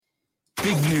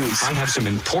Big news. I have some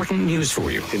important news for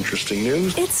you. Interesting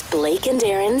news. It's Blake and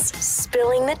Darren's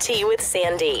Spilling the Tea with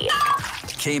Sandy.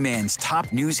 K-Man's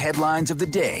top news headlines of the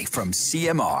day from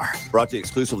CMR. Brought to you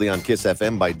exclusively on Kiss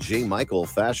FM by J. Michael,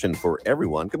 fashion for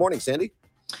everyone. Good morning, Sandy.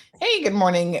 Hey, good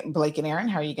morning, Blake and Aaron.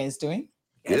 How are you guys doing?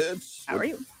 Good. How are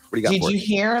you? What do you got for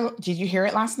us? Did you hear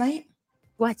it last night?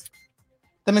 What?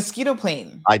 The mosquito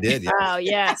plane. I did, yeah. Oh,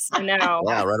 yes, I know.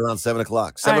 Yeah, right around 7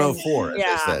 o'clock. 7:04, as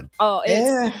they said. Oh,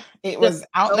 it was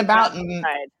out and about. And,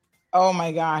 outside. oh,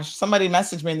 my gosh. Somebody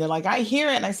messaged me, and they're like, I hear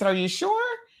it. And I said, are you sure?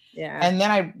 Yeah. And then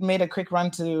I made a quick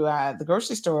run to the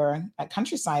grocery store at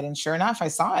Countryside, and sure enough, I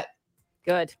saw it.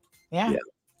 Good. Yeah.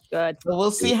 Good. So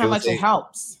we'll see how much it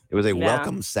helps. It was a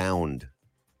welcome sound.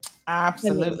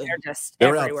 Absolutely. They're just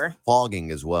They're everywhere. Out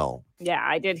fogging as well. Yeah,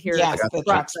 I did hear Yes, that. the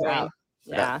trucks are out.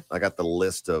 Yeah. I got the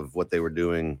list of what they were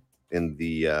doing in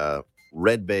the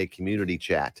Red Bay community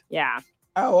chat. Yeah.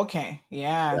 Oh, okay.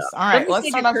 Yes. Yeah. All right. Don't Let's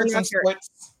you start say off to with turn some off your-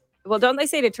 sports. Well, don't they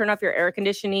say to turn off your air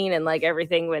conditioning and like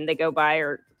everything when they go by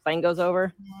or the plane goes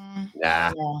over? Nah.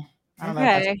 Yeah. I don't know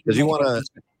if Okay.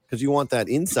 Because you want that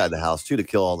inside the house too to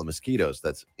kill all the mosquitoes.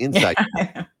 That's inside,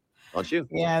 don't you?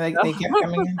 Yeah, they kept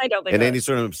coming in. I don't think And so. any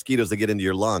sort of mosquitoes that get into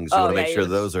your lungs, you want to make sure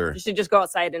those are. You should just go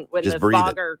outside and when Just the breathe it.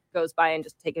 fogger goes by and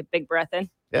just take a big breath in.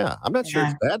 Yeah, I'm not sure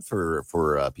it's bad for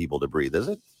people to breathe, is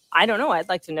it? I don't know. I'd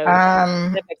like to know. I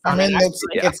on mean, it,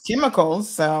 it's chemicals,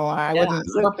 so I Yeah. wouldn't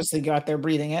purposely go out there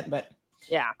breathing it. But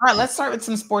yeah. all right, let's start with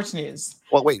some sports news.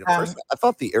 Well, wait. First, I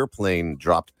thought the airplane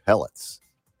dropped pellets.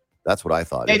 That's what I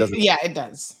thought. It doesn't. Yeah, it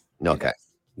does. Okay.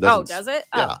 Does it?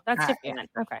 Yeah. Oh, that's Yeah. different.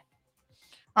 Okay.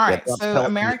 All Yeah, right, it drops so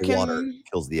pellets into the water, American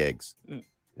kills the eggs.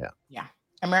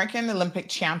 American Olympic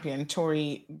champion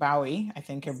Tori Bowie, I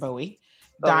think, or Bowie,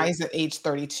 dies at age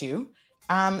 32.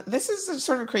 This is a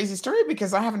sort of crazy story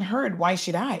because I haven't heard why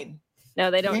she died.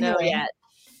 No, they don't know Anyway. yet.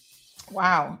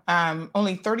 Wow.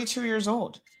 Only 32 years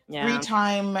old. Yeah.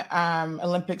 Three-time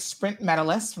Olympic sprint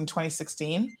medalist from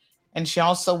 2016. And she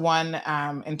also won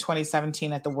in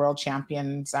 2017 at the World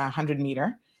Champions 100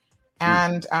 meter.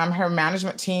 And her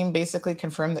management team basically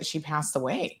confirmed that she passed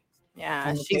away. Yeah.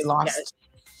 And they lost.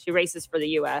 She races for the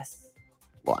U.S.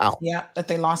 Wow. Yeah, that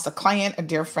they lost a client, a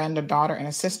dear friend, a daughter, and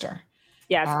a sister.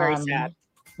 Yeah, it's very sad.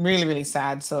 Really, really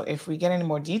sad. So if we get any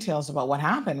more details about what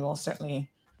happened, we'll certainly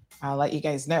let you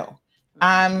guys know.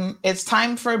 It's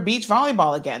time for beach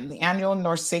volleyball again. The annual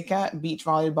Norseca Beach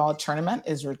Volleyball Tournament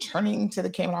is returning to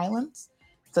the Cayman Islands.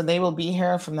 So they will be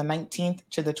here from the 19th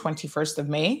to the 21st of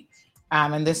May.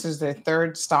 And this is their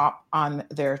third stop on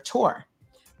their tour.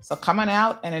 So come on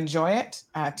out and enjoy it.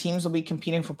 Teams will be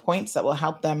competing for points that will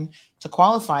help them to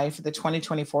qualify for the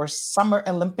 2024 Summer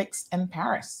Olympics in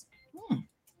Paris.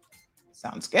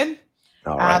 Sounds good.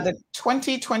 All right. The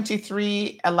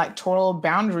 2023 electoral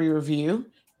boundary review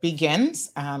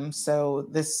begins. So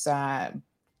this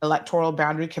electoral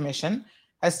boundary commission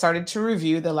has started to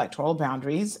review the electoral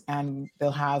boundaries, and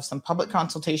they'll have some public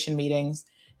consultation meetings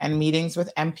and meetings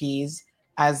with MPs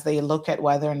as they look at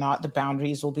whether or not the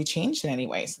boundaries will be changed in any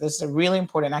way. So this is a really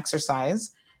important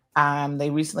exercise. They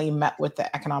recently met with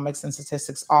the Economics and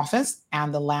Statistics Office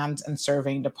and the Lands and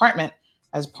Surveying Department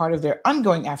as part of their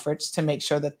ongoing efforts to make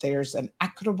sure that there's an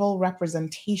equitable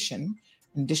representation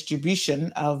and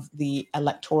distribution of the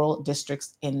electoral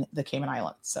districts in the Cayman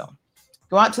Islands. So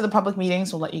go out to the public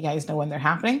meetings. We'll let you guys know when they're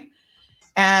happening.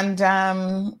 And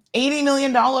 $80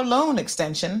 million loan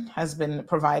extension has been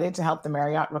provided to help the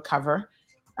Marriott recover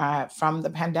from the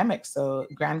pandemic. So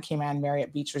Grand Cayman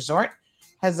Marriott Beach Resort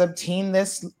has obtained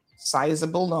this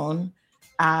sizable loan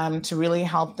to really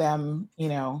help them,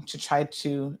 to try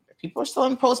to, people are still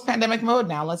in post-pandemic mode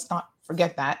now. Let's not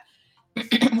forget that.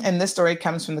 And this story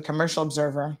comes from the Commercial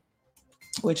Observer,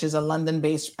 which is a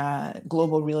London-based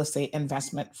global real estate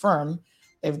investment firm.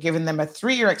 They've given them a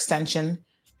 3-year extension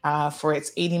for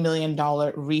its $80 million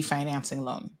refinancing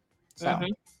loan. So,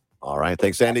 All right.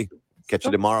 Thanks, Sandy. Catch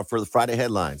you tomorrow for the Friday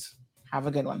headlines. have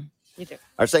a good one. You too.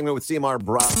 Our segment with CMR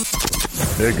brought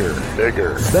Bigger,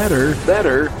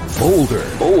 better,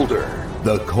 bolder.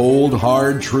 The cold,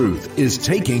 hard truth is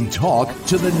taking talk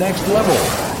to the next level.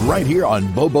 Right here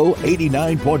on Bobo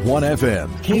 89.1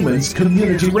 FM, Cayman's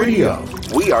Community Radio.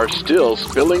 We are still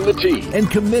spilling the tea. And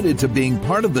committed to being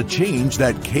part of the change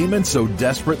that Cayman so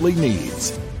desperately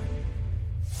needs.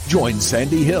 Join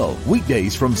Sandy Hill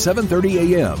weekdays from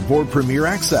 7:30 a.m. for Premier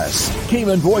Access,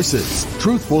 Cayman Voices,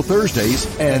 Truthful Thursdays,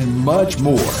 and much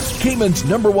more. Cayman's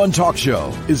 #1 talk show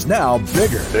is now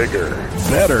bigger,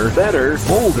 better,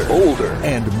 bolder,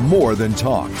 and more than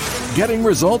talk. Getting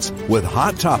results with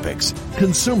hot topics,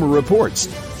 consumer reports,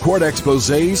 court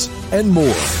exposés, and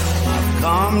more.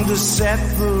 Come to set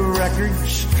the record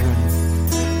straight.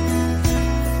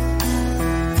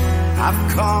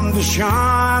 I've come to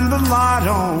shine the light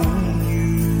on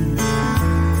you.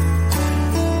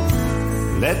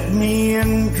 Let me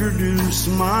introduce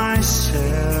myself.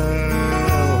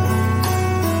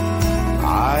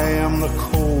 I am the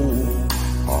cold,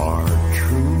 hard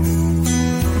truth.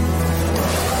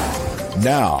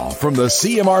 Now, from the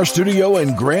CMR studio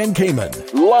in Grand Cayman,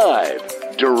 Live,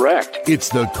 direct. it's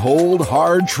the cold,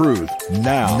 hard truth.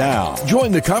 Now,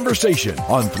 join the conversation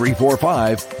on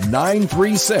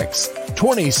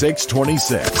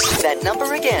 345-936-2626. That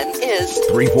number again is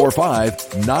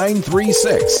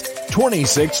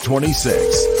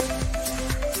 345-936-2626.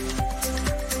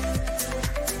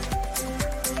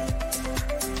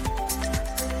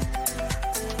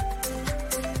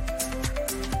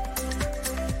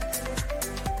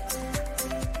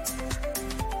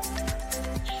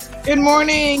 Good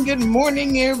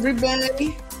morning,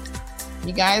 everybody.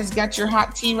 You guys got your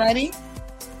hot tea ready?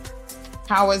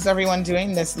 How is everyone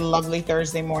doing this lovely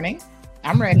Thursday morning?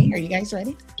 I'm ready. Are you guys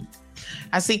ready?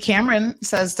 I see Cameron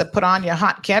says to put on your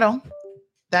hot kettle.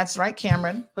 That's right,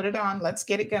 Cameron. Put it on. Let's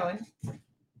get it going.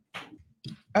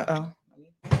 Uh-oh.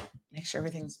 Make sure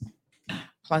everything's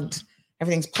plugged.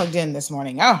 Everything's plugged in this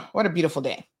morning. Oh, what a beautiful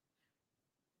day.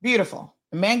 Beautiful.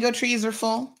 The mango trees are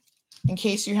full, in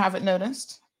case you haven't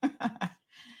noticed.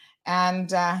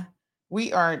 And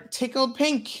we are tickled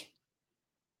pink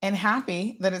and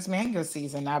happy that it's mango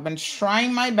season. I've been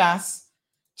trying my best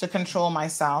to control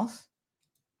myself,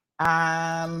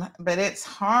 but it's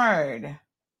hard.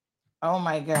 Oh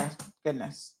my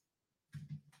goodness.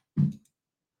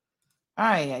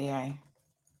 Ay.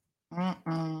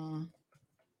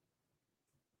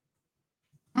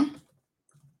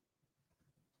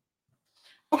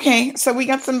 Okay, so we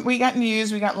got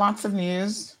news. We got lots of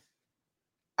news.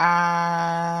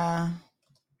 Well,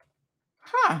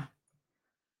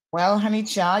 honey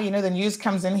child, the news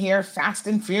comes in here fast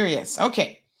and furious.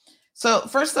 Okay. So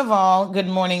first of all, good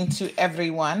morning to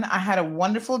everyone. I had a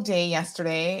wonderful day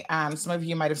yesterday. Some of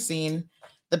you might have seen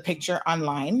the picture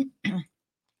online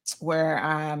where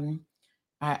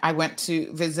I went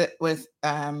to visit with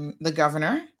the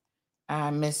governor,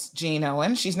 Miss Jane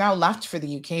Owen. She's now left for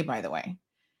the UK, by the way.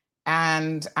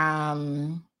 And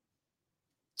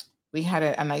we had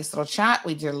a nice little chat.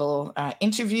 We did a little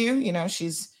interview.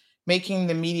 She's making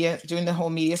the media, doing the whole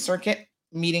media circuit,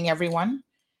 meeting everyone.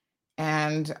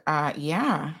 And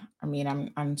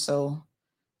I'm so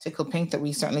tickled pink that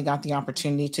we certainly got the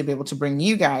opportunity to be able to bring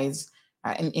you guys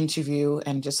an interview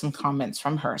and just some comments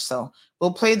from her. So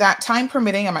we'll play that time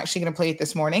permitting. I'm actually going to play it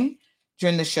this morning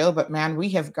during the show. But man, we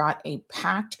have got a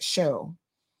packed show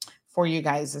for you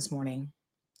guys this morning.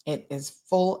 It is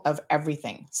full of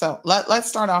everything. So let's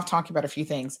start off talking about a few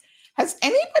things. Has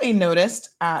anybody noticed,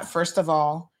 first of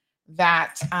all,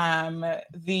 that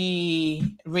the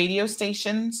radio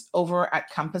stations over at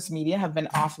Compass Media have been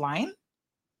offline?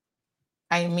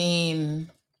 I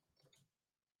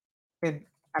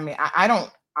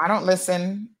don't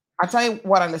listen. I'll tell you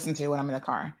what I listen to when I'm in the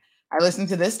car. I listen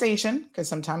to this station because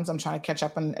sometimes I'm trying to catch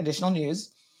up on additional news.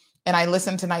 And I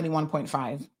listen to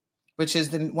 91.5. which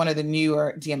is one of the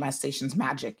newer DMS stations,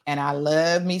 Magic. And I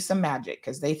love me some Magic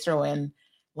because they throw in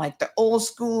like the old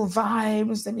school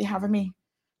vibes that be having me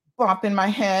bop in my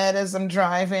head as I'm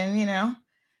driving,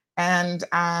 And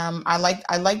I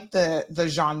like the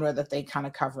genre that they kind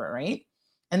of cover, right?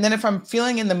 And then if I'm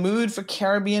feeling in the mood for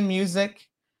Caribbean music,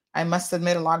 I must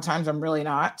admit a lot of times I'm really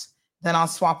not, then I'll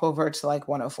swap over to like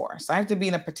 104. So I have to be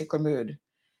in a particular mood.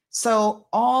 So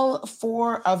all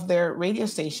 4 of their radio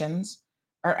stations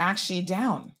are actually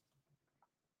down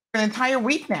for an entire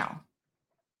week now.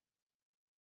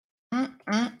 What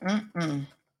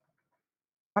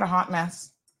a hot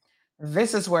mess.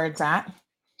 This is where it's at.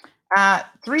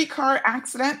 3-car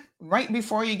accident right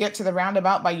before you get to the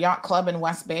roundabout by Yacht Club in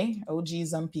West Bay. Oh,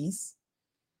 geez, peace.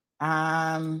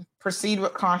 Proceed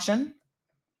with caution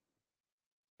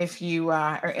if you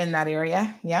are in that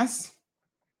area. Yes.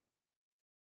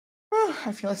 Whew,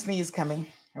 I feel a sneeze coming.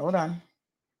 Hold on.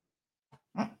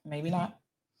 Maybe not.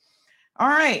 All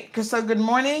right. So good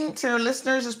morning to our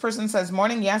listeners. This person says,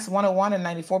 morning. Yes, 101 and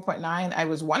 94.9. I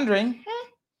was wondering.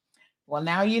 Well,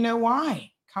 now you know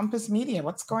why. Compass Media.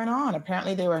 What's going on?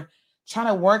 Apparently they were trying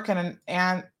to work on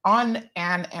an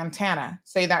antenna.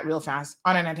 Say that real fast.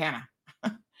 On an antenna.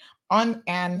 On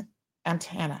an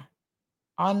antenna.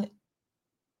 On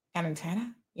an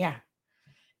antenna? Yeah.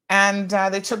 And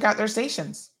they took out their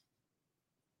stations.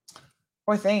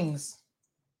 Poor things.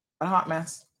 A hot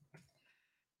mess.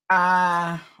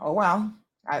 Oh, well,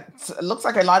 it looks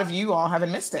like a lot of you all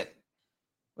haven't missed it,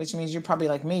 which means you're probably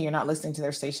like me. You're not listening to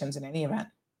their stations in any event.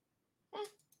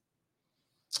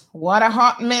 What a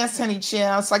hot mess, honey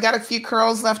chill. So I got a few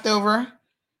curls left over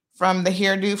from the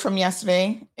hairdo from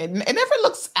yesterday. It never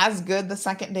looks as good the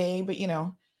second day, but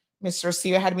Mr.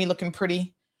 Garcia had me looking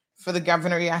pretty for the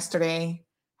governor yesterday.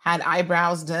 Had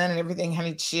eyebrows done and everything,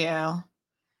 honey chill.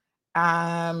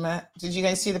 Did you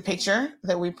guys see the picture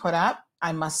that we put up?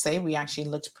 I must say we actually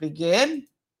looked pretty good.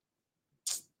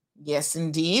 Yes,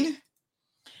 indeed.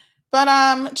 But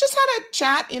just had a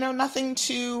chat, nothing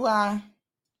too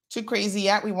crazy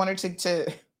yet. We want her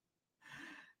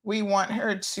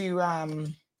to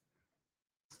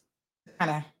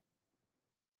kind of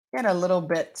get a little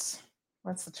bit,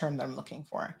 what's the term that I'm looking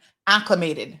for?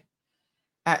 Acclimated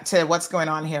to what's going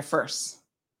on here first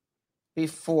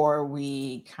before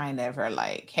we kind of are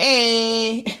like,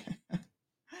 hey,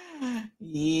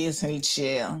 yes, honey,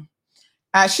 chill.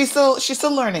 She's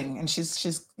still learning, and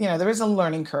she's there is a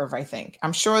learning curve. I think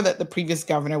I'm sure that the previous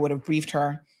governor would have briefed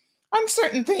her on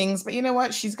certain things, but you know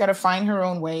what? She's got to find her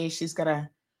own way. She's got to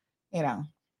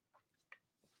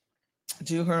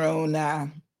do her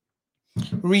own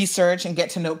research and get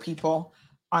to know people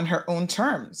on her own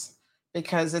terms,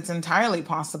 because it's entirely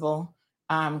possible,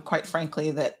 quite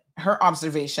frankly, that her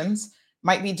observations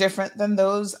might be different than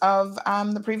those of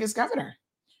the previous governor.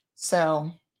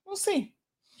 So we'll see.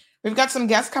 We've got some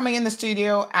guests coming in the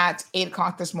studio at 8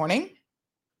 o'clock this morning.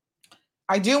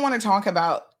 I do want to talk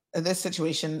about this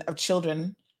situation of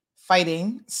children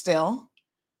fighting still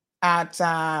at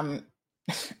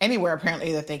anywhere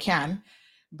apparently that they can,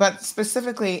 but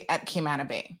specifically at Camana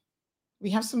Bay. We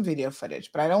have some video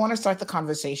footage, but I don't want to start the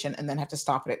conversation and then have to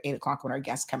stop it at 8 o'clock when our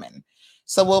guests come in.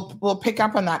 So we'll pick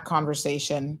up on that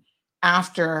conversation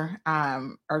after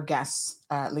our guests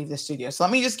leave the studio. So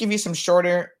let me just give you some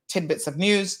shorter tidbits of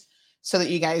news so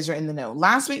that you guys are in the know.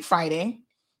 Last week, Friday,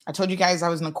 I told you guys I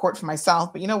was in the court for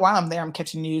myself, but while I'm there, I'm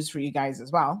catching news for you guys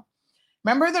as well.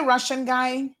 Remember the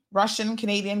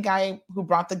Russian-Canadian guy who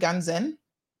brought the guns in?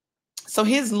 So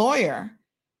his lawyer,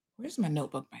 where's my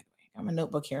notebook, by the way? I got my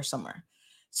notebook here somewhere.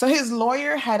 So his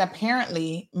lawyer had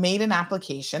apparently made an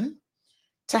application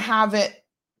to have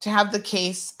the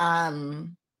case.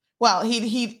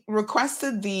 He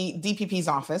requested the DPP's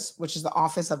office, which is the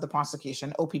Office of the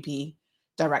Prosecution, OPP,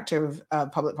 Director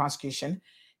of Public Prosecution.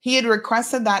 He had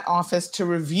requested that office to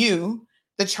review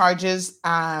the charges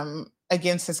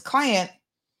against his client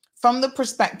from the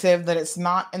perspective that it's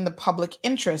not in the public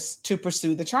interest to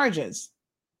pursue the charges.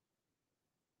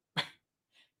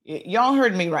 Y'all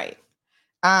heard me right.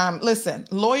 Listen,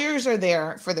 lawyers are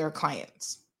there for their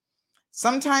clients.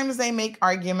 Sometimes they make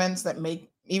arguments that make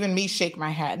even me shake my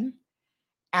head.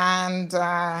 And,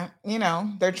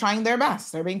 they're trying their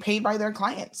best. They're being paid by their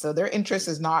clients. So their interest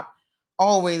is not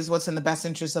always what's in the best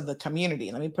interest of the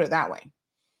community. Let me put it that way.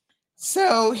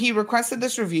 So he requested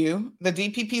this review. The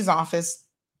DPP's office,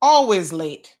 always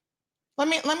late. Let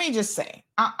me just say,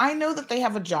 I know that they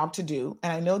have a job to do,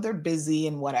 and I know they're busy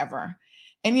and whatever.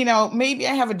 And, maybe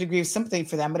I have a degree of sympathy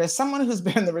for them, but as someone who's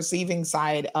been on the receiving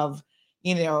side of,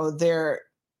 they're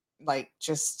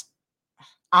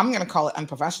I'm going to call it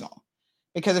unprofessional.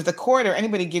 Because if the court or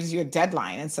anybody gives you a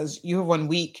deadline and says you have 1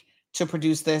 week to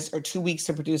produce this or 2 weeks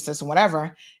to produce this and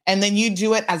whatever, and then you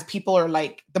do it as people are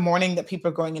like the morning that people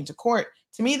are going into court,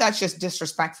 to me, that's just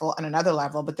disrespectful on another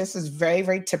level. But this is very,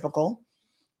 very typical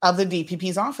of the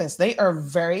DPP's office. They are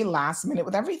very last minute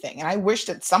with everything. And I wish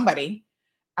that somebody,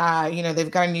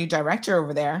 they've got a new director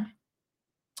over there.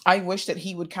 I wish that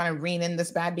he would kind of rein in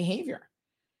this bad behavior.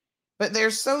 But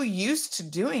they're so used to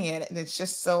doing it, and it's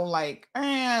just so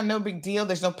no big deal.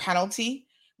 There's no penalty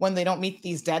when they don't meet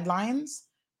these deadlines.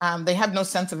 They have no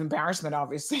sense of embarrassment,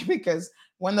 obviously, because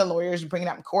when the lawyers bring it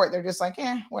up in court, they're just like,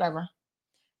 whatever.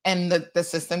 And the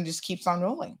system just keeps on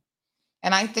rolling.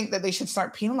 And I think that they should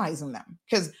start penalizing them,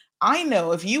 because I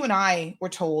know if you and I were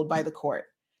told by the court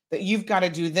that you've got to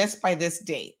do this by this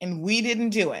date, and we didn't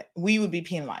do it, we would be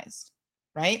penalized,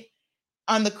 right?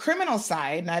 On the criminal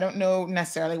side, and I don't know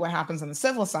necessarily what happens on the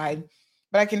civil side,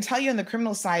 but I can tell you on the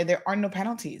criminal side, there are no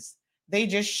penalties. They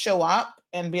just show up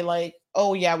and be like,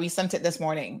 oh yeah, we sent it this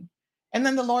morning. And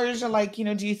then the lawyers are like,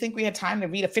 do you think we had time to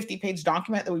read a 50-page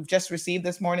document that we've just received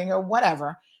this morning or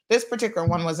whatever? This particular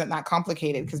one wasn't that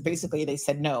complicated because basically they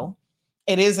said, no,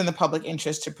 it is in the public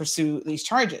interest to pursue these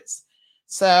charges.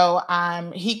 So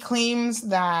he claims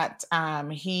that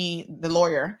the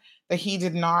lawyer, that he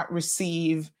did not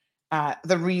receive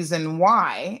the reason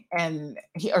why, and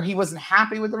he wasn't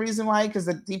happy with the reason why, because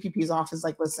the DPP's office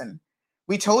like, listen,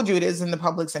 we told you it is in the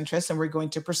public's interest and we're going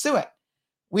to pursue it.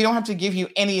 We don't have to give you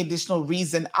any additional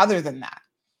reason other than that.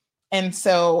 And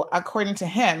so according to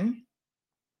him,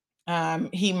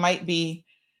 he might be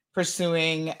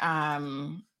pursuing,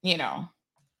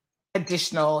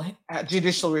 additional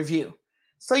judicial review.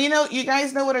 So, you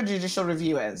guys know what a judicial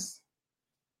review is.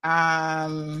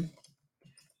 It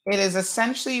is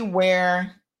essentially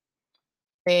where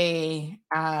they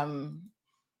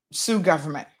sue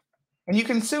government. And you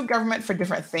can sue government for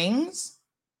different things,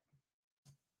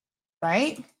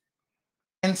 right?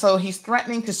 And so he's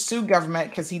threatening to sue government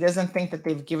because he doesn't think that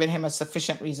they've given him a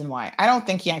sufficient reason why. I don't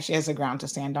think he actually has a ground to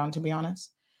stand on, to be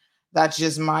honest. That's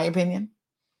just my opinion.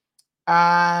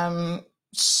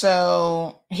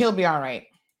 So he'll be all right.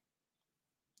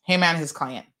 Him and his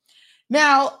client.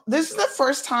 Now, this is the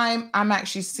first time I'm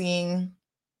actually seeing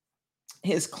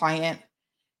his client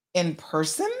in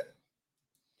person.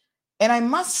 And I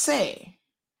must say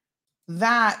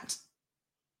that,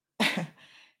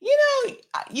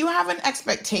 you have an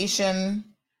expectation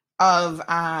of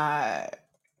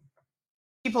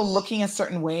people looking a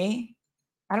certain way.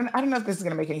 I don't know if this is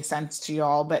going to make any sense to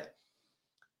y'all, but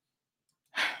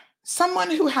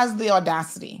someone who has the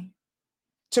audacity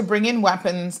to bring in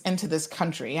weapons into this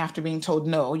country after being told,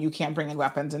 no, you can't bring in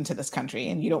weapons into this country,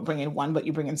 and you don't bring in one, but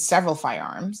you bring in several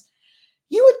firearms,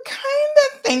 you would kind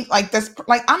of think like this,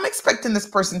 like I'm expecting this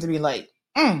person to be like,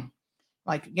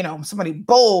 somebody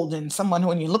bold and someone who,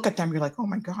 when you look at them, you're like, oh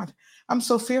my God, I'm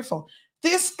so fearful.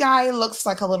 This guy looks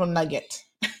like a little nugget.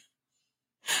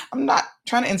 I'm not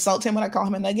trying to insult him when I call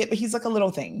him a nugget, but he's like a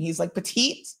little thing. He's like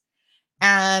petite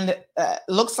and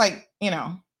looks like,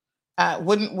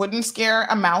 wouldn't scare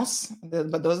a mouse,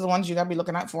 but those are the ones you gotta be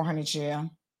looking out for, honey chill.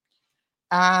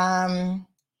 And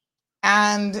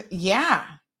yeah,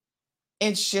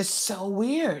 it's just so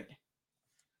weird.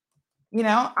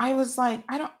 I was like,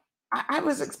 I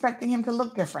was expecting him to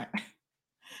look different.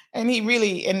 And he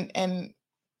really, and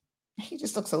he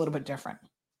just looks a little bit different,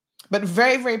 but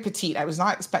very, very petite. I was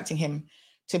not expecting him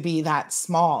to be that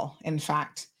small. In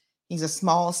fact, he's a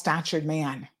small statured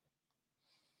man.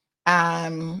 A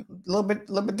little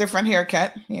bit different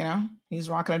haircut, he's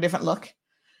rocking a different look,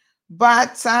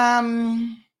 but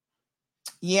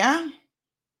yeah.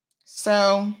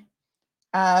 So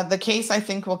the case, I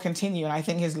think, will continue, and I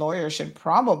think his lawyer should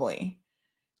probably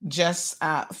just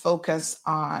focus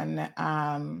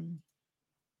on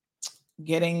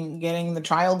getting the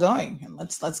trial going, and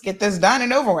let's get this done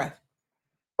and over with.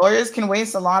 Lawyers can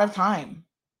waste a lot of time.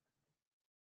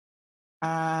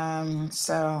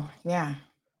 So yeah.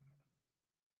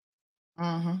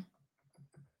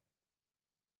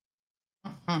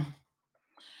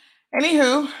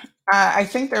 Anywho, I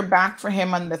think they're back for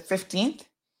him on the 15th,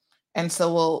 and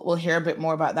so we'll hear a bit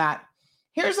more about that.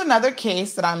 Here's another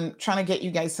case that I'm trying to get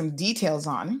you guys some details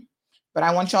on, but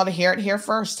I want y'all to hear it here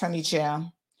first, honey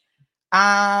chill.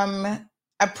 A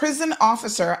prison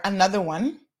officer, another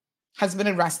one, has been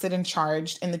arrested and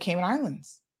charged in the Cayman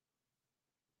Islands.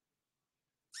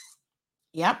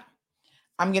 Yep.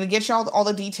 I'm going to get y'all all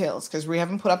the details because we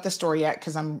haven't put up the story yet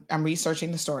because I'm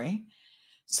researching the story.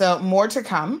 So more to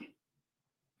come.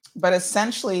 But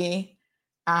essentially,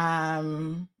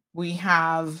 we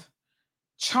have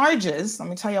charges. Let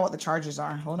me tell you what the charges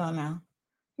are. Hold on now.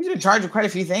 He's been charged with quite a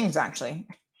few things, actually.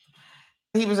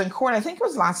 He was in court, I think it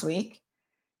was last week.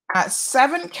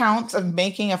 7 counts of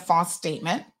making a false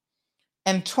statement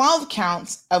and 12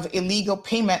 counts of illegal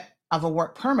payment of a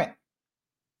work permit.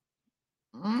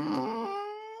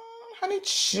 Honey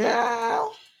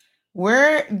child,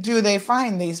 where do they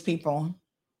find these people?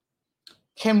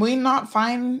 Can we not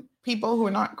find people who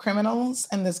are not criminals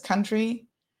in this country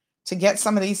to get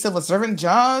some of these civil servant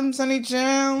jobs, honey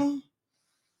child?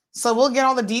 So we'll get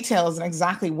all the details and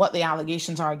exactly what the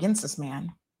allegations are against this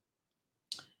man.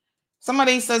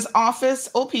 Somebody says Office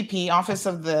of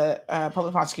the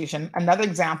Public Prosecution, another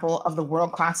example of the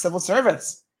world-class civil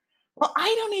service. Well,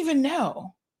 I don't even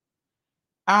know.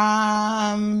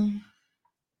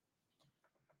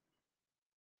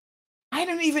 I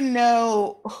don't even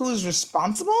know who's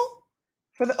responsible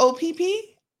for the OPP.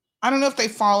 I don't know if they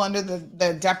fall under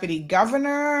the deputy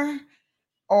governor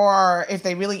or if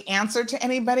they really answer to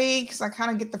anybody, because I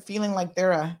kind of get the feeling like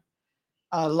they're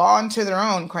a law unto their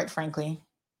own, quite frankly.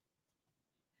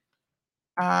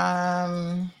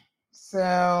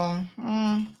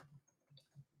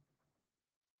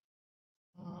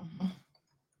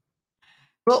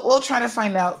 We'll try to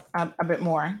find out a bit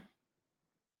more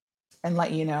and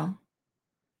let you know.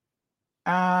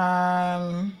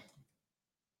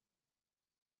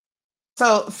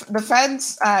 So the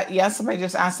feds, yes, somebody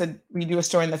just asked that we do a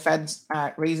story in the feds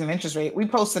raising interest rate. We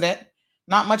posted it.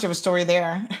 Not much of a story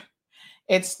there.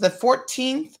 It's the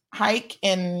 14th hike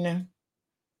in,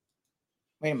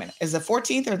 wait a minute, is the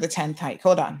 14th or the 10th hike?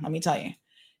 Hold on, let me tell you.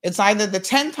 It's either the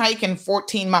 10th hike in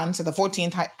 14 months or the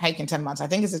 14th hike in 10 months. I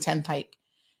think it's the 10th hike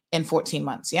in 14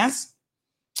 months. Yes.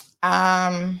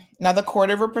 Another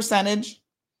 0.25%.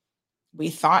 We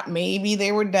thought maybe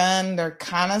they were done. They're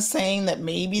kind of saying that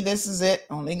maybe this is it.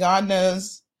 Only God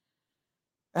knows.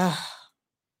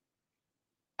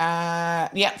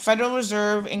 Federal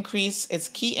Reserve increased its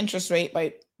key interest rate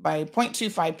by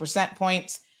 0.25%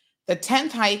 points, the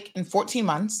 10th hike in 14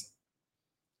 months.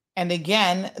 And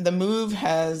again, the move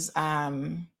has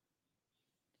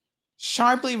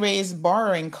sharply raised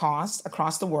borrowing costs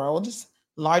across the world's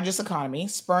largest economy,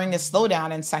 spurring a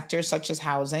slowdown in sectors such as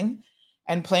housing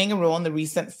and playing a role in the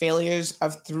recent failures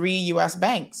of 3 U.S.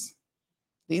 banks.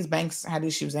 These banks had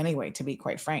issues anyway, to be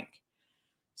quite frank.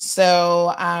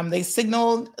 So they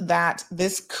signaled that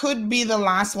this could be the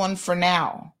last one for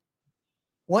now.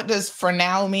 What does for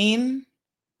now mean?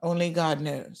 Only God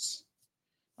knows.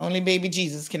 Only baby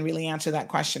Jesus can really answer that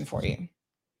question for you.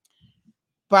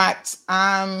 But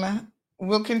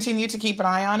we'll continue to keep an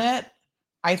eye on it.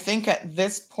 I think at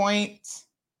this point,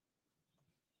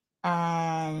 what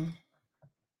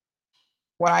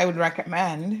I would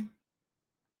recommend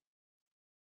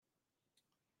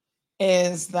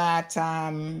is that,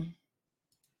 try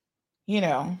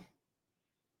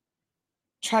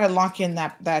to lock in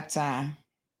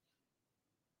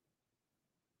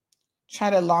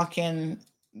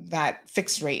that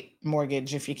fixed rate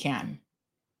mortgage if you can.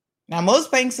 Now,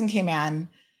 most banks in Cayman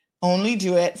only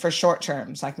do it for short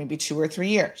terms, like maybe 2 or 3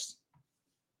 years.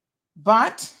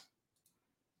 But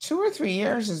 2 or 3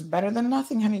 years is better than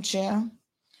nothing, honey child.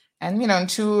 And, in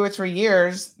 2 or 3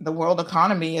 years, the world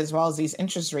economy, as well as these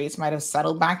interest rates, might have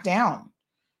settled back down.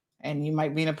 And you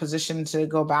might be in a position to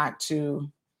go back to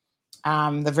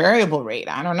the variable rate.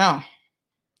 I don't know.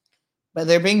 But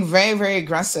they're being very, very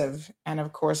aggressive. And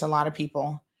of course, a lot of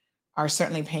people are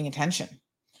certainly paying attention.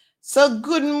 So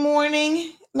good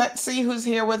morning. Let's see who's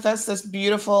here with us this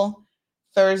beautiful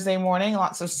Thursday morning.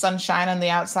 Lots of sunshine on the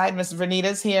outside. Miss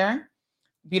Vernita's here.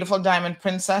 Beautiful Diamond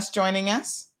Princess joining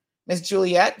us. Miss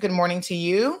Juliet, good morning to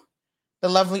you. The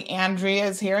lovely Andrea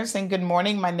is here saying good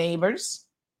morning, my neighbors.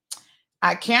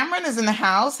 Cameron is in the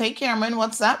house. Hey, Cameron,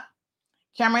 what's up?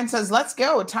 Cameron says, let's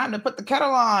go. Time to put the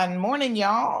kettle on. Morning,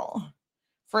 y'all.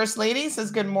 First Lady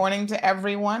says good morning to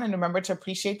everyone. And remember to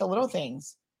appreciate the little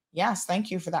things. Yes,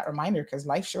 thank you for that reminder because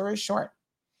life sure is short.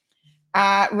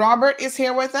 Robert is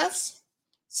here with us.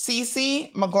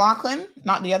 Cece McLaughlin,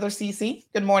 not the other Cece.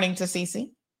 Good morning to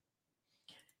Cece.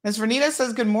 Ms. Renita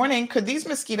says, good morning. Could these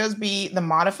mosquitoes be the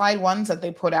modified ones that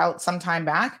they put out some time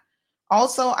back?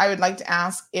 Also, I would like to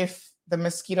ask if the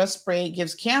mosquito spray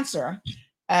gives cancer,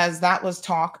 as that was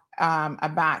talk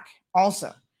back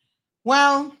also.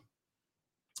 Well,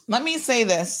 let me say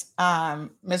this,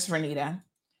 Ms. Renita.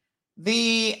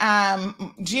 The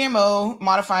GMO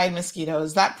modified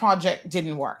mosquitoes, that project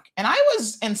didn't work. And I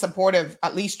was in support of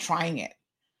at least trying it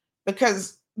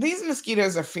because these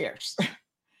mosquitoes are fierce.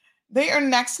 They are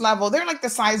next level. They're like the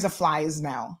size of flies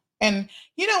now. And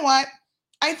you know what?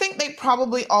 I think they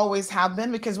probably always have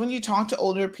been because when you talk to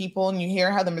older people and you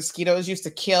hear how the mosquitoes used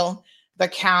to kill the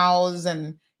cows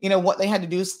and, what they had to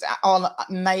do all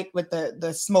night with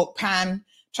the smoke pan,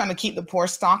 trying to keep the poor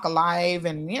stock alive.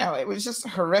 And, it was just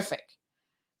horrific.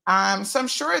 So I'm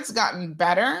sure it's gotten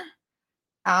better.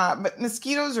 But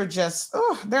mosquitoes are just,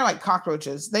 they're like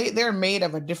cockroaches. They're made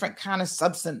of a different kind of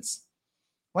substance.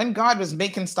 When God was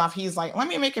making stuff, he's like, let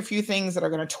me make a few things that are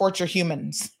going to torture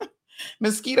humans.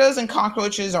 Mosquitoes and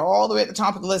cockroaches are all the way at the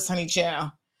top of the list, honey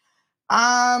child.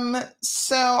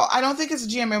 So I don't think it's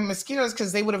GMO mosquitoes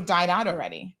because they would have died out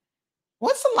already.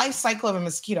 What's the life cycle of a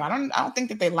mosquito? I don't think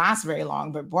that they last very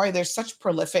long, but boy, they're such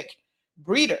prolific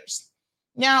breeders.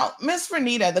 Now, Miss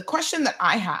Renita, the question that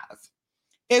I have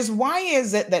is why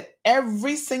is it that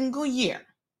every single year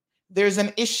there's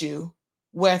an issue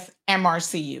with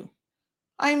MRCU?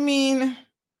 I mean,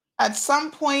 at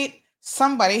some point,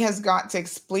 somebody has got to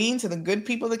explain to the good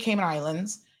people of the Cayman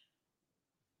Islands,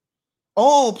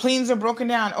 oh, planes are broken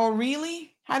down. Oh,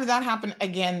 really? How did that happen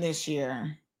again this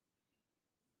year?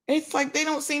 It's like they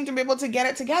don't seem to be able to get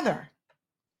it together.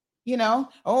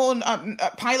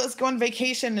 Pilots go on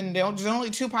vacation and there's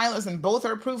only 2 pilots and both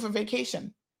are approved for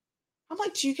vacation. I'm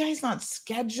like, do you guys not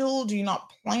schedule? Do you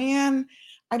not plan?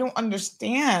 I don't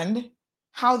understand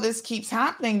how this keeps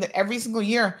happening that every single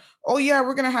year, oh yeah,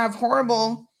 we're going to have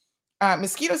horrible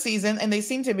mosquito season. And they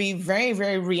seem to be very,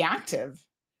 very reactive,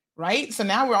 right? So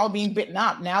now we're all being bitten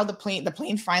up. Now the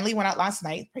plane finally went out last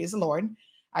night. Praise the Lord.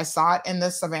 I saw it in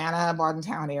the Savannah,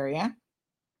 Bordentown area.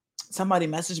 Somebody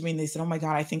messaged me and they said, oh my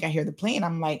God, I think I hear the plane.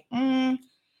 I'm like,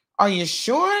 are you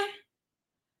sure?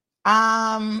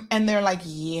 And they're like,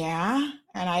 yeah.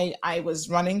 And I was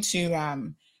running to,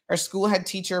 our school had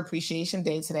teacher appreciation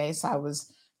day today. So I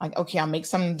was Like, okay, I'll make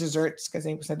some desserts because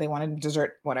they said they wanted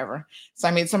dessert, whatever. So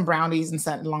I made some brownies and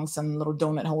sent along some little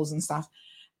donut holes and stuff.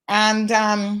 And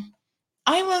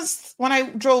when I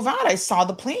drove out, I saw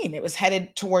the plane. It was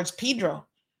headed towards Pedro.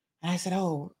 And I said,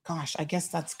 oh gosh, I guess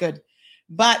that's good.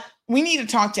 But we need to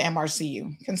talk to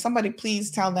MRCU. Can somebody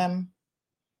please tell them,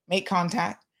 make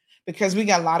contact? Because we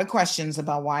got a lot of questions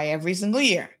about why every single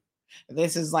year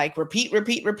this is like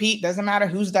repeat. Doesn't matter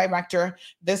who's director.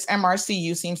 This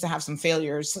MRCU seems to have some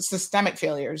failures, systemic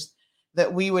failures,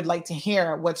 that we would like to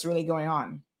hear what's really going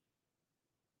on.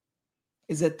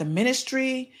 Is it the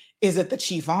ministry? Is it the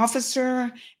chief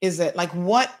officer? Is it like,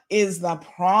 what is the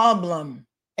problem?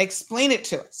 Explain it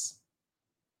to us.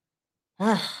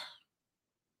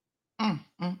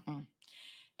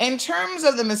 In terms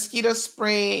of the mosquito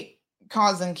spray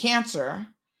causing cancer,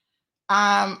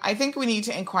 I think we need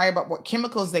to inquire about what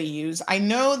chemicals they use. I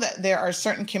know that there are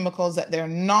certain chemicals that they're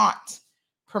not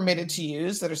permitted to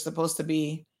use that are supposed to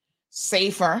be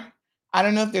safer. I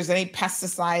don't know if there's any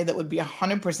pesticide that would be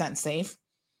 100% safe.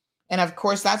 And of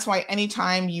course, that's why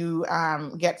anytime you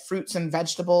get fruits and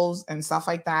vegetables and stuff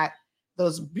like that,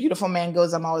 those beautiful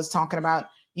mangoes I'm always talking about,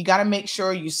 you got to make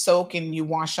sure you soak and you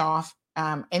wash off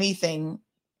anything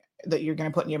that you're going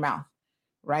to put in your mouth,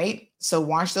 right? So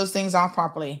wash those things off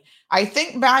properly. I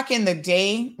think back in the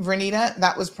day, Vernita,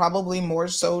 that was probably more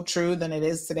so true than it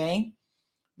is today,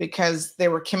 because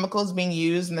there were chemicals being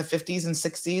used in the 50s and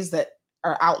 60s that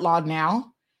are outlawed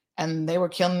now, and they were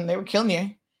killing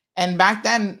you. And back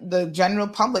then, the general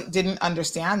public didn't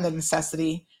understand the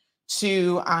necessity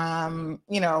to,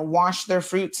 wash their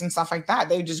fruits and stuff like that.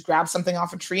 They would just grab something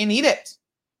off a tree and eat it.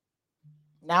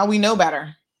 Now we know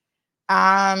better.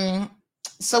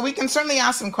 So we can certainly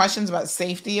ask some questions about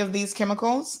safety of these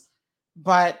chemicals,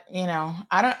 but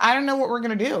I don't know what we're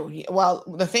going to do. Well,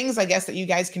 the things I guess that you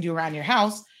guys can do around your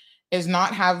house is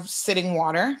not have sitting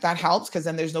water. That helps, because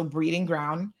then there's no breeding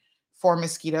ground for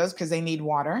mosquitoes, because they need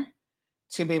water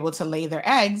to be able to lay their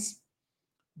eggs.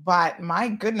 But my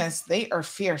goodness, they are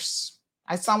fierce.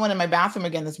 I saw one in my bathroom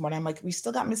again this morning. I'm like, we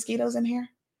still got mosquitoes in here?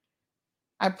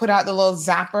 I put out the little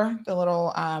zapper,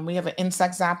 we have an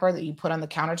insect zapper that you put on the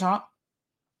countertop.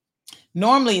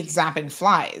 Normally it's zapping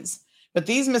flies, but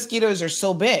these mosquitoes are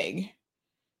so big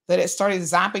that it started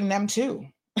zapping them too.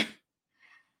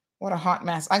 What a hot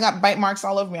mess. I got bite marks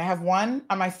all over me. I have one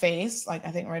on my face, like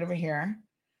I think right over here.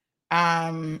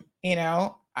 Poor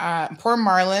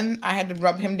Marlon, I had to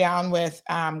rub him down with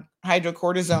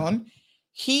hydrocortisone.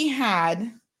 He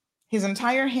had, his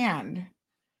entire hand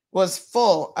was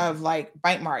full of like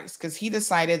bite marks, because he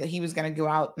decided that he was going to go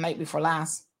out night before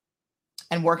last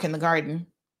and work in the garden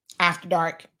after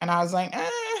dark. And I was like,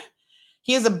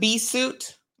 he has a bee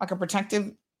suit, like a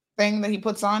protective thing that he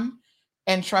puts on.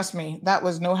 And trust me, that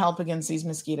was no help against these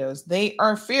mosquitoes. They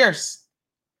are fierce.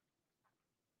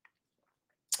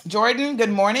 Jordan,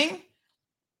 good morning.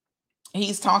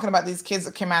 He's talking about these kids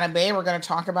at Camana Bay. We're going to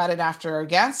talk about it after our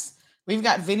guests. We've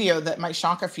got video that might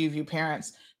shock a few of you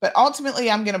parents, but ultimately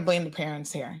I'm going to blame the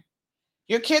parents here.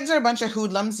 Your kids are a bunch of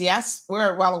hoodlums. Yes,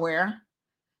 we're well aware.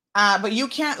 But you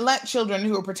can't let children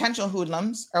who are potential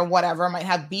hoodlums or whatever, might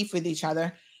have beef with each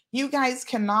other. You guys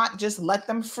cannot just let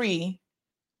them free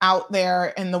out there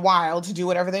in the wild to do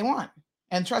whatever they want.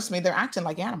 And trust me, they're acting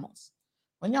like animals.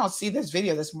 When y'all see this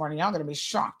video this morning, y'all going to be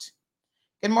shocked.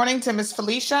 Good morning to Miss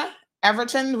Felicia.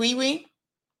 Everton, wee wee.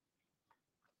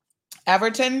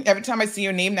 Everton, every time I see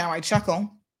your name now, I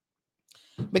chuckle,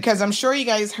 because I'm sure you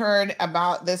guys heard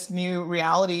about this new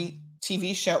reality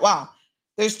TV show. Well,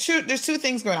 there's two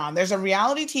things going on. There's a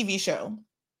reality TV show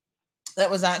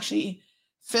that was actually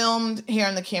filmed here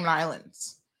in the Cayman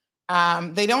Islands.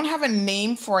 They don't have a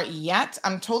name for it yet.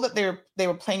 I'm told that they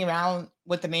were playing around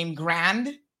with the name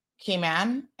Grand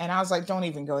Cayman, and I was like, don't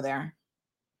even go there.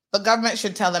 The government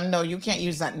should tell them, no, you can't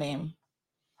use that name.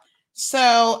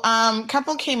 So a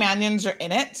couple Caymanians are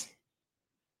in it.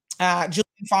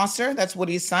 Julian Foster, that's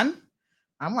Woody's son.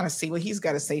 I want to see what he's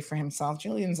got to say for himself.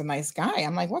 Julian's a nice guy.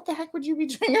 I'm like, what the heck would you be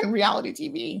doing on reality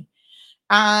TV?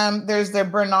 There's the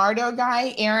Bernardo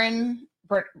guy, Aaron.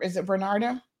 Is it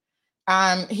Bernardo?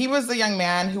 He was the young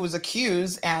man who was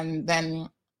accused and then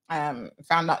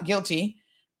found not guilty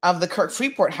of the Kirk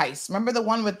Freeport heist. Remember the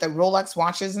one with the Rolex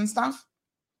watches and stuff?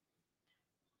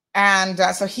 And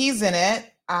so he's in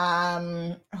it.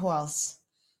 Who else?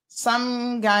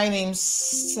 Some guy named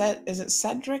is it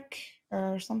Cedric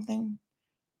or something?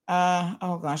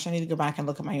 Oh gosh, I need to go back and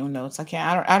look at my own notes.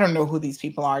 I don't know who these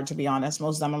people are, to be honest.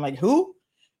 Most of them I'm like, who?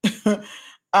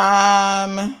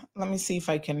 Let me see if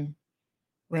I can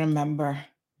remember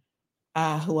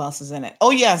who else is in it.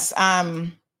 Oh yes.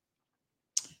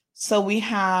 So we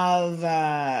have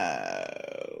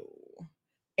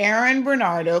Aaron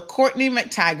Bernardo, Courtney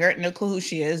McTaggart, no clue who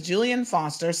she is, Julian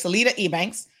Foster, Salida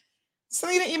Ebanks.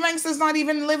 Salida Ebanks does not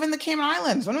even live in the Cayman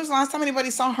Islands. When was the last time anybody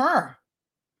saw her?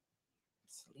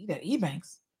 Salida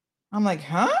Ebanks. I'm like,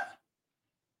 huh?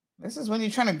 This is when you're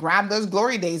trying to grab those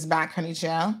glory days back, honey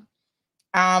child.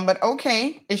 But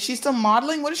okay, is she still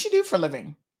modeling? What does she do for a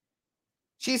living?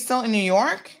 She's still in New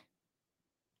York?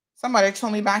 Somebody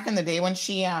told me back in the day when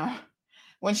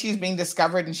she's being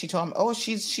discovered and she told him, oh,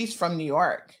 she's from New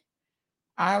York.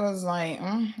 I was like,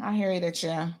 I hear you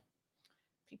that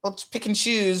people pick and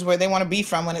choose where they want to be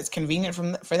from when it's convenient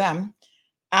for them.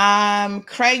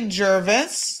 Craig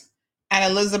Jervis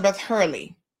and Elizabeth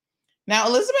Hurley. Now,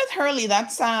 Elizabeth Hurley,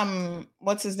 that's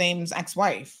what's his name's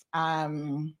ex-wife.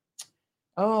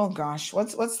 Oh gosh,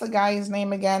 what's the guy's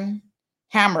name again?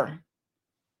 Hammer.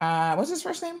 What's his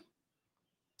first name?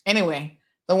 Anyway,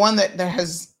 the one that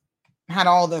has had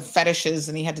all the fetishes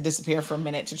and he had to disappear for a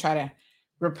minute to try to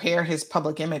repair his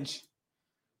public image.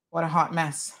 What a hot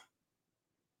mess.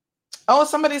 Oh,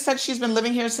 somebody said she's been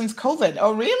living here since COVID.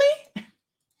 Oh, really?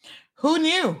 Who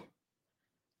knew?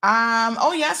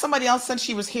 Oh yeah, somebody else said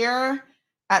she was here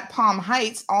at Palm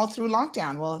Heights all through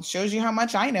lockdown. Well, it shows you how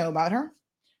much I know about her.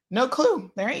 No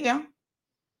clue. There you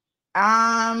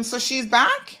go. So she's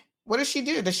back. What does she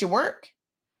do? Does she work?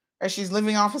 Or she's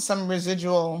living off of some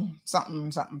residual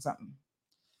something.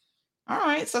 All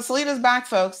right, so Salida's back,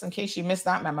 folks, in case you missed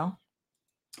that memo.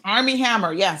 Army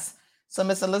Hammer, yes. So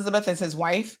Miss Elizabeth is his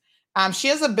wife. She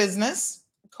has a business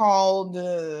called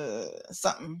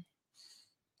something.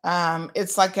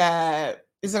 It's like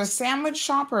is it a sandwich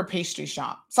shop or a pastry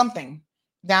shop? Something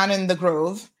down in the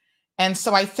Grove. And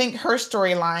so I think her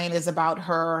storyline is about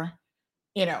her,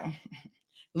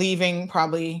 leaving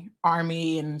probably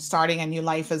Army and starting a new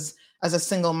life as a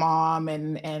single mom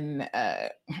and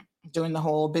doing the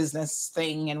whole business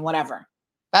thing and whatever.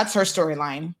 That's her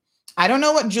storyline. I don't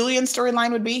know what Julian's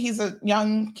storyline would be. He's a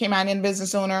young Caymanian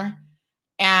business owner.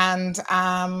 And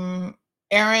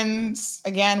Aaron's,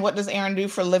 again, what does Aaron do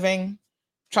for a living?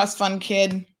 Trust fund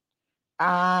kid.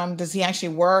 Does he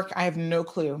actually work? I have no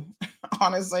clue.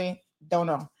 Honestly, don't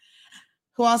know.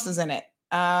 Who else is in it?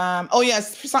 Oh,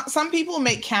 yes. Some people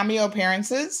make cameo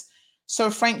appearances.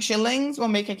 So Frank Schillings will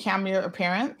make a cameo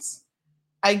appearance.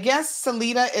 I guess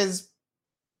Salida is,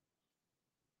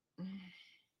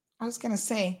 I was going to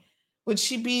say, would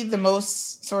she be the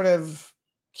most sort of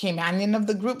Caymanian of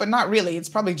the group? But not really. It's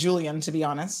probably Julian, to be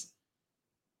honest.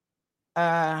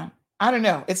 I don't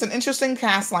know. It's an interesting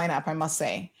cast lineup, I must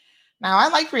say. Now, I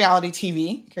like reality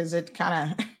TV because it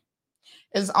kind of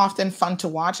is often fun to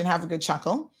watch and have a good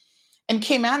chuckle. And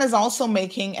Camana is also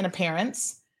making an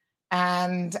appearance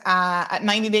and at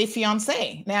 90 Day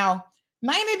Fiancé. Now,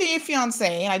 90 Day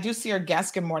Fiancé, and I do see our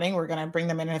guests. Good morning. We're going to bring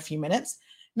them in a few minutes.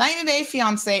 90 Day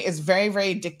Fiancé is very,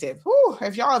 very addictive. Whew,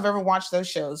 if y'all have ever watched those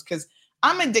shows, because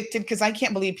I'm addicted because I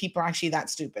can't believe people are actually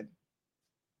that stupid.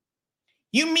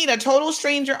 You meet a total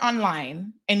stranger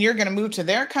online and you're going to move to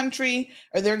their country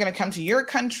or they're going to come to your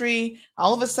country.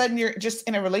 All of a sudden, you're just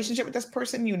in a relationship with this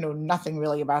person. You know nothing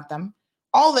really about them.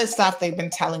 All this stuff they've been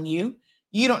telling you.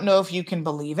 You don't know if you can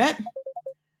believe it.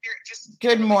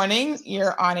 Good morning.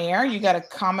 You're on air. You got a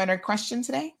comment or question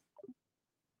today?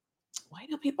 Why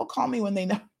do people call me when they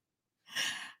know?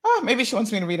 Oh, maybe she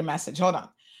wants me to read a message. Hold on.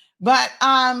 But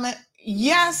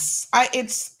yes,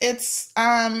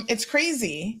 it's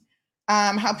crazy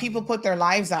how people put their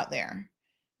lives out there.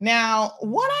 Now,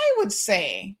 what I would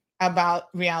say about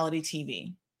reality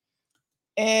TV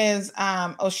is,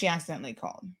 she accidentally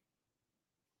called.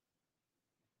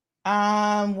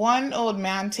 One old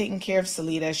man taking care of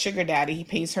Salida, sugar daddy. He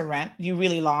pays her rent. You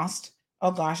really lost.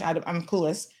 Oh gosh, I'm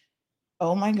clueless.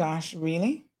 Oh my gosh,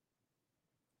 really?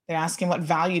 They're asking what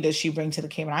value does she bring to the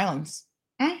Cayman Islands?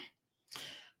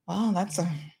 Well, that's a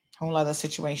whole other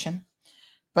situation.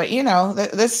 But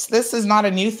this is not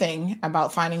a new thing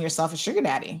about finding yourself a sugar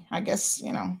daddy. I guess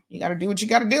you got to do what you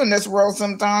got to do in this world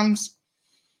sometimes.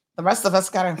 The rest of us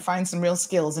got to find some real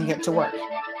skills and get to work.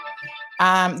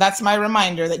 That's my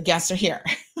reminder that guests are here.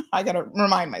 I got to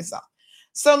remind myself.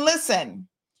 So listen,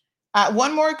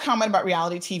 one more comment about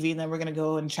reality TV, and then we're going to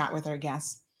go and chat with our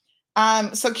guests.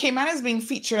 So Camana is being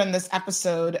featured in this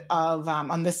episode of,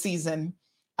 on this season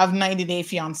of 90 Day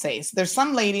Fiancé. So there's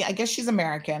some lady, I guess she's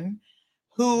American,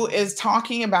 who is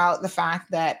talking about the fact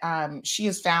that she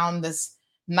has found this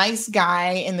nice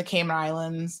guy in the Cayman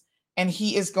Islands, and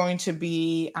he is going to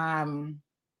be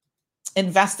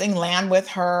investing land with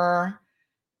her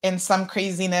in some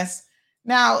craziness.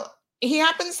 Now, he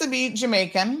happens to be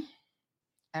Jamaican,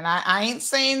 and I ain't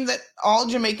saying that all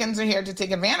Jamaicans are here to take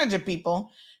advantage of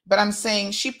people, But I'm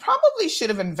saying she probably should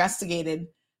have investigated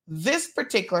this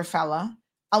particular fella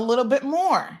a little bit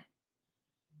more.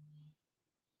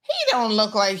 He don't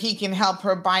look like he can help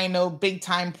her buy no big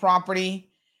time property.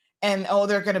 And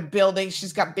they're going to build it.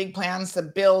 She's got big plans to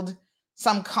build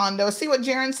some condo. See what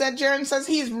Jaron said? Jaron says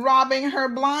he's robbing her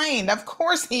blind. Of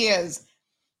course he is.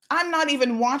 I'm not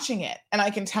even watching it. And I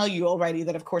can tell you already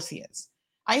that of course he is.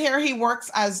 I hear he works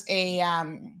as he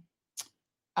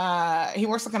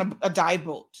works like on a dive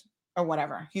boat or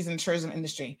whatever. He's in the tourism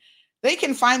industry. They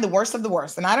can find the worst of the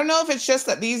worst. And I don't know if it's just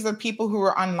that these are people who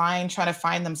are online trying to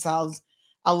find themselves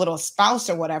a little spouse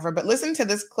or whatever, but listen to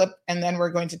this clip and then we're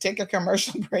going to take a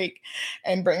commercial break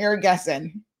and bring our guests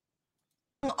in.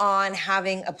 On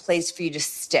having a place for you to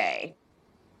stay.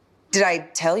 Did I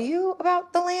tell you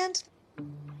about the land?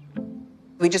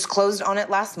 We just closed on it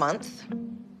last month.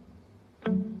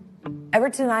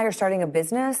 Everton and I are starting a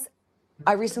business.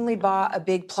 I recently bought a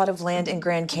big plot of land in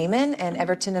Grand Cayman, and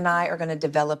Everton and I are going to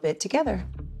develop it together.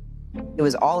 It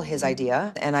was all his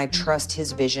idea, and I trust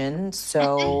his vision,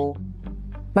 so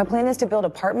my plan is to build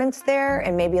apartments there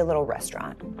and maybe a little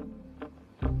restaurant.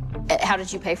 How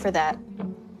did you pay for that?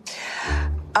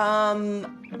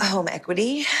 Home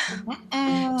equity.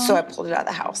 So I pulled it out of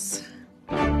the house.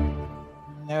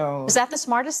 No. Was that the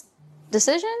smartest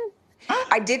decision?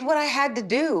 I did what I had to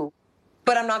do,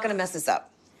 but I'm not going to mess this up.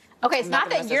 Okay, it's not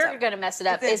that you're going to mess it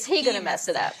up. Is he going to mess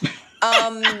it up?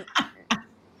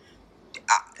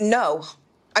 No.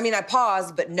 I mean, I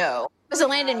paused, but no. Was the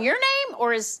land in your name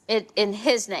or is it in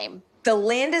his name? The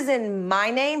land is in my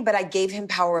name, but I gave him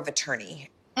power of attorney.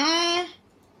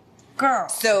 Girl.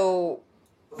 So.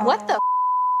 What the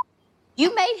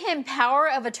You made him power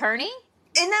of attorney?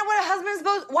 Isn't that what a husband's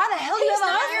supposed? Why the hell do you have a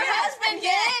husband?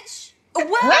 Your husband, bitch.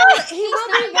 Well, he will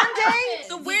be one day.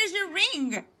 So where's your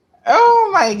ring? Oh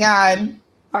my God.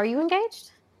 Are you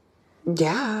engaged?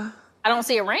 Yeah. I don't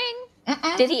see a ring.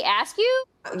 Did he ask you?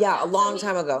 Yeah, a long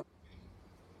time ago.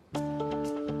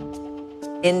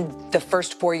 In the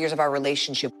first 4 years of our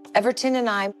relationship, Everton and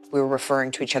I, we were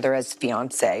referring to each other as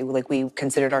fiancé. Like we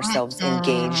considered ourselves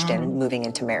engaged and moving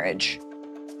into marriage.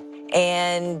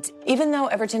 And even though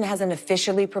Everton hasn't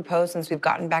officially proposed since we've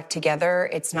gotten back together,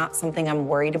 it's not something I'm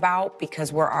worried about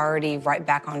because we're already right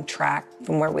back on track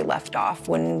from where we left off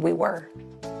when we were.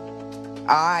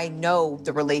 I know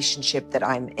the relationship that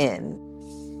I'm in.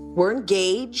 We're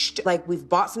engaged, like we've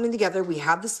bought something together, we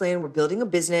have this land, we're building a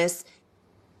business.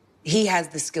 He has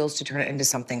the skills to turn it into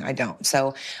something I don't.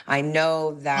 So I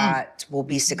know that we'll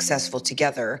be successful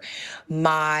together.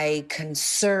 My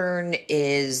concern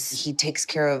is he takes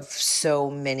care of so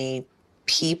many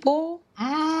people.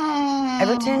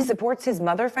 Everton supports his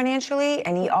mother financially,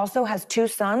 and he also has 2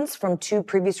 sons from 2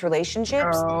 previous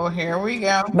relationships. Oh, here we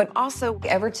go. But also,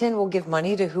 Everton will give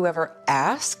money to whoever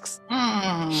asks.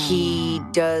 He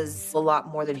does a lot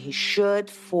more than he should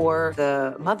for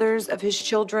the mothers of his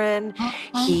children.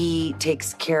 He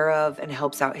takes care of and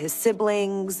helps out his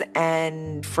siblings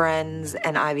and friends,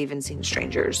 and I've even seen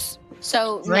strangers.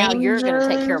 So now you're going to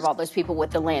take care of all those people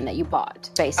with the land that you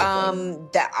bought, basically.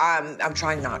 I'm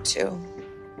trying not to.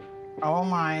 Oh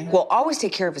my. Well, always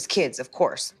take care of his kids, of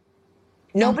course.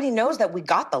 Nobody knows that we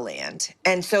got the land.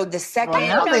 And so the second...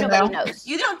 nobody knows.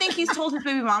 You don't think he's told his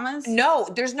baby mamas? No,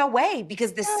 there's no way.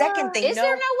 Because the second they know... Is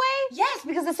there no way? Yes,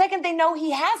 because the second they know he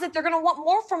has it, they're going to want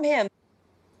more from him.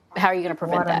 How are you going to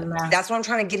prevent that? That's what I'm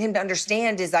trying to get him to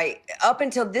understand is up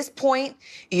until this point,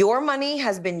 your money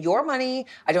has been your money.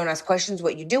 I don't ask questions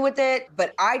what you do with it,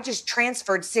 but I just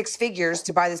transferred 6 figures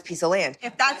to buy this piece of land.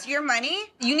 If that's your money,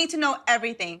 you need to know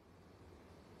everything.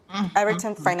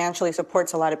 Everton financially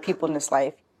supports a lot of people in his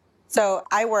life. So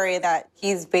I worry that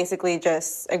he's basically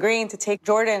just agreeing to take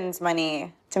Jordan's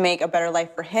money to make a better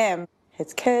life for him,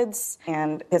 his kids,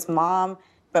 and his mom.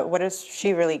 But what is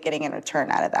she really getting in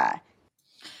return out of that?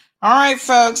 All right,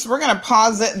 folks, we're going to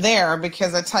pause it there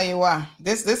because I tell you what,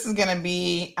 this is going to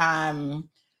be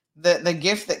the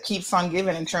gift that keeps on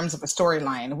giving in terms of a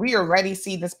storyline. We already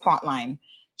see this plot line.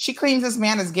 She claims this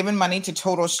man has given money to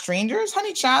total strangers.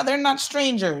 Honey child, they're not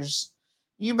strangers.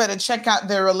 You better check out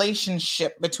their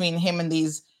relationship between him and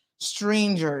these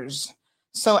strangers.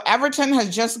 So Everton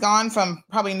has just gone from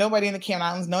probably nobody in the Cayman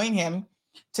Islands knowing him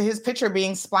to his picture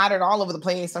being splattered all over the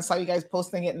place. I saw you guys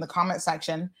posting it in the comment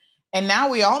section. And now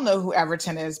we all know who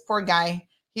Everton is. Poor guy.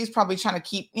 He's probably trying to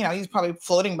keep, he's probably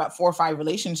floating about 4 or 5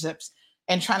 relationships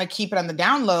and trying to keep it on the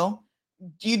down low.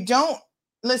 You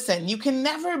can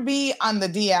never be on the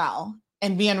DL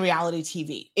and be on reality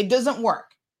TV. It doesn't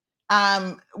work.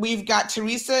 We've got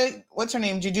Teresa, what's her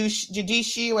name?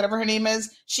 Judici, whatever her name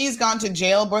is. She's gone to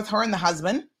jail, both her and the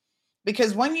husband,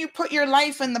 because when you put your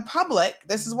life in the public,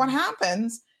 this is what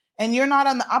happens. and you're not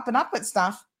on the up and up with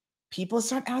stuff, people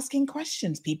start asking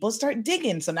questions. People start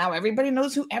digging. So now everybody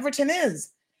knows who Everton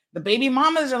is. The baby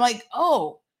mamas are like,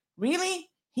 oh, really?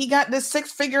 He got this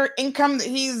 6-figure income that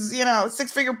he's,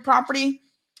 6-figure property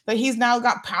that he's now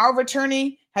got power of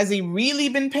attorney. Has he really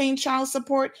been paying child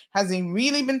support? Has he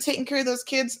really been taking care of those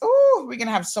kids? Oh, we're going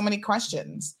to have so many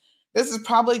questions. This is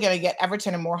probably going to get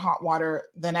Everton in more hot water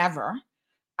than ever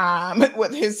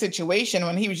with his situation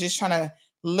when he was just trying to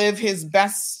live his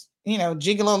best,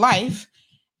 gigolo life.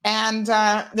 And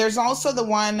there's also the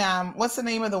one, what's the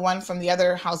name of the one from the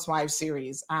other Housewives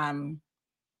series?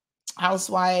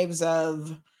 Housewives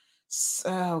of,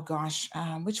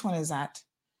 which one is that?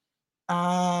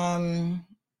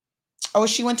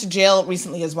 She went to jail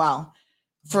recently as well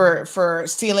for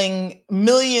stealing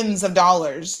millions of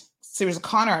dollars. She was a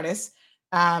con artist.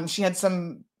 She had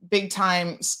some big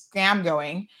time scam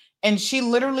going, and she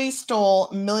literally stole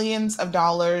millions of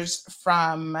dollars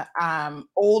from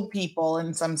old people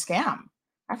in some scam.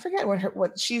 I forget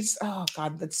what she's, oh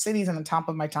God, the city's on the top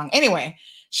of my tongue. Anyway,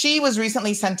 she was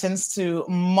recently sentenced to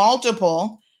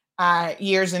multiple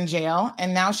years in jail,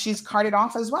 and now she's carted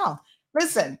off as well.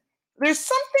 Listen, there's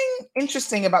something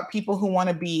interesting about people who want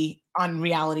to be on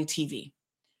reality TV.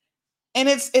 And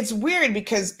it's weird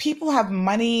because people have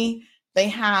money, they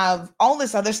have all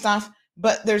this other stuff,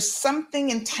 but there's something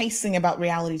enticing about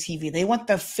reality TV. They want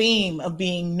the fame of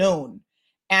being known.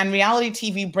 And reality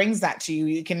TV brings that to you.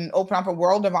 You can open up a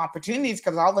world of opportunities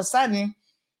because all of a sudden,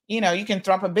 you can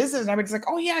throw up a business and everybody's like,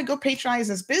 oh yeah, go patronize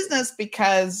this business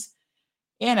because,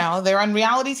 they're on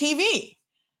reality TV.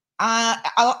 A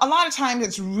lot of times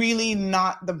it's really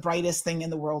not the brightest thing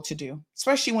in the world to do,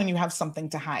 especially when you have something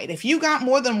to hide. If you got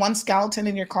more than one skeleton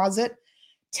in your closet,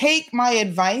 take my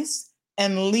advice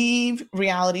and leave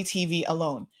reality TV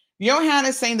alone. Johan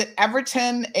is saying that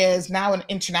Everton is now an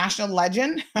international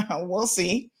legend. We'll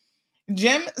see.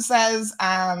 Jim says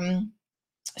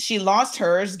she lost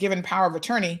hers given power of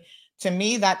attorney. To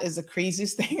me, that is the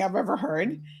craziest thing I've ever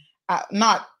heard.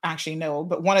 Not actually, no,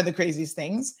 but one of the craziest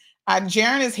things.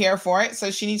 Jaron is here for it,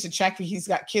 so she needs to check if he's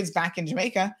got kids back in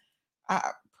Jamaica.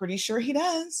 Pretty sure he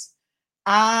does.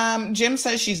 Jim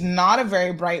says she's not a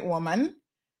very bright woman.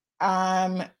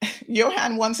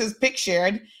 Johan wants his pic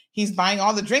shared. He's buying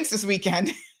all the drinks this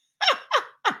weekend.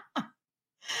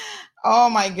 Oh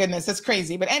my goodness, that's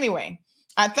crazy. But anyway,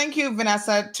 thank you,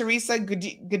 Vanessa. Teresa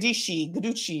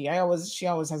Guducci. She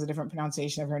always has a different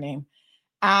pronunciation of her name.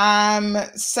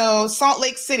 So Salt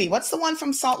Lake City. What's the one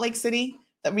from Salt Lake City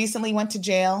that recently went to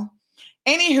jail?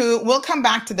 Anywho, we'll come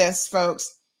back to this,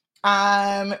 folks.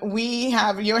 We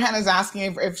have Johan is asking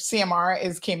if CMR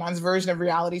is Caman's version of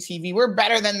reality TV. We're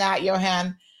better than that,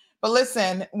 Johan. But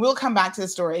listen, we'll come back to the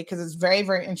story because it's very,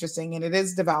 very interesting and it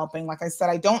is developing. Like I said,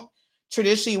 I don't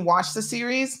traditionally watch the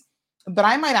series, but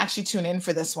I might actually tune in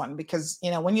for this one because,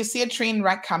 when you see a train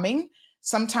wreck coming,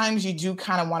 sometimes you do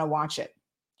kind of want to watch it.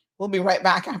 We'll be right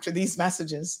back after these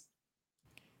messages.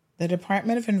 The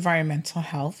Department of Environmental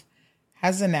Health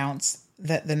has announced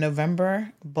that the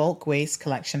November bulk waste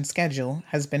collection schedule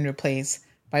has been replaced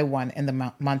by one in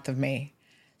the month of May,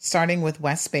 starting with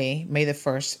West Bay, May the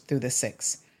 1st through the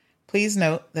 6th. Please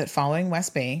note that following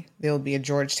West Bay, there will be a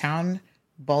Georgetown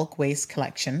bulk waste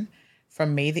collection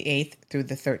from May the 8th through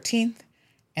the 13th,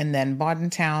 and then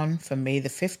Bordentown from May the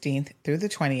 15th through the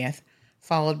 20th,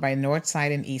 followed by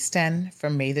Northside and East End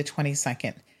from May the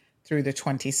 22nd through the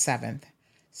 27th.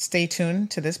 Stay tuned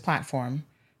to this platform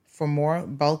for more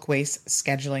bulk waste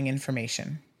scheduling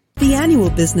information. The annual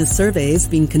business surveys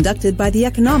being conducted by the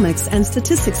Economics and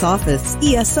Statistics Office,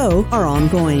 ESO, are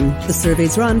ongoing. The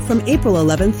surveys run from April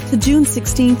 11th to June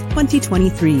 16th,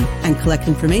 2023, and collect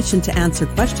information to answer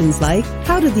questions like,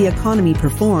 how did the economy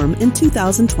perform in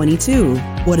 2022?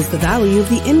 What is the value of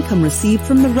the income received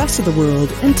from the rest of the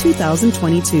world in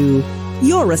 2022?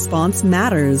 Your response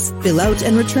matters. Fill out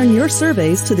and return your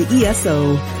surveys to the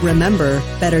ESO. Remember,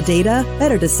 better data,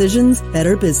 better decisions,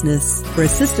 better business. For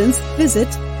assistance, visit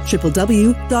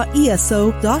www.eso.ky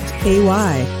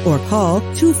or call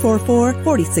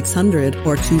 244-4600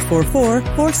 or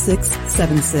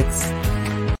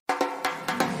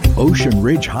 244-4676. Ocean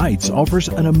Ridge Heights offers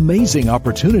an amazing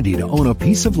opportunity to own a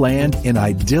piece of land in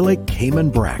idyllic Cayman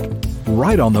Brac,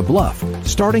 right on the bluff,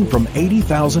 starting from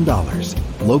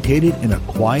 $80,000. Located in a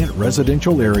quiet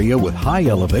residential area with high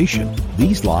elevation,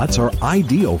 these lots are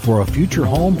ideal for a future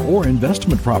home or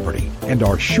investment property and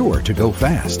are sure to go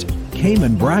fast.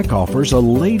 Cayman Brac offers a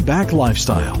laid-back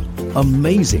lifestyle,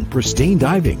 amazing pristine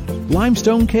diving,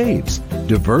 limestone caves,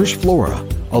 diverse flora,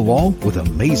 along with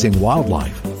amazing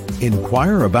wildlife.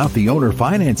 Inquire about the owner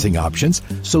financing options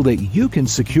so that you can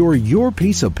secure your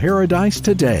piece of paradise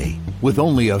today. With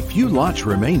only a few lots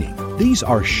remaining, these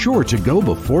are sure to go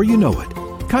before you know it.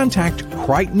 Contact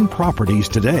Crichton Properties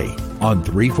today on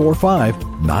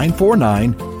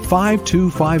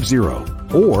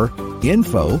 345-949-5250 or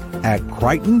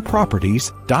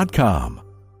info@crichtonproperties.com.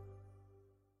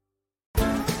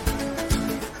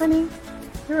 Honey,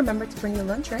 you remember to bring your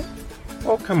lunch, right?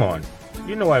 Oh, come on.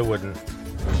 You know I wouldn't.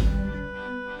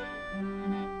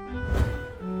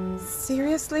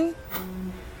 Seriously?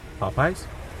 Popeyes?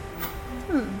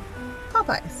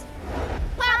 Popeyes.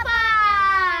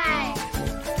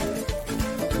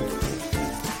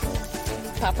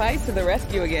 Popeyes to the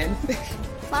rescue again.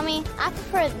 Mommy, I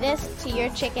prefer this to your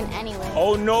chicken anyway.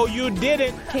 Oh, no, you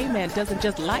didn't. K-Man doesn't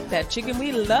just like that chicken.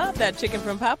 We love that chicken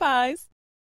from Popeyes.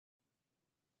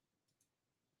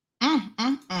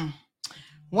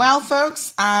 Well,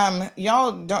 folks,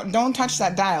 y'all don't touch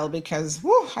that dial because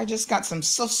I just got some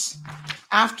suss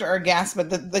after our guests. But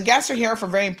the guests are here for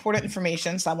very important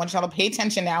information, so I want y'all to pay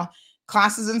attention now.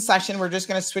 Class is in session. We're just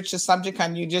going to switch the subject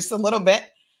on you just a little bit.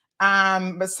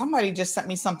 But somebody just sent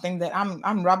me something that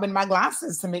I'm rubbing my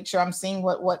glasses to make sure I'm seeing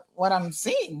what I'm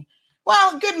seeing.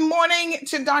 Well, good morning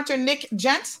to Dr. Nick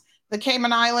Gent, the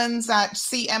Cayman Islands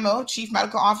CMO, Chief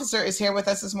Medical Officer, is here with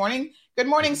us this morning. Good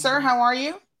morning, sir. How are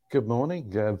you? Good morning.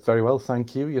 Very well,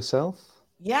 thank you. Yourself?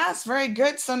 Yes, very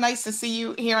good. So nice to see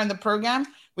you here on the program.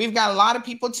 We've got a lot of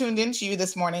people tuned into you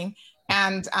this morning,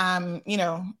 and we're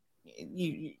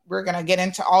going to get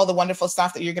into all the wonderful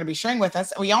stuff that you're going to be sharing with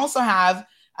us. We also have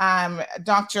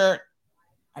Dr.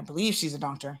 I believe she's a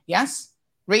doctor. Yes,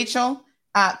 Rachel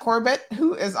Corbett,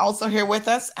 who is also here with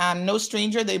us. No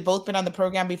stranger. They've both been on the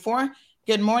program before.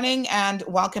 Good morning and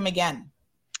welcome again.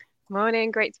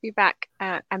 Morning, great to be back.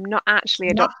 I'm not actually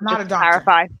a doctor, not a doctor.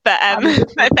 Clarify, but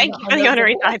thank you for the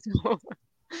honorary title.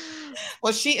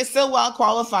 Well, she is still well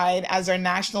qualified as our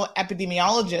national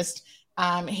epidemiologist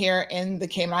here in the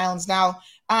Cayman Islands. Now,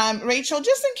 Rachel,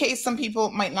 just in case some people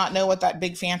might not know what that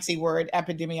big fancy word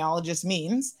epidemiologist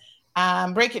means,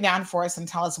 break it down for us and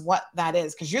tell us what that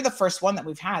is, because you're the first one that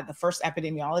we've had, the first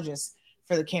epidemiologist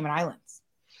for the Cayman Islands.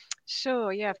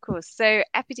 Sure, yeah, of course. So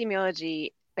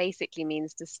epidemiology basically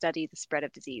means to study the spread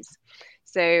of disease.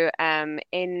 So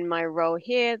in my role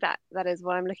here, that is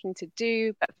what I'm looking to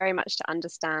do, but very much to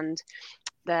understand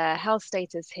the health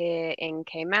status here in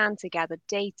Cayman, to gather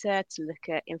data, to look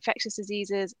at infectious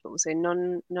diseases, but also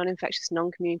non-infectious,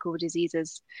 non-communicable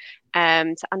diseases,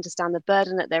 to understand the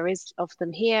burden that there is of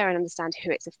them here and understand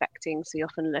who it's affecting. So you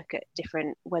often look at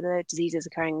whether diseases are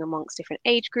occurring amongst different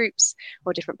age groups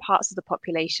or different parts of the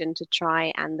population to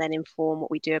try and then inform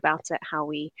what we do about it, how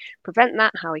we prevent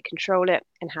that, how we control it,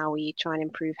 and how we try and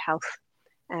improve health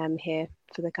here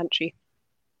for the country.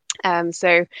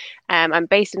 So I'm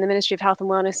based in the Ministry of Health and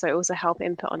Wellness, so I also help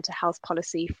input onto health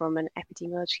policy from an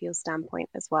epidemiological standpoint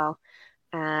as well,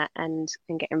 and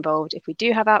get involved if we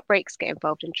do have outbreaks, get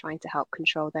involved in trying to help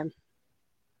control them.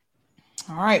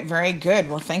 All right, very good.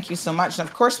 Well, thank you so much. And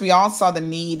of course, we all saw the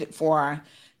need for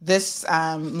this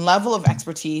level of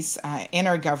expertise in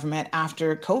our government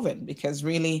after COVID, because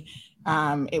really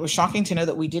it was shocking to know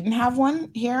that we didn't have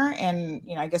one here. And,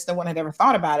 I guess no one had ever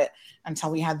thought about it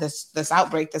until we had this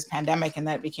outbreak, this pandemic, and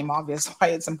then it became obvious why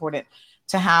it's important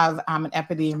to have an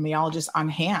epidemiologist on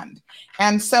hand.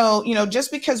 And so,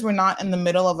 just because we're not in the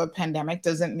middle of a pandemic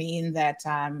doesn't mean that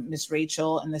Ms.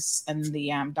 Rachel and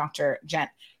the Dr.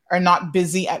 Gent are not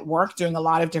busy at work doing a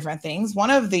lot of different things. One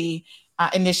of the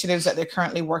initiatives that they're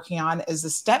currently working on is the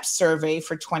STEP survey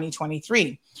for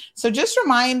 2023. So just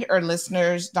remind our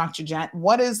listeners, Dr. Gent,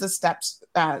 what is the STEP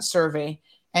survey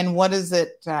and what is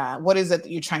it that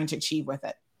you're trying to achieve with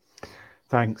it?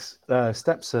 Thanks.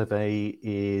 STEP survey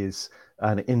is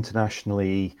an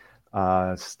internationally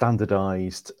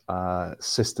standardized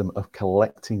system of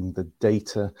collecting the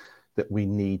data that we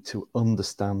need to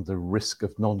understand the risk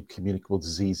of non-communicable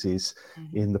diseases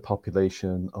in the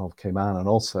population of Cayman, and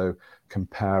also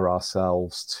compare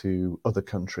ourselves to other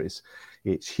countries.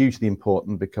 It's hugely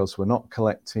important because we're not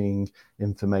collecting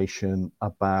information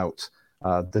about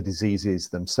the diseases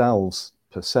themselves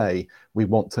per se. We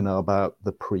want to know about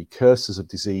the precursors of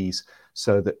disease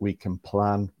so that we can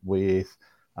plan with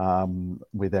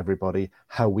everybody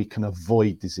how we can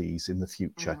avoid disease in the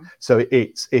future. So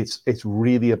it's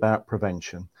really about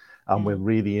prevention, and we're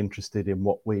really interested in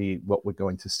what we're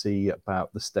going to see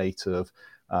about the state of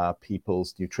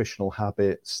people's nutritional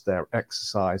habits, their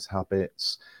exercise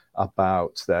habits,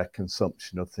 about their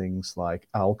consumption of things like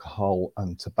alcohol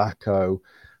and tobacco.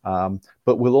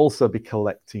 But we'll also be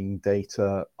collecting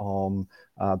data on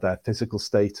their physical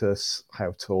status,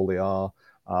 how tall they are,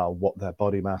 what their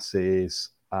body mass is,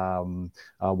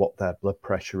 what their blood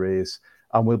pressure is,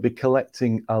 And we'll be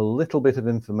collecting a little bit of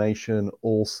information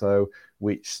also,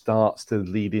 which starts to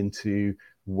lead into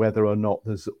whether or not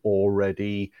there's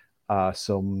already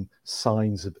some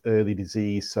signs of early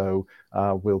disease. So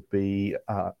we'll be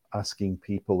asking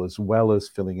people, as well as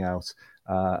filling out,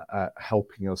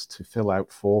 helping us to fill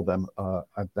out for them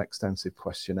an extensive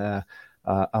questionnaire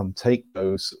and take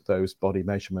those body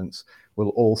measurements. We'll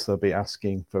also be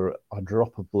asking for a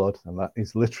drop of blood, and that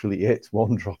is literally it,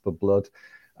 one drop of blood,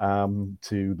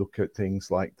 to look at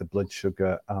things like the blood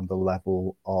sugar and the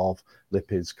level of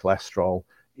lipids, cholesterol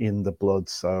in the blood.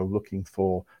 So looking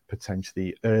for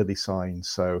potentially early signs.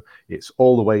 So it's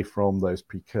all the way from those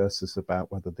precursors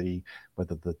about whether the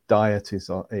diet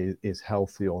is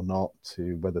healthy or not,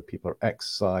 to whether people are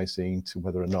exercising, to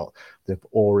whether or not they've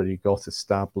already got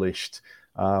established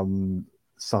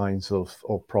signs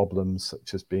of problems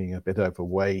such as being a bit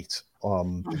overweight,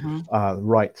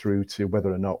 right through to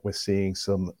whether or not we're seeing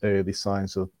some early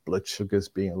signs of blood sugars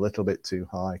being a little bit too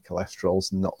high,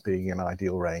 cholesterol's not being in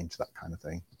ideal range, that kind of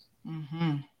thing.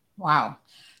 Wow.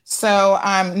 So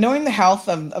knowing the health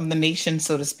of the nation,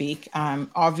 so to speak,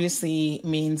 obviously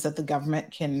means that the government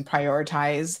can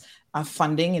prioritize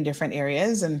funding in different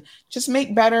areas and just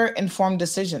make better informed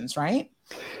decisions, right?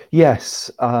 Yes,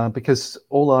 because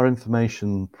all our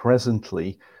information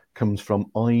presently comes from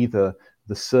either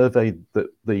the survey that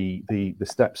the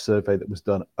STEP survey that was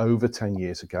done over 10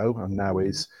 years ago and now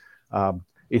is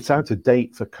it's out of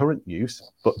date for current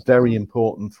use, but very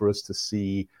important for us to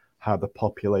see how the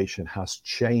population has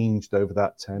changed over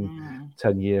that 10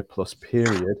 year plus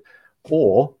period,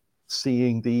 or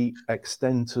seeing the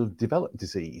extent of developed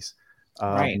disease.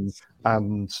 Right.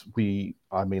 And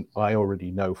I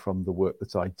already know from the work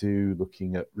that I do,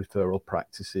 looking at referral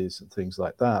practices and things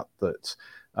like that, that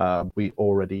I'm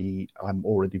already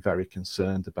very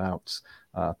concerned about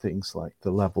things like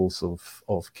the levels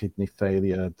of kidney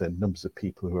failure, the numbers of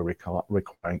people who are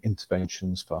requiring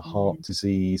interventions for heart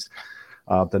disease,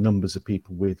 the numbers of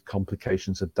people with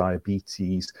complications of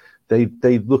diabetes.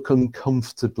 They look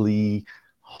uncomfortably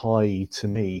high to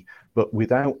me, but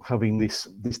without having this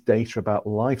data about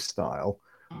lifestyle,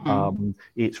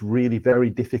 it's really very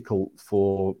difficult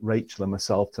for Rachel and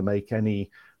myself to make any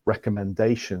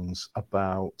recommendations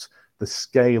about the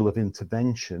scale of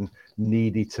intervention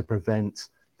needed to prevent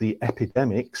the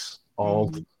epidemics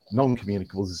of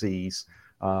non-communicable disease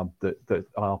that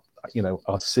are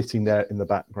sitting there in the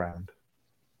background.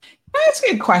 That's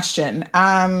a good question.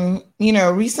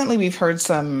 Recently we've heard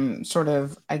some sort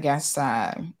of,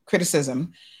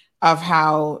 criticism of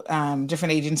how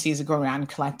different agencies go around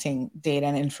collecting data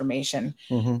and information.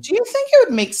 Do you think it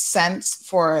would make sense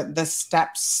for the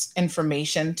STEPS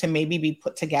information to maybe be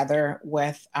put together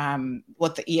with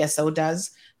what the ESO does?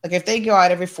 Like if they go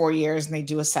out every 4 years and they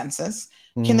do a census,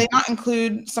 can they not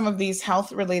include some of these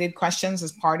health related questions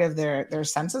as part of their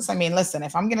census? I mean, listen,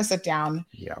 if I'm going to sit down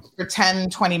for 10,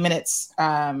 20 minutes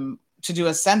to do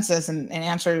a census and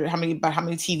answer how many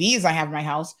TVs I have in my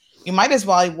house, you might as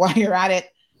well, while you're at it,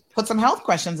 put some health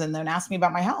questions in there and ask me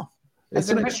about my health. Has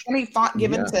there been any thought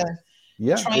given to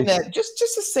trying to just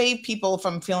to save people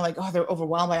from feeling like, oh, they're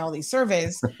overwhelmed by all these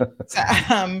surveys?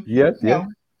 To,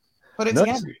 put it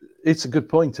together. It's a good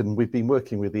point, and we've been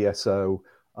working with ESO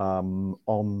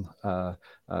on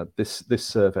this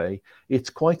survey. It's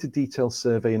quite a detailed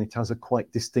survey, and it has a quite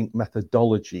distinct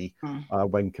methodology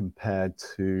when compared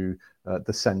to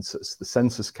the census. The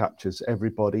census captures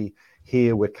everybody.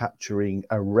 Here we're capturing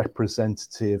a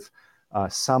representative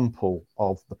sample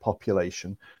of the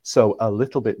population, so a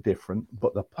little bit different,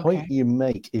 but the point you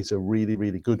make is a really,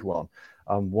 really good one.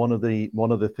 One of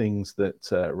the things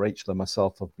that Rachel and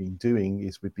myself have been doing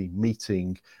is we've been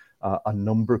meeting a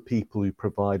number of people who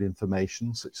provide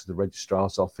information, such as the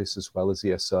Registrar's Office, as well as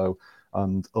ESO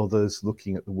and others,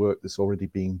 looking at the work that's already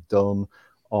being done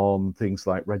on things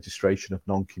like registration of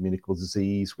non-communicable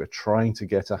disease. We're trying to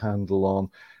get a handle on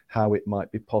how it might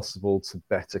be possible to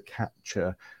better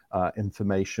capture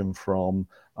information from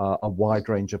a wide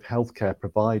range of healthcare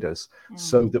providers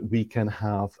so that we can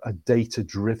have a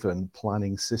data-driven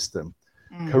planning system.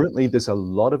 Currently, there's a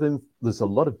lot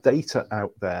of data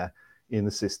out there in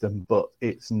the system, but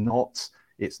it's not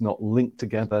linked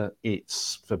together.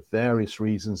 It's, for various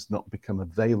reasons, not become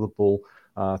available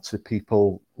to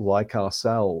people like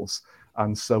ourselves.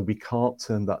 And so we can't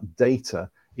turn that data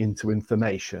into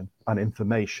information and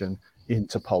information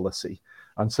into policy.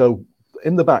 And so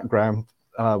in the background,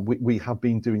 we have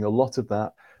been doing a lot of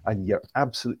that. And you're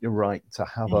absolutely right, to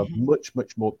have a much,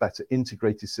 much more better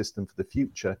integrated system for the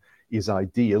future is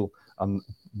ideal. And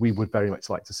we would very much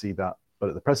like to see that. But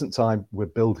at the present time, we're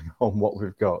building on what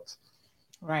we've got.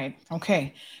 Right.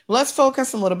 Okay. Let's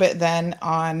focus a little bit then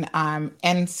on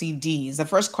NCDs. The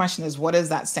first question is, what does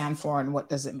that stand for and what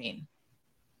does it mean?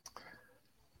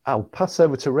 I'll pass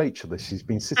over to Rachel. She's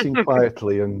been sitting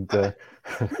quietly and.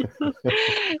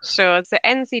 Sure. So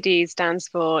NCD stands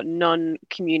for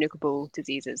non-communicable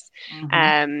diseases,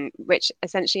 which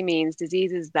essentially means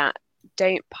diseases that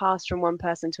don't pass from one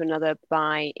person to another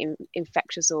by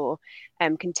infectious or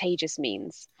contagious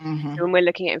means. So when we're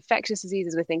looking at infectious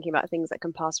diseases, we're thinking about things that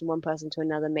can pass from one person to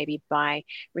another, maybe by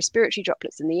respiratory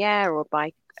droplets in the air, or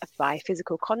by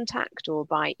physical contact, or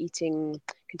by eating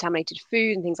contaminated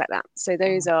food and things like that. So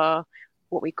those are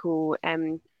what we call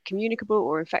communicable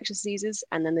or infectious diseases.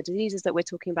 And then the diseases that we're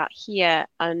talking about here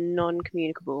are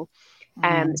non-communicable.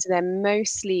 So they're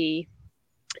mostly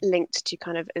linked to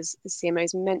kind of, as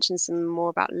CMOs mentioned, some more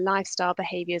about lifestyle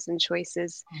behaviors and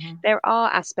choices. There are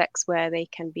aspects where they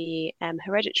can be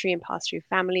hereditary and pass through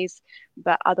families,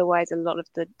 but otherwise a lot of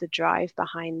the drive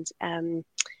behind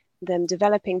them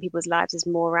developing people's lives is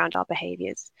more around our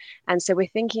behaviors. And so we're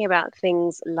thinking about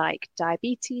things like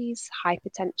diabetes,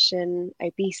 hypertension,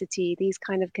 obesity, these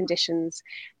kind of conditions.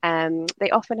 They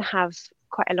often have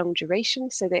quite a long duration,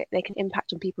 so they can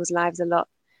impact on people's lives a lot.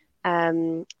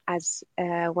 As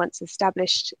once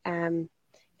established,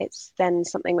 it's then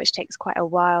something which takes quite a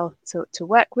while to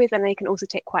work with, and they can also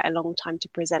take quite a long time to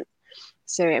present.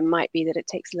 So it might be that it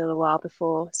takes a little while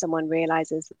before someone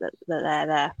realizes that they're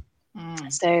there.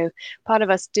 So part of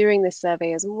us doing this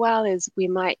survey as well is we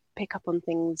might pick up on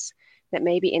things that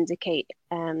maybe indicate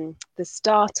the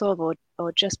start of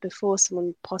or just before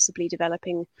someone possibly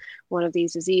developing one of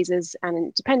these diseases.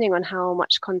 And depending on how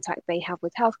much contact they have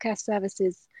with healthcare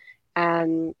services,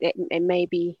 it may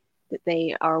be that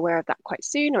they are aware of that quite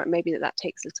soon, or it may be that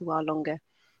takes a little while longer.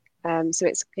 So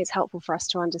it's helpful for us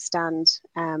to understand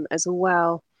as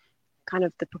well kind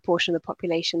of the proportion of the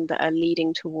population that are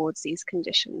leading towards these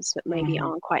conditions that maybe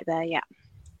aren't quite there yet.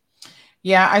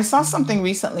 Yeah, I saw something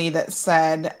recently that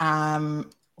said,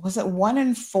 was it 1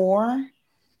 in 4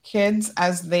 kids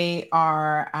as they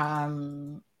are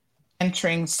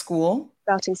entering school?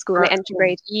 Starting school, they enter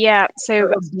grade. Yeah,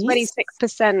 so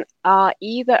 26% are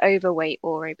either overweight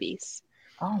or obese.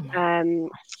 Oh my.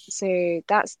 So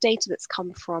that's data that's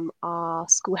come from our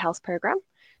school health program.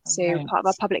 So part of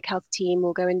our public health team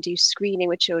will go and do screening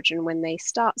with children when they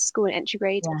start school in entry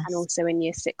grade, and also in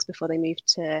year 6 before they move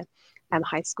to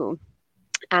high school.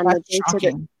 And That's the data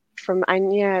shocking.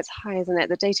 it's high, isn't it?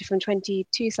 The data from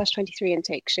 22/23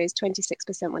 intake shows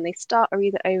 26% when they start are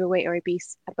either overweight or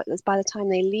obese, but by the time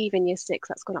they leave in year 6,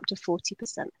 that's gone up to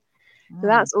 40%. So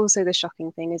that's also the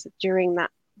shocking thing, is that during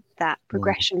that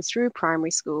progression through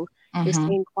primary school, you're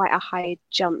seeing quite a high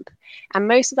jump, and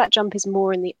most of that jump is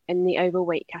more in the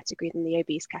overweight category than the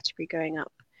obese category going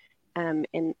up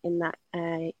in that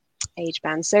age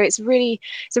band. So it's a really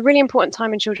important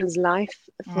time in children's life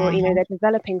for they're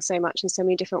developing so much in so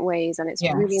many different ways, and it's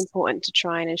really important to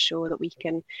try and ensure that we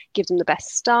can give them the best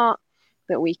start,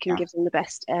 that we can give them the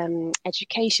best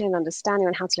education, understanding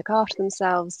on how to look after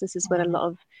themselves. This is when a lot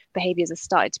of behaviors have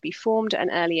started to be formed at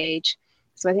an early age.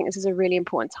 So I think this is a really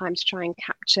important time to try and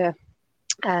capture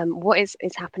what is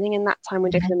happening in that time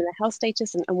when different in their health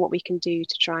status, and what we can do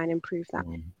to try and improve that.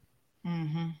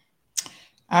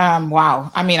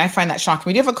 Wow. I mean, I find that shocking.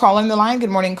 We do have a caller on the line. Good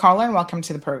morning, caller, and welcome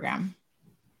to the program.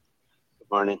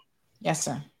 Good morning. Yes,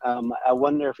 sir. I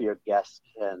wonder if your guest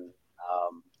can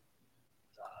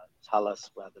tell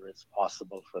us whether it's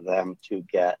possible for them to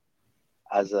get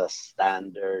as a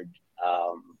standard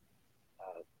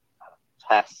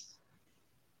test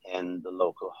in the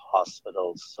local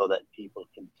hospitals so that people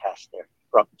can test their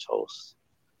fructose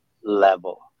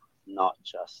level, not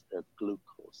just their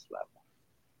glucose level.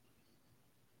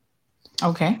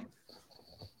 Okay.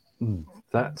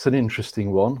 That's an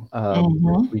interesting one.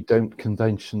 We don't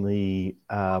conventionally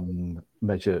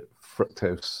measure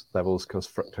fructose levels because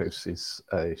fructose is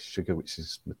a sugar which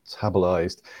is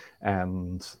metabolized,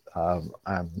 and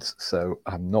so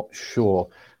I'm not sure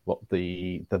what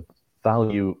the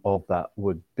value of that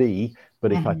would be.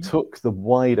 But if I took the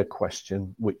wider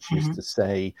question, which is to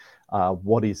say,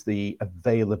 what is the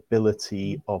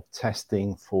availability of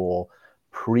testing for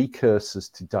precursors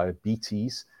to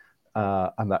diabetes?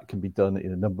 And that can be done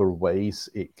in a number of ways.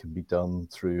 It can be done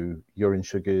through urine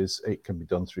sugars, it can be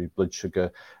done through blood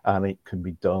sugar, and it can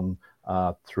be done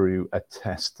through a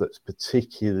test that's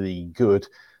particularly good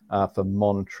for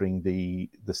monitoring the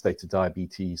state of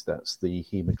diabetes. That's the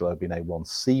hemoglobin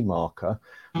A1C marker.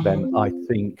 Then I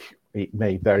think it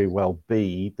may very well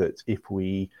be that if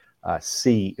we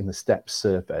see in the STEP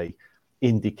survey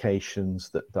indications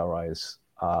that there is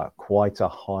quite a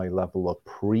high level of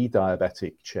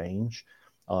pre-diabetic change,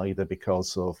 either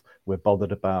because of we're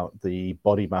bothered about the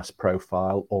body mass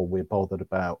profile, or we're bothered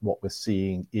about what we're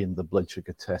seeing in the blood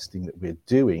sugar testing that we're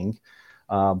doing,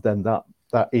 then that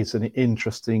is an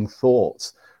interesting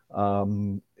thought.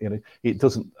 It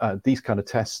doesn't. These kind of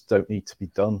tests don't need to be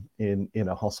done in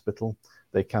a hospital.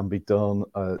 They can be done,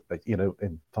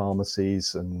 in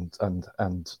pharmacies and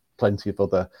plenty of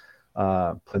other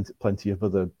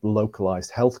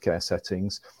localized healthcare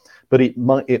settings. But it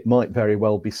might very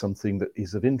well be something that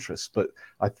is of interest. But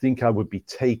I think I would be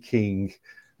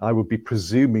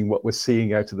presuming what we're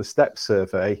seeing out of the STEP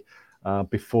survey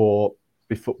before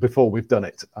we've done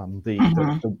it.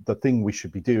 The thing we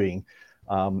should be doing,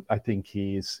 I think,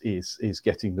 is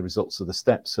getting the results of the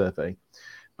STEP survey.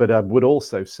 But I would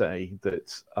also say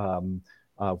that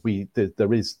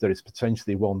there is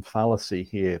potentially one fallacy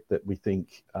here that we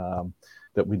think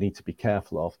that we need to be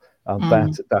careful of,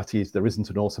 and that is there isn't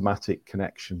an automatic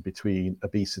connection between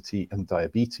obesity and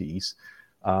diabetes.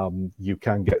 You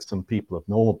can get some people of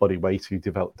normal body weight who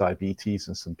develop diabetes,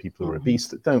 and some people who are obese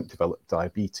that don't develop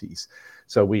diabetes.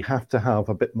 So we have to have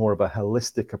a bit more of a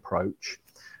holistic approach,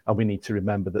 and we need to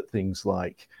remember that things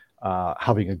like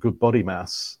having a good body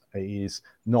mass is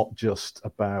not just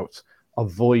about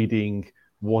avoiding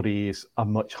what is a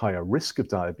much higher risk of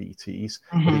diabetes,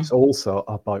 but it's also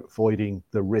about avoiding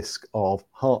the risk of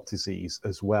heart disease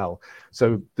as well.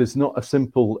 So there's not a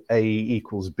simple A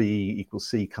equals B equals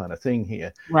C kind of thing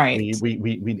here. Right. We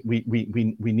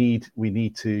need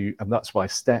to, and that's why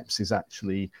STEPS is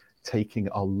actually taking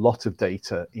a lot of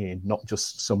data in, not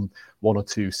just some one or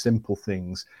two simple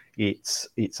things. It's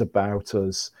about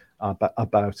us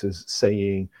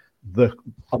saying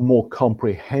a more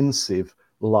comprehensive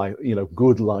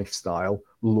good lifestyle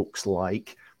looks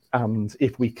like, and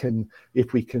if we can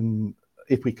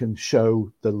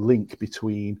show the link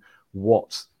between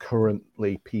what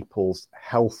currently people's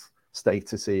health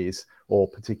status is, or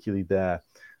particularly their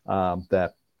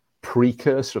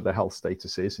precursor of their health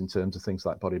status is in terms of things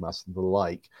like body mass and the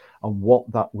like, and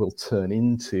what that will turn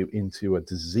into a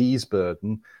disease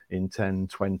burden in 10,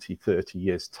 20, 30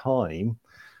 years time,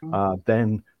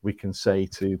 then we can say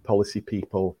to policy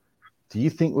people, do you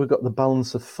think we've got the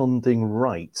balance of funding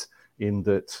right, in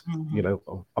that,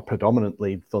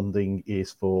 predominantly funding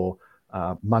is for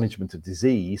management of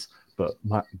disease, but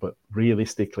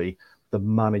realistically, the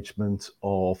management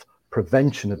of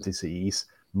prevention of disease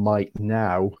might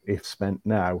now, if spent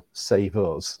now, save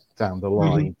us down the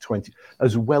line 20,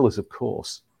 as well as, of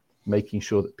course, making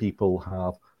sure that people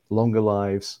have longer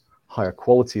lives, higher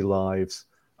quality lives,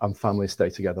 and families stay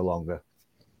together longer.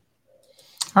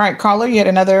 All right, caller, you had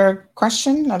another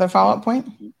question, another follow-up point?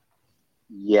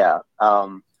 Yeah,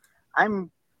 I'm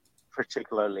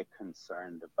particularly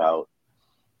concerned about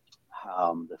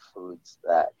the foods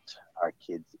that our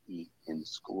kids eat in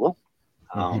school,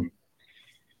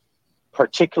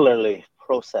 particularly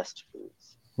processed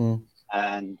foods.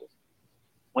 And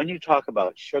when you talk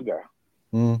about sugar,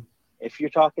 if you're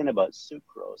talking about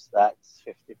sucrose, that's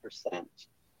 50%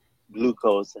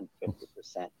 glucose and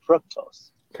 50%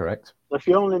 fructose. Correct. So if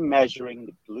you're only measuring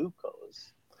the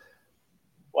glucose,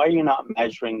 why are you not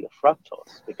measuring the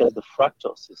fructose? Because the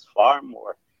fructose is far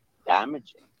more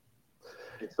damaging.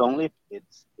 It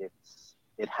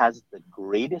has the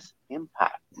greatest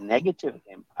impact, negative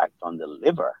impact on the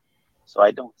liver. So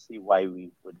I don't see why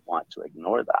we would want to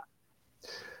ignore that.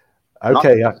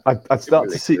 Okay, I start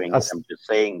to see. I'm just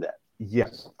saying that. Yeah,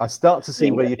 I start to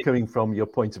see where you're coming from. Your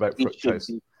point about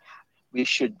fructose. We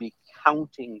should be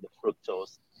counting the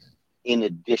fructose in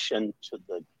addition to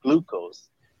the glucose,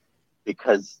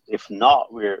 because if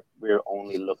not, we're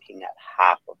only looking at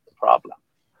half of the problem.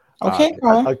 Okay,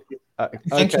 I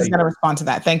think he's going to respond to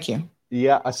that. Thank you.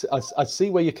 Yeah, I see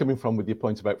where you're coming from with your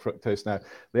point about fructose. Now,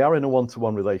 they are in a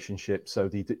one-to-one relationship, so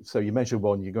you measure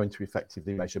one, you're going to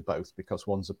effectively measure both, because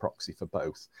one's a proxy for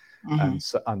both. And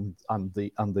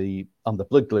the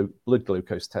blood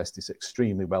glucose test is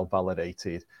extremely well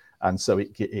validated, and so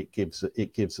it gives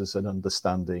us an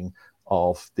understanding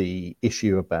of the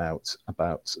issue about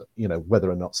whether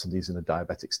or not somebody's in a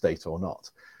diabetic state or not.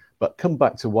 But come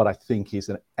back to what I think is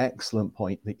an excellent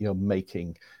point that you're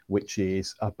making, which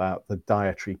is about the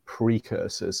dietary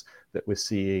precursors that we're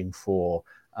seeing for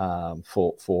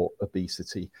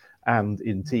obesity. And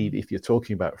indeed, if you're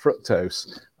talking about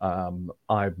fructose, I'm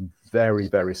very,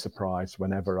 very surprised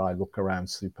whenever I look around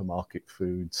supermarket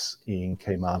foods in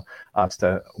Camana as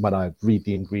to, when I read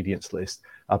the ingredients list,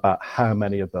 about how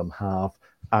many of them have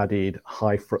added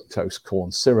high fructose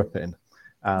corn syrup in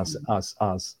as an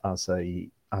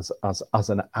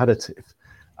additive.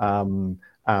 And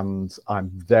I'm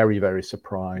very, very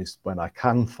surprised when I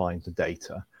can find the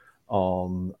data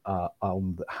on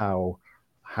how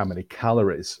many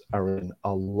calories are in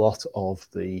a lot of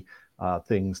the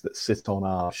things that sit on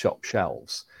our shop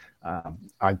shelves.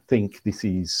 I think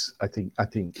the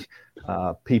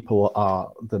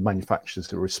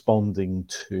manufacturers are responding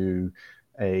to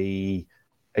a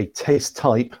taste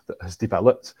type that has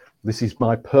developed. This is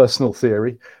my personal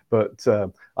theory, but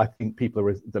I think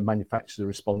the manufacturers are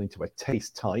responding to a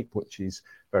taste type which is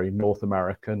very North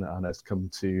American and has come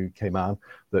to Camana,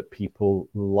 that people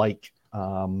like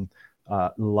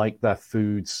their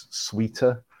foods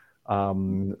sweeter.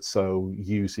 So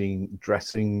using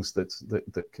dressings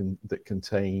that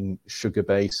contain sugar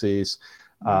bases,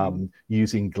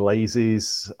 using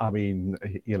glazes. I mean,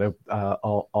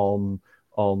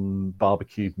 on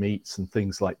barbecued meats and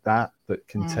things like that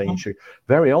contain sugar.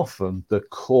 Very often, the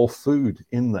core food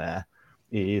in there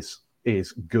is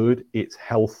good. It's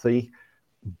healthy.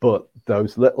 But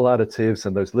those little additives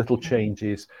and those little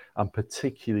changes, and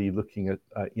particularly looking at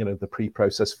the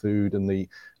pre-processed food and the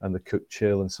cooked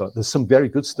chill and so on. There's some very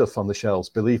good stuff on the shelves,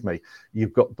 believe me.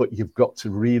 You've got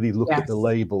to really look at the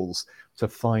labels to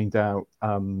find out,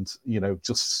 and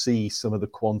just see some of the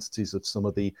quantities of some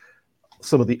of the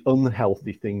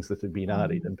unhealthy things that have been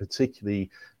added, and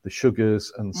particularly the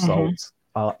sugars and salt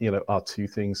are two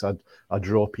things I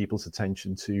draw people's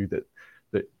attention to, that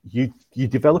you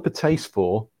develop a taste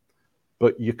for,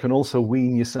 but you can also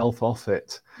wean yourself off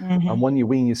it. And when you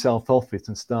wean yourself off it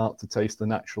and start to taste the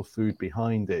natural food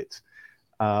behind it,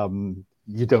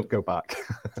 you don't go back.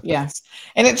 Yes.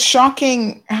 And it's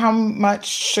shocking how much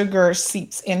sugar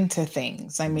seeps into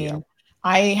things. I mean,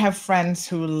 I have friends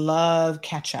who love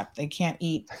ketchup. They can't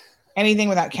eat anything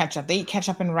without ketchup. They eat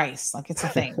ketchup and rice, like it's a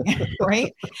thing,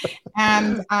 right?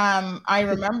 And I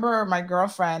remember my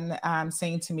girlfriend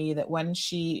saying to me that when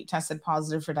she tested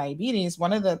positive for diabetes,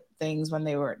 one of the things when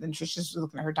the nutritionist was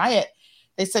looking at her diet,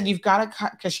 they said, you've got to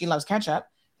cut, because she loves ketchup.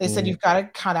 They said, you've got to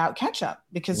cut out ketchup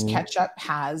because ketchup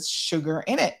has sugar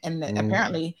in it, and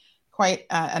apparently quite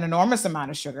an enormous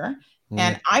amount of sugar.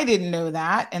 And I didn't know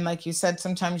that. And like you said,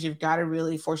 sometimes you've got to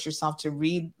really force yourself to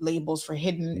read labels for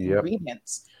hidden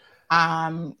ingredients.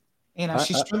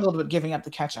 She struggled with giving up the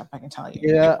ketchup, I can tell you.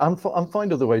 Yeah, and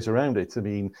find other ways around it. I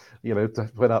mean, when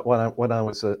I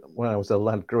was a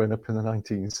lad growing up in the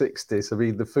 1960s, I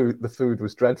mean, the food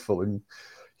was dreadful, and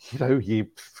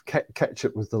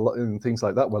ketchup was and things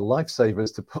like that were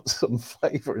lifesavers to put some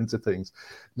flavor into things.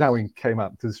 Now in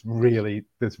Camana, there's really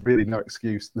no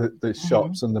excuse. The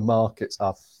shops and the markets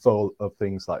are full of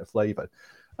things like flavor.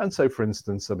 And so, for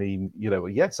instance, I mean,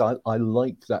 yes, I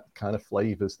like that kind of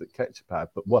flavors that ketchup had.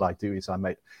 But what I do is I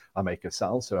make a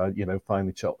salsa.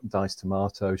 Finely chopped diced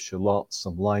tomatoes, shallots,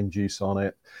 some lime juice on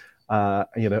it.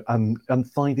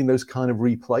 And finding those kind of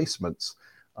replacements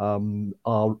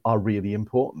are really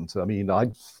important. I mean,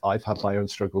 I've had my own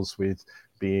struggles with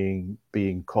being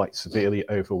quite severely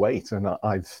overweight, and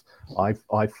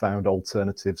I've found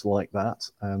alternatives like that,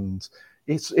 and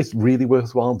it's really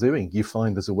worthwhile doing. You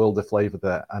find there's a world of flavor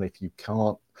there, and if you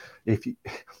can't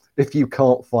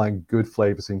find good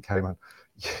flavors in Camana,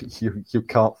 you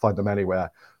can't find them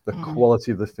anywhere. The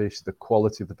quality of the fish, the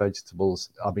quality of the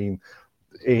vegetables. I mean,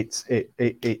 it's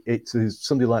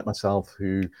somebody like myself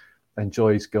who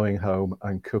enjoys going home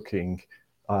and cooking.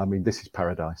 I mean, this is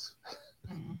paradise.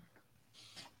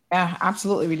 Yeah,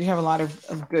 absolutely. We do have a lot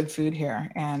of good food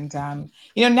here. And,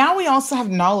 now we also have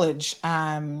knowledge,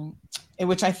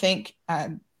 which I think,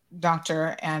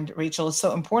 Dr. and Rachel, is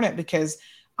so important, because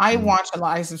I watch a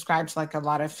lot, I subscribe to like a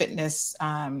lot of fitness,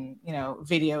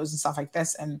 videos and stuff like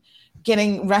this, and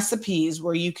getting recipes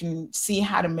where you can see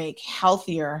how to make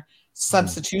healthier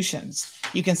substitutions.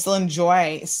 You can still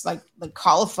enjoy like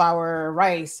cauliflower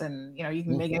rice, and you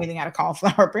can make anything out of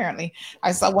cauliflower. Apparently,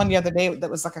 I saw one the other day that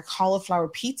was like a cauliflower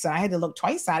pizza. I had to look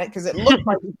twice at it because it looked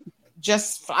like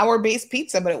just flour-based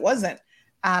pizza, but it wasn't,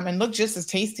 and looked just as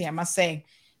tasty, I must say.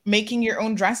 Making your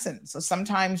own dressing. So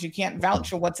sometimes you can't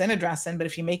vouch for what's in a dressing, but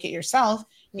if you make it yourself,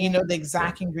 you know the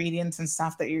exact ingredients and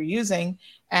stuff that you're using.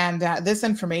 And this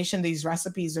information, these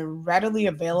recipes, are readily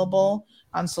available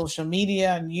on social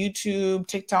media, on YouTube,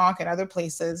 TikTok, and other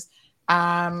places,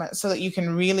 so that you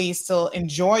can really still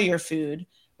enjoy your food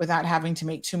without having to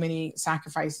make too many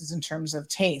sacrifices in terms of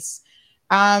taste.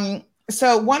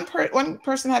 So one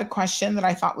person had a question that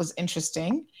I thought was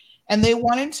interesting, and they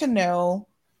wanted to know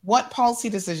what policy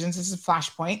decisions, this is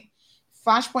Flashpoint.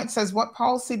 Flashpoint says, what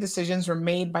policy decisions were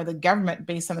made by the government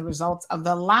based on the results of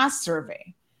the last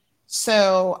survey?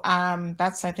 So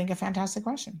that's, I think, a fantastic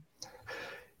question.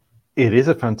 It is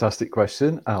a fantastic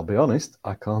question. I'll be honest,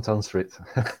 I can't answer it.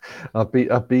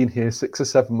 I've been here 6 or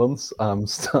 7 months. I'm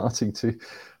starting to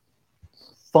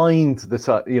find that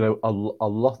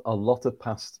a lot of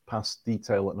past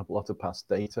detail and a lot of past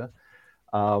data.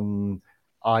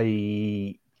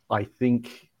 I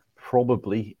think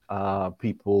probably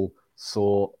people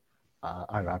saw,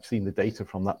 and I've seen the data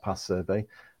from that past survey.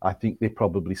 I think they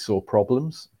probably saw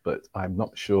problems, but I'm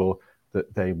not sure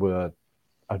that they were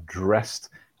addressed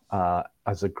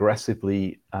as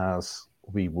aggressively as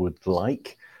we would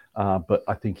like. But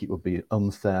I think it would be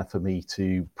unfair for me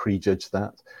to prejudge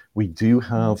that. We do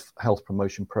have health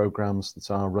promotion programs that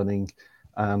are running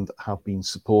and have been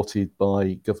supported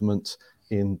by government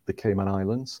in the Cayman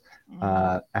Islands.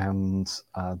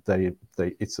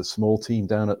 It's a small team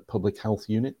down at Public Health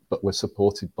Unit, but we're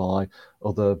supported by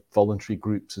other voluntary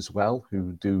groups as well,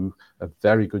 who do a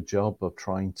very good job of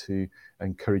trying to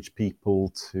encourage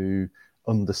people to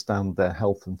understand their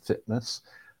health and fitness.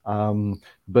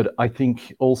 But I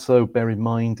think also bear in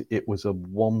mind it was a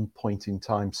one point in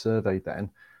time survey then,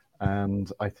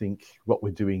 and I think what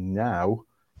we're doing now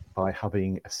by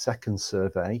having a second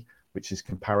survey, which is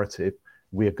comparative,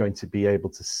 we're going to be able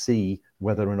to see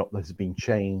whether or not there's been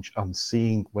change, and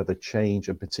seeing whether change,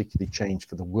 and particularly change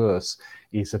for the worse,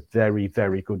 is a very,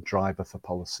 very good driver for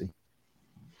policy.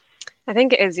 I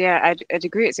think it is, yeah. I'd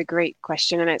agree. It's a great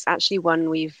question, and it's actually one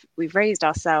we've raised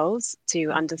ourselves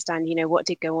to understand. What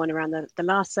did go on around the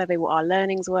last survey, what our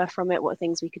learnings were from it, what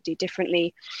things we could do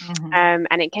differently,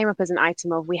 and it came up as an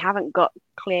item of we haven't got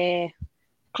clear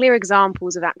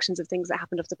examples of actions of things that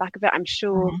happened off the back of it. I'm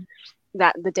sure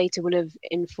that the data will have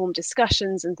informed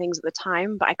discussions and things at the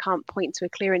time, but I can't point to a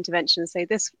clear intervention and say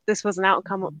this was an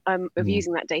outcome of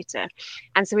using that data.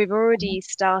 And so we've already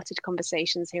started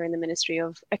conversations here in the ministry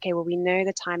of, okay, well, we know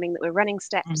the timing that we're running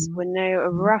steps. We know a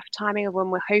rough timing of when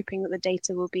we're hoping that the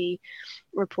data will be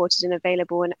reported and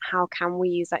available, and how can we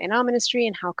use that in our ministry,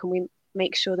 and how can we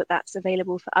make sure that that's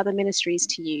available for other ministries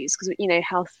to use, because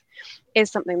health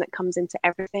is something that comes into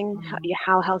everything.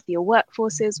 How healthy your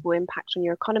workforce is will impact on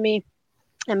your economy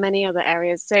and many other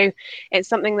areas. So it's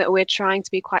something that we're trying to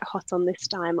be quite hot on this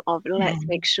time of let's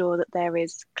make sure that there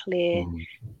is clear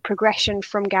progression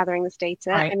from gathering this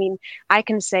data. I mean, I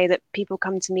can say that people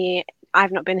come to me,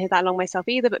 I've not been here that long myself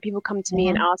either, but people come to me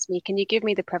and ask me, can you give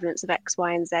me the prevalence of X,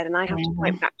 Y, and Z? And I have to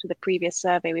point back to the previous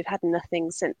survey. We've had nothing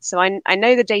since. So I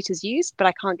know the data's used, but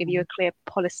I can't give you a clear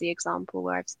policy example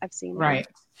where I've seen that. Right.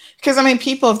 Because I mean,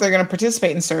 people, if they're going to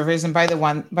participate in surveys, and by the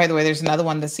way, there's another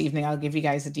one this evening. I'll give you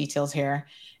guys the details here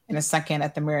in a second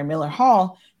at the Mary Miller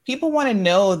Hall. People want to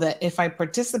know that if I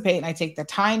participate and I take the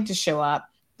time to show up,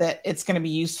 that it's going to be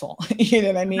useful. You know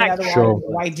what I mean? Otherwise,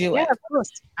 why do it? Yeah, of course.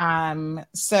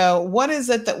 So what is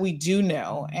it that we do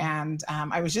know? And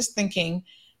I was just thinking,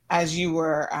 as you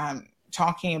were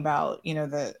talking about,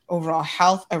 the overall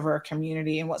health of our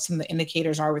community and what some of the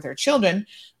indicators are with our children,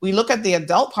 we look at the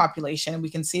adult population and we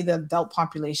can see the adult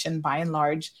population by and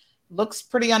large looks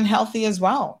pretty unhealthy as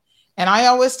well. And I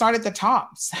always start at the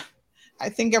top. So I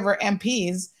think of our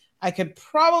MPs, I could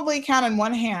probably count on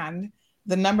one hand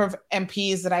the number of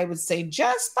MPs that I would say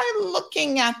just by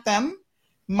looking at them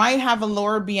might have a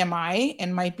lower BMI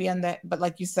and might be on that. But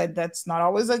like you said, that's not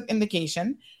always an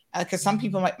indication, because some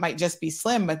people might just be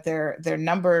slim, but their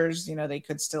numbers, they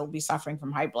could still be suffering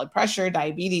from high blood pressure,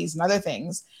 diabetes, and other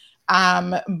things.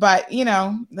 But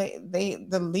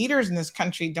the leaders in this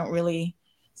country don't really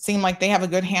seem like they have a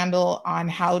good handle on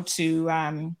how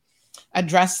to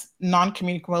address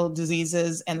non-communicable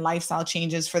diseases and lifestyle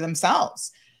changes for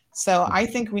themselves. So I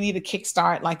think we need to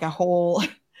kickstart like a whole,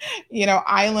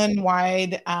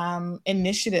 island-wide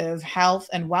initiative, health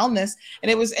and wellness.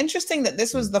 And it was interesting that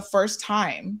this was the first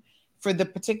time for the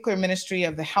particular ministry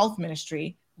of the health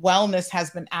ministry, wellness has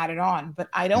been added on. But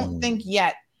I don't think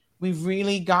yet we've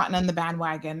really gotten on the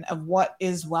bandwagon of what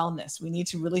is wellness. We need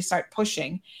to really start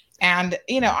pushing. And,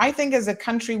 I think as a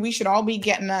country, we should all be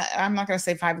getting, I'm not going to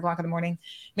say 5 o'clock in the morning,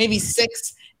 maybe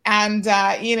 6, and,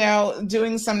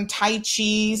 doing some Tai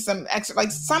Chi, some extra,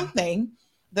 like something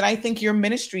that I think your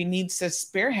ministry needs to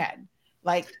spearhead.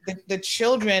 Like the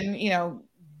children,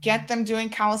 get them doing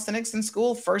calisthenics in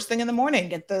school first thing in the morning,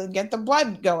 get the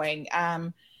blood going.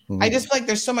 I just feel like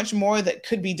there's so much more that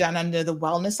could be done under the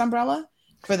wellness umbrella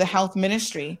for the health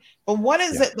ministry. But what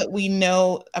is it that we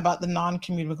know about the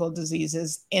non-communicable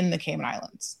diseases in the Cayman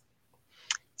Islands?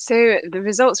 So the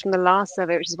results from the last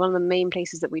survey, which is one of the main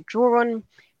places that we draw on,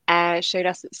 showed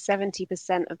us that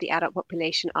 70% of the adult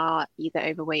population are either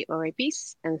overweight or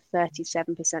obese, and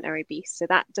 37% are obese. So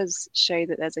that does show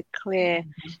that there's a clear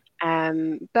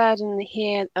burden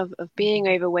here of being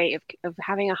overweight, of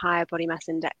having a higher body mass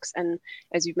index. And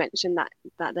as you've mentioned,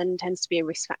 that then tends to be a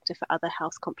risk factor for other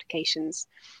health complications.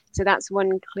 So that's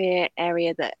one clear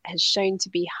area that has shown to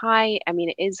be high. I mean,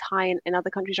 it is high in other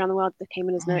countries around the world. The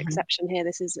Cayman is no exception here.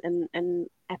 This is an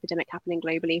epidemic happening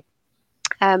globally.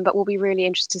 But we'll be really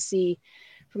interested to see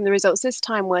from the results this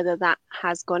time whether that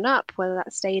has gone up, whether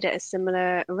that stayed at a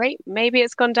similar rate. Maybe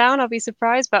it's gone down, I'll be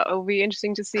surprised, but it'll be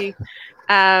interesting to see.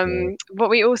 What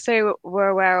we also were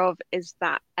aware of is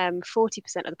that 40%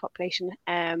 of the population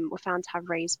were found to have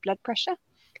raised blood pressure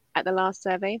at the last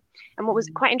survey. And what was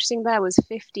quite interesting there was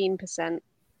 15%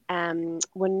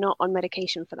 were not on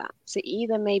medication for that. So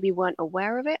either maybe weren't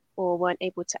aware of it or weren't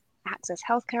able to access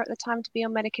healthcare at the time to be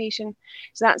on medication.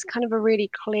 So that's kind of a really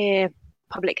clear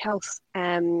public health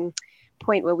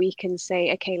point where we can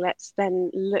say, okay, let's then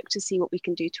look to see what we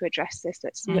can do to address this.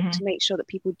 Let's look to make sure that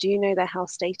people do know their health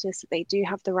status, that they do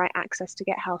have the right access to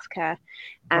get healthcare,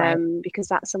 because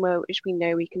that's somewhere which we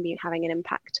know we can be having an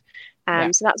impact.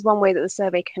 So that's one way that the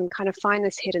survey can kind of find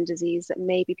this hidden disease that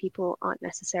maybe people aren't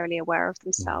necessarily aware of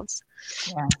themselves.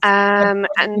 And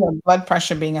blood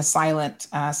pressure being a silent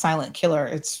killer,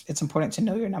 it's important to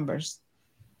know your numbers.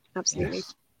 Absolutely.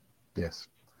 Yes.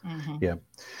 Yeah.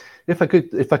 If I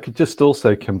could just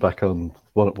also come back on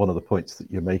one of the points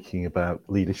that you're making about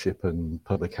leadership and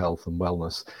public health and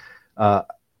wellness.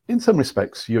 In some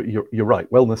respects, you're right.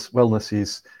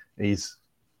 Wellness is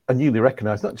a newly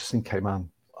recognised, not just in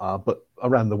Cayman, but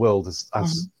around the world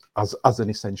as an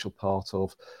essential part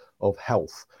of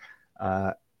health.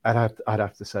 I'd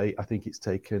have to say, I think it's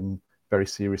taken very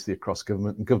seriously across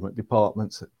government and government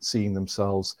departments, seeing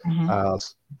themselves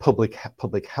as public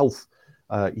health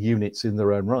units in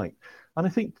their own right. And I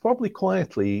think probably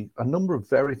quietly, a number of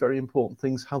very, very important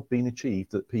things have been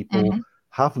achieved that people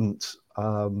haven't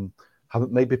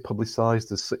maybe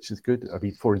publicised as such as good. I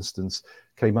mean, for instance,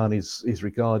 Cayman is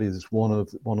regarded as one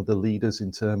of the leaders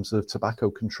in terms of tobacco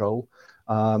control,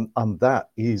 and that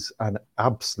is an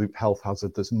absolute health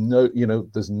hazard. There's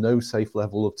no safe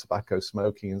level of tobacco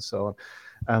smoking and so on.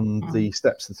 And the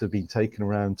steps that have been taken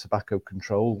around tobacco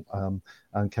control,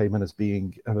 and Cayman as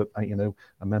being a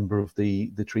member of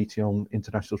the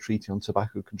International Treaty on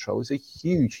Tobacco Control, is a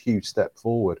huge step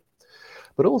forward.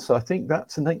 But also, I think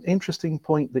that's an interesting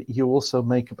point that you also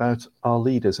make about our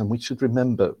leaders, and we should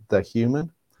remember they're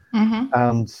human,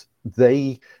 and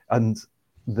they and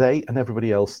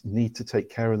everybody else need to take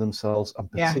care of themselves,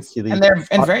 and particularly, and they're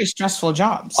in very stressful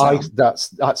jobs. So.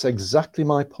 That's exactly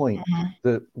my point.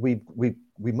 That we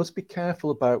must be careful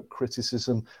about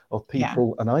criticism of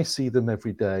people, and I see them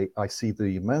every day. I see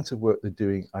the amount of work they're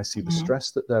doing. I see the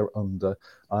stress that they're under,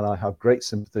 and I have great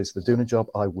sympathies. They're doing a job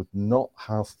I would not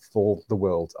have for the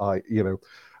world.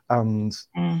 And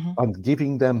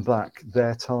giving them back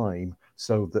their time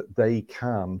so that they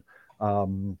can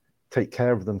take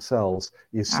care of themselves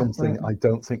is something I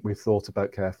don't think we've thought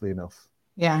about carefully enough.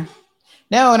 Yeah.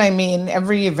 No, and I mean,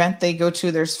 every event they go to,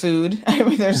 there's food. I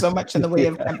mean, there's so much in the way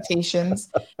of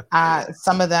temptations.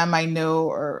 Some of them I know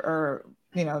are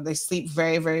they sleep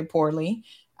very, very poorly.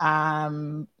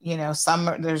 There's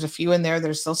a few in there,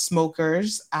 there's still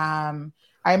smokers. I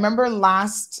remember during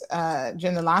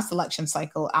the last election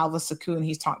cycle, Alva Sakun,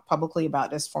 he's talked publicly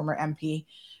about this, former MP,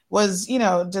 was,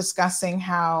 discussing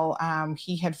how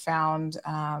he had found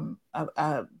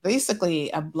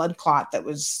basically a blood clot that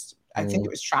was, I think it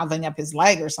was traveling up his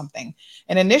leg or something.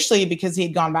 And initially, because he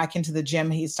had gone back into the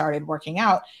gym, he started working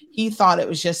out, he thought it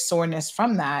was just soreness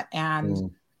from that.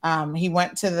 And he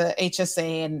went to the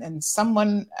HSA and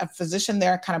a physician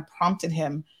there kind of prompted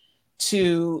him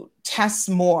to test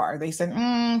more. They said,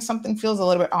 something feels a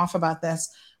little bit off about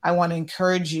this. I want to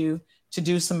encourage you to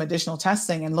do some additional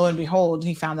testing. And lo and behold,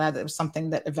 he found that it was something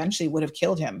that eventually would have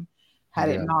killed him had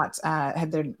he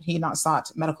not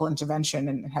sought medical intervention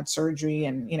and had surgery.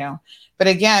 And, but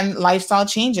again, lifestyle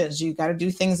changes. You got to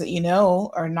do things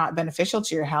that are not beneficial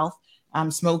to your health.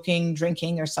 Smoking,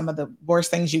 drinking are some of the worst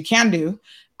things you can do.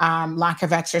 Lack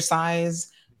of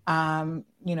exercise,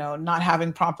 not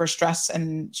having proper stress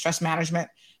and stress management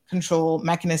control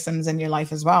mechanisms in your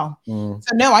life as well. So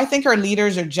no, I think our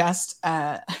leaders are just,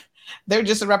 they're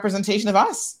just a representation of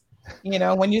us.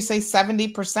 When you say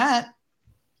 70%,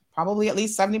 probably at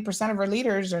least 70% of our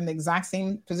leaders are in the exact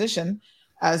same position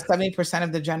as 70%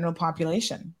 of the general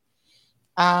population.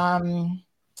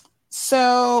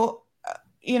 So,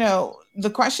 the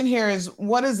question here is,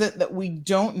 what is it that we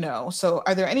don't know? So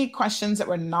are there any questions that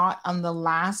were not on the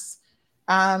last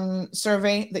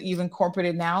survey that you've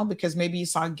incorporated now, because maybe you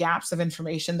saw gaps of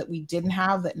information that we didn't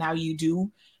have that now you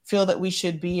do feel that we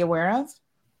should be aware of?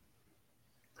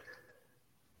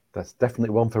 That's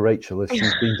definitely one for Rachel, as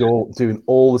she's been doing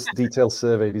all this detailed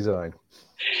survey design.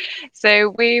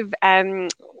 So we've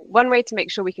one way to make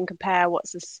sure we can compare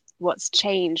what's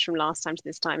changed from last time to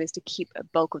this time is to keep a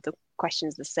bulk of the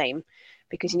questions the same,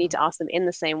 because you need to ask them in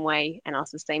the same way and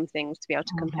ask the same things to be able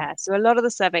to compare. So a lot of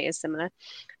the survey is similar,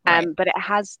 but it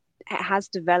has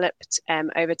developed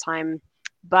over time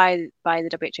by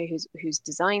the WHO who's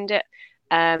designed it.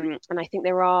 And I think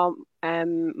there are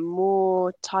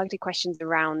more targeted questions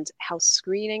around health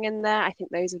screening in there. I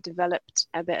think those have developed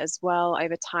a bit as well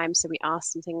over time. So we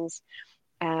asked some things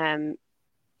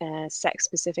sex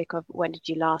specific of when did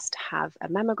you last have a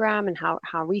mammogram and how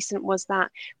recent was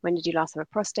that? When did you last have a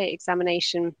prostate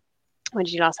examination? When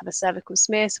did you last have a cervical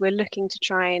smear? So we're looking to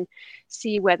try and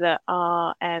see whether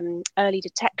our early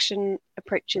detection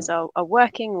approaches are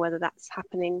working, whether that's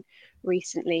happening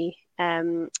recently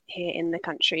here in the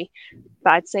country.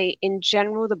 But I'd say in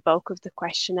general, the bulk of the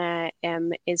questionnaire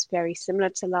is very similar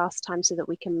to last time, so that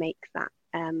we can make that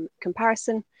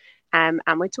comparison. And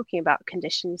we're talking about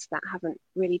conditions that haven't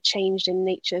really changed in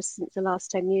nature since the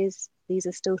last 10 years. These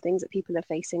are still things that people are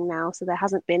facing now. So there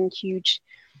hasn't been huge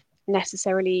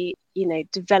necessarily,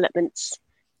 developments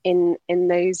in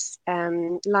those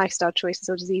lifestyle choices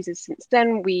or diseases since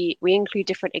then. We include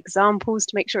different examples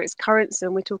to make sure it's current. So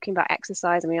when we're talking about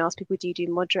exercise and we ask people, do you do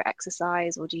moderate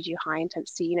exercise or do you do high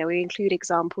intensity? We include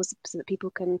examples so that people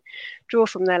can draw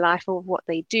from their life of what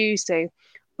they do. So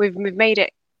we've made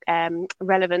it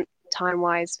relevant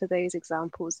time-wise for those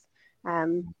examples,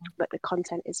 but the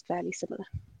content is fairly similar.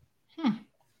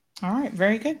 All right,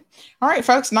 very good. All right,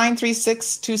 folks,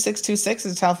 936-2626 is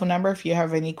the telephone number if you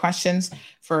have any questions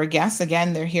for our guests.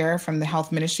 Again, they're here from the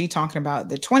Health Ministry talking about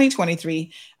the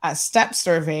 2023 STEP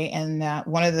survey. And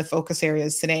one of the focus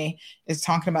areas today is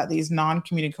talking about these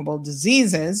non-communicable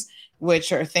diseases,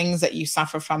 which are things that you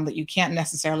suffer from that you can't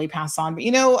necessarily pass on. But,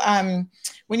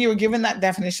 when you were given that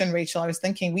definition, Rachel, I was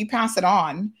thinking we pass it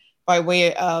on by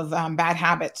way of bad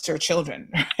habits to our children,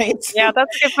 right? Yeah,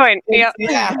 that's a good point.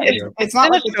 It's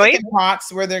not like chicken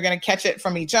pox where they're going to catch it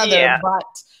from each other,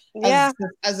 but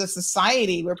as a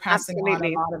society, we're passing on a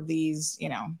lot of these,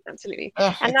 Absolutely.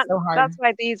 Ugh, and that's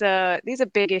why these are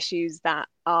big issues that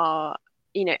are,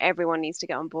 everyone needs to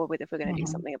get on board with if we're going to do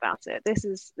something about it. This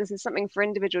is something for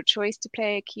individual choice to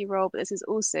play a key role, but this is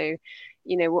also,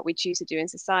 what we choose to do in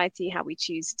society, how we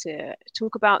choose to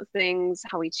talk about things,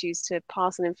 how we choose to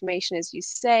pass on information, as you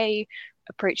say,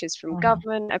 approaches from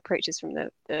government, approaches from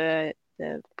the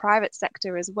private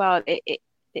sector as well. It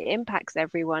impacts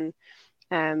everyone,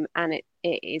 and it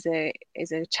is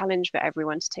a challenge for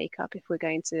everyone to take up if we're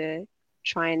going to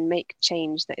try and make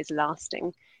change that is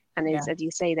lasting. And is, as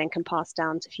you say, then can pass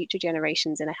down to future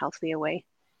generations in a healthier way.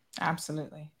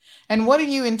 Absolutely. And what do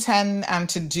you intend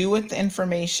to do with the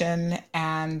information,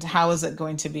 and how is it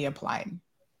going to be applied?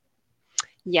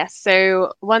 Yes.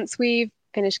 So once we've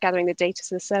finished gathering the data,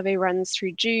 so the survey runs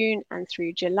through June and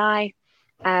through July.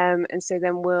 And so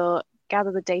then we'll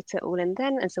gather the data all in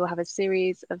then. And so we'll have a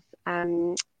series of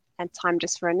and time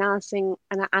just for analyzing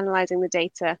the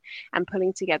data and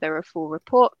pulling together a full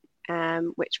report.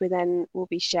 Which we then will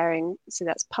be sharing, so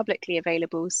that's publicly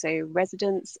available. So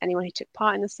residents, anyone who took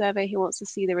part in the survey who wants to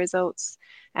see the results,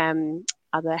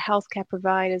 other healthcare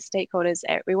providers, stakeholders,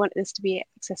 we want this to be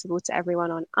accessible to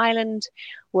everyone on island.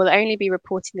 We'll only be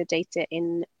reporting the data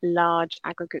in large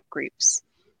aggregate groups.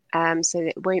 So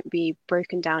it won't be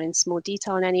broken down in small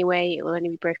detail in any way. It will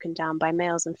only be broken down by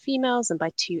males and females and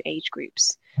by 2 age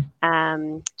groups.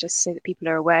 Just so that people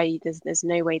are aware, there's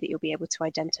no way that you'll be able to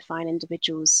identify an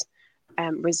individual's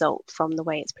result from the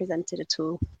way it's presented at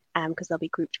all, because they'll be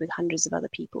grouped with hundreds of other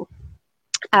people.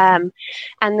 And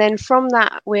then from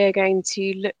that, we're going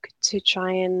to look to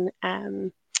try and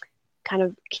kind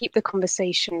of keep the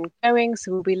conversation going.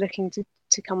 So we'll be looking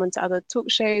to come onto other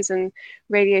talk shows and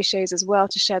radio shows as well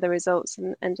to share the results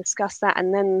and discuss that.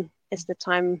 And then it's the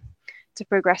time to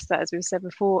progress that, as we've said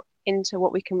before, into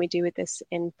what we do with this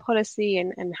in policy,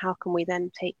 and how can we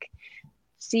then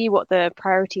see what the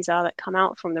priorities are that come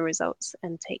out from the results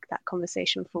and take that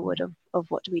conversation forward of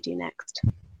what do we do next.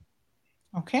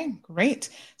 Okay, great.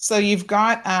 So you've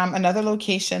got another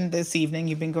location this evening.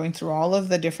 You've been going through all of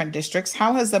the different districts.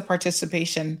 How has the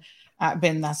participation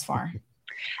been thus far?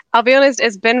 I'll be honest,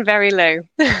 it's been very low,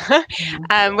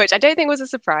 which I don't think was a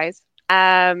surprise.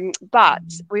 But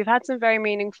we've had some very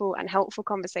meaningful and helpful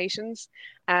conversations.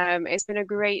 It's been a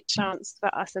great chance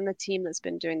for us and the team that's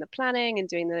been doing the planning and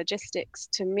doing the logistics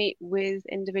to meet with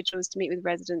individuals, to meet with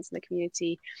residents in the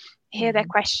community, hear their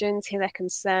questions, hear their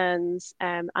concerns,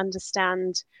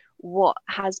 understand what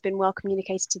has been well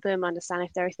communicated to them, understand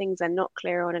if there are things they're not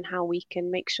clear on, and how we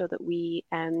can make sure that we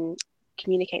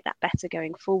communicate that better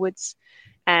going forwards.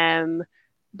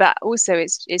 But also,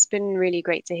 it's been really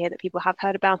great to hear that people have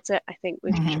heard about it. I think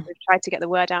we've tried to get the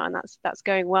word out, and that's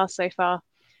going well so far.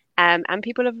 And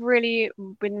people have really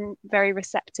been very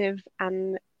receptive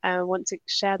and want to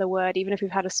share the word. Even if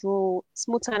we've had a small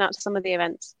turnout to some of the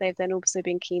events, they've then also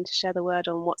been keen to share the word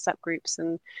on WhatsApp groups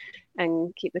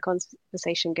and keep the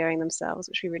conversation going themselves,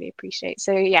 which we really appreciate.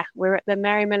 So yeah, we're at the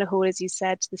Mary Miller Hall, as you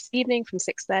said, this evening from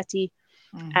 6:30.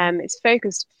 It's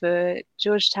focused for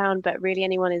Georgetown, but really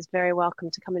anyone is very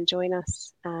welcome to come and join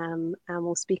us, and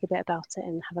we'll speak a bit about it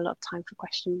and have a lot of time for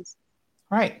questions.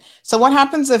 Right. So what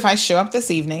happens if I show up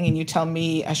this evening and you tell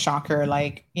me a shocker,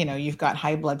 like, you've got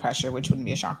high blood pressure, which wouldn't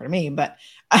be a shocker to me, but,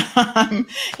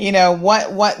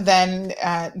 what then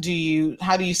how do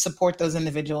you support those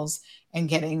individuals in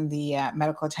getting the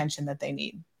medical attention that they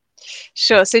need?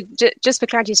 Sure. So just for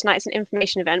clarity, tonight it's an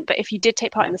information event, but if you did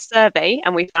take part in the survey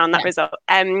and we found that result,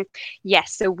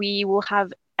 yes, so we will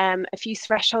have a few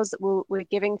thresholds that we're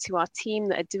giving to our team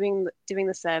that are doing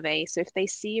the survey. So if they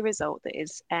see a result that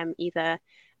is either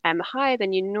higher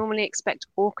than you normally expect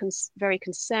or very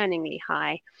concerningly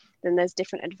high, then there's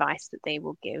different advice that they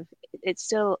will give. It's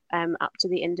still up to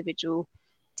the individual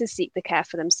to seek the care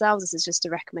for themselves. This is just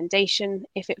a recommendation.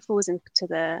 If it falls into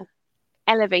the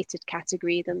elevated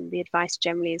category, then the advice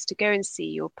generally is to go and see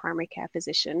your primary care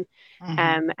physician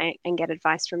and get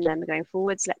advice from them going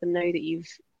forwards. Let them know that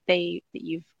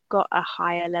you've got a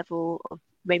higher level of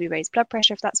maybe raised blood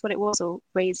pressure, if that's what it was, or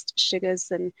raised sugars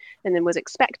than was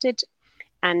expected,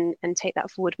 and take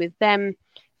that forward with them.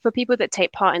 For people that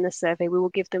take part in the survey, we will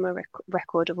give them a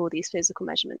record of all these physical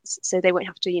measurements, so they won't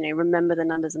have to remember the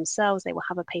numbers themselves. They will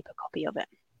have a paper copy of it.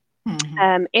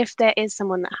 If there is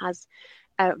someone that has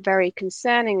a very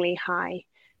concerningly high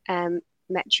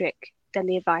metric, then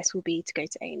the advice will be to go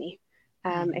to A&E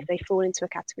if they fall into a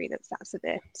category that's that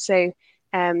severe. So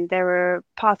there are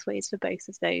pathways for both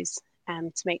of those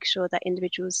to make sure that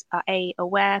individuals are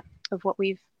aware of what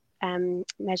we've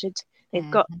measured. They've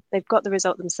got the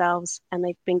result themselves, and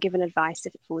they've been given advice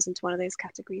if it falls into one of those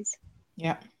categories.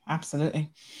 Yeah, absolutely.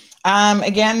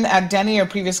 Again, Denny, our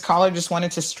previous caller, just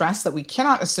wanted to stress that we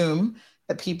cannot assume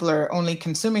that people are only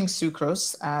consuming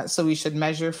sucrose, so we should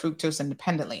measure fructose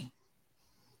independently.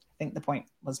 I think the point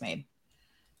was made.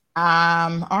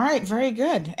 All right, very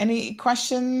good. Any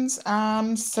questions?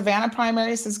 Savannah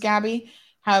Primary, says Gabby,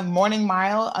 have morning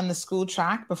mile on the school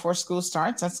track before school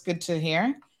starts. That's good to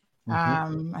hear.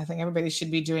 I think everybody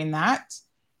should be doing that.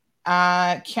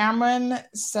 Cameron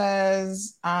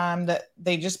says that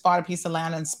they just bought a piece of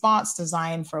land in Spots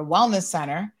designed for a wellness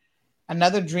center.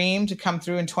 Another dream to come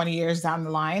through in 20 years down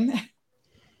the line.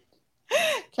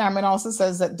 Cameron also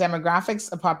says that demographics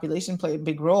of population play a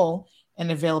big role in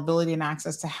availability and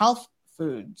access to healthy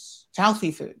foods.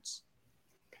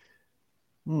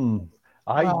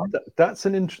 That's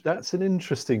an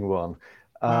interesting one.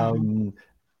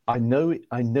 I know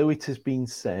it has been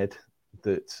said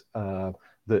that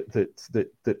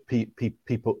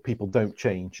people don't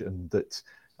change, and that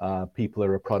people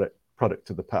are a product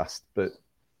of the past, but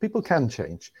people can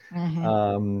change.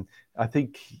 I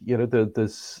think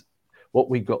there's what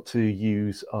we've got to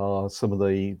use are some of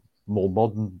the more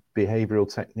modern behavioral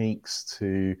techniques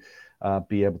to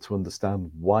be able to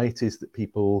understand why it is that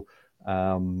people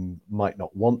might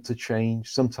not want to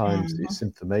change. Sometimes it's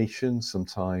information,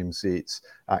 sometimes it's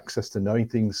access to knowing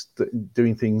things,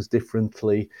 doing things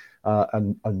differently,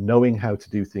 and knowing how to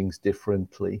do things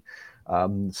differently.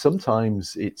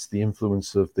 Sometimes it's the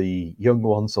influence of the young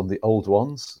ones on the old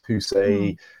ones who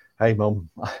say, "Hey, Mum,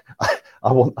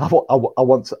 I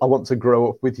want to grow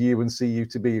up with you and see you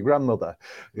to be a grandmother."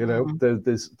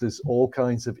 There's all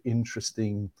kinds of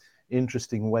interesting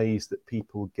ways that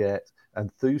people get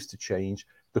enthused to change.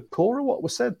 The core of what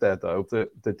was said there, though, the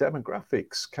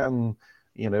demographics can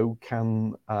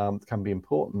be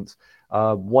important.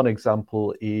 One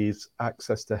example is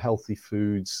access to healthy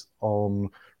foods on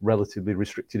relatively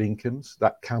restricted incomes.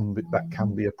 That can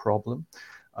be a problem.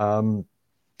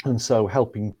 And so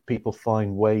helping people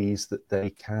find ways that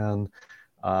they can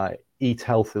eat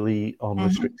healthily on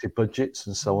restricted budgets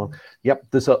and so on. Yep,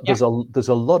 there's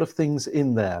a lot of things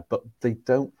in there, but they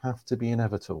don't have to be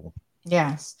inevitable.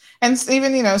 Yes. And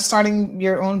even, starting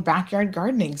your own backyard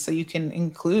gardening, so you can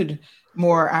include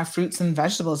more fruits and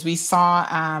vegetables. We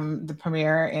saw the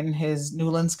premier in his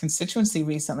Newlands constituency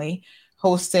recently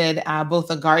hosted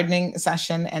both a gardening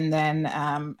session and then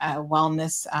a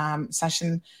wellness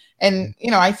session. And,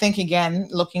 I think, again,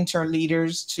 looking to our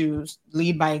leaders to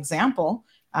lead by example,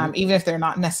 even if they're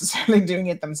not necessarily doing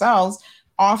it themselves,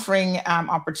 offering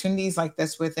opportunities like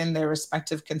this within their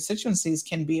respective constituencies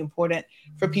can be important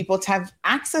for people to have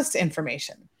access to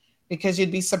information. Because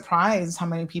you'd be surprised how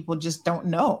many people just don't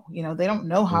know. They don't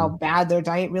know how bad their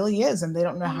diet really is, and they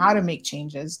don't know how to make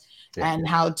changes and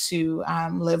how to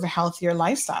live a healthier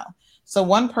lifestyle. So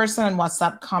one person on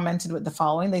WhatsApp commented with the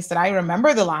following. They said, I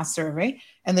remember the last survey,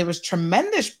 and there was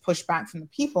tremendous pushback from the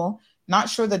people. Not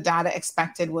sure the data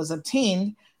expected was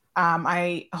obtained.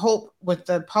 I hope with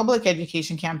the public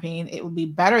education campaign, it will be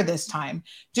better this time.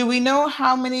 Do we know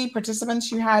how many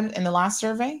participants you had in the last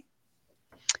survey?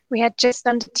 We had just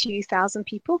under 2,000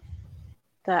 people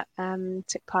that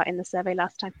took part in the survey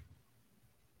last time.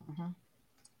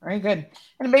 Very good.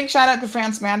 And a big shout out to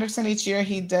France Manderson. Each year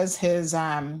he does his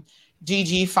GG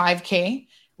 5K,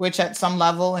 which at some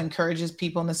level encourages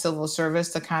people in the civil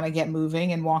service to kind of get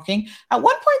moving and walking. At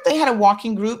one point they had a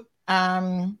walking group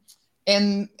in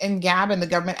GAB, in the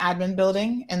government admin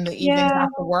building, in the evenings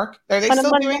after work. Are they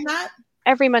still doing that?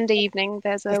 Every Monday evening,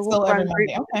 there's a walk-around group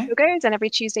that goes, and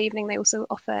every Tuesday evening, they also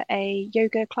offer a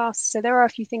yoga class. So there are a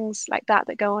few things like that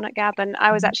go on at GAB. And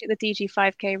I was actually at the DG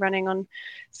 5K running on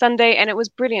Sunday, and it was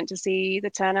brilliant to see the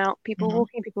turnout, people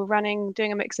walking, people running,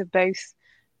 doing a mix of both.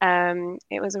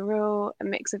 It was a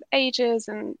mix of ages,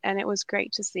 and it was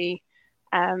great to see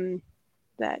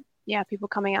that, people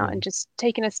coming out and just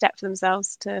taking a step for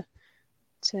themselves to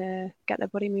get their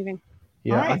body moving.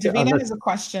 Yeah, all right, Davina has a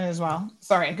question as well.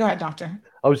 Sorry, go ahead, Doctor.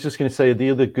 I was just going to say the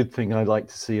other good thing I like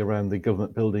to see around the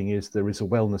government building is there is a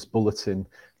wellness bulletin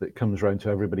that comes around to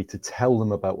everybody to tell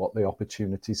them about what the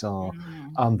opportunities are,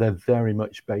 and they're very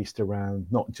much based around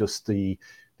not just the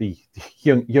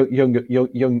young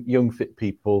fit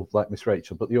people like Miss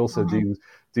Rachel, but they also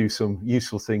do some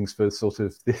useful things for sort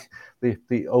of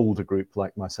the older group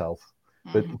like myself.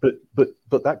 But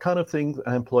that kind of thing,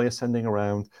 an employer sending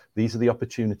around, these are the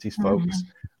opportunities, folks,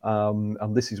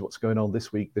 and this is what's going on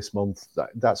this week, this month.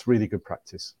 That's really good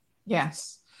practice.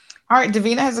 Yes. All right.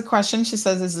 Davina has a question. She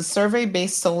says, is the survey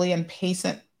based solely on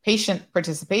patient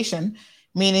participation,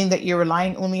 meaning that you're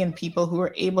relying only on people who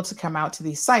are able to come out to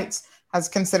these sites? Has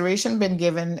consideration been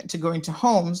given to going to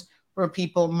homes where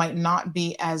people might not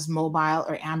be as mobile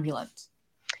or ambulant?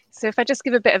 So if I just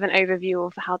give a bit of an overview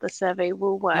of how the survey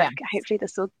will work, hopefully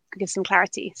this will give some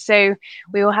clarity. So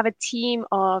we will have a team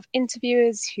of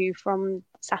interviewers who from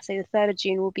Saturday the 3rd of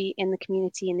June will be in the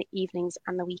community in the evenings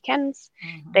and the weekends.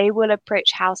 They will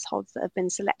approach households that have been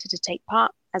selected to take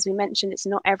part. As we mentioned, it's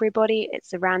not everybody,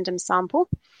 it's a random sample.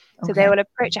 So they will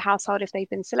approach a household if they've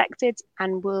been selected,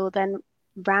 and will then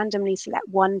randomly select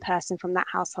one person from that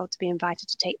household to be invited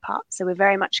to take part. So we're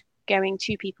very much going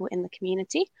to people in the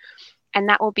community. And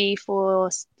that will be for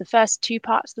the first two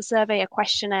parts of the survey, a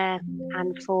questionnaire,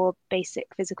 and for basic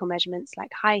physical measurements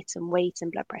like height and weight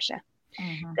and blood pressure.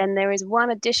 Then there is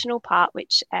one additional part,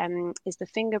 which is the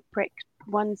finger prick,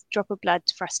 one drop of blood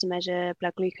for us to measure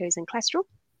blood glucose and cholesterol.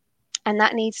 And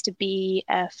that needs to be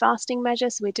a fasting measure.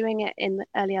 So we're doing it in the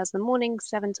early hours of the morning,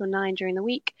 7 till 9 during the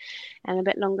week, and a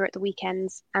bit longer at the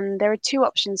weekends. And there are two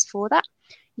options for that.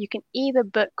 You can either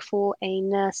book for a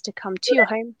nurse to come to your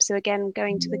home. So again,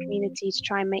 going to the community to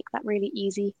try and make that really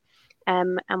easy.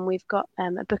 And we've got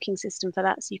a booking system for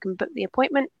that. So you can book the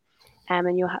appointment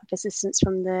and you'll have assistance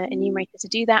from the enumerator to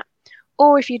do that.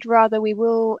 Or if you'd rather, we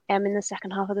will, in the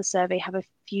second half of the survey, have a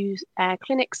few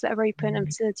clinics that are open and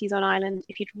facilities on island.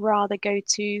 If you'd rather go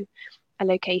to a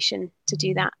location to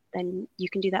do that, then you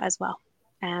can do that as well.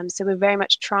 So we're very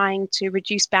much trying to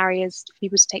reduce barriers for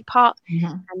people to take part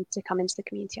and to come into the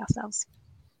community ourselves.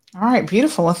 All right,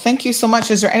 beautiful. Well, thank you so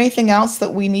much. Is there anything else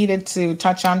that we needed to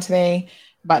touch on today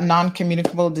about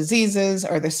non-communicable diseases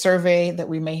or the survey that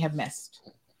we may have missed?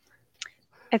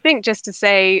 I think just to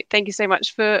say thank you so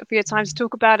much for your time to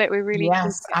talk about it. We really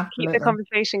keep the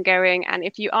conversation going. And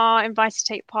if you are invited to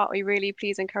take part, we really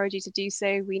please encourage you to do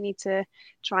so. We need to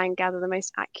try and gather the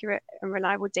most accurate and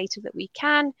reliable data that we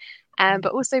can.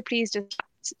 But also please just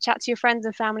chat to your friends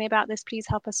and family about this. Please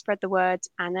help us spread the word,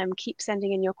 and keep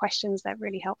sending in your questions. They're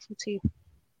really helpful too.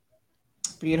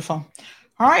 Beautiful.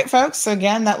 All right, folks. So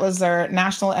again, that was our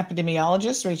national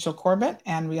epidemiologist, Rachel Corbett.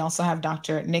 And we also have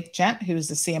Dr. Nick Gent, who's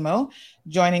the CMO,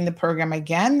 joining the program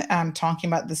again, talking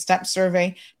about the STEP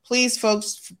survey. Please,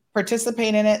 folks,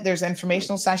 participate in it. There's an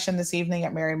informational session this evening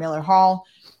at Mary Miller Hall.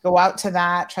 Go out to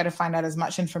that, try to find out as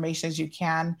much information as you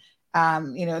can.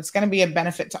 It's going to be a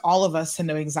benefit to all of us to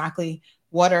know exactly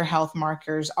what our health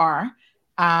markers are.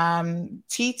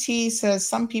 TT says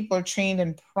some people are trained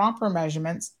in proper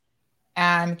measurements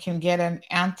and can get an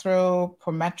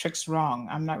anthropometrics wrong.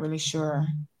 I'm not really sure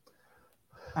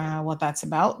what that's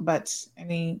about, but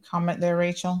any comment there,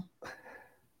 Rachel?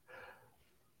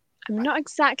 I'm not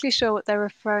exactly sure what they're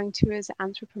referring to as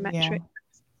anthropometrics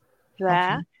there,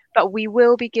 Okay. but we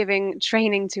will be giving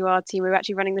training to our team. We're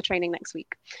actually running the training next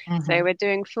week. So we're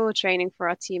doing full training for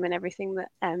our team and everything that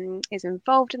is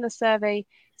involved in the survey.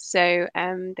 So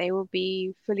they will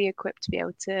be fully equipped to be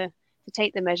able to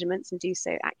take the measurements and do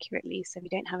so accurately. So we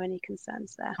don't have any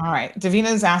concerns there. All right.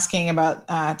 Davina is asking about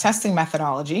testing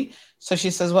methodology. So she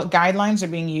says, what guidelines are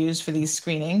being used for these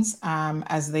screenings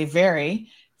as they vary?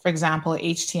 For example,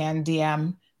 HTN,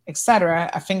 DM,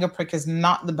 etc. A finger prick is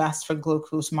not the best for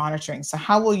glucose monitoring. So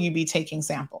how will you be taking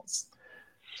samples?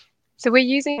 So we're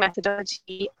using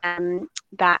methodology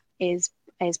that is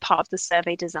part of the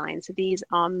survey design. So these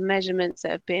are measurements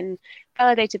that have been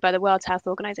validated by the World Health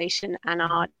Organization and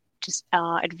are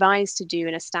advised to do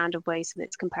in a standard way so that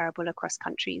it's comparable across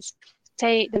countries.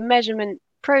 Take the measurement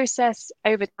process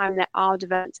over time. There are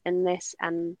developments in this,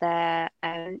 and I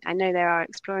know they are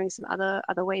exploring some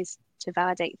other ways to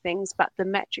validate things, but the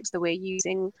metrics that we're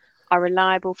using are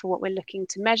reliable for what we're looking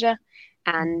to measure,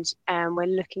 and we're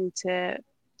looking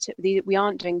we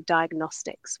aren't doing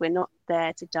diagnostics. We're not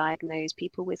there to diagnose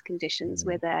people with conditions.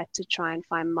 We're there to try and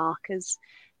find markers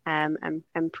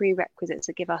and prerequisites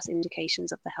that give us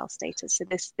indications of the health status. So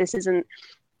this isn't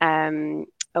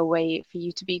a way for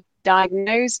you to be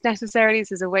diagnosed necessarily.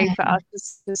 This is a way for us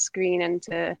to screen and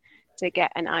to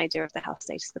get an idea of the health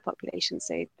status of the population.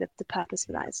 So the purpose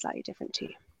for that is slightly different too.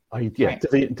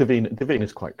 Davina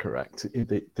is quite correct.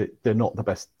 They're not the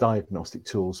best diagnostic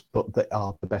tools, but they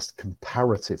are the best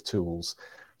comparative tools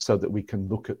so that we can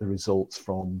look at the results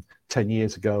from 10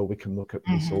 years ago. We can look at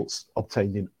results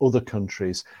obtained in other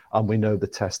countries, and we know the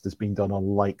test has been done on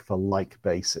like-for-like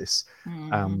basis.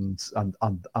 And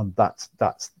that's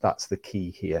the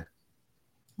key here.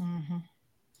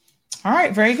 All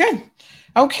right, very good.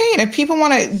 Okay, and if people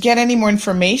want to get any more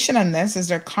information on this, is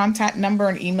there a contact number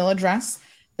and email address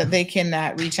that they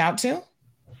can reach out to?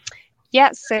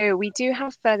 Yeah, so we do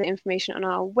have further information on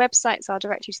our website, so I'll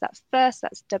direct you to that first.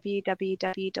 That's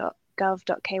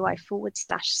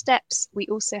www.gov.ky/steps. We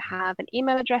also have an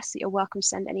email address that you're welcome to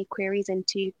send any queries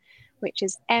into, which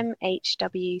is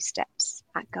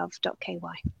mhwsteps@gov.ky.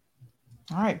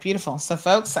 All right, beautiful. So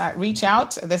folks, reach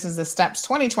out. This is the STEPS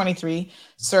 2023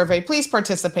 survey. Please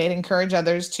participate. Encourage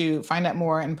others to find out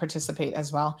more and participate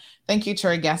as well. Thank you to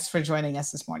our guests for joining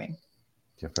us this morning.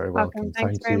 You're very welcome.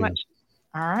 Thanks very much.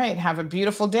 All right, have a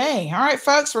beautiful day. All right,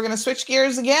 folks, we're going to switch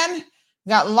gears again. We've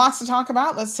got lots to talk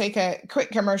about. Let's take a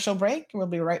quick commercial break. We'll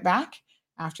be right back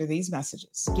after these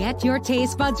messages. Get your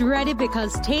taste buds ready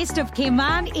because Taste of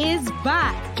Camana is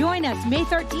back. Join us May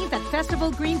 13th at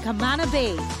Festival Green, Camana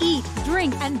Bay. Eat,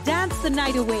 drink, and dance the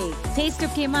night away. Taste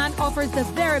of Camana offers the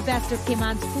very best of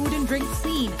Camana's food and drink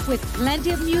scene with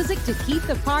plenty of music to keep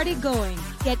the party going.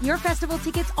 Get your festival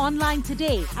tickets online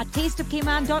today at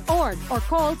tasteofcayman.org or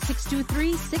call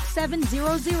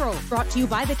 623-6700. Brought to you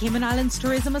by the Cayman Islands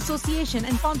Tourism Association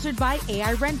and sponsored by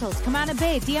AI Rentals, Camana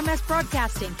Bay, DMS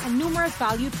Broadcasting, and numerous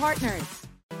valued partners.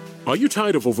 Are you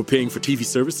tired of overpaying for TV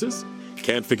services?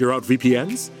 Can't figure out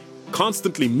VPNs?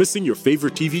 Constantly missing your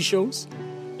favorite TV shows?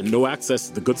 And no access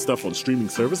to the good stuff on streaming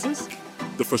services?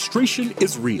 The frustration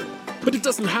is real, but it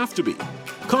doesn't have to be.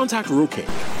 Contact Roque,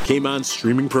 Cayman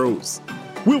Streaming Pros.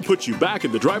 We'll put you back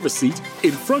in the driver's seat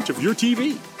in front of your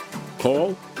TV.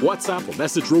 Call, WhatsApp, or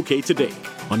message Roque today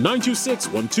on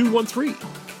 926-1213.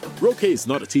 Roque is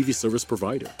not a TV service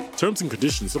provider. Terms and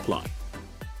conditions apply.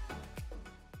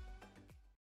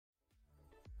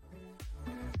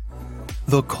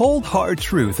 The Cold Hard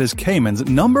Truth is Cayman's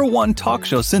 #1 talk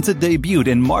show since it debuted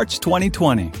in March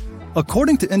 2020.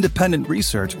 According to independent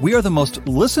research, we are the most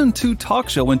listened to talk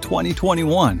show in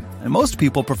 2021, and most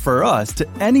people prefer us to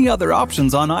any other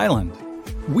options on island.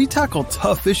 We tackle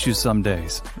tough issues some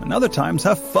days, and other times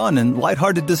have fun and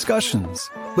lighthearted discussions.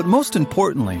 But most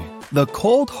importantly, the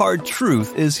Cold Hard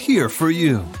Truth is here for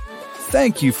you.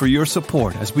 Thank you for your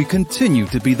support as we continue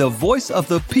to be the voice of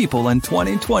the people in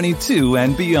 2022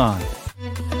 and beyond.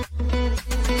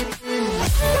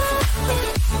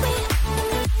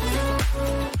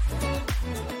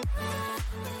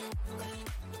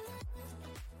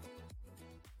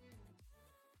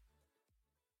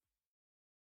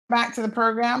 Back to the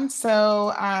program.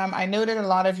 So I noted a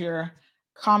lot of your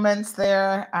comments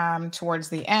there towards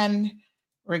the end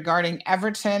regarding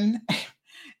Everton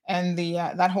and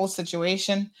that whole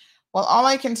situation. Well, all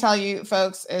I can tell you,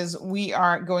 folks, is we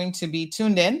are going to be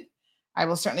tuned in. I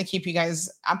will certainly keep you guys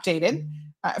updated.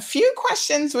 A few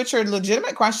questions, which are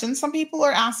legitimate questions. Some people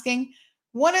are asking,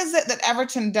 what is it that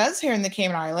Everton does here in the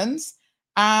Cayman Islands?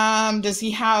 Does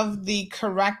he have the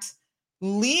correct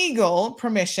legal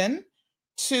permission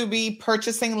to be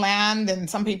purchasing land? And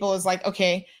some people is like,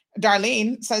 okay,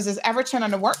 Darlene says, is Everton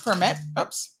on a work permit?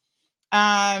 Oops.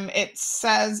 It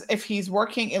says if he's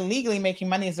working illegally, making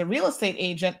money as a real estate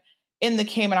agent in the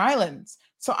Cayman Islands.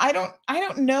 So I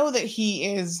don't know that he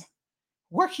is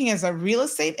working as a real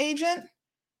estate agent.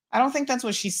 I don't think that's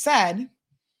what she said.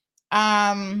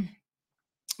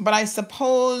 But I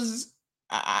suppose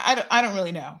I don't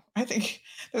really know. I think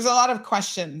there's a lot of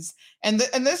questions, and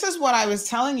this is what I was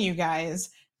telling you guys.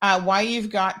 Why you've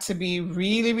got to be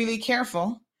really, really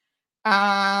careful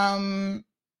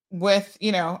with,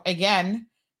 again,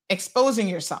 exposing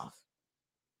yourself.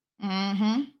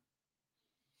 Because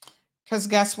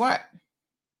guess what?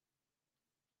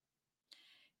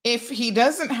 If he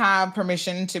doesn't have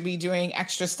permission to be doing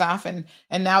extra stuff, and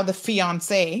now the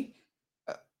fiance,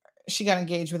 she got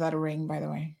engaged without a ring, by the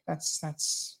way.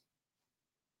 That's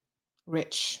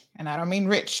rich. And I don't mean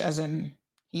rich as in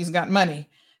he's got money.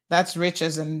 That's rich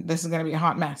as in this is going to be a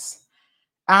hot mess.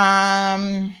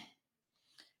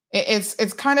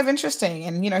 It's kind of interesting.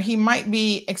 And, he might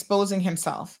be exposing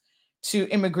himself to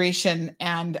immigration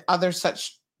and other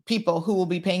such people who will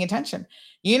be paying attention.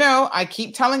 I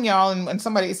keep telling y'all, and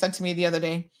somebody said to me the other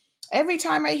day, every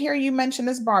time I hear you mention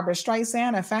this Barbara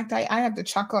Streisand, in fact, I have to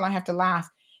chuckle and I have to laugh.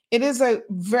 It is a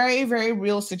very, very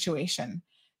real situation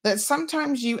that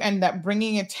sometimes you end up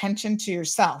bringing attention to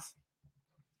yourself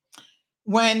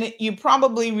when you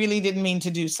probably really didn't mean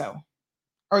to do so.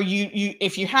 Or you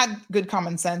if you had good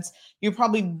common sense, you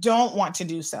probably don't want to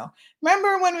do so.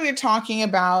 Remember when we were talking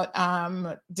about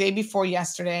day before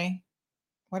yesterday?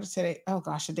 What is today? Oh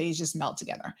gosh, the days just melt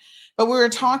together. But we were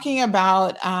talking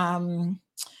about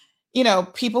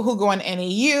people who go on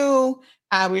NAU.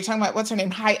 We were talking about, what's her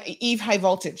name? Eve High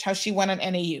Voltage, how she went on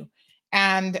NAU.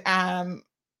 And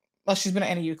she's been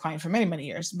an NAU client for many, many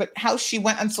years, but how she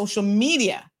went on social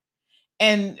media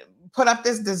and put up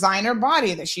this designer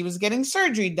body that she was getting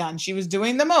surgery done. She was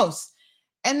doing the most.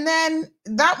 And then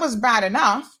that was bad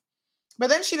enough. But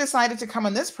then she decided to come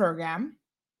on this program.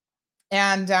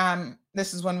 And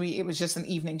this is when it was just an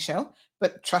evening show.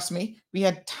 But trust me, we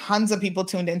had tons of people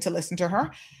tuned in to listen to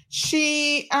her.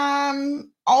 She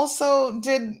also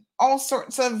did all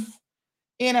sorts of,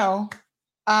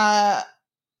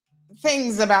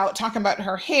 things about talking about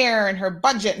her hair and her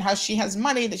budget and how she has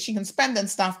money that she can spend and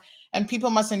stuff. And people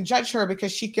mustn't judge her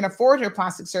because she can afford her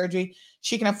plastic surgery.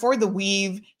 She can afford the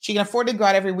weave. She can afford to go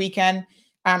out every weekend.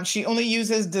 She only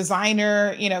uses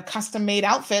designer, custom made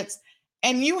outfits.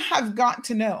 And you have got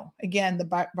to know, again, the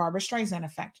Barbara Streisand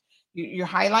effect. You're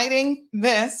highlighting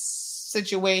this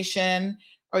situation,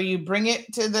 or you bring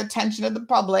it to the attention of the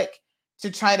public to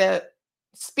try to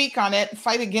speak on it,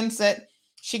 fight against it.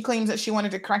 She claims that she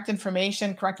wanted to correct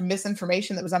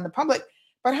misinformation that was on the public.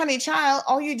 But honey child,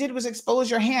 all you did was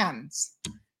expose your hands.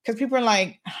 Because people are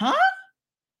like, huh?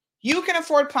 You can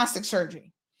afford plastic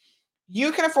surgery.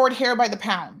 You can afford hair by the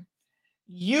pound.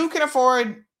 You can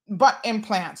afford butt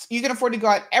implants. You can afford to go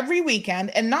out every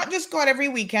weekend, and not just go out every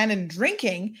weekend and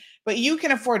drinking, but you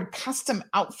can afford custom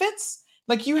outfits.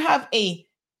 Like you have a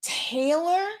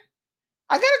tailor.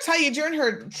 I got to tell you, during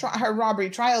her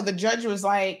robbery trial, the judge was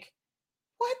like,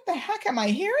 what the heck am I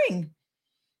hearing?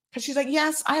 Because she's like,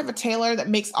 yes, I have a tailor that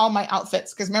makes all my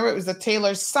outfits. Because remember, it was the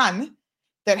tailor's son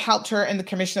that helped her in the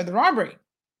commission of the robbery.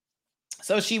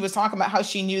 So she was talking about how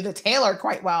she knew the tailor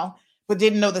quite well, but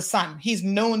didn't know the son. He's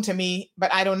known to me,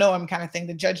 but I don't know him, kind of thing.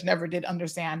 The judge never did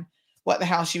understand what the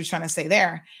hell she was trying to say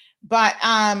there. But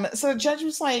so the judge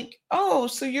was like, oh,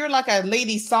 so you're like a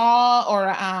Lady Saw,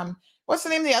 or what's the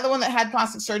name of the other one that had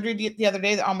plastic surgery the other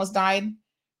day that almost died?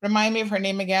 Remind me of her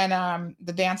name again.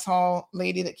 The dance hall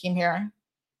lady that came here.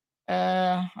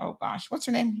 Oh gosh, what's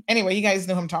her name? Anyway, you guys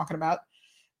know who I'm talking about.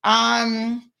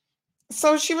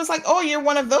 So she was like, oh, you're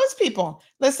one of those people.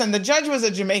 Listen, the judge was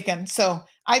a Jamaican, so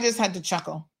I just had to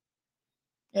chuckle.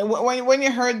 When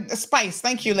you heard the Spice,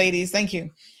 thank you, ladies, thank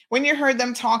you. When you heard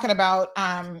them talking about,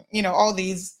 all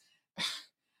these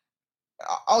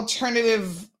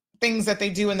alternative things that they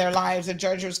do in their lives, the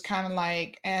judge was kind of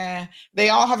like, they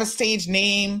all have a stage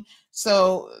name.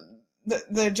 So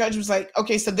the judge was like,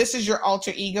 okay, so this is your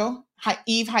alter ego.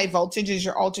 Eve High Voltage is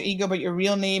your alter ego, but your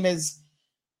real name is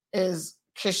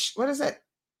Kish, what is it?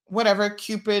 Whatever,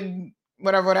 Cupid,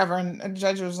 whatever. And the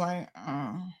judge was like,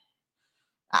 oh.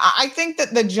 I think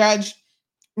that the judge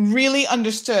really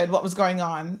understood what was going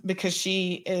on because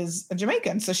she is a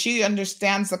Jamaican. So she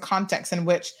understands the context in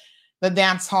which the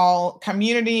dance hall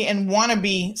community and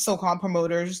wannabe so-called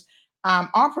promoters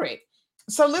operate.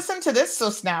 So listen to this,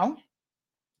 sis, now,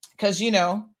 because,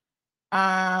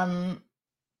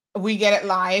 we get it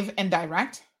live and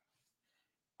direct.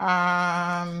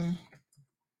 Oh,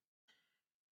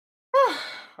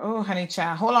 honey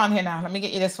child, hold on here now. Let me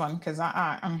get you this one because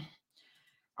all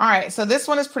right. So this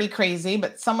one is pretty crazy,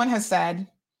 but someone has said,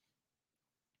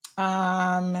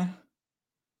 I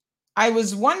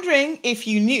was wondering if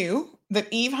you knew that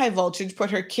Eve High Voltage put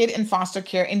her kid in foster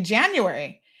care in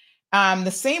January.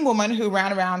 The same woman who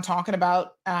ran around talking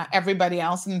about everybody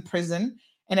else in prison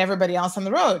and everybody else on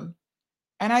the road.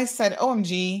 And I said,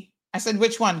 OMG. I said,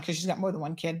 which one? Because she's got more than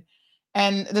one kid.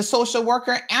 And the social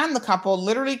worker and the couple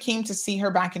literally came to see her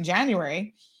back in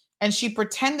January. And she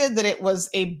pretended that it was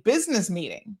a business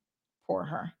meeting. Poor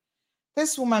her.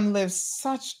 This woman lives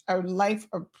such a life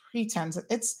of pretense.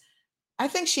 I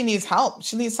think she needs help.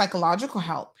 She needs psychological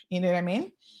help. You know what I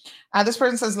mean? This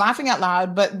person says, laughing out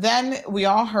loud, but then we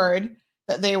all heard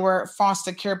that they were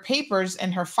foster care papers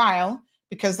in her file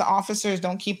because the officers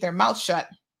don't keep their mouth shut.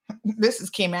 This is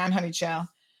Camana, honey child.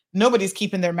 Nobody's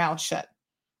keeping their mouth shut.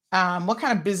 What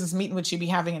kind of business meeting would she be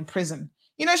having in prison?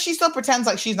 She still pretends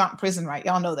like she's not in prison, right?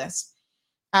 Y'all know this.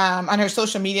 On her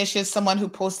social media, she has someone who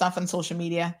posts stuff on social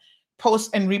media, posts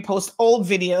and reposts old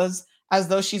videos as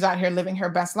though she's out here living her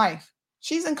best life.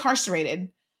 She's incarcerated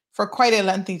for quite a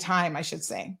lengthy time, I should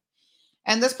say.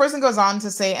 And this person goes on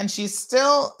to say, and she's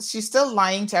still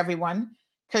lying to everyone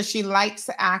because she likes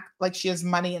to act like she has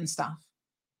money and stuff.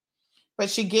 But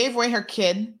she gave away her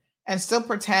kid and still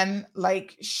pretend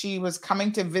like she was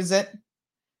coming to visit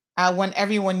when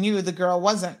everyone knew the girl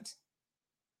wasn't.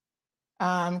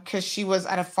 Because she was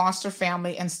at a foster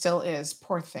family and still is.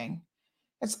 Poor thing.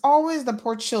 It's always the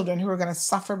poor children who are going to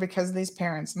suffer because of these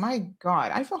parents. My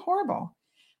God, I feel horrible.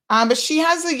 But she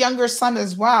has a younger son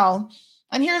as well.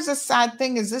 And here's the sad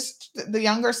thing is the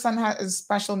younger son has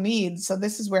special needs. So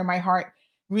this is where my heart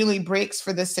really breaks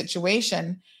for this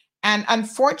situation. And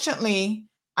unfortunately,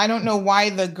 I don't know why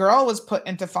the girl was put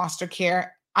into foster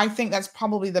care. I think that's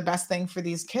probably the best thing for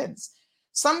these kids.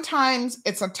 Sometimes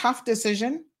it's a tough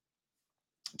decision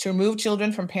to remove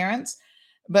children from parents,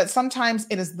 but sometimes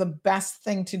it is the best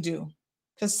thing to do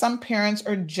because some parents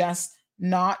are just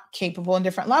not capable in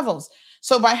different levels.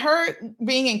 So by her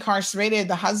being incarcerated,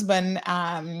 the husband,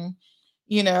 had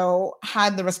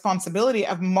the responsibility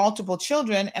of multiple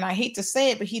children. And I hate to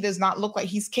say it, but he does not look like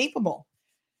he's capable.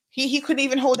 He couldn't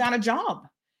even hold down a job.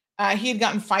 He had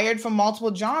gotten fired from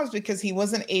multiple jobs because he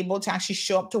wasn't able to actually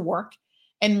show up to work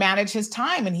and manage his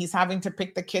time. And he's having to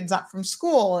pick the kids up from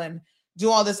school and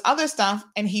do all this other stuff.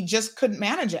 And he just couldn't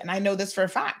manage it. And I know this for a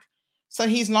fact. So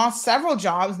he's lost several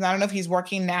jobs. And I don't know if he's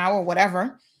working now or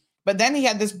whatever. But then he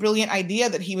had this brilliant idea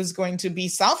that he was going to be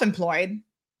self-employed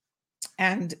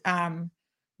and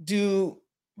do,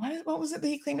 what was it that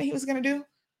he claimed that he was going to do?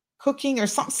 Cooking or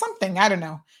something, I don't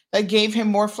know, that gave him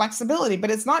more flexibility.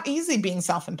 But it's not easy being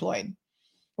self-employed.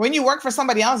 When you work for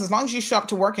somebody else, as long as you show up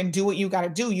to work and do what you got to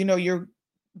do, you're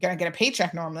going to get a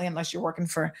paycheck normally, unless you're working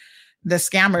for the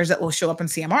scammers that will show up in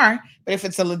CMR. But if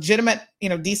it's a legitimate,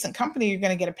 decent company, you're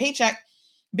going to get a paycheck.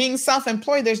 Being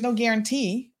self-employed, there's no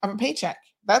guarantee of a paycheck.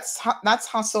 That's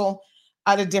hustle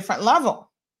at a different level.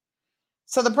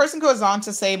 So the person goes on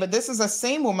to say, but this is the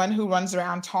same woman who runs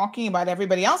around talking about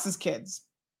everybody else's kids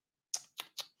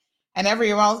and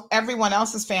everyone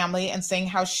else's family and saying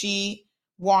how she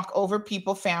walk over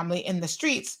people, family in the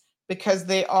streets because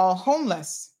they all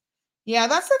homeless. Yeah,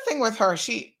 that's the thing with her.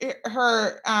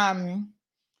 Her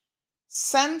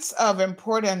sense of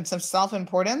importance, of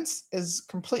self-importance is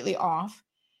completely off.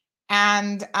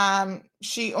 And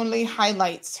she only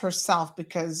highlights herself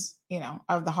because,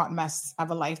 of the hot mess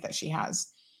of a life that she has.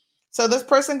 So this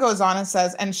person goes on and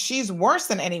says, and she's worse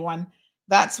than anyone.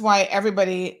 That's why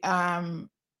everybody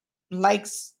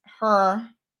likes her.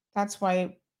 That's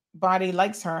why Body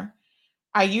likes her.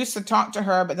 I used to talk to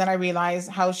her, but then I realized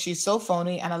how she's so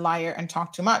phony and a liar and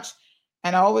talk too much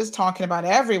and always talking about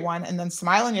everyone and then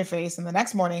smile on your face. And the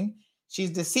next morning, she's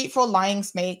deceitful, lying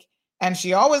snake. And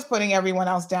she always putting everyone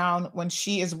else down when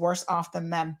she is worse off than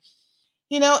them.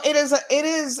 It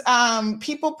is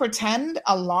people pretend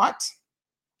a lot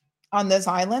on this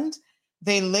island.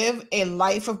 They live a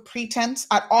life of pretense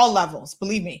at all levels.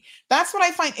 Believe me, that's what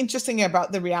I find interesting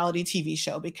about the reality TV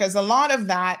show, because a lot of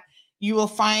that you will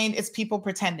find is people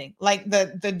pretending. Like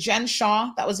the Jen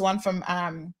Shaw, that was one from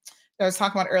that I was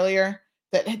talking about earlier,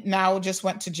 that now just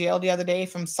went to jail the other day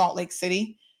from Salt Lake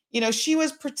City. She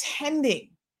was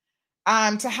pretending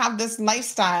to have this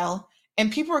lifestyle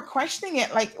And people are questioning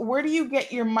it. Like, where do you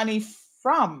get your money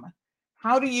from?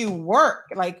 How do you work?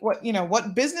 Like,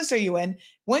 what business are you in?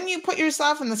 When you put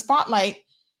yourself in the spotlight,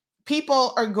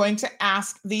 people are going to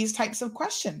ask these types of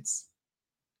questions.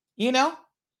 They're going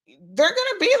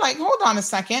to be like, hold on a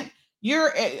second.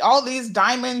 You're all these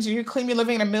diamonds, you claim you're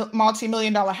living in a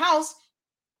multi-million-dollar house,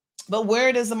 but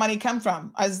where does the money come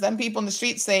from? As them people in the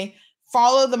streets say,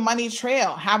 follow the money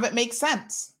trail, have it make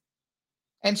sense.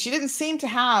 And she didn't seem to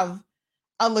have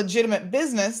a legitimate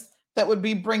business that would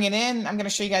be bringing in, I'm going to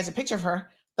show you guys a picture of her,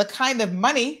 the kind of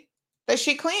money that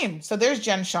she claimed. So there's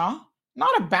Jen Shaw,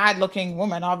 not a bad looking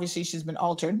woman. Obviously she's been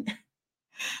altered.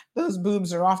 Those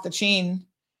boobs are off the chain.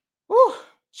 Whew,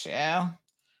 yeah.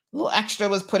 A little extra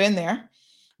was put in there.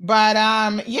 But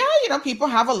people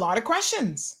have a lot of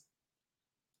questions.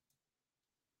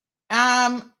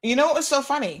 What was so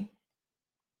funny?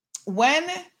 When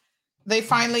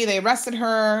they arrested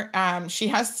her, she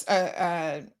has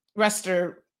a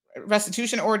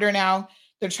restitution order now.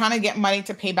 They're trying to get money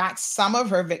to pay back some of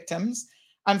her victims.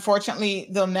 Unfortunately,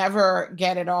 they'll never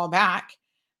get it all back.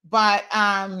 But,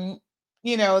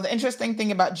 the interesting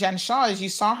thing about Jen Shaw is you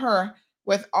saw her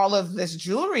with all of this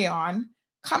jewelry on.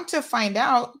 Come to find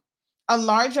out, a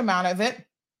large amount of it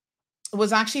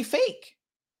was actually fake.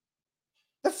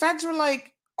 The feds were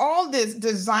like, all this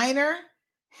designer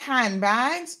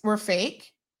handbags were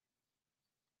fake.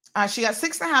 She got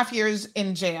 6.5 years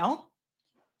in jail.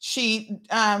 She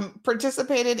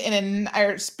participated in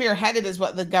or spearheaded, is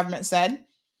what the government said,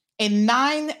 a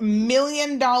 $9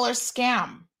 million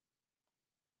scam.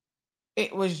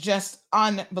 It was just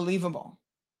unbelievable.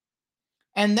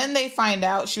 And then they find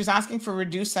out she was asking for a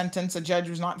reduced sentence. The judge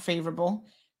was not favorable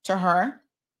to her.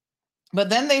 But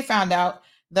then they found out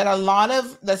that a lot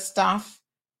of the stuff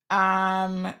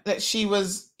that she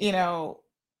was,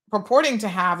 purporting to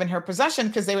have in her possession,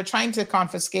 because they were trying to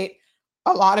confiscate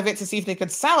a lot of it to see if they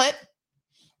could sell it,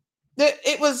 that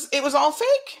it was all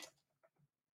fake.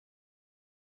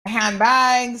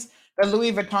 Handbags, the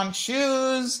Louis Vuitton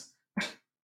shoes.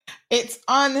 It's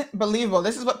unbelievable.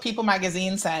 This is what People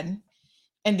magazine said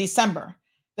in December.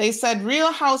 They said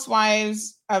Real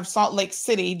Housewives of Salt Lake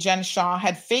City, Jen Shaw,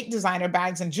 had fake designer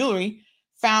bags and jewelry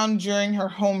found during her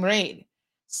home raid.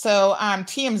 So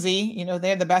TMZ,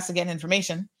 they're the best at getting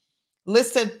information,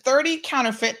 listed 30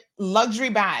 counterfeit luxury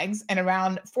bags and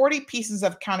around 40 pieces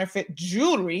of counterfeit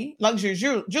luxury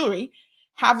jewelry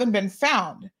haven't been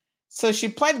found. So she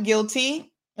pled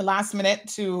guilty last minute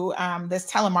to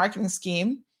this telemarketing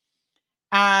scheme.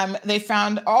 They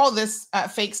found all this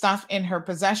fake stuff in her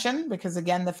possession because,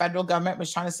 again, the federal government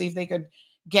was trying to see if they could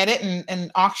get it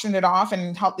and auction it off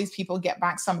and help these people get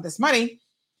back some of this money.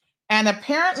 And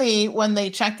apparently when they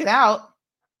checked it out,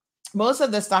 most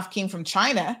of the stuff came from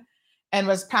China and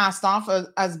was passed off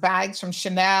as bags from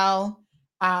Chanel,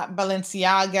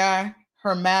 Balenciaga,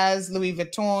 Hermes, Louis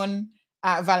Vuitton,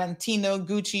 Valentino,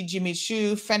 Gucci, Jimmy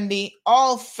Choo, Fendi,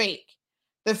 all fake.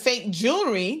 The fake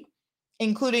jewelry,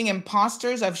 including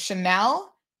imposters of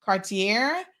Chanel,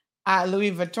 Cartier,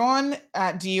 Louis Vuitton,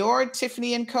 Dior,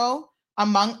 Tiffany & Co.,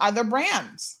 among other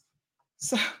brands.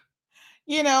 So,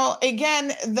 again,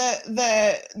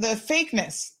 the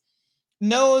fakeness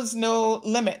knows no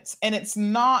limits. And it's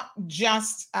not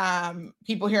just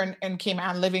people here in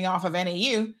Cayman living off of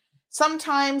NAU.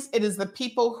 Sometimes it is the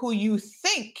people who you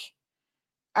think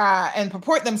and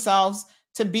purport themselves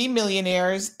to be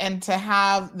millionaires and to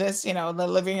have this, they're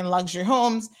living in luxury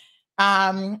homes.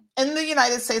 In the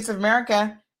United States of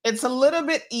America, it's a little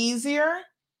bit easier.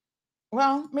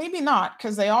 Well, maybe not,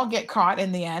 because they all get caught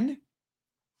in the end.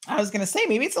 I was going to say,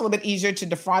 maybe it's a little bit easier to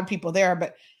defraud people there,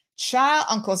 but child,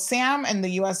 Uncle Sam and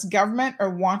the U.S. government are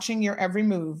watching your every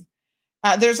move.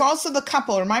 There's also the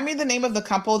couple. Remind me the name of the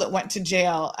couple that went to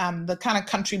jail, the kind of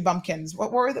country bumpkins.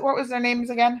 What was their names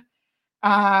again?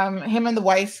 Him and the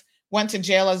wife went to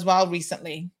jail as well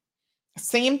recently.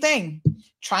 Same thing,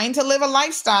 trying to live a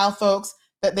lifestyle, folks,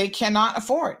 that they cannot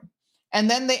afford. And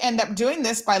then they end up doing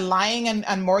this by lying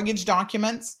on mortgage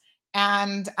documents.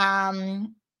 And,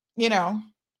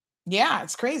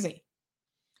 it's crazy.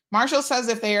 Marshall says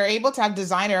if they are able to have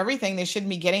designer everything, they shouldn't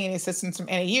be getting any assistance from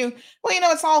NAU.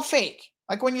 Well, it's all fake.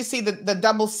 Like when you see the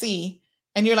double C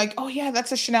and you're like, oh yeah,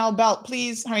 that's a Chanel belt.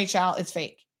 Please, honey child, it's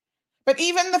fake. But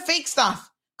even the fake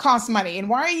stuff costs money. And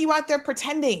why are you out there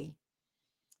pretending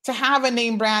to have a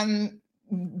name brand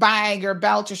bag or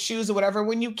belt or shoes or whatever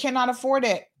when you cannot afford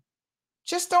it?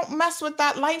 Just don't mess with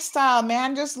that lifestyle,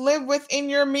 man. Just live within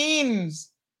your means.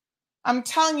 I'm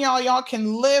telling y'all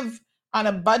can live on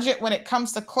a budget when it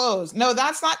comes to clothes. No,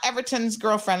 that's not Everton's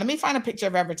girlfriend. Let me find a picture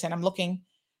of Everton. I'm looking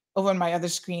over on my other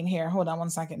screen here. Hold on one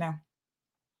second now.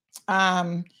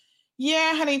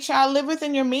 Yeah, honey child, live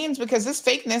within your means because this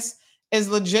fakeness is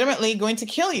legitimately going to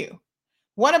kill you.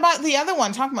 What about the other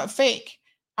one? Talking about fake.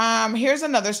 Here's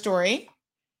another story,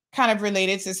 kind of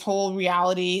related to this whole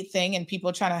reality thing and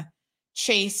people trying to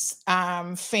chase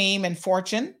fame and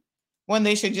fortune when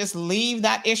they should just leave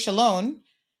that ish alone.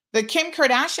 The Kim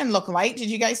Kardashian lookalike.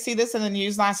 Did you guys see this in the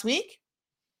news last week?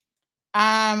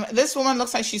 This woman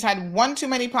looks like she's had one too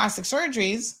many plastic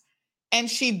surgeries, and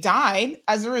she died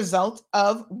as a result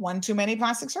of one too many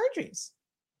plastic surgeries.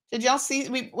 Did y'all see?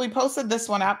 We posted this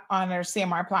one up on our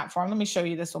CMR platform. Let me show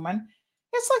you this woman.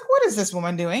 It's like, what is this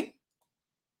woman doing?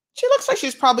 She looks like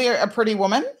she's probably a pretty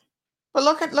woman, but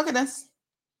look at this.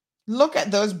 Look at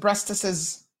those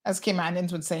breastises, as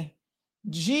Camanans would say.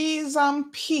 G's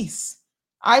peace.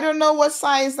 I don't know what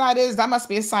size that is. That must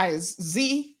be a size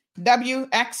Z, W,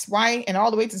 X, Y, and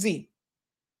all the way to Z.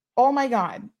 Oh my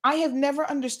God. I have never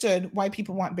understood why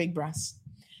people want big breasts.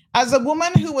 As a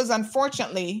woman who was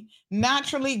unfortunately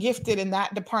naturally gifted in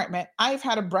that department, I've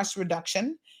had a breast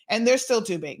reduction and they're still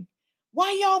too big.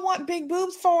 Why y'all want big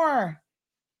boobs for?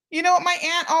 You know what my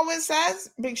aunt always says?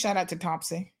 Big shout out to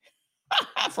Topsy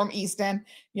from East End.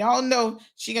 Y'all know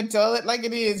she can tell it like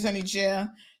it is, honey chill.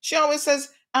 She always says,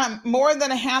 more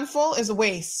than a handful is a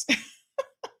waste.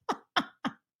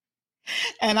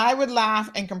 And I would laugh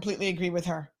and completely agree with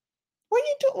her. What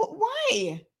you do?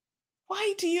 Why?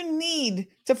 Why do you need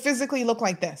to physically look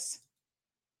like this?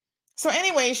 So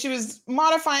anyway, she was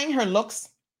modifying her looks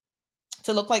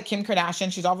to look like Kim Kardashian.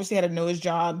 She's obviously had a nose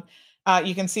job.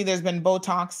 You can see there's been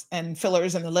Botox and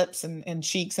fillers in the lips and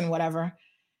cheeks and whatever.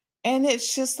 And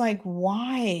it's just like,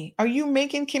 why? Are you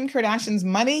making Kim Kardashian's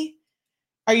money?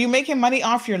 Are you making money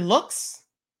off your looks?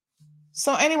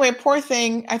 So anyway, poor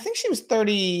thing. I think she was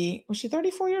 30. Was she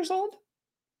 34 years old?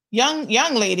 Young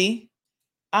lady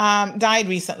died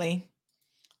recently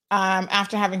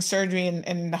after having surgery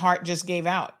and the heart just gave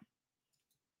out.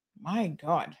 My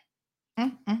God.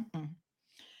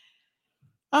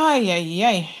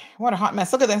 Ay. What a hot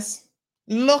mess. Look at this.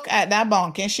 Look at that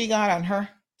bonk. And she got on her.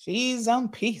 She's on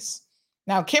peace.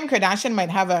 Now, Kim Kardashian might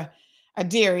have a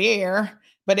derriere,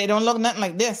 but it don't look nothing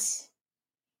like this.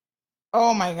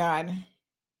 Oh my God.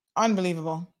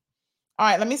 Unbelievable. All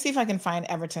right, let me see if I can find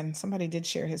Everton. Somebody did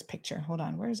share his picture. Hold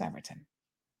on. Where's Everton?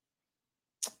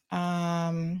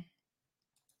 Let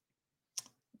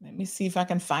me see if I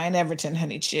can find Everton,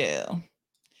 honey chill.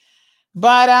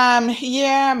 But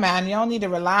yeah, man, y'all need to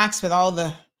relax with all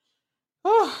the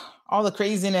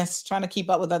craziness trying to keep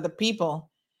up with other people.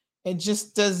 It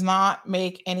just does not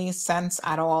make any sense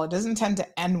at all. It doesn't tend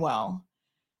to end well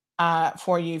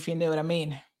for you, if you know what I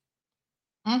mean.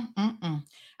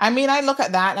 I mean, I look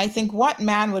at that and I think, what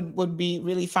man would be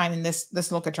really finding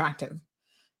this look attractive?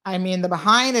 I mean, the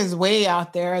behind is way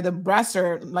out there. The breasts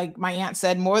are, like my aunt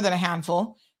said, more than a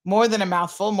handful, more than a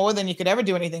mouthful, more than you could ever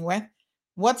do anything with.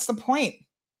 What's the point?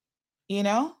 You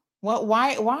know,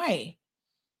 why?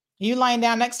 You lying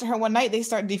down next to her one night, they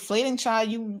start deflating, child.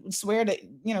 You swear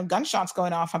that, gunshots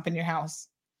going off up in your house.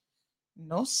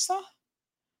 No, sir.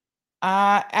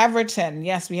 Everton.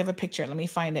 Yes, we have a picture. Let me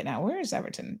find it now. Where is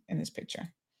Everton in this picture?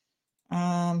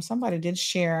 Somebody did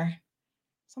share.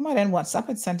 Somebody in WhatsApp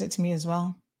had sent it to me as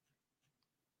well.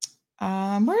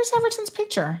 Where's Everton's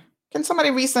picture? Can somebody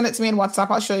resend it to me in WhatsApp?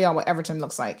 I'll show y'all what Everton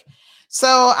looks like.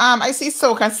 So I see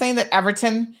Soka saying that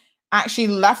Everton actually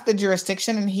left the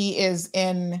jurisdiction and he is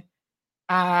in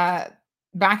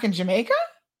back in Jamaica.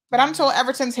 But I'm told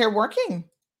Everton's here working.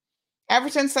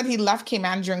 Everton said he left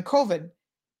Cayman during COVID.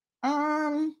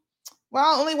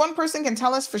 Well, only one person can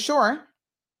tell us for sure,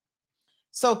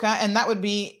 Soka, and that would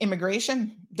be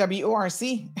immigration,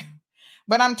 WORC.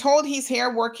 But I'm told he's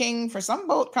here working for some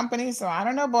boat company, so I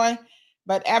don't know, boy.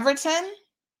 But Everton,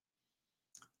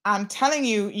 I'm telling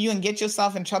you, you can get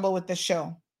yourself in trouble with this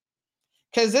show.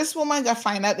 Because this woman got to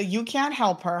find out that you can't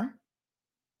help her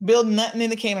build nothing in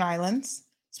the Cayman Islands,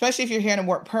 especially if you're here in a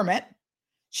work permit.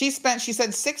 She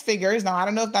said 6 figures. Now, I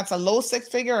don't know if that's a low 6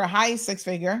 figure or a high 6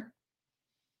 figure.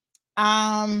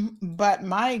 But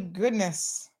my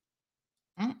goodness.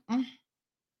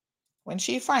 When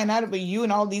she find out about you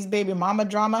and all these baby mama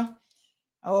drama,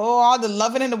 all the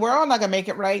loving in the world, not gonna make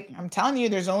it right. I'm telling you,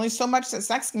 there's only so much that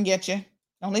sex can get you.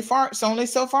 Only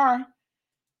so far.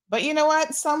 But you know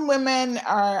what? Some women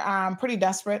are pretty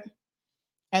desperate,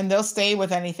 and they'll stay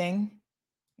with anything,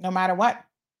 no matter what.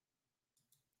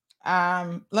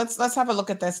 Let's have a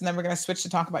look at this, and then we're gonna switch to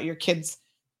talk about your kids,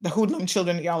 the hoodlum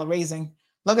children that y'all are raising.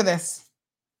 Look at this.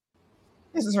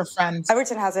 This is her friend.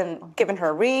 Everton hasn't given her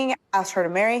a ring, asked her to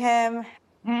marry him.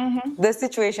 This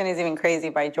situation is even crazy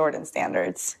by Jordan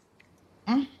standards.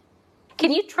 Can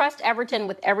you trust Everton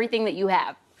with everything that you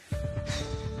have?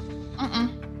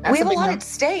 We have a lot at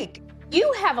stake.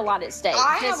 You have a lot at stake.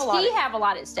 Does he have a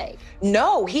lot at stake?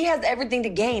 No, he has everything to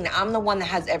gain. I'm the one that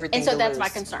has everything And so to that's lose. my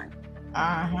concern.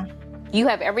 Uh-huh. You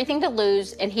have everything to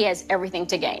lose, and he has everything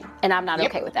to gain. And I'm not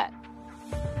okay with that.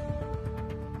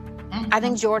 I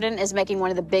think Jordan is making one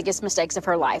of the biggest mistakes of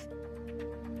her life.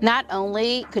 Not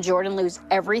only could Jordan lose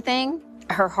everything,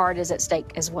 her heart is at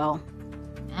stake as well.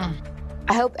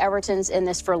 I hope Everton's in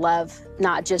this for love,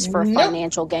 not just for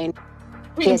financial gain.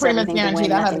 We He can has pretty much everything to guarantee win,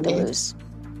 that nothing to hasn't lose.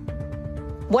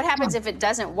 What happens if it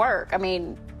doesn't work? I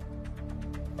mean,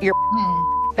 you're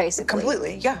basically.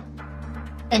 Completely, yeah.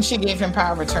 And she gave him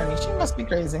power of attorney. She must be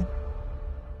crazy.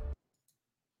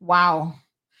 Wow.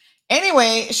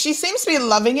 Anyway, she seems to be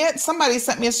loving it. Somebody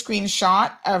sent me a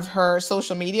screenshot of her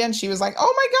social media and she was like,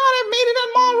 oh my God, I've made it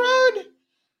on Mall Road.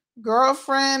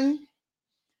 Girlfriend,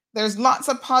 there's lots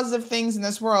of positive things in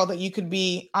this world that you could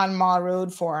be on Mall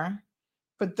Road for,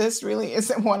 but this really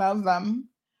isn't one of them.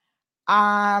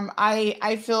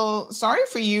 I feel sorry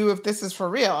for you if this is for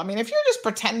real. I mean, if you're just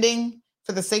pretending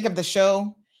for the sake of the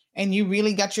show and you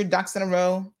really got your ducks in a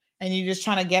row and you're just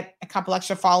trying to get a couple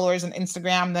extra followers on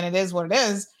Instagram, then it is what it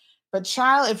is. But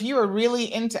child, if you are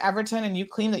really into Everton and you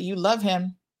claim that you love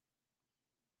him,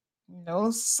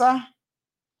 no, sir.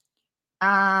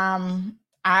 I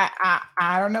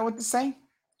don't know what to say.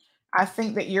 I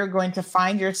think that you're going to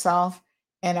find yourself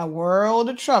in a world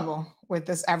of trouble with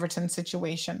this Everton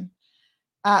situation.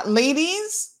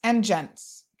 Ladies and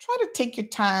gents, try to take your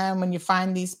time when you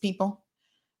find these people,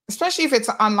 especially if it's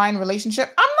an online relationship.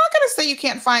 I'm not going to say you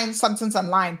can't find substance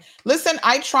online. Listen,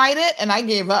 I tried it and I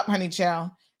gave up, honey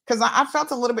child, because I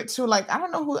felt a little bit too like, I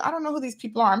don't know who these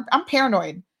people are. I'm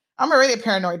paranoid. I'm already a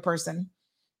paranoid person.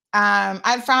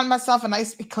 I found myself a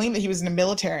nice claim that he was in the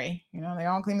military. You know, they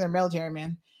all claim they're military,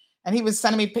 man. And he was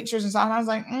sending me pictures and stuff. And I was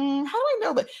like, how do I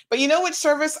know? But you know which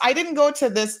service? I didn't go to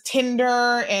this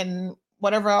Tinder and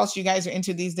whatever else you guys are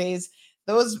into these days.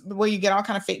 Those where you get all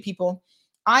kind of fake people.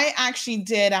 I actually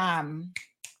did,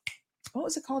 what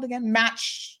was it called again?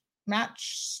 Match.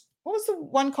 What was the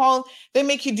one called? They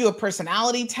make you do a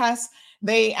personality test.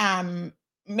 They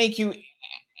make you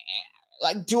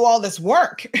like do all this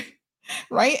work,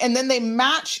 right? And then they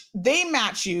match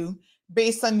you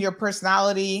based on your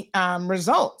personality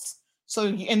results. So,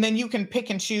 and then you can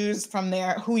pick and choose from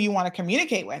there who you want to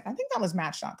communicate with. I think that was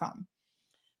Match.com.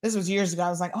 This was years ago. I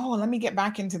was like, oh, let me get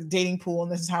back into the dating pool.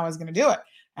 And this is how I was going to do it.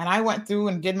 And I went through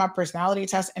and did my personality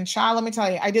test. And child, let me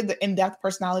tell you, I did the in-depth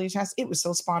personality test. It was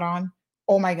so spot on.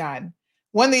 Oh my God.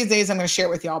 One of these days I'm going to share it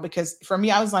with y'all because for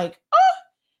me, I was like,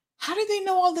 how did they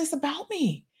know all this about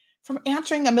me? From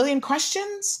answering a million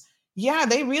questions? Yeah,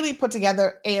 they really put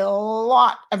together a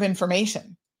lot of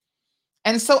information.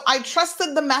 And so I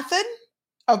trusted the method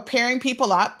of pairing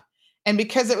people up. And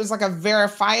because it was like a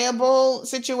verifiable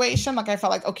situation, like I felt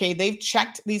like, okay, they've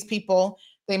checked these people.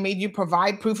 They made you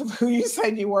provide proof of who you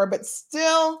said you were. But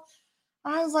still,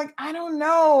 I was like, I don't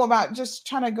know about just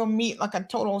trying to go meet like a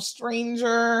total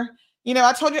stranger. You know,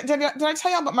 I told you, did I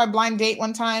tell you about my blind date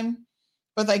one time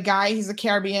with a guy? He's a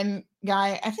Caribbean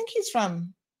guy. I think he's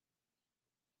from,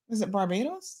 is it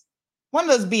Barbados? One of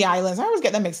those B islands. I always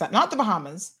get them mixed up. Not the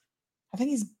Bahamas. I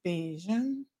think he's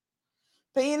Bajan.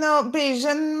 But you know,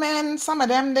 Bajan men, some of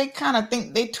them, they kind of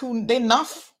think they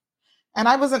nuff. And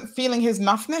I wasn't feeling his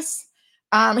nuffness.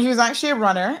 He was actually a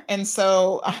runner. And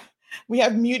so we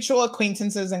have mutual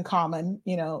acquaintances in common,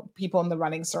 you know, people in the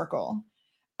running circle.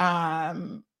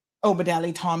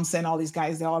 Obadeli, Thompson, all these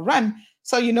guys, they all run.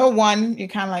 So, you know, one, you're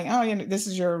kind of like, oh, you know, this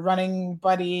is your running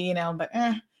buddy, you know, but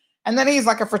And then he's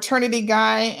like a fraternity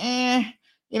guy.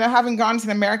 You know, having gone to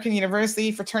an American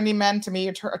university, fraternity men to me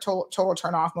are a total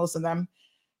turn off, most of them.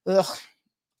 Ugh.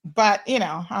 But, you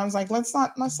know, I was like, let's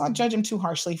not judge him too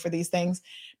harshly for these things.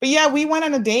 But yeah, we went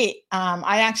on a date.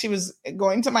 I actually was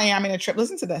going to Miami on a trip.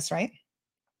 Listen to this, right?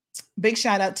 Big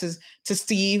shout out to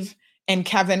Steve and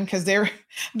Kevin, because they were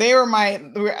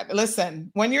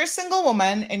listen, when you're a single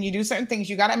woman and you do certain things,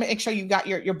 you got to make sure you got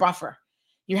your buffer.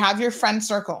 You have your friend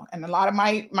circle. And a lot of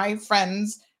my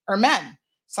friends are men.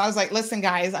 So I was like, listen,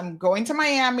 guys, I'm going to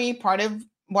Miami. Part of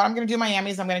what I'm going to do in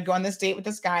Miami is I'm going to go on this date with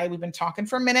this guy. We've been talking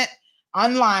for a minute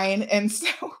online. And so,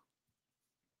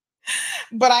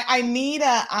 but I need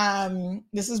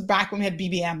this is back when we had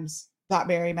BBMs,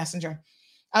 BlackBerry Messenger.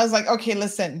 I was like, okay,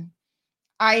 listen,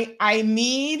 I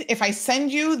need, if I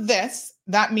send you this,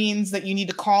 that means that you need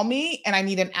to call me and I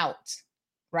need an out,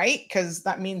 right? Because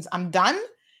that means I'm done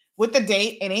with the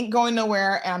date. It ain't going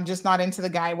nowhere. And I'm just not into the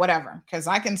guy, whatever. Because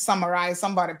I can summarize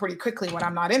somebody pretty quickly when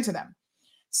I'm not into them.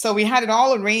 So we had it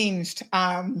all arranged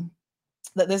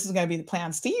that this is going to be the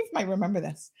plan. Steve might remember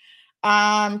this.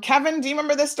 Kevin, do you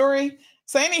remember this story?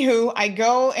 So anywho, I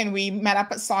go and we met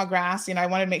up at Sawgrass. You know, I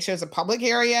wanted to make sure it's a public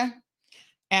area.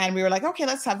 And we were like, okay,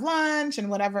 let's have lunch and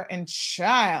whatever. And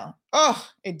child,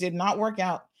 it did not work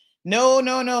out. No.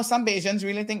 Some Bajans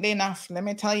really think they enough. Let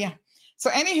me tell you. So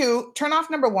anywho, turn off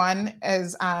number one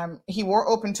is he wore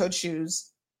open-toed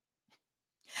shoes.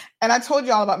 And I told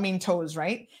you all about mean toes,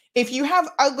 right? If you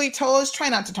have ugly toes, try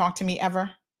not to talk to me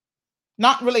ever.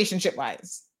 Not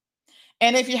relationship-wise.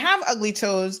 And if you have ugly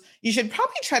toes, you should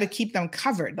probably try to keep them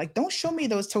covered. Like, don't show me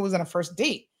those toes on a first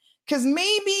date. Because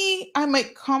maybe I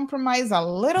might compromise a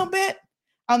little bit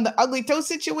on the ugly toe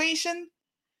situation.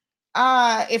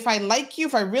 If I like you,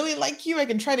 if I really like you, I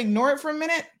can try to ignore it for a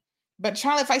minute. But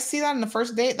Charlie, if I see that on the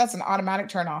first date, that's an automatic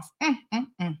turn off.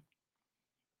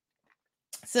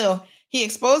 So he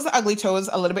exposed the ugly toes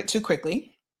a little bit too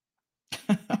quickly.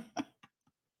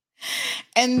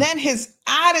 And then his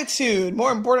attitude,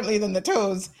 more importantly than the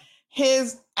toes,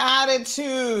 his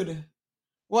attitude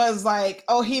was like,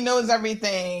 oh, he knows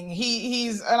everything.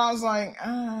 And I was like,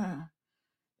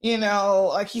 you know,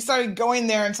 like he started going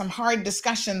there in some hard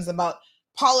discussions about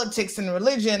politics and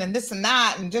religion and this and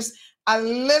that. And just a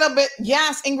little bit.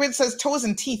 Yes. Ingrid says toes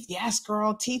and teeth. Yes,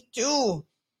 girl, teeth too.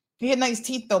 He had nice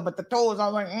teeth though, but the toes, I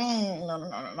was like,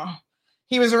 no.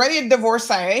 He was already a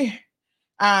divorcee.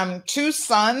 2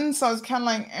 sons. So I was kind of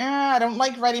like, I don't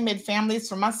like ready-made families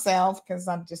for myself because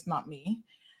I'm just not me.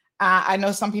 I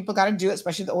know some people got to do it,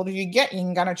 especially the older you get, you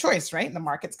ain't got a choice, right? The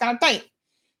market's kind of tight.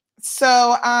 So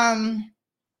I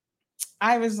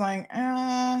was like,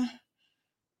 I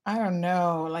don't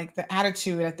know, like the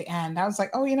attitude at the end. I was like,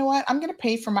 oh, you know what? I'm going to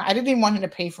pay for I didn't even want him to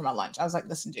pay for my lunch. I was like,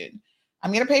 listen, dude,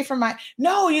 I'm going to pay for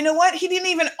no, you know what? He didn't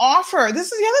even offer.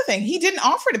 This is the other thing. He didn't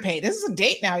offer to pay. This is a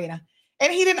date now, you know,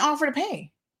 and he didn't offer to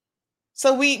pay.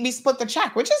 So we split the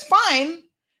check, which is fine.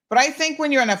 But I think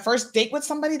when you're on a first date with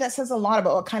somebody, that says a lot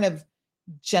about what kind of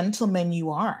gentleman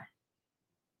you are.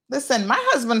 Listen, my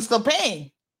husband's still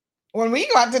paying. When we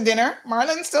go out to dinner,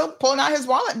 Marlon's still pulling out his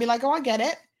wallet and be like, oh, I get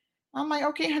it. I'm like,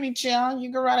 okay, honey, chill.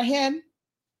 You go right ahead.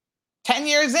 10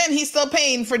 years in, he's still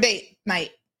paying for date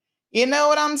night. You know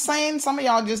what I'm saying? Some of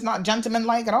y'all just not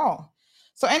gentleman-like at all.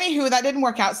 So anywho, that didn't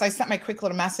work out. So I sent my quick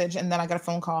little message and then I got a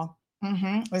phone call.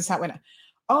 This is how it went.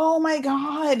 Oh my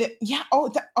God. Yeah. Oh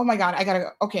my God. I gotta go.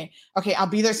 Okay. I'll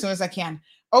be there as soon as I can.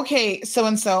 Okay.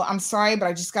 So-and-so, I'm sorry, but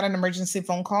I just got an emergency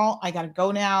phone call. I gotta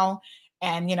go now.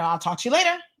 And you know, I'll talk to you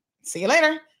later. See you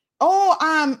later.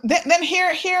 Oh, then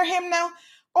hear him now.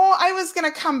 Oh, I was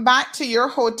going to come back to your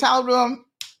hotel room.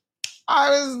 I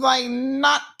was like,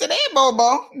 not today,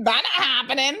 Bobo. That not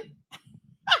happening.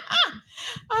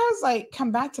 I was like,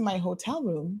 come back to my hotel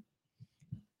room.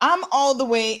 I'm all the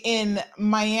way in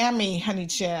Miami, honey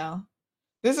child.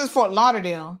 This is Fort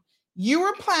Lauderdale. You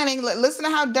were planning, listen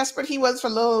to how desperate he was for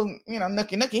a little, you know,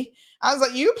 nookie. I was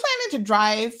like, you planning to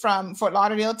drive from Fort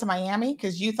Lauderdale to Miami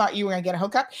because you thought you were going to get a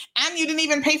hookup and you didn't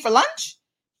even pay for lunch?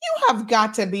 You have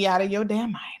got to be out of your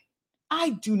damn mind.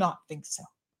 I do not think so.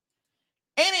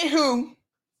 Anywho,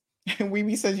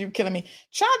 Weeby says, you're killing me.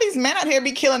 Child, these men out here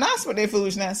be killing us with their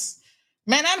foolishness.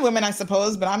 Men and women, I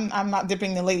suppose, but I'm not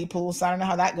dipping the lady pool, so I don't know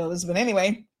how that goes. But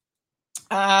anyway,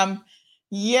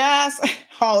 yes,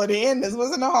 Holiday Inn. This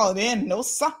wasn't a Holiday Inn. No,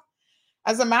 sir.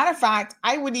 As a matter of fact,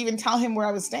 I would even tell him where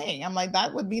I was staying. I'm like,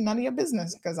 that would be none of your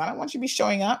business because I don't want you to be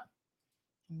showing up.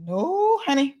 No,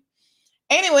 honey.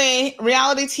 Anyway,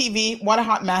 reality TV, what a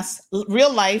hot mess.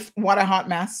 Real life, what a hot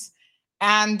mess.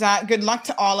 And good luck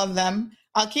to all of them.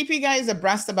 I'll keep you guys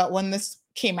abreast about when this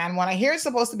came on. When I hear it's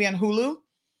supposed to be on Hulu,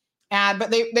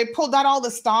 but they pulled out all the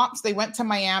stops. They went to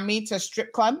Miami to a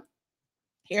strip club.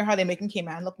 Hear how they make them came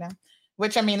on. Look now.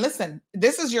 Which, I mean, listen,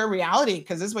 this is your reality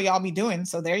because this is what y'all be doing.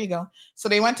 So there you go. So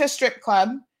they went to a strip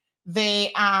club.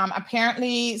 They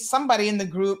apparently somebody in the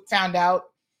group found out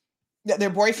that their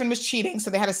boyfriend was cheating. So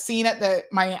they had a scene at the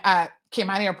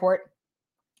Camana Airport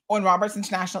on Roberts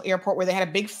International Airport where they had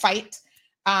a big fight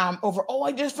over, oh,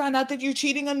 I just found out that you're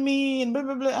cheating on me and blah,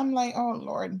 blah, blah. I'm like, oh,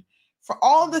 Lord. For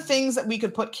all the things that we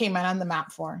could put Cayman on the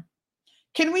map for.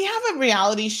 Can we have a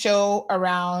reality show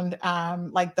around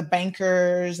like the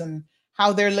bankers and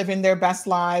how they're living their best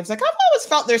lives? Like I've always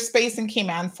felt there's space in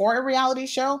Cayman for a reality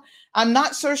show. I'm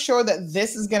not so sure that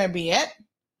this is going to be it.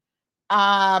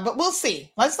 But we'll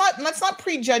see. Let's not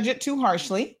prejudge it too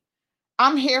harshly.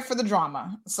 I'm here for the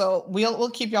drama. So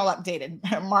we'll keep y'all updated.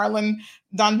 Marlon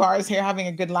Dunbar is here having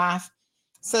a good laugh.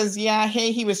 Says, yeah,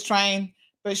 hey, he was trying,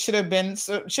 but should have been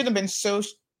so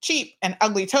cheap and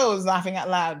ugly toes, laughing out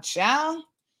loud. Child.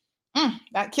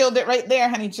 That killed it right there,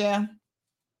 honey child.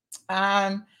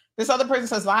 This other person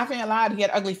says, laughing out loud, he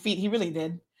had ugly feet. He really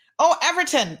did. Oh,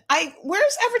 Everton.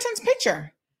 Where's Everton's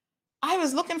picture? I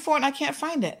was looking for it and I can't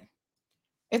find it.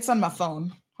 It's on my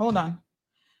phone. Hold on.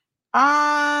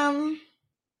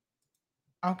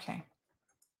 Okay.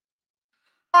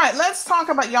 All right, let's talk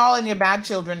about y'all and your bad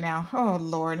children now. Oh,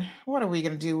 Lord. What are we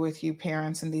going to do with you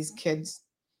parents and these kids?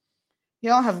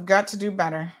 Y'all have got to do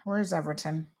better. Where's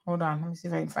Everton? Hold on. Let me see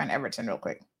if I can find Everton real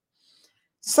quick.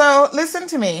 So listen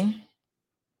to me.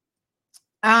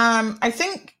 I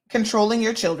think controlling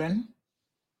your children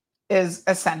is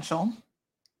essential.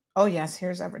 Oh, yes.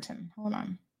 Here's Everton. Hold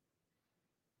on.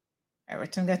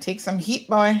 Everton going to take some heat,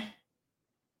 boy.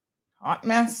 Hot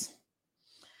mess.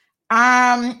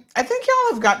 I think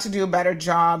y'all have got to do a better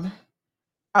job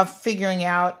of figuring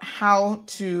out how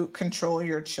to control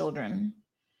your children.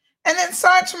 And it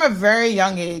starts from a very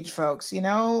young age, folks. You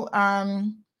know,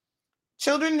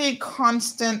 children need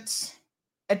constant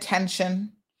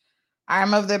attention.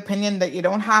 I'm of the opinion that you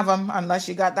don't have them unless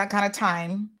you got that kind of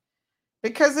time,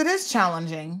 because it is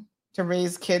challenging to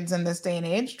raise kids in this day and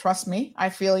age. Trust me, I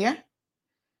feel you.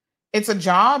 It's a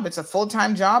job. It's a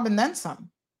full-time job and then some.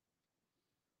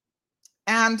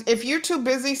 And if you're too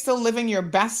busy still living your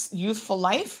best youthful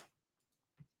life,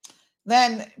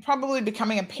 then probably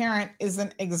becoming a parent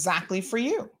isn't exactly for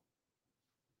you.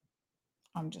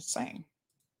 I'm just saying.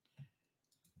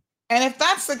 And if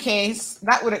that's the case,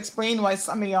 that would explain why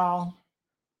some of y'all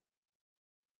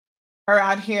are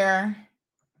out here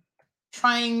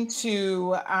trying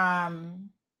to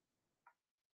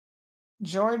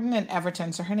Jordan and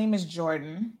Everton. So her name is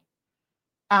Jordan.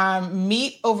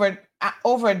 Met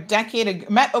over a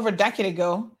decade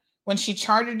ago when she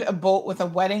chartered a boat with a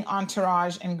wedding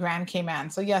entourage in Grand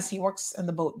Cayman. So yes, he works in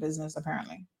the boat business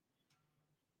apparently.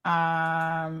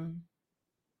 Are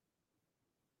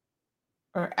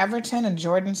Everton and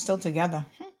Jordan still together?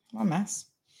 What a mess.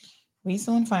 We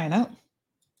soon find out.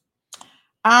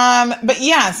 But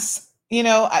yes, you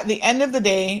know, at the end of the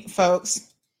day, folks,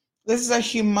 this is a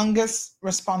humongous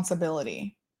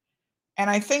responsibility. And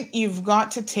I think you've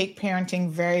got to take parenting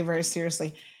very, very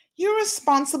seriously. You're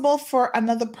responsible for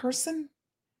another person.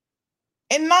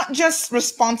 And not just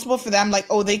responsible for them, like,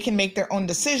 oh, they can make their own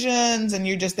decisions and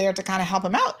you're just there to kind of help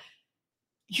them out.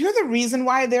 You're the reason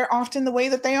why they're often the way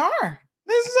that they are.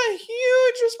 This is a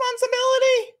huge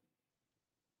responsibility.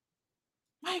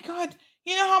 My God,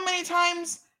 you know how many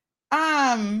times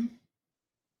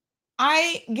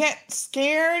I get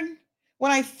scared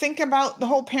when I think about the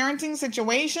whole parenting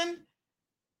situation?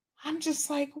 I'm just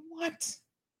like, what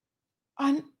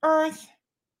on earth?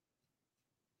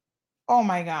 Oh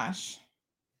my gosh.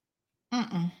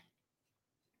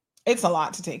 It's a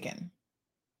lot to take in.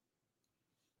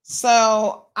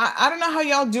 So I don't know how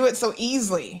y'all do it so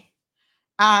easily.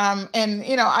 And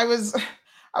you know, I was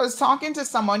talking to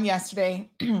someone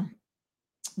yesterday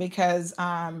because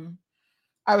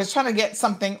I was trying to get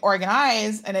something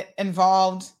organized and it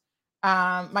involved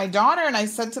my daughter. And I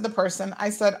said to the person, I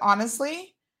said, honestly,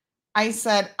 I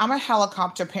said, I'm a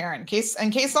helicopter parent.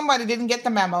 In case somebody didn't get the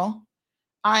memo,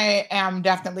 I am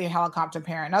definitely a helicopter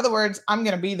parent. In other words, I'm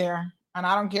going to be there and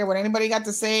I don't care what anybody got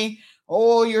to say.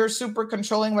 Oh, you're super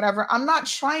controlling, whatever. I'm not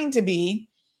trying to be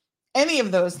any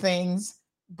of those things,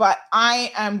 but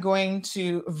I am going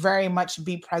to very much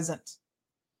be present.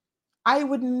 I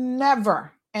would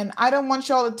never, and I don't want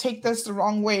y'all to take this the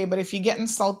wrong way, but if you get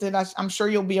insulted, I'm sure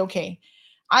you'll be okay.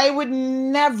 I would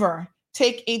never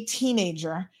take a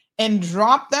teenager and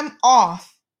drop them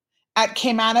off at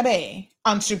Camana Bay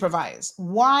unsupervised.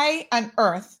 Why on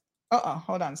earth?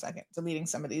 Hold on a second. Deleting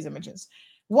some of these images.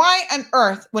 Why on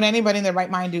earth would anybody in their right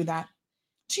mind do that?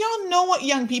 Do y'all know what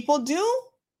young people do?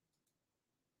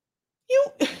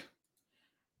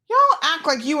 Y'all act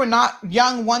like you were not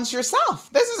young once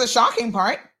yourself. This is a shocking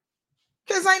part,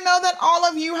 because I know that all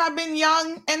of you have been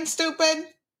young and stupid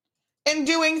and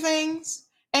doing things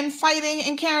and fighting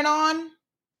and carrying on.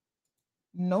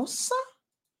 No, sir.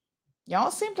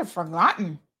 Y'all seem to have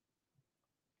forgotten.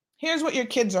 Here's what your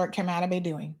kids are at Camana Bay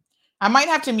doing. I might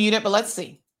have to mute it, but let's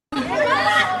see.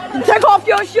 Take off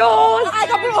your shoes. I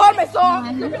got people hurt myself.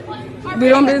 We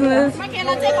don't business. Why can't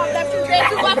I take off that few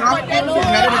dresses?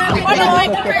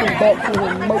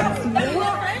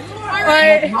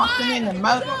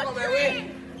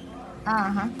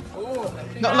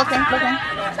 No, looking.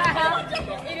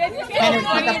 And it's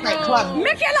like a fight club.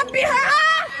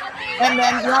 And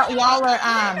then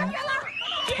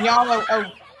y'all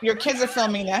are your kids are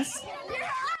filming this.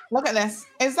 Look at this.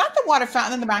 Is that the water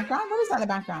fountain in the background? What is that in the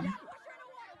background?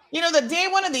 You know, the day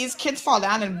one of these kids fall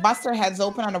down and bust their heads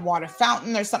open on a water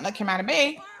fountain or something that came out of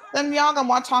Bay, then y'all gonna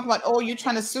want to talk about, oh, you're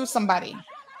trying to sue somebody.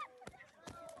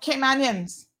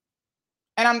 Caymanians.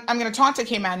 And I'm gonna talk to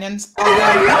Caymanians.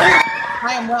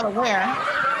 I am well aware.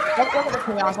 Look at the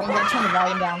chaos. I'm gonna turn the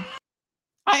volume down.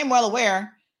 I am well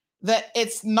aware that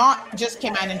it's not just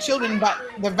Camana children, but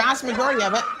the vast majority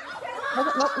of it.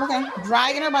 Look at her,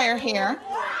 dragging her by her hair,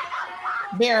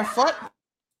 barefoot,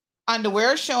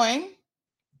 underwear showing.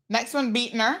 Next one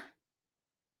beating her.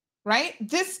 Right?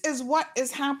 This is what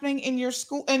is happening in your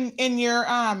school, in your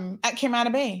at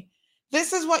Camana Bay.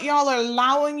 This is what y'all are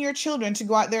allowing your children to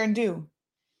go out there and do.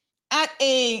 At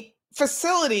a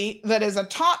facility that is a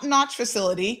top-notch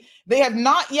facility, they have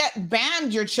not yet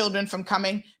banned your children from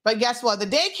coming, but guess what? The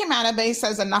day Camana Bay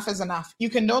says enough is enough, you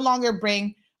can no longer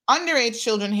bring underage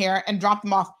children here and drop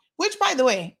them off, which, by the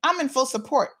way, I'm in full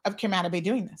support of Camana Bay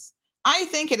doing this. I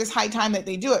think it is high time that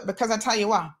they do it, because I tell you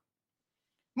what,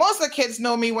 most of the kids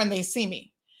know me when they see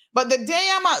me. But the day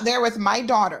I'm out there with my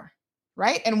daughter,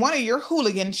 right, and one of your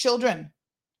hooligan children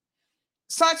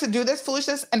starts to do this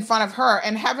foolishness in front of her,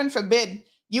 and heaven forbid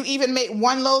you even make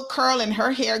one little curl in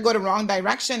her hair go the wrong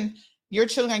direction, your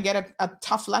children get a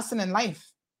tough lesson in life.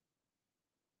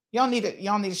 Y'all need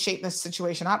to shape this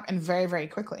situation up, and very, very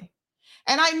quickly.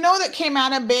 And I know that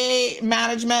Camana Bay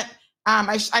management,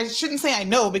 I shouldn't say I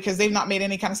know, because they've not made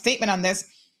any kind of statement on this,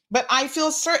 but I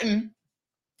feel certain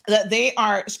that they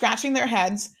are scratching their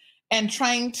heads and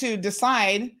trying to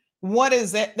decide what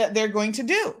is it that they're going to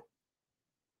do.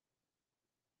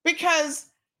 Because,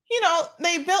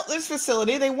 they built this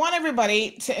facility. They want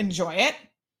everybody to enjoy it.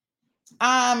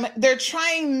 They're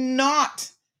trying not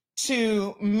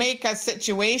to make a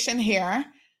situation here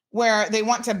where they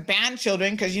want to ban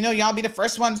children, because, y'all be the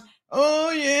first ones.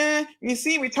 Oh, yeah. You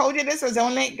see, we told you this was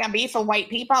only going to be for white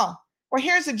people. Well,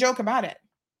 here's the joke about it.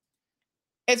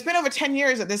 It's been over 10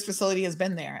 years that this facility has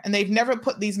been there, and they've never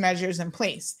put these measures in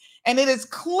place. And it is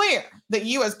clear that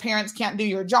you as parents can't do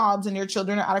your jobs and your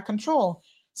children are out of control.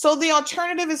 So the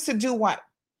alternative is to do what?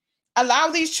 Allow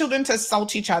these children to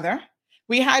assault each other.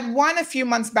 We had one a few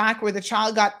months back where the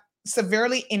child got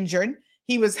severely injured.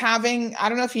 He was having, I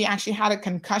don't know if he actually had a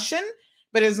concussion,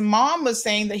 but his mom was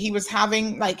saying that he was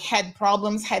having like head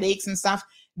problems, headaches and stuff.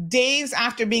 Days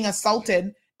after being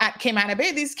assaulted at Camana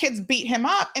Bay, these kids beat him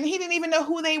up, and he didn't even know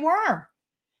who they were.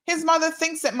 His mother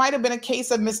thinks it might have been a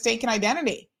case of mistaken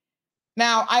identity.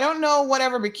 Now, I don't know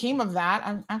whatever became of that.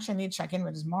 I actually need to check in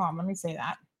with his mom. Let me say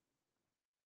that.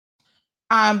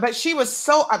 But she was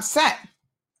so upset.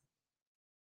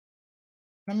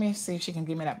 Let me see if she can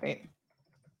give me an update.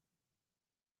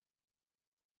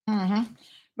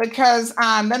 Because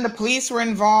then the police were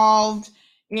involved.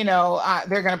 They're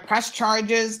going to press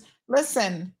charges.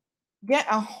 Listen, get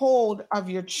a hold of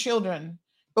your children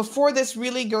before this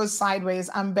really goes sideways.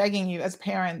 I'm begging you as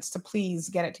parents to please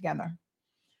get it together.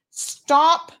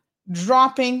 Stop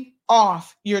dropping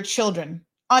off your children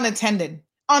unattended,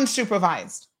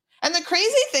 unsupervised. And the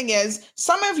crazy thing is,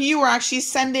 some of you are actually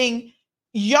sending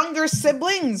younger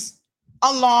siblings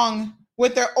along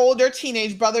with their older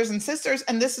teenage brothers and sisters,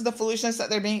 and this is the foolishness that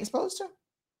they're being exposed to.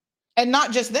 And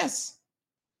not just this,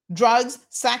 drugs,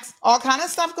 sex, all kind of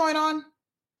stuff going on.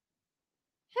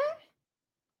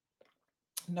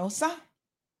 No, sir.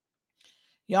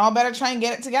 Y'all better try and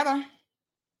get it together.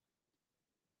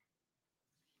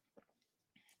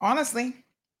 Honestly,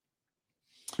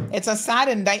 it's a sad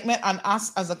indictment on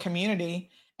us as a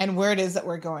community and where it is that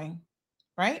we're going,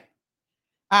 right?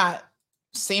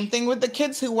 Same thing with the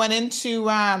kids who went into,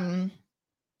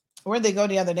 where'd they go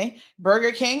the other day?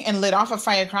 Burger King, and lit off a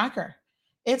firecracker.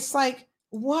 It's like,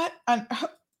 what?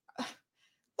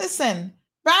 Listen,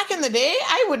 back in the day,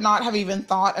 I would not have even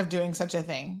thought of doing such a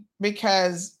thing,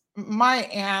 because my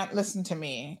aunt, listen to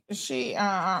me, she,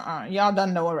 y'all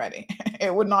done know already.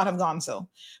 It would not have gone so.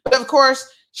 But of course,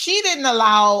 she didn't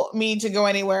allow me to go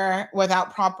anywhere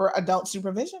without proper adult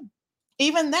supervision.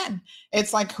 Even then,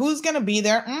 it's like, who's going to be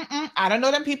there? I don't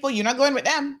know them people. You're not going with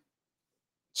them.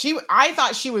 I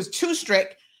thought she was too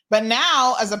strict, but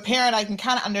now as a parent, I can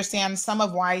kind of understand some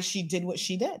of why she did what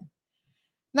she did.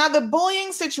 Now, the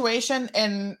bullying situation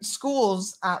in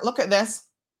schools, look at this.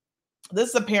 This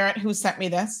is a parent who sent me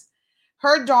this.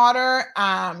 Her daughter,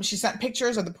 she sent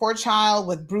pictures of the poor child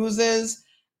with bruises.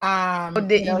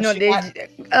 They jump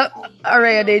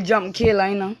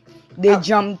killer, They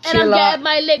jump killer. And I'm getting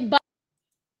my leg back.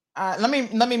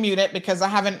 Let me mute it because I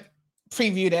haven't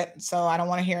previewed it, so I don't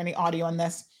want to hear any audio on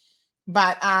this.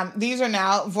 But these are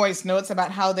now voice notes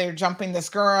about how they're jumping this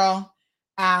girl.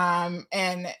 And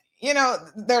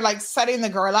they're like setting the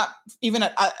girl up, even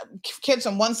kids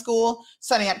from one school,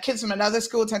 setting up kids from another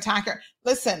school to attack her.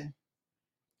 Listen,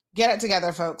 get it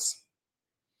together, folks.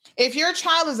 If your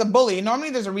child is a bully, normally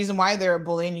there's a reason why they're a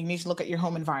bully, and you need to look at your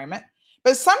home environment.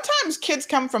 But sometimes kids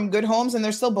come from good homes and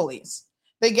they're still bullies.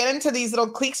 They get into these little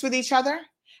cliques with each other.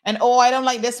 And, I don't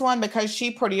like this one because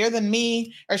she's prettier than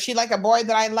me, or she like a boy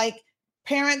that I like.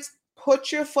 Parents,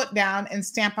 put your foot down and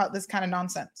stamp out this kind of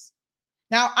nonsense.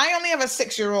 Now, I only have a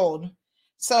 6-year-old.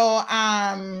 So,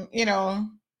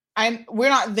 we're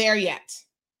not there yet.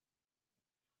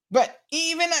 But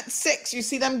even at 6, you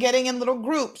see them getting in little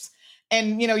groups.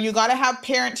 And, you got to have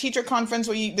parent-teacher conference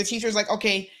where the teacher's like,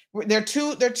 okay, they're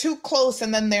too close,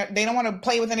 and then they don't want to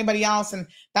play with anybody else. And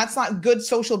that's not good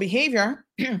social behavior.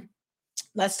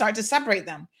 Let's start to separate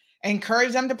them.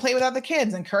 Encourage them to play with other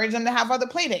kids. Encourage them to have other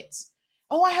play dates.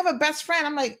 Oh, I have a best friend.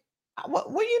 I'm like, what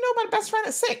do you know about a best friend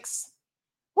at 6?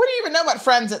 What do you even know about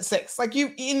friends at 6? Like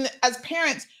as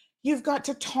parents, you've got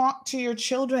to talk to your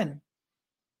children.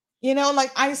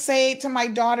 Like I say to my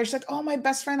daughter, she's like, oh, my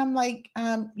best friend. I'm like,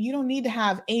 you don't need to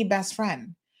have a best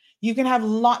friend. You can have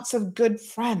lots of good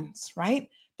friends, right?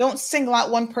 Don't single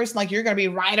out one person like you're going to be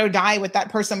ride or die with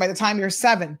that person by the time you're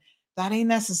 7. That ain't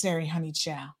necessary, honey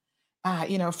child.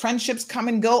 Friendships come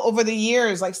and go over the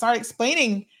years. Like start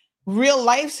explaining real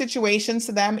life situations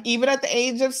to them, even at the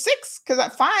age of 6, because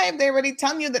at 5, they're already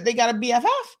telling you that they got a BFF.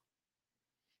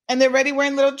 And they're already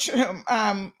wearing little,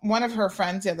 one of her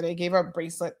friends the other day gave her a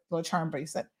bracelet, little charm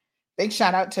bracelet. Big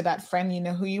shout out to that friend, you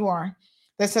know who you are,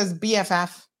 that says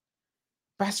BFF,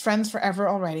 best friends forever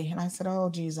already. And I said, oh,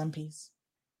 geez, I'm peace.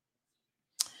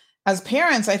 As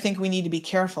parents, I think we need to be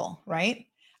careful, right?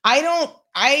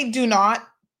 I do not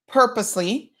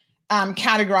purposely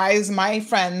categorize my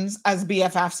friends as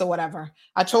BFFs or whatever.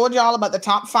 I told y'all about the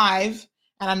top 5,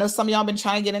 and I know some of y'all been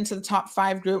trying to get into the top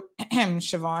 5 group,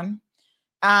 Siobhan.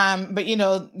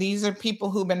 But these are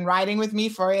people who've been riding with me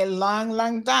for a long,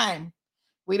 long time.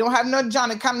 We don't have no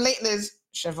Johnny come latelys,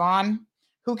 Siobhan,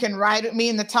 who can ride with me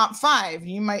in the top 5.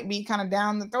 You might be kind of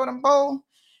down the totem pole.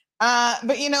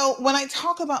 But when I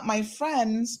talk about my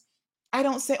friends, I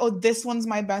don't say, oh, this one's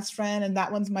my best friend and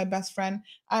that one's my best friend.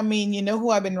 I mean,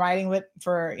 who I've been riding with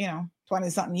for, 20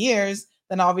 something years,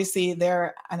 then obviously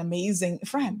they're an amazing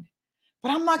friend.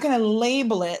 But I'm not going to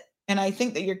label it. And I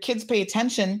think that your kids pay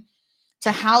attention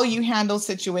to how you handle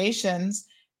situations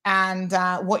and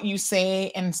what you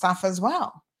say and stuff as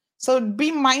well. So be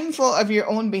mindful of your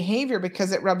own behavior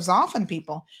because it rubs off on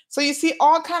people. So you see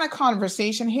all kind of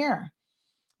conversation here.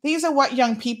 These are what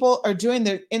young people are doing.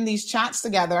 They're in these chats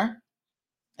together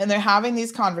and they're having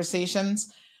these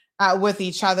conversations with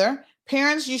each other.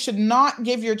 Parents, you should not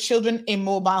give your children a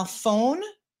mobile phone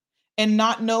and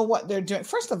not know what they're doing.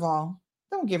 First of all,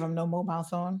 don't give them no mobile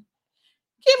phone.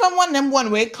 Give them one of them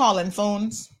one-way calling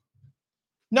phones.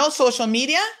 No social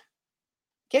media.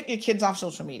 Get your kids off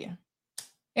social media.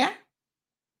 Yeah?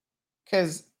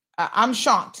 Because I'm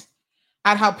shocked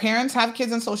at how parents have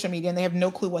kids on social media and they have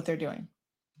no clue what they're doing.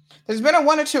 There's been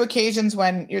 1 or 2 occasions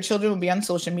when your children will be on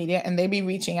social media and they be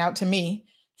reaching out to me,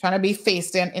 trying to be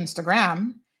faced on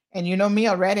Instagram. And you know me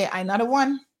already. I'm not a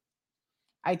one.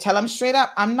 I tell them straight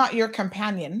up, I'm not your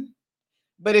companion.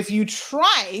 But if you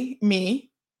try me,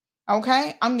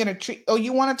 okay, I'm going to treat,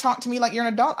 you want to talk to me like you're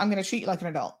an adult? I'm going to treat you like an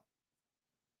adult.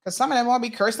 Because some of them will be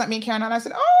cursing at me and carrying on. I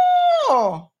said,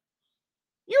 oh,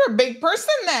 you're a big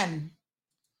person then.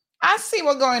 I see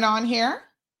what's going on here.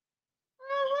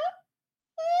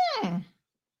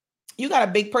 You got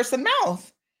a big person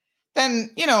mouth.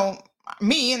 Then,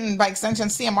 me and by extension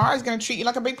CMR is going to treat you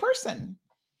like a big person.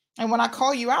 And when I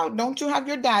call you out, don't you have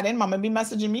your dad in? Mama be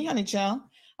messaging me, honey child.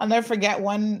 I'll never forget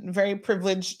one very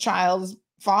privileged child's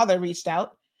father reached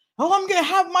out. Oh, I'm going to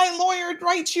have my lawyer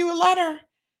write you a letter.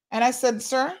 And I said,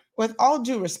 sir, with all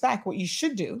due respect, what you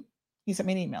should do, he sent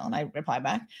me an email and I replied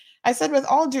back. I said, with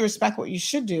all due respect, what you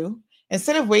should do,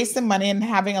 instead of wasting money and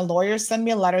having a lawyer send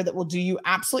me a letter that will do you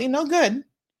absolutely no good,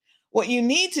 what you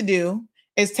need to do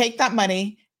is take that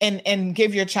money and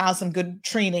give your child some good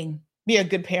training, be a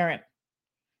good parent.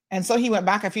 And so he went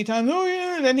back a few times. Oh,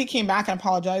 yeah. And then he came back and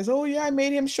apologized. Oh, yeah, I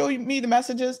made him show me the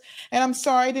messages. And I'm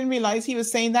sorry, I didn't realize he was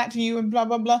saying that to you and blah,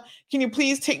 blah, blah. Can you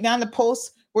please take down the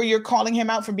post where you're calling him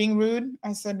out for being rude?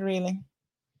 I said, really?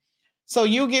 So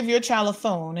you give your child a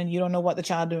phone and you don't know what the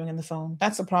child doing in the phone.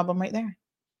 That's a problem right there.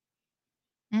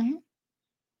 Mm-hmm.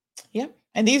 Yep.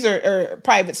 And these are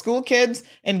private school kids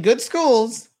in good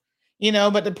schools,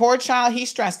 but the poor child, he's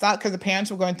stressed out because the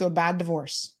parents were going through a bad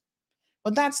divorce.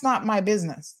 But that's not my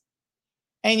business.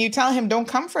 And you tell him, don't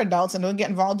come for adults and don't get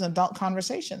involved in adult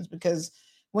conversations, because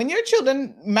when your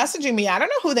children messaging me, I don't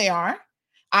know who they are.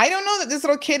 I don't know that this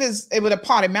little kid is able to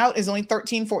pot him out is only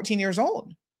 13, 14 years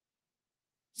old.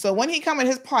 So when he come in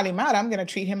his potty mouth, I'm going to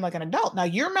treat him like an adult. Now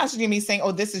you're messaging me saying,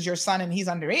 oh, this is your son and he's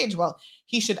underage. Well,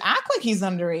 he should act like he's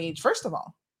underage, first of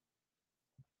all.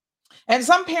 And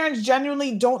some parents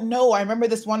genuinely don't know. I remember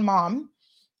this one mom,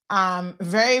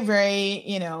 very, very,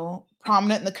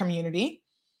 prominent in the community.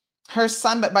 her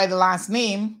son, but by the last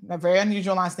name, a very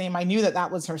unusual last name. I knew that that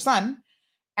was her son.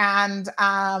 And,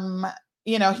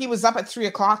 you know, he was up at 3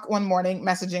 o'clock one morning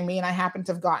messaging me, and I happened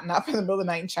to have gotten up in the middle of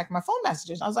the night and checked my phone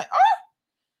messages. I was like, oh,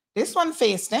 this one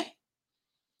faced it.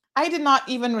 I did not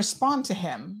even respond to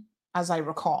him, as I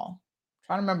recall. I'm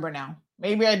trying to remember now.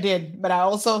 Maybe I did, but I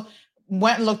also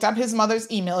went and looked up his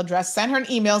mother's email address, sent her an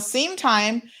email, same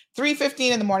time,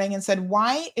 3:15 in the morning, and said,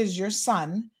 why is your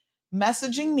son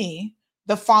messaging me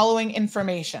the following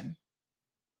information?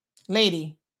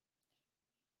 Lady,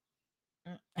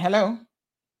 hello?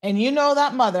 And you know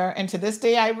that mother, and to this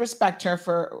day I respect her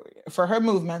for her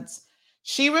movements.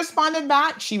 She responded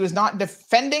back. She was not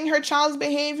defending her child's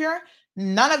behavior,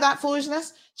 none of that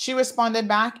foolishness. She responded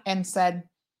back and said,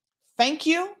 thank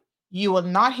you. You will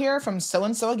not hear from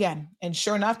so-and-so again. And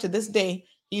sure enough, to this day,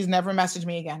 he's never messaged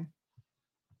me again.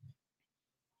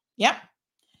 Yep.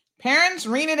 Parents,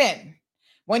 rein it in.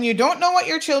 When you don't know what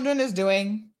your children is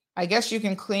doing, I guess you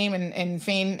can claim and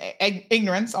feign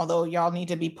ignorance, although y'all need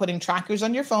to be putting trackers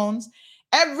on your phones.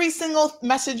 Every single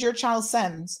message your child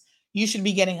sends, you should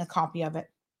be getting a copy of it.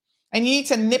 And you need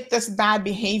to nip this bad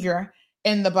behavior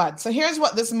in the bud. So here's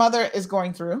what this mother is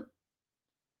going through.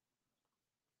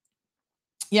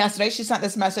 Yesterday, she sent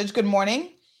this message. Good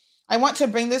morning. I want to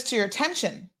bring this to your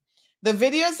attention. The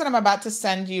videos that I'm about to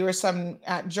send you are some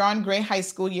John Gray High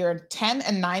School year 10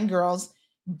 and 9 girls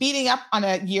beating up on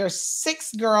a year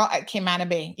 6 girl at Camana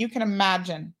Bay. You can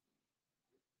imagine.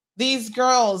 These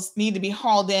girls need to be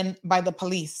hauled in by the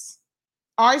police.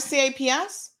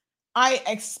 RCAPS, I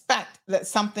expect that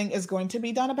something is going to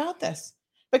be done about this,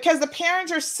 because the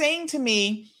parents are saying to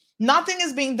me, nothing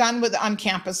is being done with the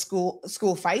on-campus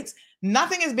school fights.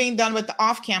 Nothing is being done with the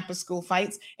off-campus school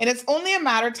fights. And it's only a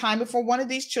matter of time before one of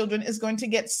these children is going to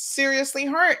get seriously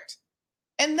hurt.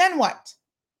 And then what?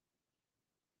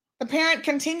 The parent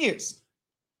continues.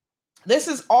 This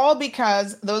is all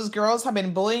because those girls have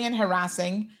been bullying and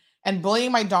harassing and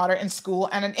bullying my daughter in school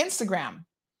and on Instagram.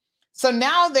 So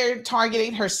now they're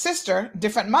targeting her sister,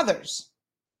 different mothers.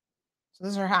 So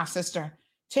this is her half sister.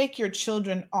 Take your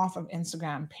children off of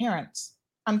Instagram. Parents,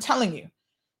 I'm telling you,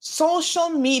 social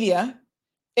media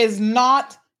is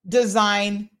not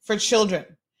designed for children.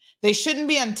 They shouldn't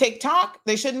be on TikTok,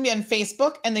 they shouldn't be on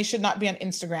Facebook, and they should not be on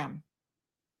Instagram.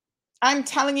 I'm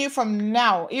telling you from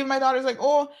now. Even my daughter's like,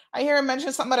 oh, I hear her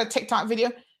mention something about a TikTok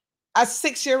video. A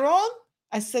 6-year-old,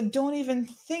 I said, don't even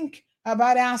think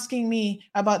about asking me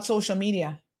about social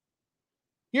media.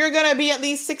 You're going to be at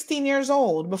least 16 years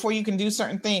old before you can do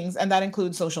certain things, and that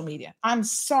includes social media. I'm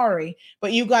sorry,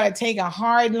 but you got to take a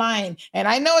hard line. And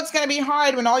I know it's going to be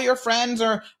hard when all your friends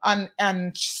are on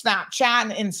Snapchat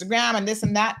and Instagram and this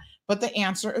and that, but the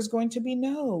answer is going to be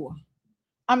no.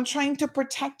 I'm trying to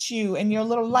protect you in your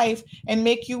little life and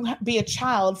make you be a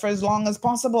child for as long as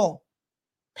possible.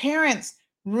 Parents,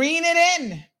 rein it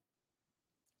in.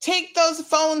 Take those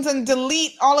phones and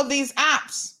delete all of these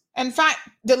apps. In fact,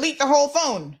 delete the whole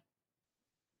phone.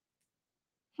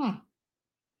 The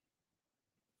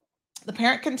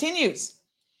parent continues.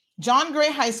 John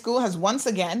Gray High School has once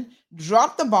again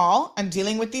dropped the ball on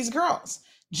dealing with these girls.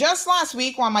 Just last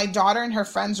week, while my daughter and her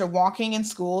friends are walking in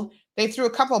school, they threw a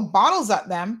couple of bottles at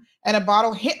them, and a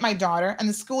bottle hit my daughter, and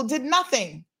the school did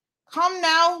nothing. Come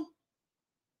now.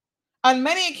 On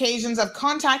many occasions, I've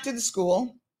contacted the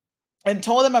school and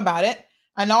told them about it,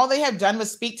 and all they have done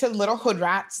was speak to the little hood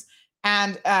rats,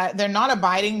 and they're not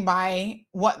abiding by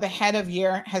what the head of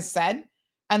year has said,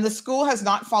 and the school has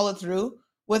not followed through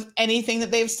with anything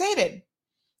that they've stated.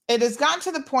 It has gotten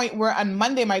to the point where on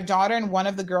Monday, my daughter and one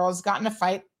of the girls got in a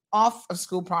fight off of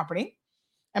school property,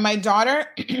 and my daughter,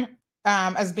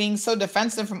 as being so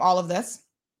defensive from all of this,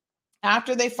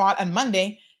 after they fought on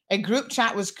Monday, a group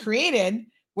chat was created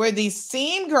where these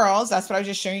same girls, that's what I was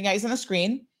just showing you guys on the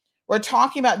screen, were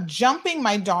talking about jumping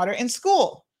my daughter in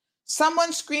school.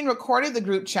 Someone screen recorded the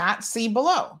group chat, see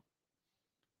below.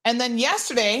 And then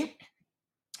yesterday,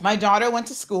 my daughter went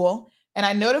to school, and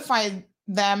I notified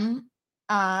them,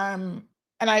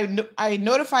 I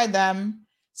notified them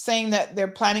saying that they're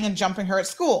planning on jumping her at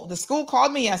school. The school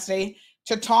called me yesterday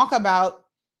to talk about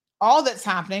all that's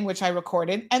happening, which I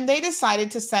recorded, and they decided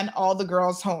to send all the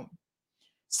girls home.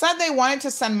 Said they wanted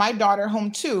to send my daughter home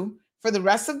too for the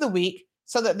rest of the week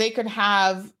so that they could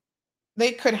have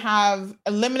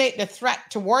eliminate the threat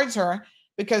towards her,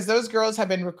 because those girls have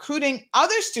been recruiting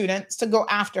other students to go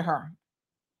after her.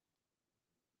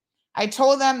 I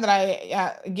told them that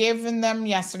I given them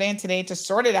yesterday and today to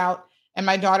sort it out, and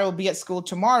my daughter will be at school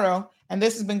tomorrow. And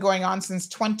this has been going on since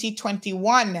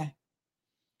 2021.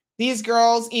 These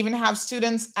girls even have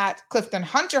students at Clifton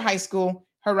Hunter High School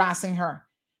harassing her.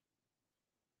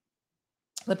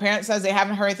 The parent says they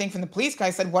haven't heard anything from the police.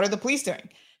 I said, what are the police doing?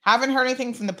 Haven't heard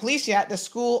anything from the police yet. The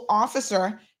school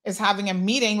officer is having a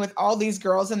meeting with all these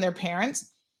girls and their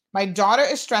parents. My daughter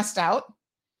is stressed out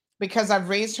because I've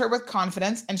raised her with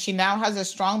confidence and she now has a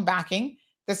strong backing.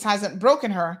 This hasn't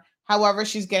broken her. However,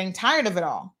 she's getting tired of it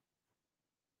all.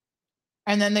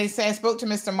 And then they say, I spoke to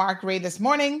Mr. Mark Ray this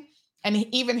morning, and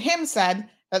even him said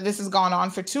that this has gone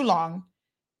on for too long.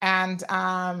 And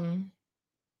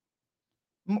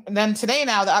then today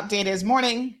now, the update is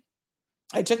morning.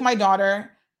 I took my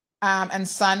daughter and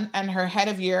son, and her head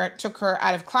of year took her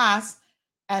out of class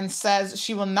and says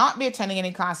she will not be attending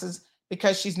any classes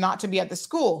because she's not to be at the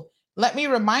school. Let me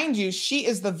remind you, she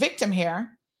is the victim here.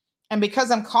 And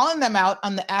because I'm calling them out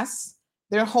on the S,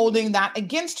 they're holding that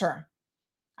against her.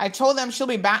 I told them she'll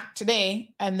be back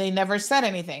today, and they never said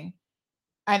anything.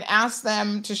 And asked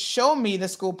them to show me the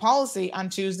school policy on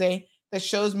Tuesday that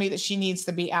shows me that she needs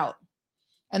to be out.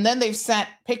 And then they've sent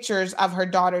pictures of her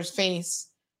daughter's face,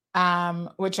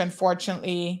 which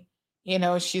unfortunately, you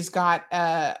know, she's got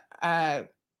a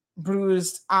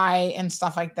bruised eye and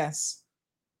stuff like this.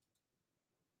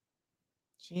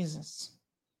 Jesus.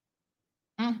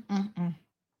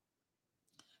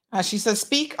 She says,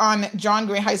 speak on John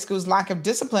Gray High School's lack of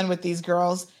discipline with these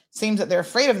girls. Seems that they're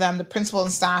afraid of them. The principal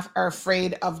and staff are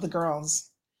afraid of the girls.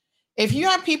 If you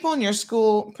have people in your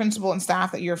school, principal and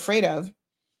staff that you're afraid of,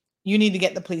 you need to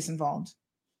get the police involved.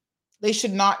 They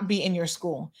should not be in your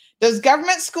school. Does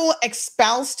government school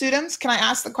expel students? Can I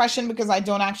ask the question because I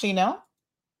don't actually know?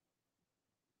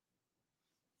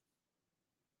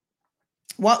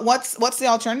 What's the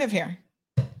alternative here?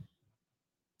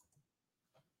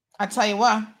 I tell you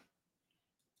what,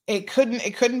 it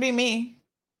couldn't be me.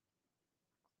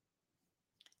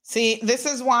 See, this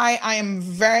is why I am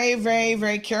very, very,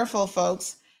 very careful,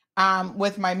 folks,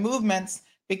 with my movements,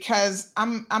 because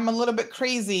I'm a little bit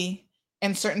crazy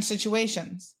in certain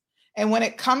situations. And when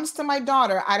it comes to my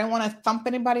daughter, I don't want to thump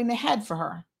anybody in the head for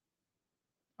her.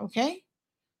 Okay?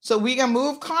 So we gonna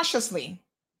move cautiously,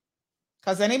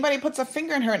 because anybody puts a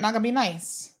finger in her, it's not gonna be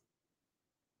nice.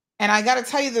 And I got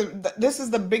to tell you, this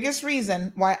is the biggest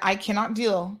reason why I cannot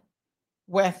deal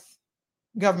with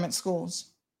government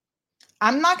schools.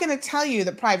 I'm not going to tell you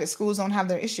that private schools don't have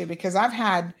their issue, because I've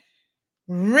had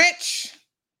rich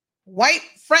white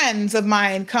friends of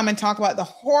mine come and talk about the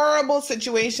horrible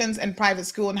situations in private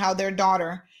school and how their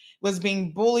daughter was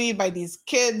being bullied by these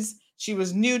kids. She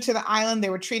was new to the island. They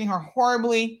were treating her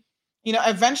horribly. You know,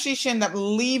 eventually she ended up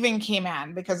leaving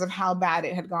Cayman because of how bad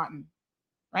it had gotten,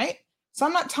 right? So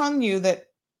I'm not telling you that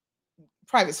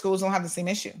private schools don't have the same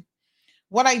issue.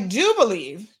 What I do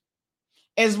believe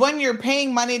is when you're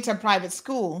paying money to a private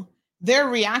school, their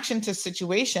reaction to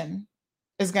situation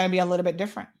is going to be a little bit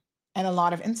different in a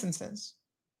lot of instances.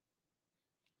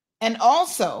 And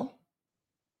also,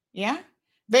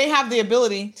 they have the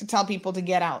ability to tell people to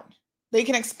get out. They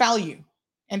can expel you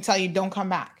and tell you don't come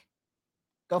back.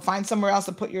 Go find somewhere else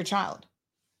to put your child.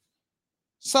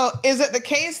 So is it the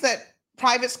case that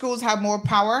private schools have more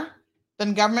power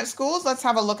than government schools? Let's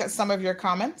have a look at some of your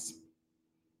comments.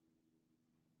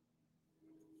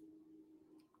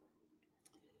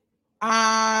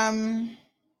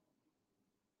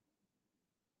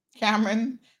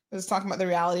 Cameron was talking about the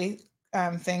reality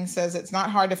thing, says it's not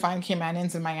hard to find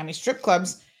Caymanians in Miami strip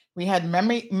clubs. We had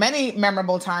many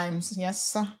memorable times.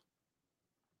 Yes.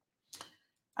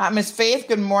 Miss Faith,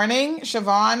 good morning.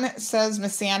 Siobhan says,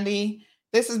 Miss Sandy,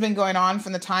 this has been going on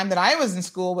from the time that I was in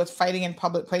school with fighting in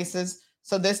public places.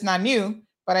 So this not new,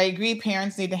 but I agree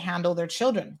parents need to handle their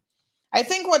children. I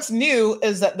think what's new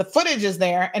is that the footage is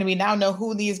there and we now know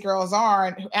who these girls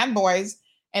are and boys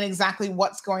and exactly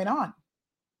what's going on.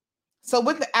 So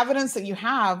with the evidence that you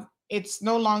have, it's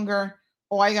no longer,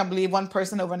 oh, I gotta believe one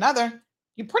person over another.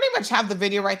 You pretty much have the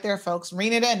video right there, folks.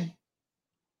 Rein it in.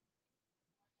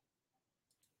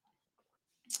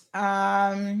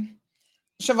 Siobhan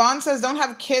says, don't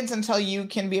have kids until you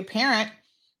can be a parent.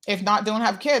 If not, don't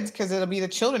have kids, because it'll be the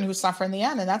children who suffer in the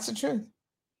end. And that's the truth.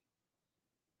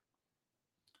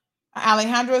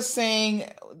 Alejandro is saying,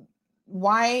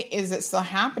 why is it still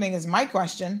happening is my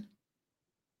question.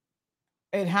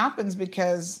 It happens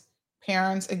because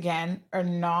parents, again, are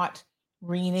not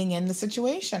reining in the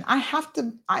situation. I have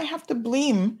to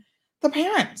blame the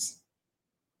parents.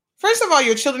 First of all,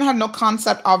 your children have no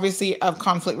concept, obviously, of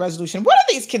conflict resolution. What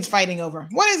are these kids fighting over?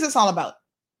 What is this all about?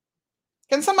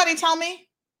 Can somebody tell me?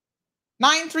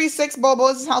 936 Bobo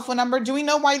is his cell phone number. Do we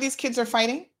know why these kids are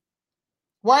fighting?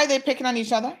 Why are they picking on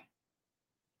each other?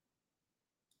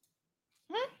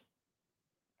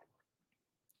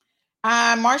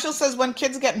 Marshall says when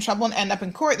kids get in trouble and end up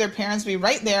in court, their parents be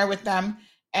right there with them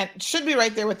and should be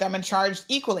right there with them and charged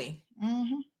equally.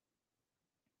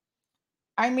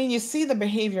 I mean, you see the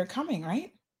behavior coming,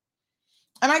 right?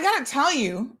 And I gotta tell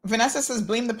you, Vanessa says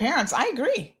blame the parents. I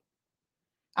agree.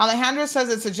 Alejandra says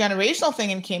it's a generational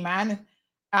thing in Cayman.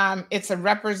 It's a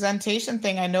representation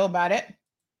thing. I know about it.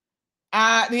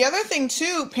 The other thing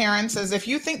too, parents, is if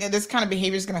you think that this kind of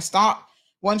behavior is going to stop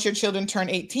once your children turn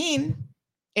 18,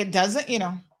 it doesn't, you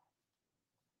know.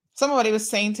 Somebody was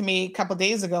saying to me a couple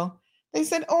days ago, they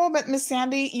said, oh, but Miss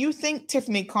Sandy, you think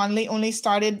Tiffany Conley only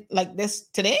started like this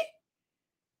today?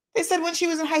 They said when she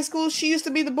was in high school, she used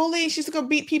to be the bully. She used to go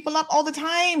beat people up all the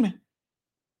time.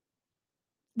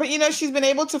 But, you know, she's been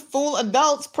able to fool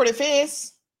adults, pretty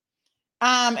face,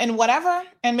 and whatever.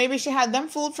 And maybe she had them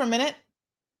fooled for a minute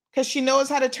because she knows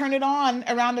how to turn it on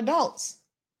around adults.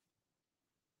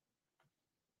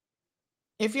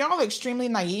 If you're all extremely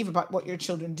naive about what your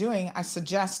children are doing, I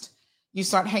suggest you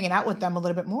start hanging out with them a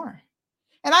little bit more.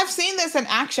 And I've seen this in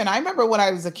action. I remember when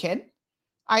I was a kid,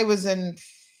 was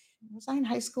I in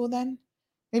high school then?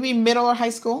 Maybe middle or high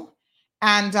school.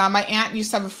 And my aunt used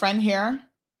to have a friend here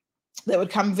that would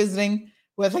come visiting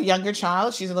with a younger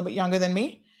child. She's a little bit younger than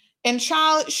me. And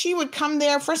she would come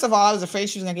there. First of all, I was afraid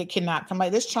she was going to get kidnapped. I'm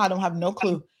like, this child don't have no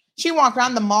clue. She walked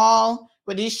around the mall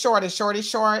with these shorty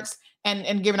shorts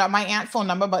and giving up my aunt's phone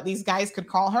number, but these guys could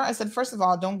call her. I said, first of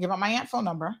all, don't give up my aunt's phone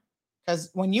number, because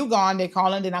when you gone, they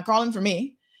calling. They're not calling for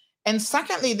me. And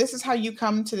secondly, this is how you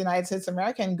come to the United States of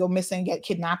America and go missing, get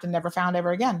kidnapped, and never found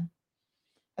ever again.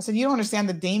 I said, you don't understand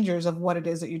the dangers of what it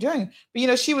is that you're doing. But, you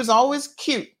know, she was always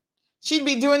cute. She'd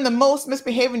be doing the most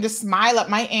misbehaving, just smile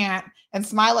at my aunt and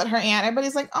smile at her aunt.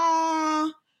 Everybody's like,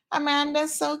 oh,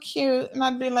 Amanda's so cute. And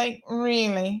I'd be like,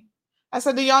 really? I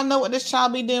said, do y'all know what this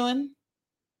child be doing?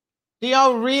 Do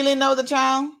y'all really know the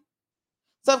child?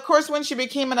 So, of course, when she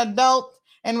became an adult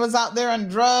and was out there on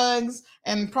drugs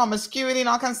and promiscuity and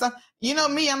all kinds of stuff, you know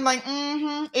me, I'm like,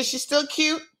 is she still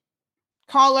cute?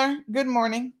 Call her. Good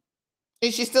morning.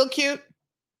 Is she still cute?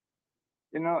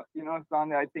 You know,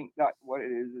 Sandy, I think that what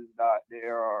it is that they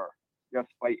are just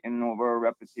fighting over a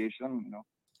reputation, you know.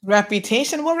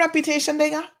 Reputation? What reputation they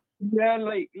got? Yeah,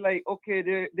 like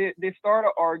okay, they start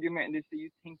an argument and they say you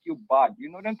think you're bad, you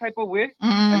know, them type of way.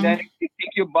 And then if you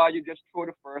think you're bad, you just throw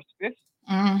the first fist.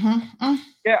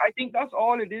 Yeah, I think that's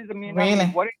all it is. I mean, really?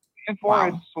 What it's looking for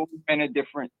is so many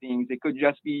different things. It could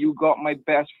just be you got my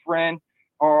best friend,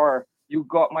 or you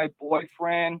got my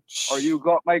boyfriend, or you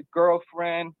got my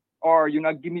girlfriend, or you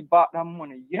not give me back that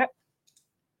money yet.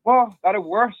 Well, that's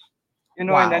worse, you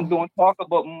know. And then don't talk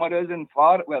about mothers and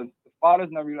fathers. Well, the father's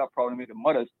not really a problem with the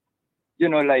mothers. You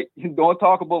know, like, don't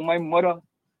talk about my mother.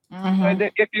 I don't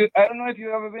know if you've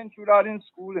ever been through that in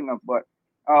school enough, but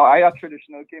I are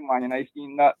traditional Cayman, and I've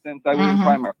seen that since I was in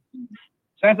primary school.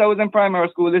 Since I was in primary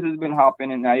school, this has been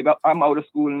happening. I'm out of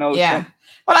school now. Yeah.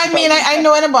 Well, I mean, I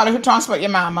know anybody who talks about your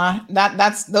mama.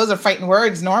 Those are fighting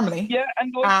words normally. Yeah,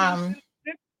 and those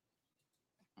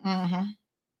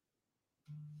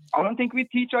I don't think we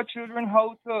teach our children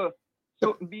how to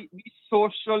be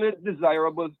socially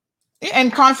desirable.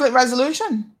 And conflict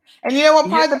resolution. And you know what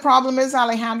part of the problem is,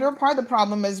 Alejandro? Part of the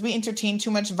problem is we entertain too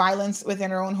much violence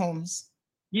within our own homes.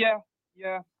 Yeah.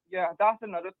 That's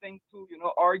another thing too. You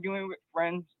know, arguing with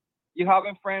friends. You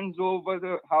having friends over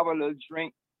to have a little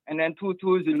drink, and then you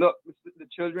look, the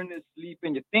children is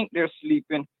sleeping. You think they're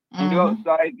sleeping, and you're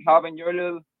outside having your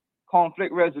little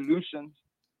conflict resolutions,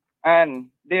 and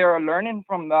they are learning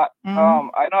from that.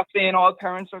 I'm not saying all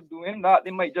parents are doing that.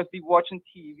 They might just be watching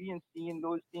TV and seeing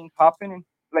those things happening,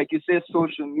 like you say,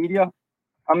 social media.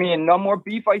 I mean, no more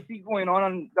beef I see going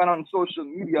on than on social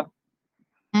media.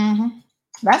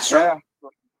 That's true. Yeah.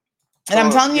 And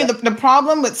I'm telling you, the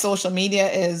problem with social media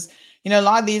is, you know, a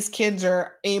lot of these kids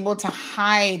are able to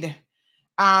hide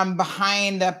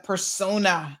behind a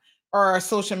persona or a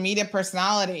social media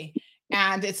personality.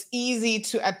 And it's easy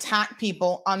to attack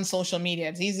people on social media.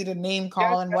 It's easy to name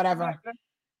call and whatever.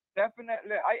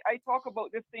 Definitely. I talk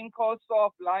about this thing called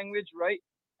soft language, right?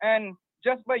 And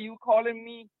just by you calling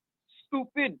me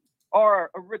stupid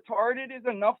or retarded is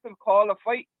enough to call a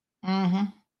fight.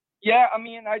 Yeah, I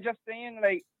mean, I just saying,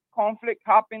 like, conflict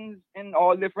happens in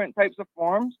all different types of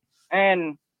forms.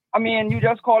 And I mean, you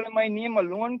just calling my name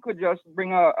alone could just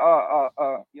bring a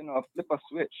flip a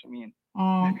switch. I mean,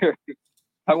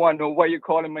 I want to know why you're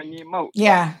calling my name out.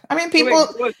 Yeah. I mean, people,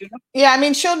 I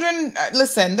mean, children,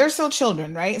 listen, they're still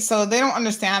children, right? So they don't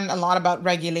understand a lot about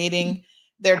regulating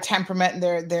their temperament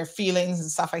and their feelings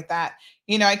and stuff like that.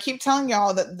 You know, I keep telling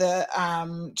y'all that the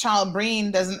child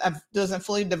brain doesn't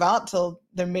fully develop till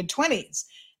their mid-20s.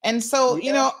 And so,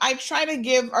 you know, I try to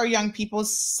give our young people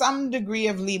some degree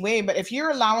of leeway, but if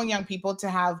you're allowing young people to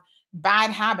have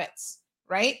bad habits,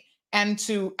 right? And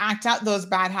to act out those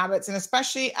bad habits, and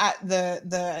especially at the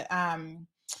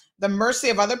mercy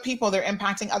of other people, they're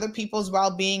impacting other people's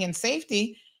well-being and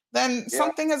safety, then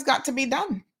something has got to be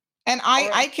done. And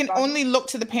I can only look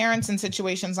to the parents in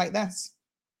situations like this.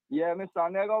 Yeah, Miss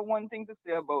Sandy, I got one thing to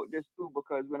say about this too,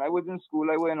 because when I was in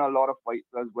school, I was in a lot of fights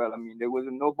as well. I mean, there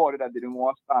wasn't nobody that didn't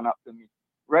want to stand up to me,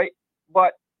 right?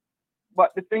 But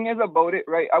the thing is about it,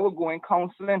 right? I would go in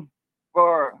counseling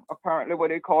for apparently what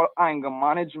they call anger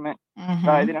management.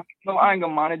 I didn't have no anger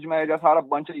management. I just had a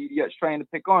bunch of idiots trying to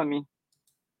pick on me.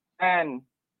 And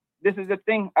this is the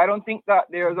thing. I don't think that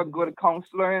there's a good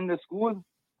counselor in the school.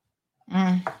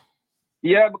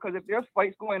 Yeah, because if there's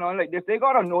fights going on like this, they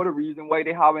gotta know the reason why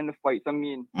they're having the fights. I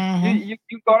mean, you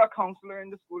got a counselor in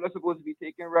the school that's supposed to be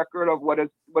taking record of what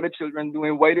the children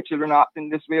doing, why the children are acting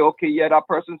this way. Okay, yeah, that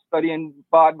person's studying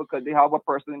bad because they have a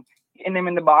person hitting them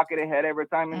in the back of the head every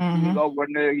time, and you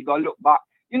gotta look back.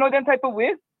 You know, that type of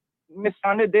way. Miss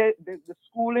Sandra, the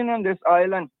schooling on this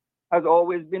island has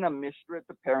always been a mystery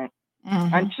to parents.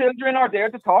 And children are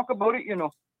there to talk about it, you know.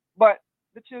 But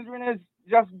the children is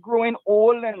just growing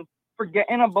old and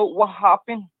forgetting about what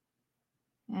happened.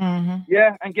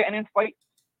 Yeah, and getting in fights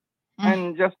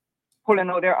and just pulling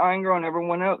out their anger on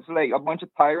everyone else like a bunch of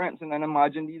tyrants. And then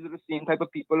imagine these are the same type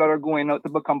of people that are going out to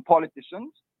become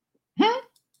politicians.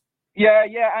 Yeah,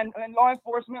 and law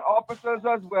enforcement officers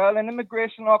as well, and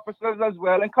immigration officers as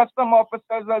well, and custom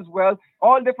officers as well.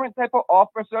 All different type of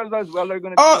officers as well are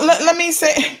going to. Oh, let me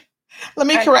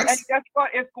correct. And guess what?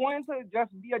 It's going to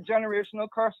just be a generational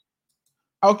curse.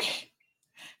 Okay.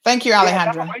 Thank you,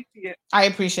 Alejandro. Yeah, I see it. I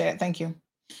appreciate it. Thank you.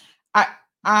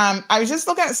 I was just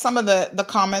looking at some of the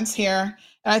comments here,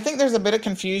 and I think there's a bit of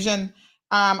confusion.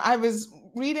 I was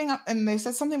reading up, and they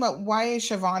said something about why is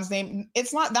Siobhan's name.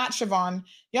 It's not that Siobhan.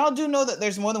 Y'all do know that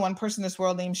there's more than one person in this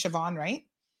world named Siobhan, right?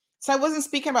 So I wasn't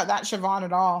speaking about that Siobhan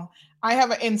at all. I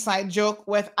have an inside joke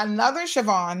with another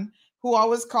Siobhan who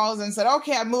always calls and said,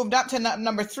 "Okay, I moved up to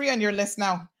number 3 on your list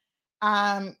now."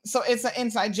 So it's an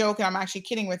inside joke, and I'm actually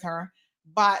kidding with her.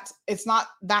 But it's not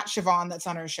that Siobhan that's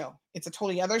on her show. It's a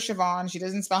totally other Siobhan. She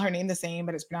doesn't spell her name the same,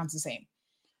 but it's pronounced the same.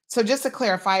 So just to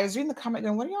clarify, I was reading the comment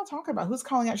going, what are y'all talking about? Who's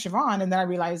calling out Siobhan? And then I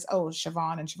realized, oh,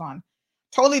 Siobhan and Siobhan.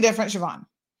 Totally different Siobhan.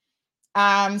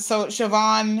 So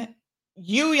Siobhan,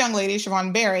 you young lady,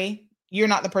 Siobhan Berry, you're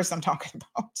not the person I'm talking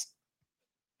about.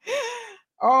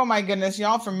 Oh my goodness.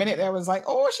 Y'all for a minute there was like,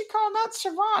 oh, she called out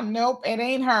Siobhan. Nope, it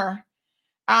ain't her.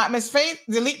 Miss Faith,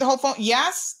 delete the whole phone.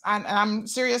 Yes, and I'm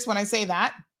serious when I say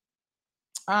that.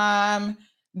 John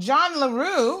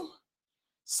LaRue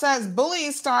says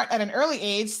bullies start at an early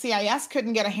age. CIS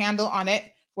couldn't get a handle on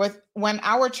it when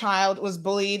our child was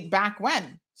bullied back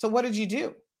when. So what did you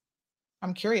do?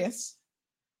 I'm curious.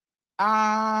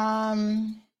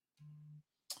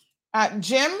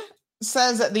 Jim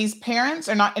says that these parents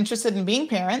are not interested in being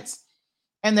parents,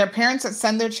 and they're parents that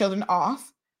send their children off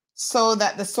so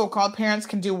that the so-called parents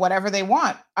can do whatever they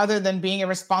want other than being a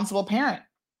responsible parent.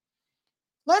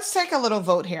 Let's take a little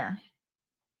vote here.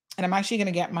 And I'm actually going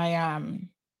to get my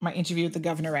my interview with the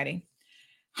governor ready.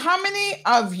 How many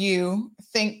of you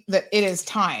think that it is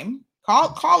time?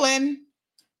 Call in.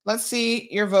 Let's see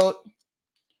your vote.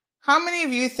 How many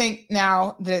of you think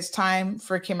now that it's time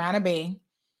for Camana Bay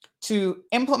to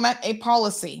implement a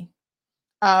policy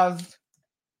of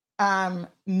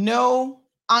no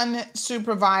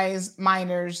unsupervised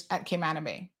minors at Camana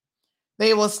Bay?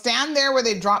 They will stand there where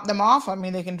they drop them off. I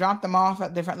mean, they can drop them off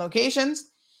at different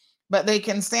locations, but they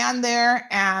can stand there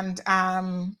and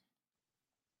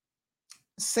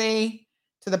say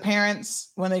to the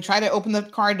parents when they try to open the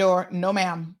car door, no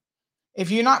ma'am, if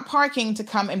you're not parking to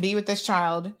come and be with this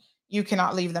child, you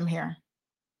cannot leave them here.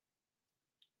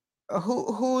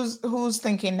 Who's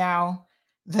thinking now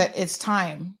that it's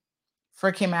time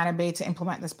for Camana Bay to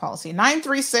implement this policy?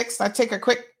 936, I'll take a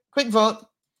quick vote.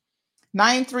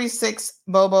 936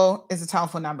 Bobo is the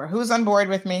telephone number. Who's on board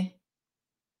with me?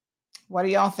 What do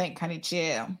y'all think? Honey,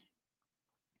 chill.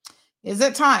 Is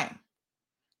it time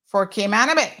for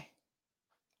Camana Bay,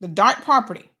 the Dart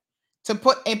property, to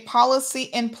put a policy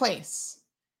in place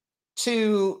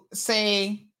to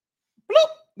say, bloop,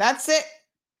 that's it.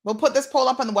 We'll put this poll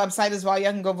up on the website as well. You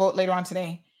can go vote later on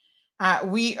today.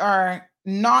 We are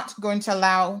not going to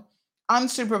allow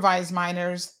unsupervised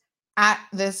minors at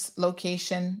this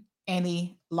location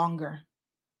any longer.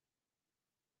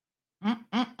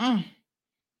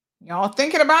 Y'all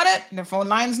thinking about it? The phone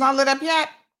line's not lit up yet.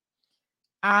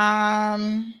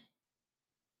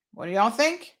 What do y'all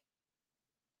think?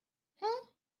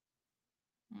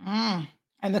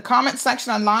 And the comment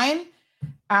section online,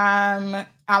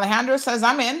 Alejandro says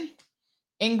I'm in.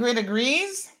 Ingrid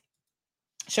agrees.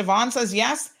 Siobhan says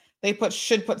yes. They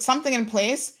should put something in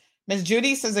place. Ms.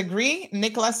 Judy says agree.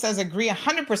 Nicholas says agree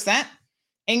 100%.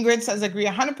 Ingrid says agree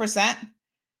 100%.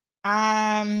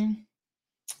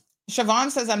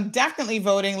 Siobhan says I'm definitely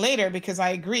voting later because I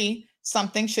agree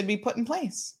something should be put in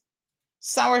place.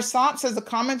 Sour Sop says the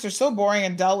comments are so boring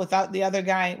and dull without the other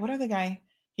guy. What other guy?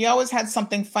 He always had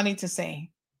something funny to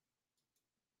say.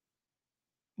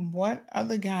 What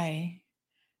other guy?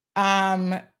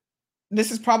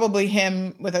 This is probably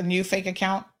him with a new fake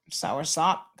account. Sour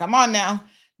Sop. Come on now.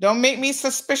 Don't make me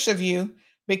suspicious of you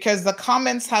because the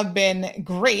comments have been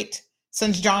great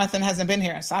since Jonathan hasn't been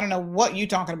here. So I don't know what you're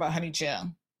talking about, honey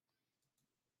chill.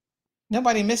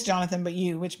 Nobody missed Jonathan but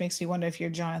you, which makes me wonder if you're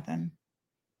Jonathan.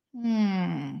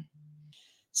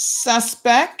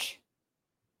 Suspect.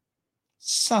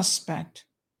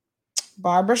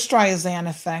 Barbara Streisand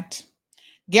effect.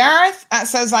 Gareth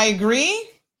says, I agree,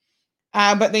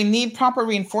 but they need proper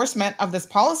reinforcement of this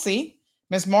policy.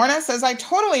 Ms. Morna says, I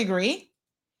totally agree.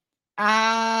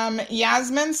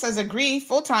 Yasmin says, agree,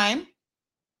 full time.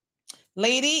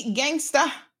 Lady Gangsta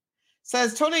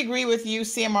says, totally agree with you,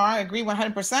 CMR, agree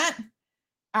 100%.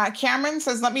 Cameron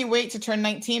says, let me wait to turn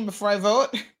 19 before I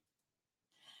vote.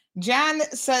 Jan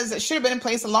says, it should have been in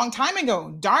place a long time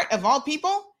ago. DART, of all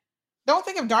people, don't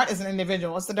think of DART as an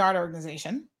individual. It's the DART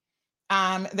organization.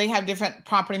 They have different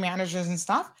property managers and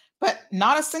stuff, but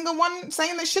not a single one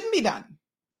saying that shouldn't be done.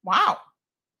 Wow.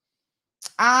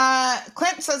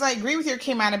 Clint says, I agree with your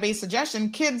Camana-based suggestion.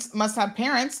 Kids must have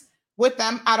parents with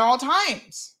them at all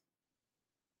times.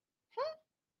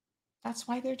 That's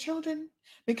why they're children,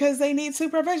 because they need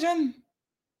supervision.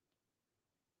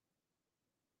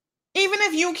 Even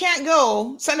if you can't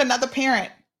go, send another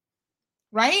parent,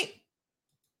 right?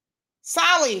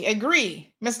 Sally,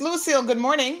 agree. Miss Lucille, good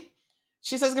morning.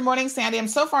 She says, good morning, Sandy. I'm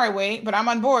so far away, but I'm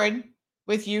on board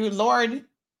with you. Lord,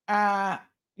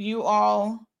 you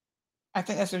all, I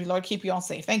think that's what Lord, keep you all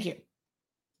safe. Thank you.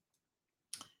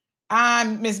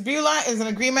 Miss Beulah is in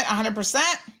agreement 100%.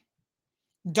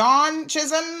 Dawn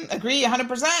Chisholm, agree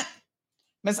 100%.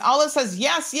 Miss Olive says,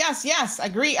 yes, yes, yes,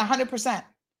 agree 100%.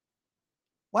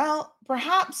 Well,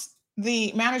 perhaps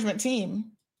the management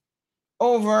team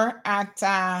over at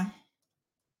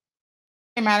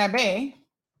Camana Bay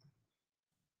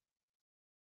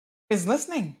is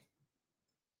listening.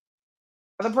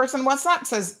 The person what's up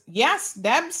says yes.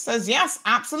 Deb says yes,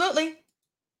 absolutely.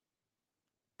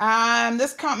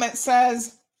 This comment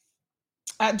says,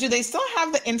 do they still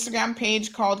have the Instagram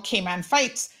page called Cayman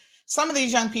Fights? Some of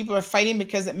these young people are fighting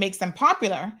because it makes them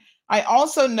popular. I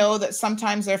also know that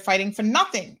sometimes they're fighting for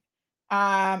nothing.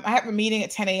 I have a meeting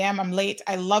at 10 a.m. I'm late.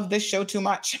 I love this show too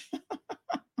much.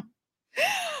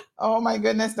 Oh my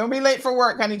goodness. Don't be late for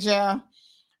work, honey Jill.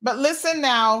 But listen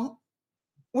now,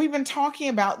 we've been talking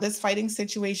about this fighting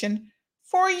situation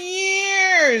for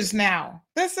years now.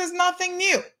 This is nothing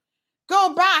new.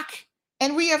 Go back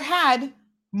and we have had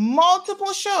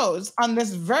multiple shows on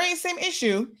this very same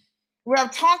issue where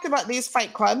I've talked about these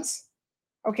fight clubs.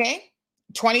 Okay.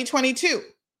 2022.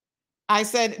 I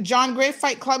said John Gray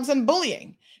fight clubs and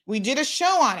bullying. We did a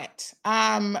show on it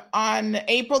on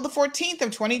April the 14th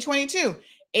of 2022,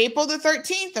 April the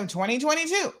 13th of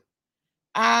 2022,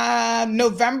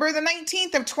 November the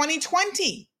 19th of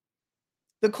 2020.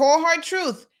 The cold hard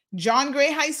truth, John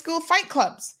Gray High School fight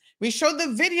clubs. We showed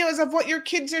the videos of what your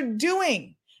kids are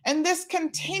doing. And this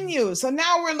continues. So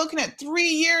now we're looking at 3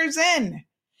 years in.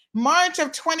 March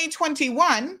of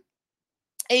 2021,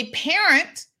 a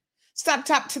parent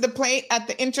stepped up to the plate at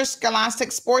the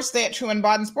Interscholastic Sports Day at Truman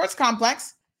Bodden Sports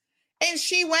Complex. And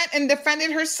she went and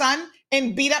defended her son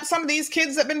and beat up some of these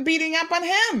kids that have been beating up on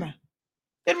him.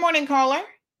 Good morning, caller.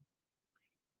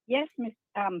 Yes, Miss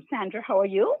Sandra, how are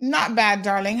you? Not bad,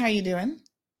 darling. How you doing?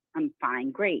 I'm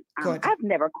fine, great. Good. I've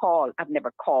never called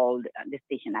the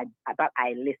station, but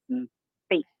I listen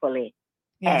faithfully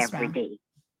every day.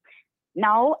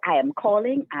 Now I am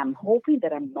calling. I'm hoping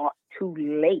that I'm not too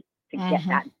late to get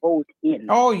that vote in.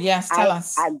 Oh, yes, tell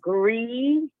us. I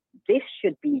agree this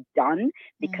should be done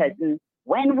because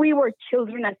when we were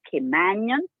children as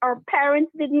Caymanians, our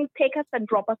parents didn't take us and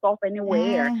drop us off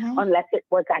anywhere unless it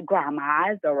was at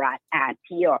grandma's or at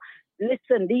auntie. Or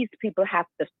listen, these people have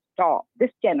to stop.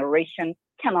 This generation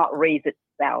cannot raise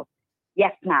itself.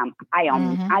 Yes, ma'am. I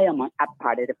am a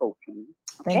part of the voting.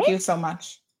 Okay? Thank you so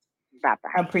much.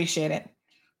 Bye-bye. I appreciate it.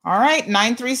 All right,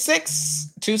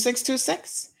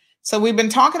 936-2626. So we've been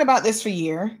talking about this for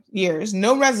years.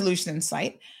 No resolution in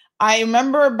sight. I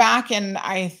remember back in,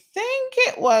 I think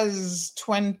it was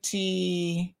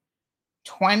 2020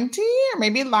 or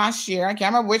maybe last year. I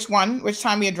can't remember which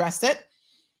time we addressed it.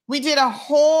 We did a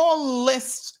whole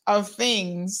list of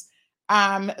things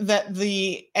that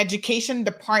the education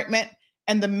department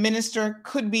and the minister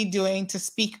could be doing to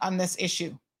speak on this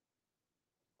issue?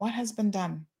 What has been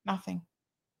done? Nothing.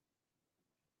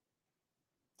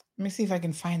 Let me see if I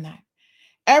can find that.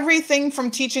 Everything from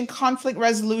teaching conflict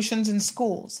resolutions in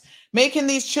schools, making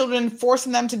these children,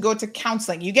 forcing them to go to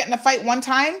counseling. You get in a fight one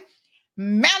time,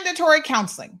 mandatory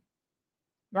counseling,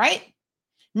 right?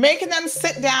 Making them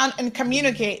sit down and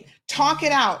communicate, talk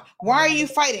it out. Why are you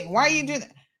fighting? Why are you doing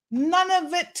that? None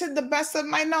of it, to the best of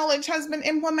my knowledge, has been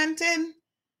implemented.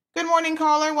 Good morning,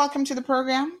 caller. Welcome to the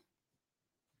program.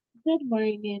 Good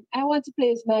morning. I want to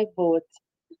place my vote.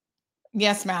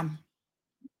 Yes, ma'am.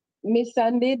 Miss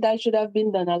Sandy, that should have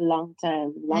been done a long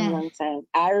time, long time.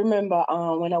 I remember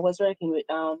when I was working with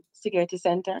security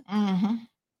center. Mm-hmm.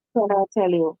 So I tell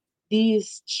you,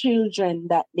 these children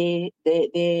that their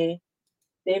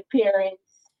parents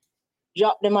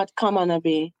drop them at Camana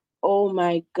Bay. Oh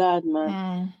my God,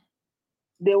 man.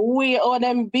 The way all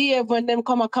them behave when them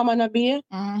come at Camana Bay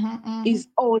is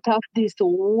out of this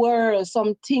world.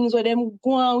 Some things where them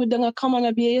go on with them at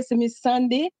Camana Bay, you see, Miss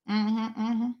Sandy?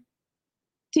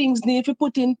 Things need to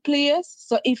put in place.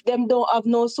 So if them don't have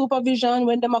no supervision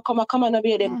when them come and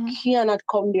be, them cannot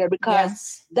come there,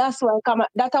 because that's why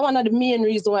that's one of the main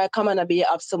reasons why Camana Bay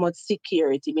have so much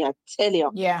security. Me I tell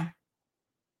you. Yeah.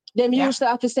 Them used to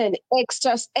have to send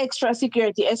extra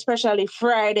security, especially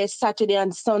Friday, Saturday,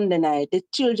 and Sunday night. The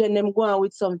children them go on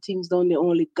with some things down there,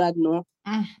 only God know.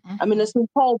 I mean, it's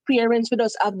how parents would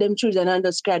just have them children and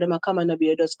just cry them a Camana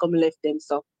Bay, just come left them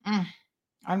so.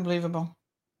 Unbelievable.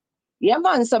 Yeah,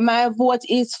 man. So my vote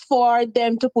is for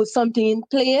them to put something in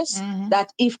place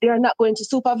that if they're not going to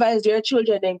supervise their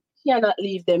children, they cannot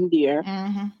leave them there.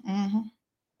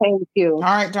 Thank you. All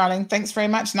right, darling. Thanks very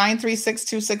much.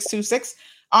 936-2626.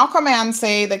 Aquaman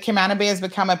say that Camana Bay has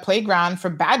become a playground for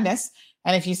badness,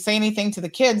 and if you say anything to the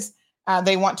kids,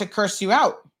 they want to curse you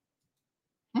out.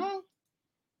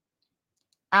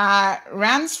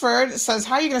 Ransford says,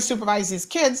 how are you going to supervise these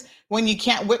kids when you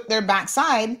can't whip their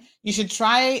backside? You should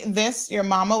try this. Your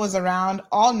mama was around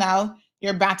all now.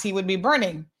 Your batty would be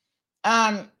burning.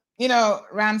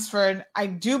 Ransford, I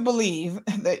do believe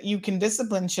that you can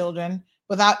discipline children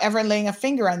without ever laying a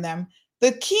finger on them.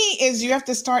 The key is you have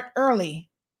to start early.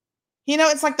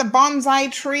 It's like the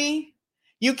bonsai tree.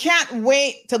 You can't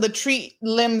wait till the tree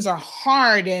limbs are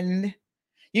hardened.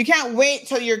 You can't wait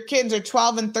till your kids are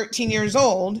 12 and 13 years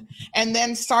old and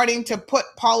then starting to put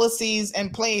policies in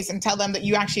place and tell them that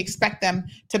you actually expect them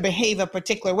to behave a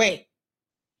particular way.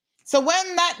 So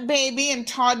when that baby and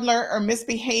toddler are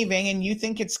misbehaving and you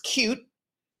think it's cute,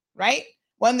 right?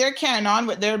 When they're carrying on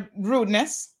with their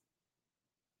rudeness,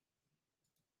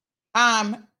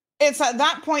 it's at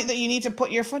that point that you need to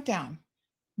put your foot down.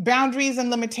 Boundaries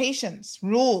and limitations,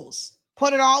 rules.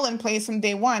 Put it all in place from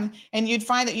day one, and you'd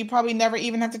find that you probably never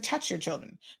even have to touch your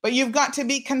children. But you've got to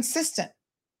be consistent.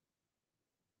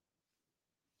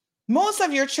 Most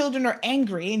of your children are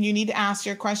angry, and you need to ask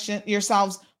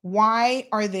yourselves, why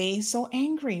are they so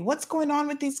angry? What's going on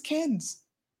with these kids?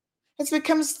 It's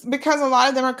because a lot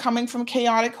of them are coming from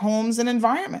chaotic homes and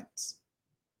environments.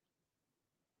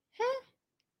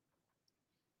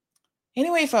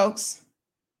 Anyway, folks,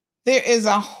 there is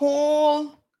a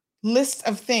whole list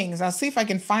of things. I'll see if I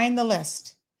can find the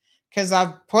list because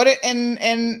I've put it in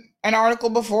an article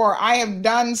before. I have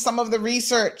done some of the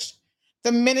research.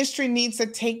 The ministry needs to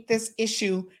take this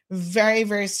issue very,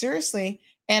 very seriously,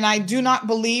 and I do not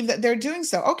believe that they're doing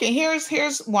so. Okay,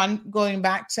 here's one going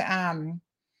back to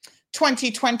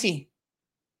 2020.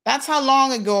 That's how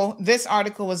long ago this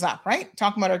article was up, right?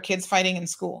 Talking about our kids fighting in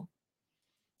school.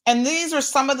 And these are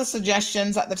some of the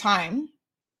suggestions at the time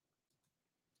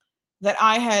that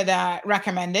I had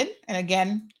recommended. And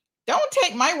again, don't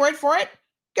take my word for it.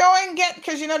 Go and get,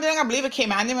 because they're not going to believe a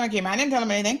Camanian when a Camanian tell them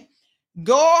anything.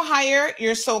 Go hire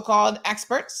your so-called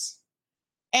experts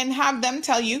and have them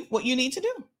tell you what you need to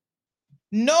do.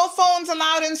 No phones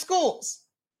allowed in schools.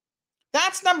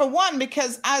 That's number one,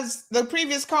 because as the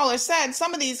previous caller said,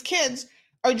 some of these kids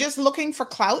are just looking for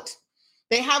clout.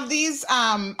 They have these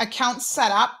accounts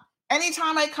set up.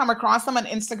 Anytime I come across them on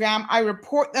Instagram, I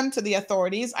report them to the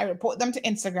authorities. I report them to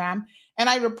Instagram, and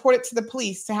I report it to the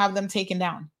police to have them taken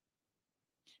down.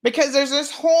 Because there's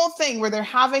this whole thing where they're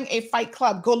having a fight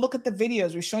club. Go look at the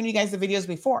videos. We've shown you guys the videos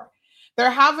before. They're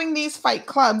having these fight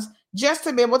clubs just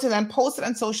to be able to then post it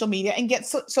on social media and get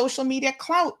social media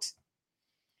clout.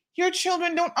 Your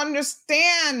children don't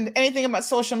understand anything about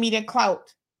social media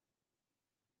clout.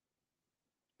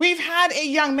 We've had a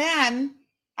young man,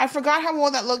 I forgot how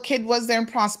old that little kid was there in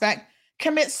Prospect,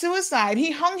 commit suicide. He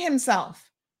hung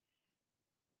himself.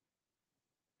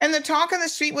 And the talk on the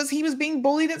street was he was being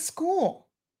bullied at school.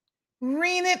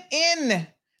 Rein it in.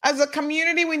 As a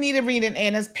community, we need to rein it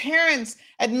in. As parents,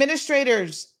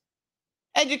 administrators,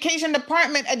 education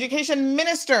department, education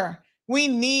minister, we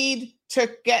need to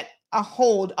get a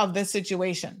hold of this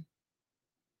situation.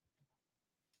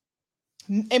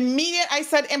 I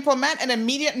said implement an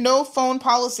immediate no phone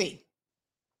policy.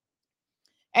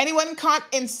 Anyone caught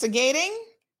instigating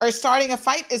or starting a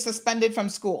fight is suspended from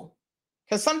school.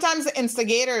 Because sometimes the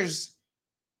instigators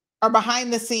are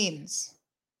behind the scenes.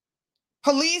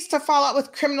 Police to follow up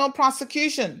with criminal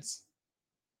prosecutions.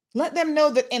 Let them know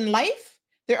that in life,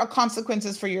 there are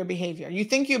consequences for your behavior. You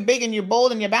think you're big and you're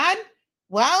bold and you're bad?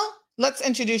 Well, let's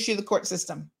introduce you to the court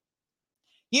system.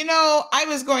 You know, I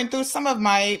was going through some of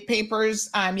my papers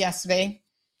yesterday,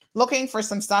 looking for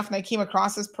some stuff, and I came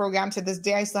across this program. To this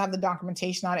day, I still have the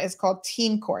documentation on it. It's called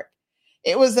Teen Court.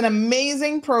 It was an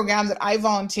amazing program that I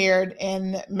volunteered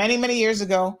in many, many years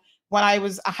ago when I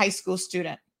was a high school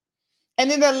student.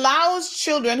 And it allows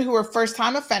children who are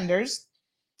first-time offenders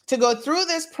to go through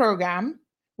this program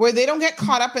where they don't get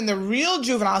caught up in the real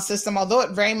juvenile system, although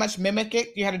it very much mimicked it.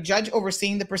 You had a judge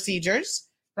overseeing the procedures,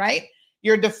 right?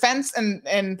 Your defense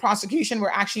and prosecution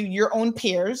were actually your own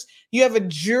peers. You have a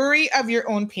jury of your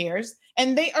own peers,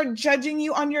 and they are judging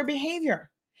you on your behavior.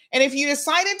 And if you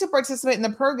decided to participate in the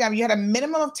program, you had a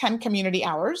minimum of 10 community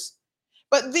hours.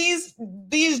 But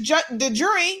the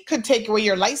jury could take away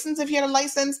your license if you had a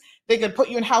license. They could put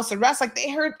you in house arrest. Like, they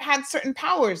had certain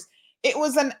powers. It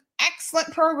was an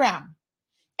excellent program.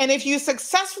 And if you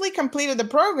successfully completed the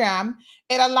program,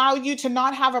 it allowed you to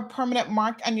not have a permanent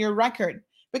mark on your record.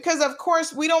 Because, of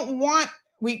course,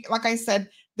 like I said,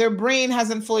 their brain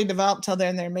hasn't fully developed till they're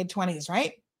in their mid-20s,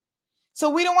 right? So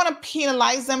we don't want to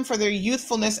penalize them for their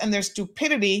youthfulness and their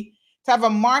stupidity to have a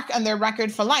mark on their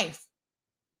record for life.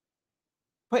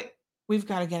 But we've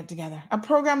got to get it together. A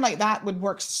program like that would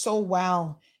work so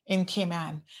well in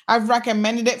Cayman. I've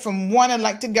recommended it from one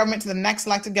elected government to the next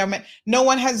elected government. No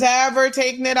one has ever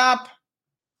taken it up.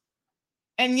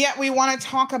 And yet we want to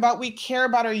talk about, we care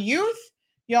about our youth.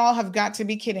 Y'all have got to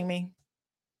be kidding me.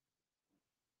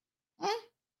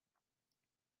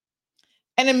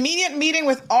 An immediate meeting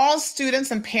with all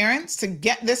students and parents to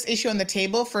get this issue on the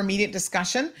table for immediate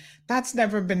discussion. That's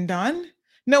never been done.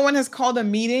 No one has called a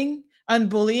meeting on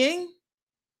bullying,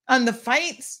 on the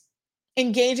fights,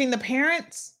 engaging the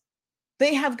parents.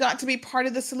 They have got to be part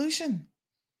of the solution.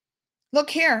 Look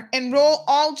here, enroll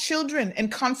all children in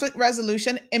conflict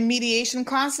resolution and mediation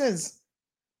classes.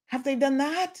 Have they done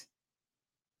that?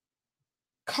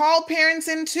 Call parents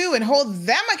in too and hold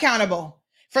them accountable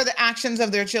for the actions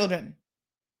of their children.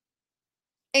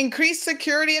 Increase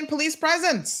security and police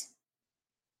presence.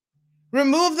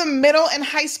 Remove the middle and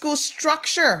high school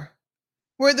structure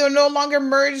where they're no longer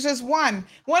merged as one.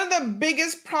 One of the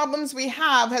biggest problems we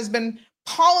have has been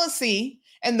policy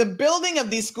and the building of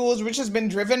these schools, which has been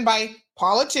driven by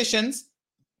politicians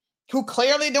who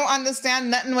clearly don't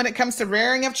understand nothing when it comes to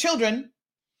rearing of children.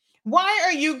 Why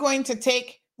are you going to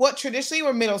take what traditionally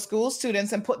were middle school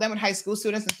students and put them with high school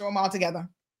students and throw them all together?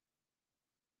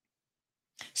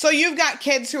 So you've got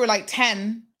kids who are like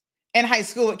 10 in high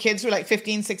school with kids who are like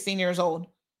 15, 16 years old.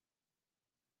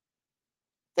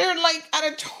 They're like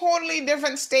at a totally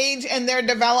different stage in their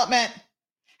development.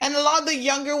 And a lot of the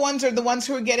younger ones are the ones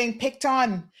who are getting picked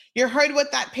on. You heard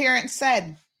what that parent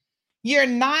said. Year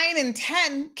 9 and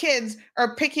 10 kids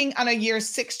are picking on a year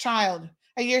 6 child.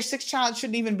 A year 6 child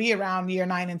shouldn't even be around year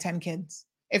 9 and 10 kids,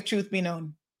 if truth be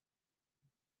known.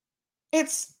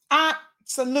 It's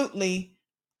absolutely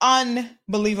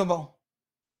unbelievable.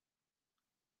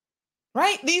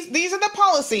 Right? These are the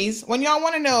policies. When y'all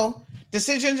want to know,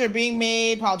 decisions are being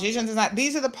made, politicians and that,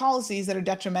 these are the policies that are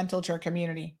detrimental to our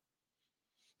community.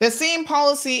 The same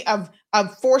policy of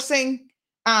forcing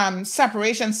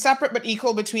separation, separate but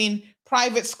equal, between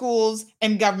private schools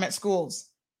and government schools.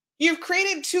 You've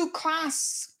created two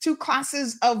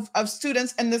classes of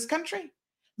students in this country.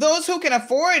 Those who can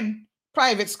afford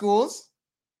private schools,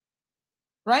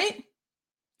 right?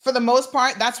 For the most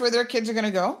part, that's where their kids are going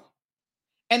to go.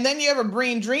 And then you have a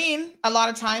brain drain a lot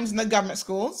of times in the government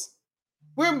schools.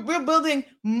 We're building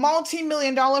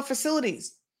multi-million-dollar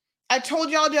facilities. I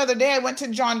told y'all the other day, I went to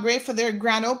John Gray for their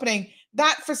grand opening.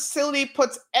 That facility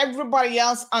puts everybody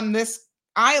else on this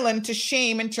island to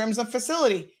shame in terms of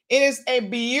facility. It is a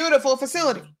beautiful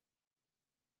facility.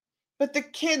 But the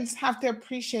kids have to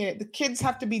appreciate it. The kids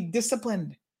have to be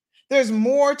disciplined. There's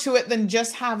more to it than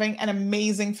just having an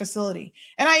amazing facility.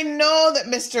 And I know that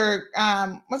Mr.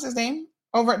 What's his name?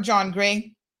 Over at John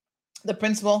Gray, the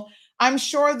principal, I'm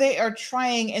sure they are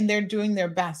trying and they're doing their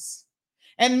best.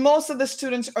 And most of the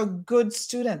students are good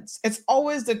students. It's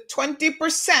always the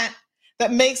 20%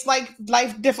 that makes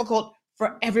life difficult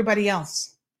for everybody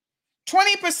else.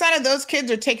 20% of those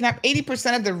kids are taking up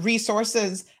 80% of the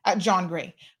resources at John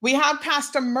Gray. We have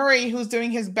Pastor Murray, who's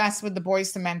doing his best with the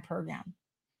Boys to Men program.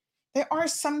 There are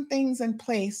some things in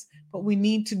place, but we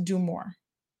need to do more,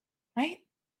 right?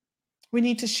 We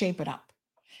need to shape it up.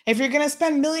 If you're going to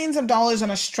spend millions of dollars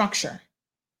on a structure,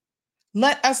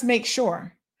 let us make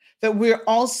sure that we're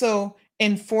also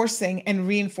enforcing and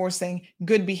reinforcing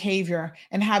good behavior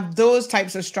and have those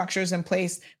types of structures in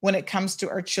place when it comes to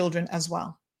our children as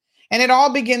well. And it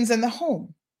all begins in the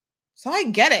home. So I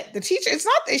get it. The teacher,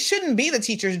 it shouldn't be the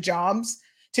teacher's jobs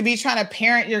to be trying to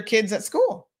parent your kids at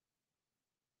school.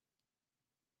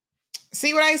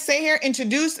 See what I say here?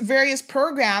 Introduce various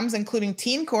programs, including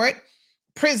teen court,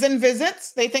 prison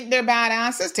visits. They think they're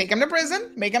badasses. Take them to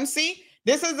prison. Make them see.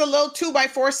 This is the little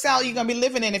 2x4 cell you're going to be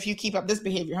living in if you keep up this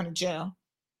behavior. You're going to jail.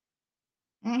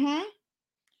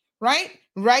 Right?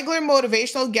 Regular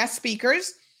motivational guest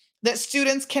speakers that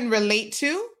students can relate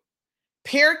to.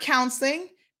 Peer counseling,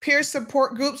 peer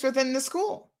support groups within the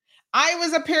school. I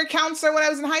was a peer counselor when I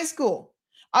was in high school.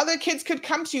 Other kids could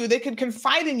come to you. They could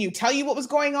confide in you, tell you what was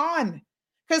going on.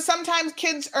 Because sometimes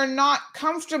kids are not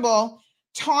comfortable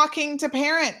talking to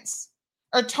parents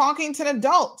or talking to an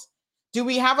adult. Do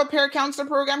we have a peer counselor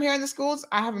program here in the schools?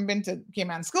 I haven't been to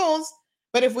Camana schools,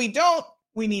 but if we don't,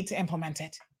 we need to implement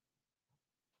it.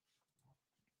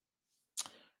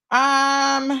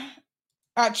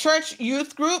 Church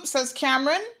youth group, says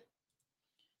Cameron.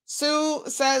 Sue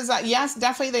says, yes,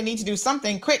 definitely they need to do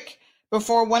something quick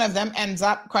before one of them ends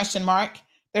up, ?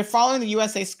 They're following the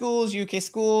USA schools, UK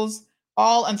schools,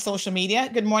 all on social media.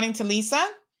 Good morning to Lisa.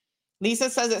 Lisa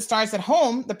says it starts at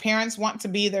home. The parents want to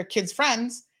be their kids'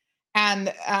 friends, and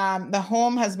the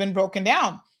home has been broken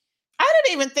down. I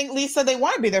don't even think, Lisa, they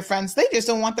want to be their friends. They just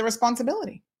don't want the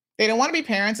responsibility. They don't want to be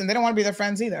parents, and they don't want to be their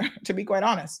friends either, to be quite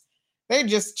honest. They're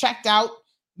just checked out,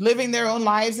 living their own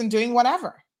lives and doing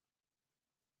whatever.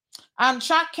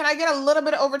 Chuck, can I get a little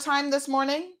bit of overtime this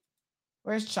morning?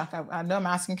 Where's Chuck? I know I'm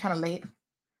asking kind of late.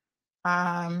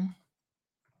 All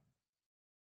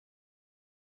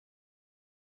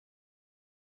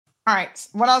right,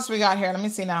 what else we got here? Let me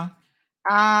see now.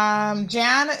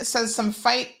 Jan says some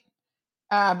fight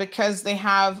because they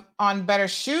have on better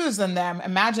shoes than them.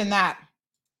 Imagine that.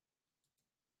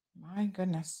 My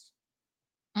goodness.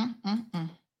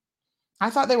 I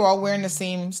thought they were all wearing the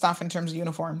same stuff in terms of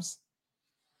uniforms.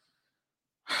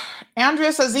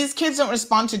 Andrea says these kids don't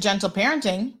respond to gentle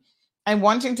parenting and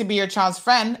wanting to be your child's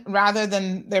friend rather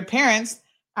than their parents.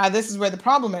 This is where the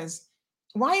problem is.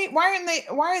 Why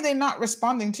are they not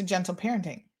responding to gentle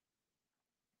parenting?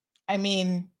 I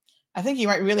mean, I think you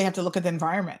might really have to look at the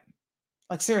environment.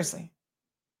 Like, seriously.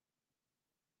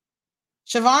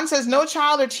 Siobhan says no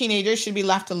child or teenager should be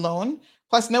left alone.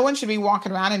 Plus, no one should be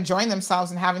walking around enjoying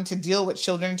themselves and having to deal with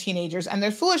children and teenagers and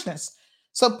their foolishness.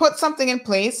 So put something in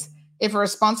place. If a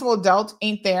responsible adult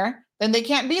ain't there, then they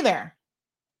can't be there.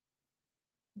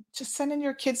 Just sending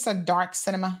your kids to dark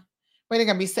cinema where they're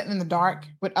going to be sitting in the dark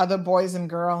with other boys and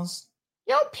girls.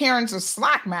 Your parents are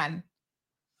slack, man.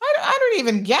 I don't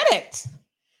even get it.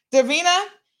 Davina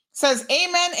says,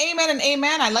 amen, amen, and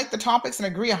amen. I like the topics and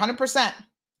agree 100%.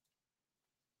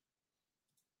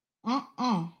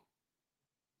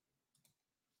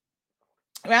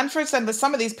 Ransford said that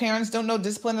some of these parents don't know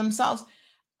discipline themselves.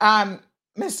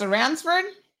 Mr. Ransford,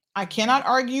 I cannot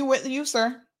argue with you,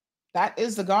 sir. That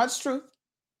is the God's truth.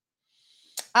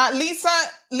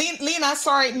 Lena,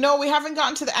 sorry. No, we haven't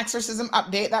gotten to the exorcism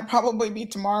update. That probably be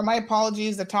tomorrow. My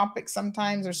apologies. The topics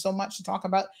sometimes there's so much to talk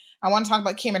about. I want to talk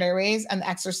about Cayman Airways and the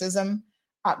exorcism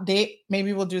update.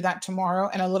 Maybe we'll do that tomorrow,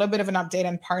 and a little bit of an update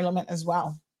on Parliament as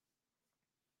well.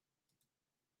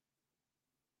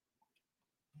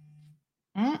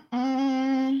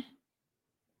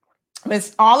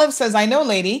 Miss Olive says, I know a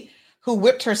lady who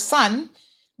whipped her son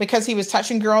because he was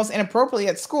touching girls inappropriately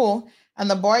at school, and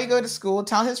the boy go to school,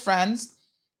 tell his friends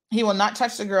he will not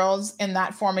touch the girls in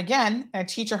that form again. And a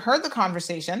teacher heard the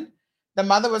conversation. The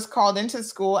mother was called into the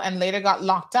school and later got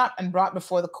locked up and brought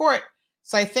before the court.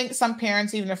 So I think some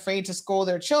parents even afraid to scold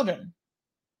their children.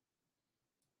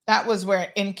 That was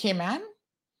where in Camana.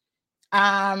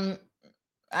 I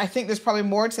think there's probably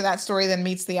more to that story than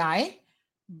meets the eye.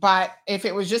 But if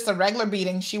it was just a regular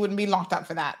beating, she wouldn't be locked up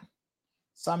for that.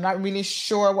 So I'm not really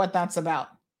sure what that's about.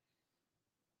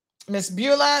 Miss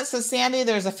Beulah says, Sandy,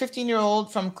 there's a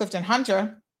 15-year-old from Clifton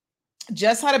Hunter,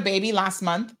 just had a baby last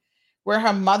month, where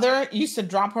her mother used to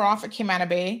drop her off at Camana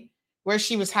Bay, where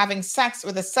she was having sex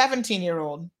with a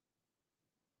 17-year-old.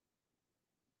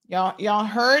 Y'all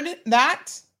heard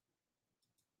that?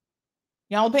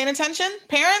 Y'all paying attention?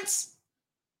 Parents,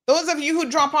 those of you who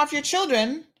drop off your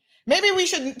children, maybe we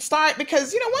should start,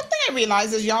 because, one thing I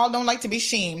realize is y'all don't like to be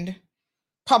shamed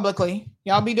publicly.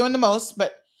 Y'all be doing the most,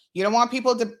 but you don't want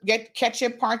people to catch you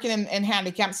parking in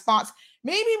handicapped spots.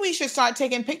 Maybe we should start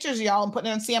taking pictures of y'all and putting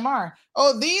it on CMR.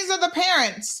 Oh, these are the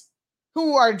parents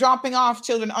who are dropping off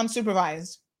children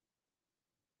unsupervised.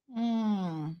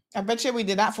 I bet you we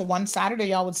did that for one Saturday,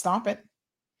 y'all would stop it.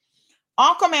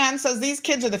 Aquaman says these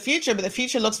kids are the future, but the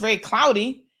future looks very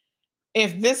cloudy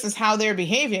if this is how they're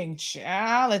behaving.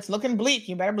 Child, it's looking bleak.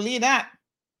 You better believe that.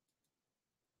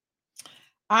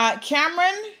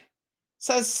 Cameron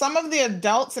says some of the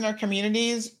adults in our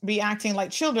communities be acting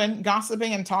like children,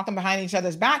 gossiping and talking behind each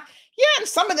other's back. Yeah, and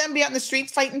some of them be out in the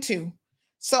streets fighting too.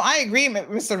 So I agree,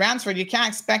 Mr. Ransford. You can't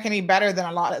expect any better than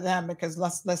a lot of them, because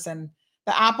listen,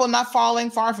 the apple not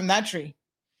falling far from that tree.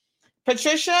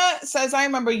 Patricia says, I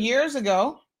remember years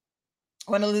ago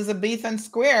when Elizabethan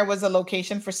Square was a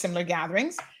location for similar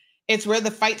gatherings. It's where the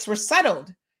fights were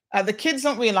settled. The kids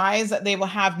don't realize that they will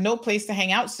have no place to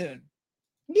hang out soon.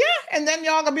 Yeah, and then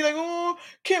y'all gonna be like, oh,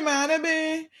 Camana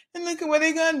Bay, and look at what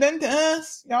they done to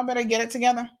us. Y'all better get it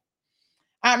together.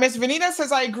 Miss Vanita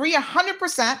says, I agree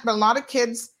 100%, but a lot of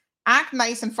kids act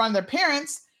nice in front of their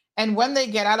parents, and when they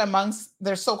get out amongst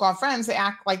their so-called friends, they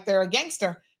act like they're a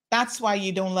gangster. That's why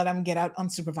you don't let them get out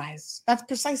unsupervised. That's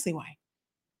precisely why.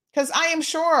 Because I am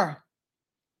sure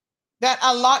that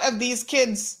a lot of these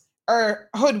kids are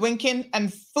hoodwinking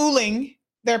and fooling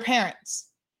their parents.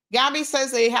 Gabby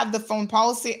says they have the phone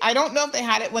policy. I don't know if they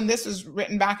had it when this was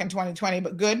written back in 2020,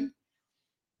 but good.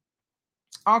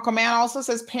 Aquaman also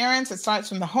says parents, it starts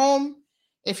from the home.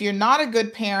 If you're not a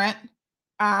good parent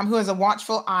who has a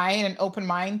watchful eye and an open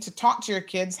mind to talk to your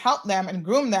kids, help them and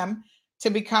groom them to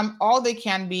become all they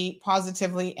can be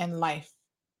positively in life.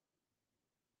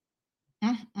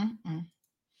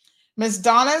 Ms.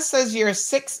 Donna says year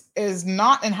 6 is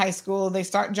not in high school. They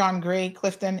start John Gray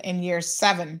Clifton in year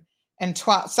 7 to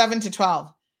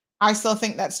 12. I still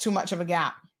think that's too much of a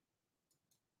gap.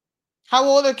 How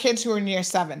old are kids who are in year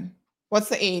 7? What's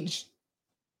the age?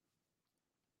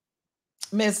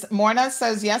 Ms. Morna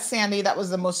says, yes, Sandy, that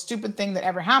was the most stupid thing that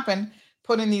ever happened.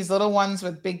 Putting these little ones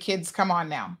with big kids. Come on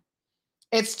now.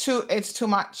 It's too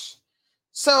much.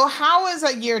 So how is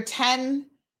a year 10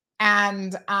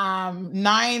 and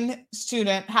 9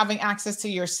 student having access to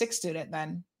year 6 student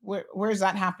then? Where's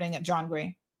that happening at John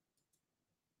Gray?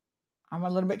 I'm a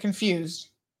little bit confused.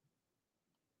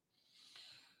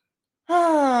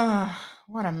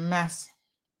 What a mess.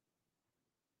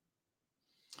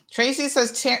 Tracy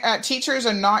says teachers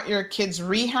are not your kids'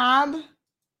 rehab.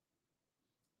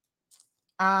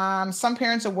 Some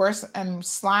parents are worse and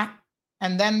slack,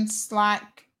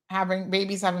 having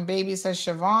babies, says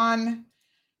Siobhan.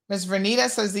 Ms. Vernita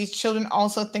says these children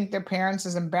also think their parents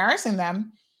is embarrassing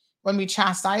them when we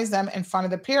chastise them in front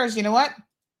of the peers. You know what?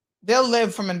 They'll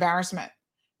live from embarrassment.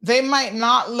 They might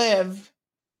not live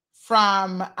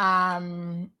from,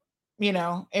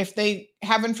 if they,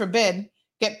 heaven forbid,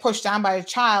 get pushed down by a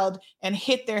child and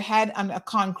hit their head on a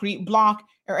concrete block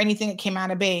or anything at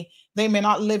Camana Bay. They may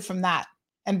not live from that.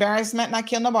 Embarrassment not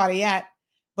kill nobody yet,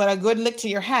 but a good lick to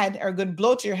your head or a good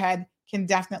blow to your head can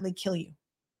definitely kill you.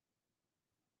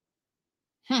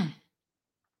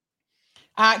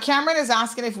 Cameron is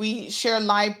asking if we share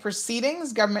live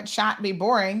proceedings. Government chat be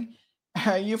boring.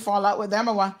 You fall out with them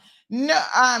or what? No,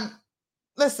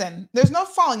 listen, there's no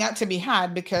falling out to be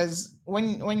had, because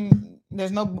when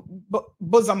there's no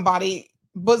bosom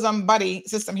buddy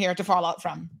system here to fall out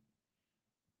from.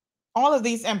 All of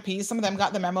these MPs, some of them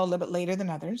got the memo a little bit later than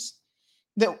others,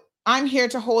 that I'm here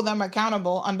to hold them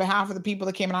accountable on behalf of the people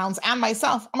of the Cayman Islands and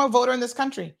myself. I'm a voter in this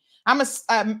country. I'm a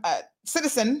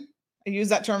citizen. I use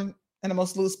that term in the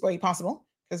most loose way possible,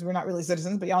 because we're not really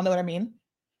citizens, but y'all know what I mean,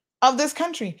 of this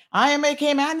country. I am a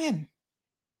Caymanian,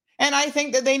 and I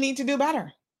think that they need to do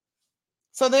better.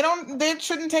 So they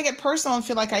shouldn't take it personal and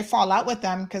feel like I fall out with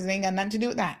them, because they ain't got nothing to do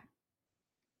with that.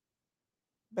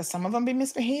 But some of them be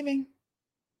misbehaving.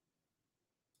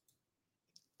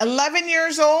 11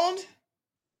 years old.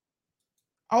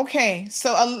 Okay,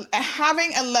 so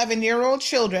having 11-year-old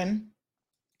children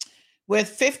with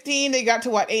 15, they got to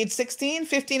what, age 16?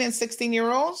 15 and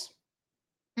 16-year-olds?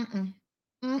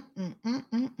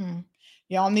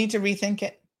 Y'all need to rethink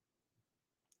it.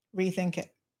 Rethink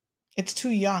it. It's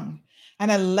too young. An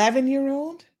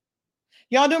 11-year-old?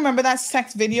 Y'all do remember that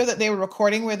sex video that they were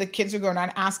recording where the kids were going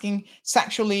around asking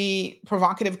sexually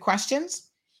provocative questions?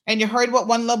 And you heard what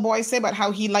one little boy say about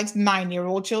how he likes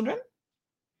 9-year-old children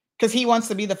because he wants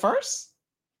to be the first?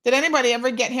 Did anybody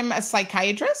ever get him a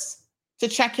psychiatrist to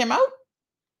check him out?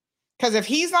 Because if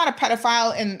he's not a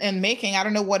pedophile in making, I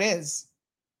don't know what is.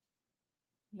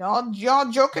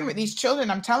 Y'all joking with these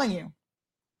children, I'm telling you.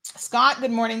 Scott,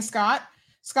 good morning, Scott.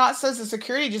 Scott says the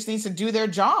security just needs to do their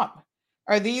job.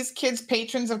 Are these kids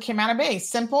patrons of Camana Bay?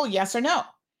 Simple, yes or no?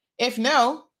 If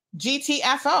no,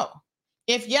 GTFO.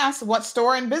 If yes, what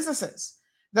store and businesses?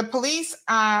 The police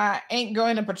ain't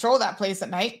going to patrol that place at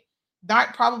night.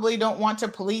 DART probably don't want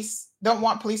police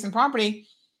and property.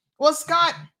 Well,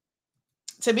 Scott,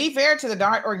 to be fair to the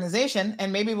DART organization,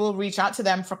 and maybe we'll reach out to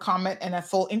them for comment and a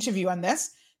full interview on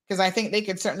this, because I think they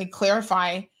could certainly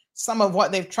clarify some of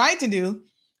what they've tried to do.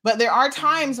 But there are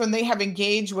times when they have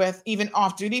engaged with even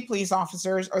off-duty police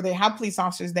officers, or they have police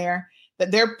officers there, that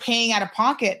they're paying out of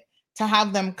pocket to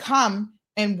have them come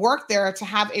and work there to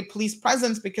have a police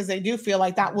presence, because they do feel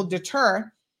like that will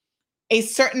deter a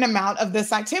certain amount of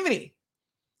this activity.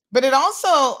 But it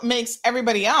also makes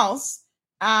everybody else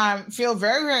feel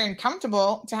very, very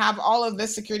uncomfortable to have all of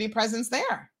this security presence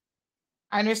there.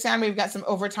 I understand we've got some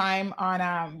overtime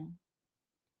on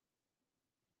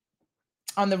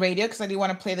the radio, because I do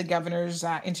want to play the governor's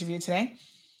interview today.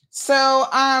 So,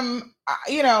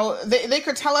 they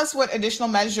could tell us what additional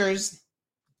measures,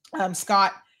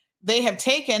 Scott, they have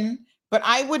taken, but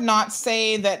I would not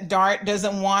say that DART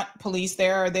doesn't want police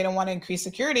there, or they don't want to increase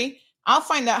security. I'll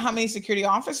find out how many security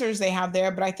officers they have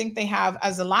there, but I think they have,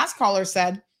 as the last caller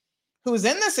said, who's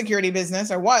in the security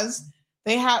business or was,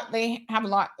 they have a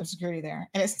lot of security there,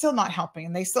 and it's still not helping,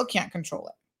 and they still can't control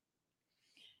it.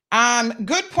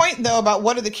 Good point, though, about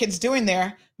what are the kids doing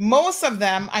there. Most of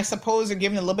them, I suppose, are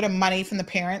given a little bit of money from the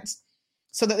parents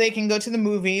so that they can go to the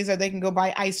movies or they can go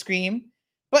buy ice cream,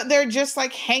 but they're just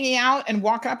like hanging out and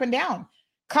walking up and down.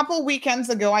 A couple weekends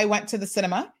ago, I went to the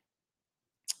cinema,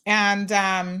 and,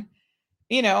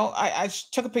 I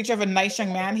took a picture of a nice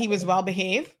young man. He was well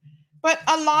behaved, but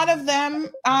a lot of them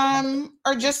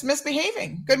are just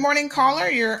misbehaving. Good morning, caller.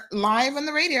 You're live on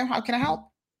the radio. How can I help?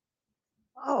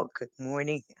 Oh, good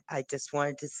morning. I just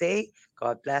wanted to say,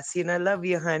 God bless you and I love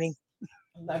you, honey.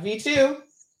 Love you too.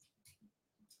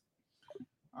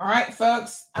 All right,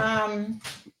 folks.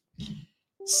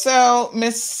 So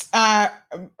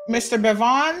Mr.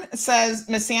 Bevan says,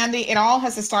 Miss Sandy, it all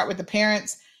has to start with the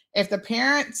parents. If the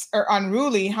parents are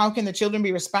unruly, how can the children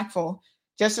be respectful?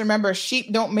 Just remember,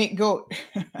 sheep don't make goat.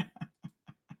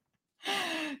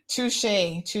 Touche.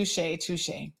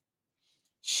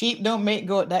 Sheep don't make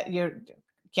goat. That you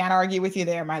can't argue with you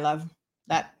there, my love.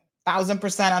 That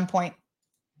 1000% on point.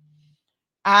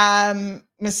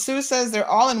 Miss Sue says they're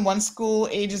all in one school,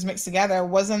 ages mixed together.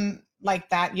 Wasn't like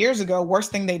that years ago.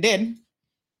 Worst thing they did.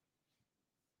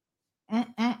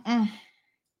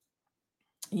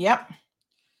 Yep.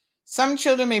 Some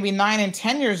children may be 9 and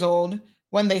 10 years old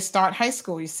when they start high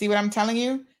school. You see what I'm telling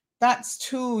you? That's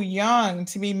too young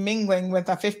to be mingling with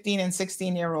a 15 and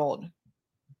 16-year-old.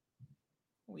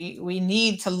 We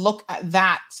need to look at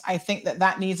that. I think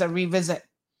that needs a revisit.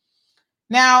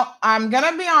 Now, I'm going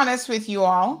to be honest with you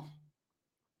all.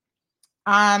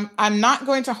 I'm not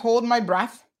going to hold my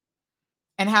breath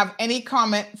and have any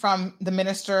comment from the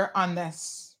minister on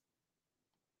this.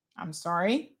 I'm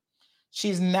sorry.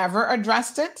 She's never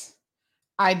addressed it.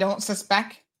 I don't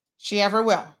suspect she ever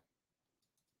will.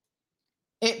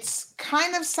 It's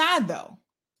kind of sad, though,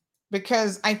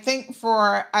 because I think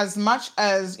for as much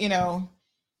as,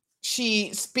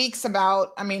 she speaks about,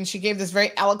 she gave this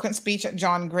very eloquent speech at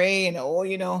John Gray, and,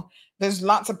 there's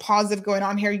lots of positive going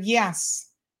on here. Yes,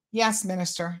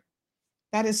 minister,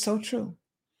 that is so true.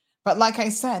 But like I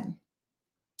said,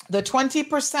 the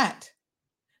 20%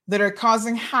 that are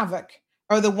causing havoc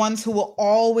are the ones who will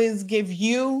always give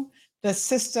you, the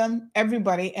system,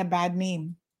 everybody, a bad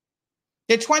name.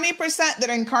 The 20% that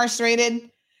are incarcerated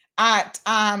at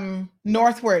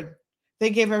Northward,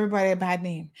 they give everybody a bad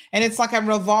name. And it's like a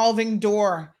revolving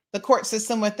door. The court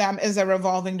system with them is a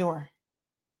revolving door.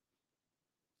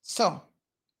 So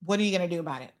what are you going to do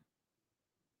about it?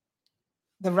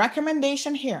 The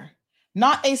recommendation here,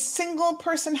 not a single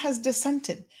person has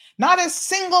dissented. Not a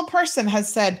single person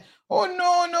has said, oh,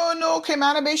 no,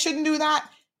 Camana Bay shouldn't do that.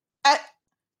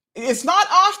 It's not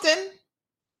often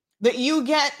that you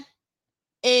get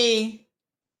a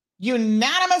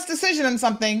unanimous decision on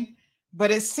something,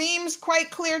 but it seems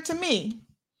quite clear to me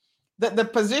that the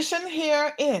position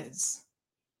here is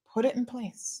put it in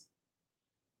place.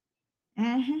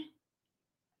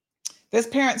 This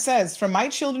parent says, from my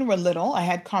children were little, I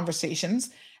had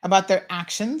conversations about their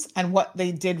actions and what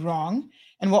they did wrong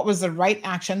and what was the right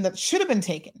action that should have been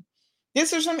taken.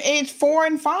 This was from age 4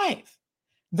 and 5.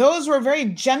 Those were very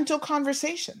gentle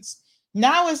conversations.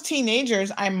 Now as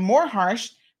teenagers, I'm more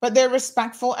harsh, but they're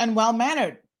respectful and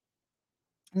well-mannered.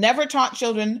 Never taught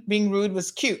children being rude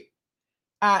was cute.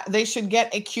 They should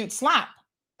get a cute slap.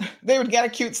 They would get a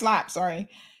cute slap, sorry.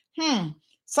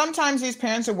 Sometimes these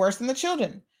parents are worse than the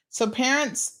children. So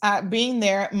parents being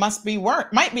there might be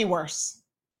worse.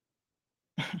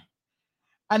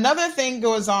 Another thing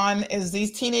goes on is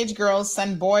these teenage girls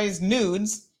send boys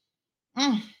nudes.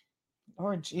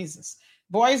 Lord Jesus.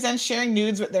 Boys then sharing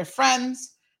nudes with their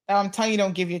friends. Now I'm telling you,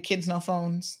 don't give your kids no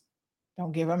phones.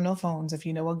 Don't give them no phones if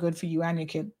you know what's good for you and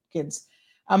your kids.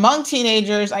 Among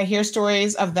teenagers, I hear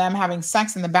stories of them having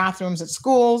sex in the bathrooms at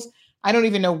schools. I don't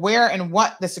even know where and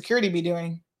what the security be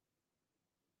doing.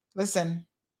 Listen,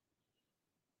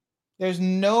 there's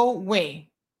no way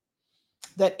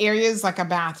that areas like a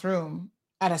bathroom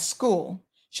at a school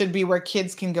should be where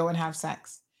kids can go and have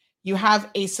sex. You have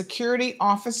a security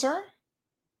officer,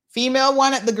 female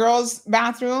one at the girls'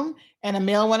 bathroom and a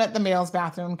male one at the male's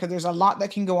bathroom, because there's a lot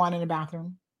that can go on in a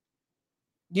bathroom.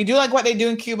 You do like what they do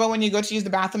in Cuba when you go to use the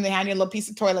bathroom, they hand you a little piece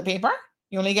of toilet paper.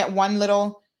 You only get one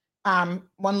little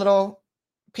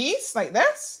piece like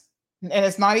this. And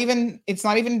it's not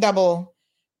even double.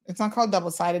 It's not called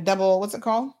double-sided. What's it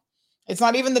called? It's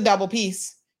not even the double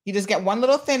piece. You just get one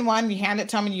little thin one, you hand it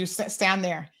to them and you stand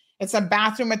there. It's a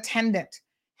bathroom attendant.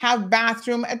 Have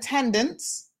bathroom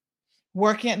attendants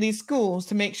working at these schools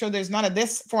to make sure there's none of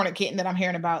this fornicating that I'm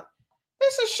hearing about.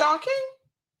 This is shocking.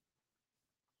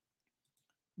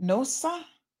 No, sir.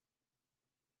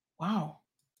 Wow.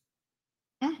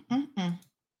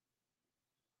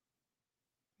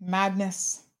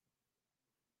 Madness.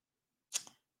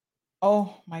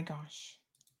 Oh my gosh.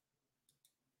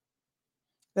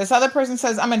 This other person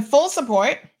says, I'm in full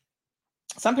support.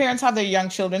 Some parents have their young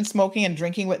children smoking and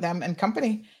drinking with them in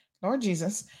company. Lord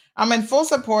Jesus. I'm in full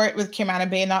support with Camana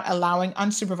Bay not allowing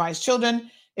unsupervised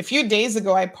children. A few days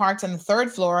ago, I parked on the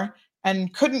 3rd floor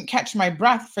and couldn't catch my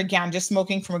breath for ganja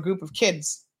smoking from a group of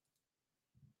kids.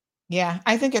 Yeah,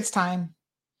 I think it's time.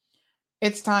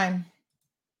 It's time.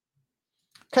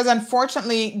 Because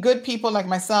unfortunately, good people like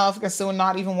myself will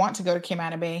not even want to go to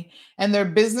Camana Bay. And there are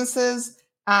businesses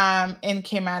in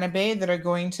Camana Bay that are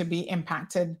going to be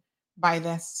impacted by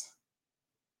this.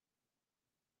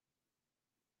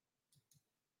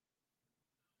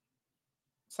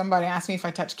 Somebody asked me if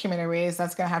I touch Camana Rays.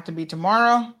 That's going to have to be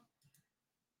tomorrow.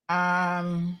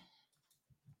 Oh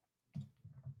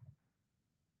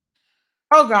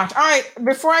gosh. All right.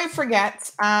 Before I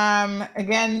forget,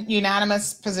 again,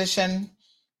 unanimous position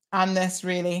on this,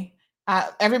 really.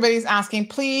 Everybody's asking,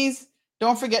 please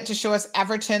don't forget to show us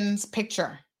Everton's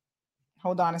picture.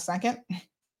 Hold on a second.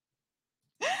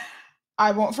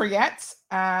 I won't forget.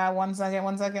 One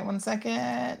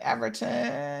second.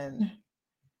 Everton.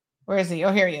 Where is he?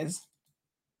 Oh, here he is.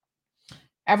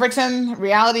 Everton,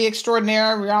 reality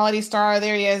extraordinaire, reality star.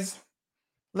 There he is,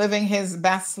 living his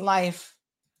best life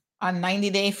on 90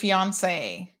 Day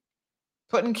Fiancé.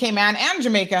 Putting Cayman and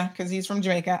Jamaica, because he's from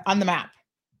Jamaica, on the map.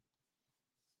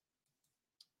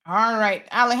 All right.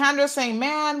 Alejandro saying,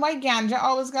 man, why ganja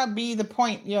always got to be the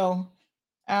point, yo?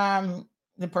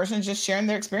 The person's just sharing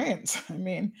their experience. I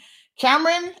mean,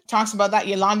 Cameron talks about that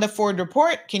Yolanda Ford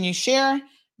report. Can you share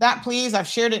that, please? I've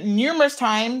shared it numerous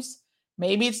times.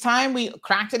 Maybe it's time we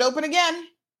cracked it open again.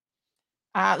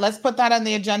 Let's put that on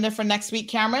the agenda for next week,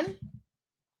 Cameron.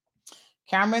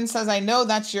 Cameron says, I know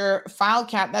that's your file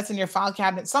cabinet. That's in your file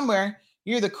cabinet somewhere.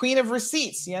 You're the queen of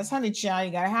receipts. Yes, honey child,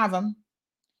 you got to have them.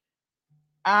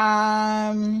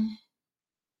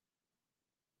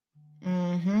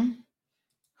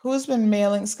 Who's been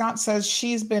mailing? Scott says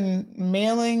she's been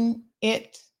mailing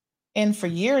it in for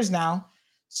years now.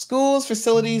 Schools,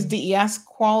 facilities, DES,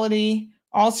 quality,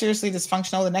 all seriously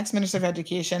dysfunctional. The next Minister of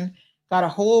Education got a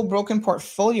whole broken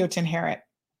portfolio to inherit.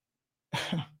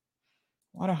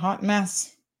 What a hot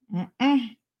mess.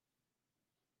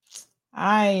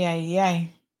 Ay.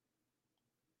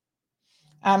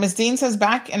 Ms. Dean says,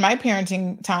 back in my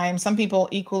parenting time, some people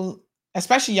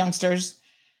especially youngsters,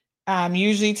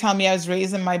 usually tell me I was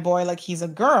raising my boy like he's a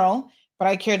girl, but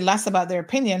I cared less about their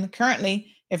opinion.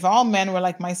 Currently, if all men were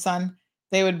like my son,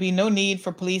 there would be no need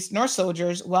for police nor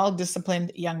soldiers,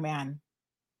 well-disciplined young man.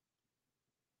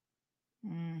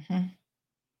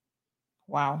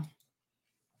 Wow.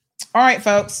 All right,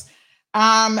 folks.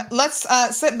 Let's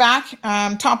sit back,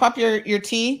 top up your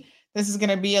tea. This is going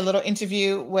to be a little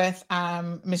interview with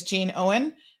Miss Jean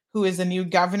Owen, who is the new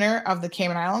governor of the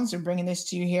Cayman Islands. We're bringing this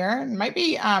to you here. It might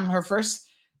be her first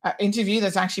interview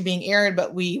that's actually being aired,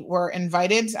 but we were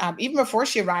invited even before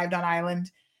she arrived on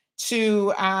island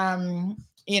to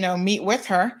meet with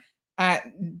her.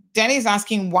 Denny's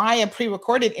asking why a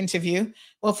pre-recorded interview.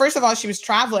 Well, first of all, she was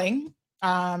traveling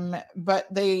but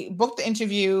they booked the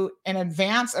interview in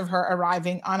advance of her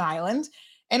arriving on island.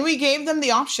 And we gave them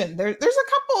the option. There's a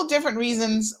couple of different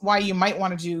reasons why you might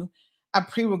want to do a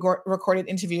pre-recorded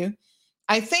interview.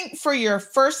 I think for your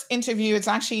first interview, it's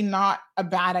actually not a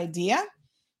bad idea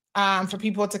for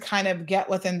people to kind of get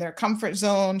within their comfort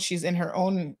zone. She's in her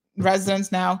own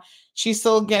residence now. She's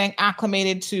still getting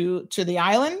acclimated to the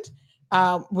island.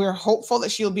 We're hopeful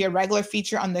that she'll be a regular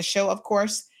feature on the show, of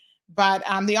course. But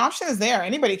the option is there.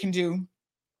 Anybody can do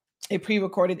a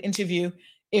pre-recorded interview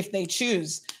if they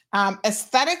choose.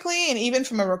 Aesthetically, and even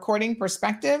from a recording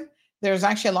perspective, there's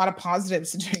actually a lot of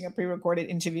positives to doing a pre-recorded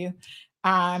interview.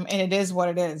 And it is what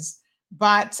it is.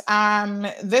 But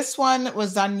this one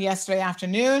was done yesterday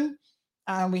afternoon.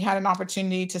 We had an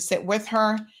opportunity to sit with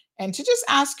her and to just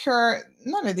ask her,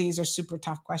 none of these are super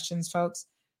tough questions, folks.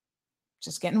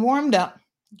 Just getting warmed up.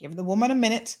 Give the woman a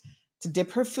minute to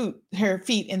dip her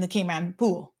feet in the Cayman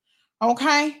pool.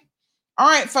 Okay? All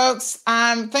right, folks.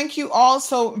 Thank you all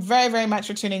so very, very much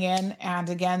for tuning in. And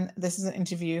again, this is an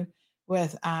interview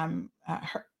with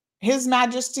His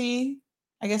Majesty.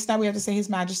 I guess now we have to say His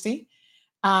Majesty.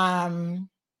 His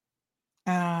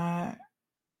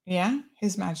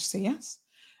Majesty, yes.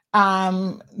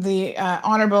 The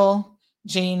Honorable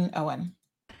Jane Owen.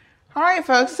 All right,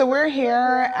 folks, so we're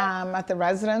here at the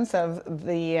residence of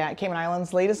the Cayman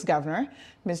Islands' latest governor,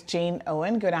 Ms. Jane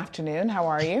Owen. Good afternoon. How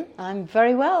are you? I'm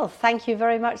very well. Thank you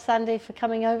very much, Sandy, for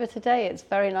coming over today. It's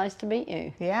very nice to meet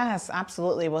you. Yes,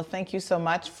 absolutely. Well, thank you so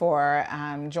much for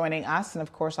joining us. And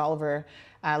of course, all of our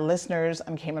listeners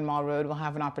on Cayman Mall Road will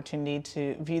have an opportunity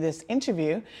to view this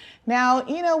interview. Now,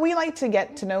 you know, we like to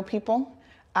get to know people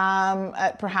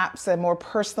at perhaps a more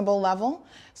personable level.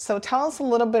 So tell us a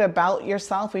little bit about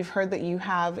yourself. We've heard that you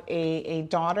have a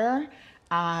daughter.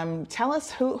 Tell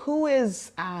us who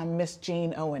is Miss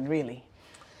Jane Owen, really?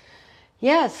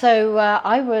 Yeah, so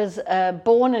I was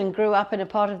born and grew up in a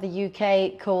part of the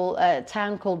UK called a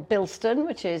town called Bilston,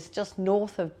 which is just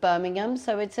north of Birmingham.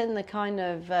 So it's in the kind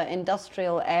of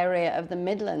industrial area of the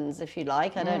Midlands, if you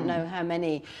like. I don't know how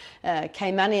many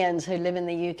Caymanians who live in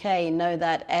the UK know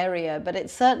that area, but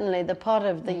it's certainly the part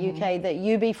of the UK that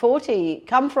UB40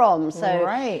 come from. So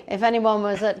if anyone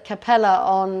was at Capella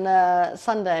on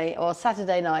Sunday or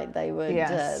Saturday night, they would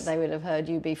have heard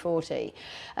UB40.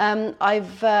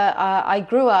 I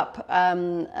grew up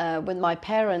with my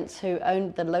parents who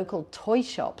owned the local toy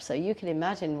shop, so you can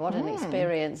imagine what an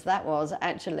experience that was,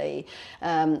 actually.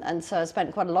 And so I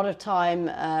spent quite a lot of time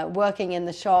working in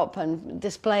the shop and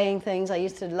displaying things. I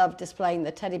used to love displaying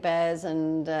the teddy bears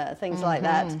and things like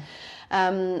that.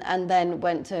 And then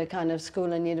went to kind of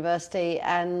school and university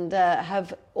and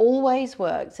have always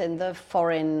worked in the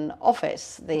Foreign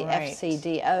Office, the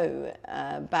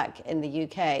FCDO, back in the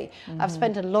UK. I've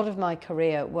spent a lot of my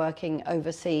career working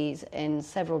overseas in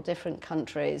several different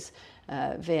countries,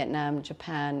 Vietnam,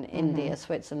 Japan, India,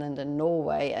 Switzerland and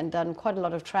Norway, and done quite a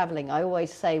lot of traveling. I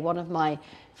always say one of my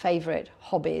favorite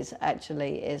hobbies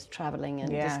actually is traveling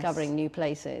and discovering new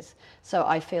places. So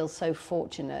I feel so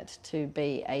fortunate to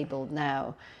be able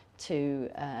now to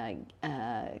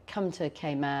come to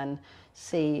Cayman,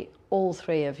 see all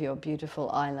three of your beautiful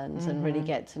islands and really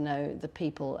get to know the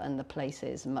people and the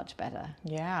places much better.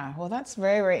 Yeah, well, that's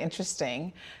very, very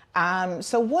interesting.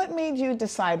 So what made you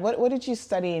decide, what did you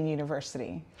study in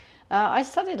university? I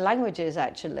studied languages,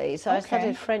 actually. So I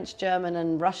studied French, German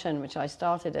and Russian, which I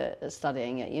started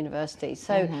studying at university.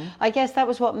 So I guess that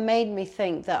was what made me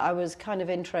think that I was kind of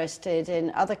interested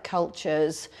in other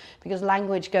cultures, because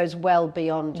language goes well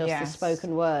beyond just the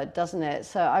spoken word, doesn't it?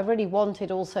 So I really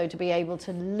wanted also to be able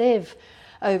to live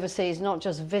overseas, not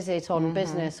just visit on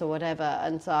business or whatever.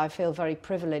 And so I feel very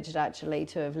privileged, actually,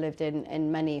 to have lived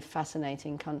in many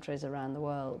fascinating countries around the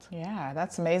world. Yeah,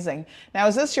 that's amazing. Now,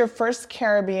 is this your first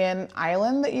Caribbean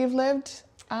island that you've lived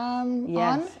on?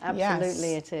 Yes,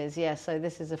 absolutely it is. Yes, so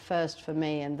this is a first for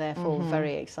me and therefore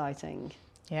very exciting.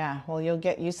 Yeah, well, you'll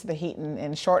get used to the heat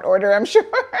in short order, I'm sure.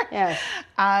 Yes.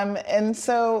 And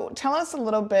so tell us a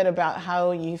little bit about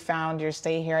how you found your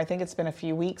stay here. I think it's been a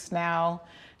few weeks now.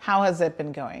 How has it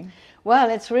been going? Well,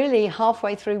 it's really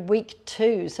halfway through week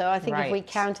 2. So I think if we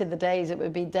counted the days, it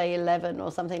would be day 11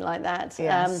 or something like that.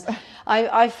 Yes.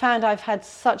 I found I've had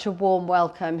such a warm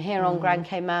welcome here on Grand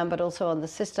Cayman, but also on the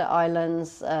sister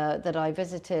islands that I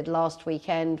visited last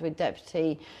weekend with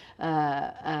Deputy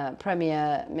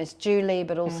Premier Miss Julie,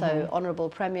 but also Honourable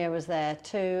Premier was there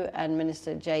too, and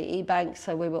Minister J.E. Banks.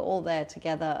 So we were all there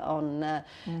together on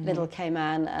Little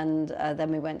Cayman, and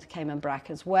then we went to Cayman Brac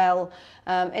as well.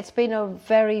 It's been a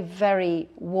very, very very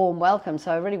warm welcome.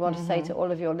 So I really want to say to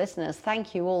all of your listeners,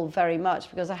 thank you all very much,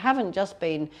 because I haven't just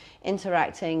been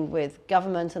interacting with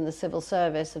government and the civil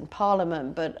service and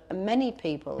Parliament, but many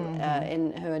people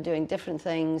who are doing different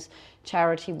things,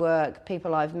 charity work,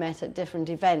 people I've met at different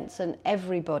events, and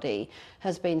everybody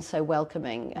has been so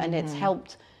welcoming, and it's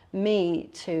helped me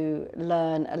to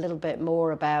learn a little bit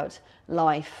more about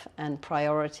life and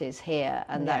priorities here,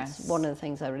 and that's one of the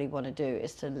things I really want to do,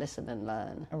 is to listen and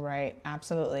learn. Right,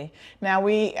 absolutely. Now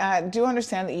we do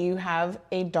understand that you have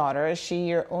a daughter. Is she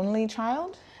your only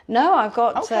child? No, I've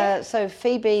got, so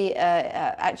Phoebe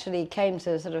actually came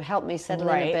to sort of help me settle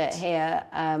in a bit here.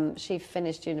 She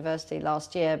finished university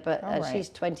last year, but she's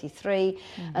 23.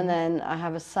 And then I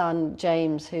have a son,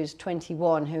 James, who's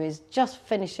 21, who is just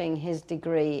finishing his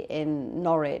degree in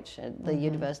Norwich at the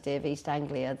University of East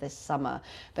Anglia this summer.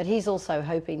 But he's also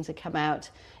hoping to come out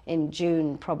in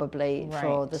June, probably,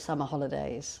 for the summer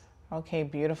holidays. Okay,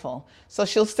 beautiful. So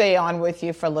she'll stay on with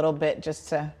you for a little bit just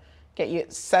to get you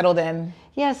settled in.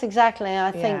 Yes, exactly.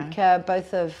 I think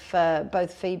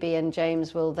both Phoebe and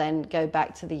James will then go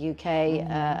back to the UK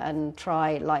and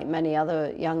try, like many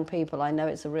other young people, I know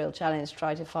it's a real challenge,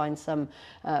 try to find some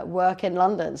work in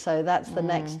London. So that's the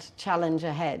next challenge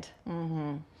ahead.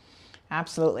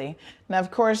 Absolutely. Now,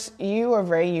 of course, you are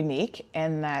very unique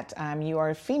in that you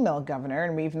are a female governor,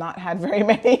 and we've not had very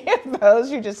many of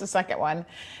those. You're just the second one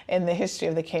in the history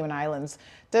of the Cayman Islands.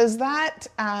 Does that,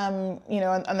 you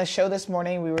know, on the show this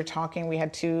morning, we were talking, we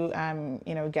had two,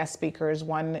 you know, guest speakers.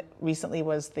 One recently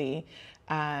was the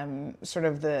sort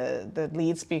of the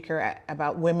lead speaker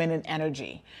about women in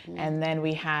energy. And then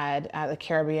we had the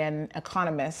Caribbean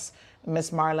economist,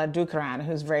 Miss Marla Ducaran,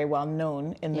 who's very well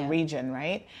known in the region,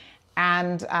 right?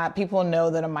 And people know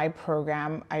that in my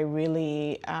program, I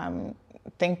really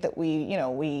think that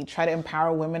we try to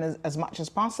empower women as much as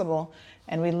possible.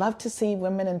 And we love to see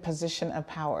women in position of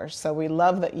power. So we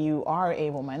love that you are a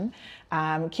woman.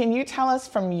 Can you tell us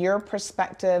from your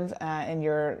perspective in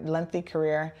your lengthy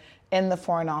career in the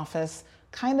Foreign Office,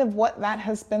 kind of what that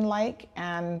has been like,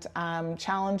 and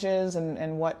challenges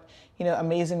and what, you know,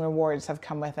 amazing rewards have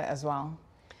come with it as well?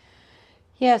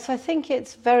 Yes, I think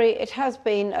it has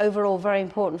been overall very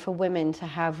important for women to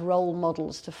have role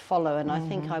models to follow, and I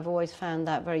think I've always found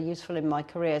that very useful in my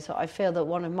career. So I feel that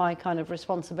one of my kind of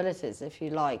responsibilities, if you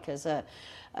like, as a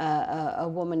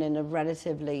woman in a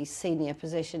relatively senior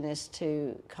position, is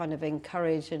to kind of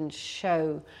encourage and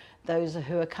show those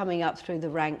who are coming up through the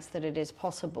ranks that it is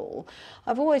possible.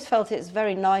 I've always felt it's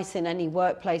very nice in any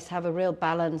workplace to have a real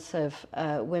balance of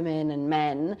women and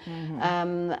men,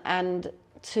 and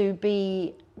to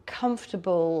be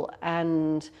comfortable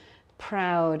and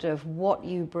proud of what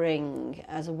you bring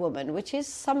as a woman, which is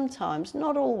sometimes,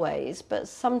 not always, but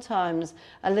sometimes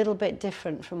a little bit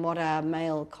different from what our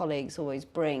male colleagues always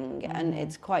bring. And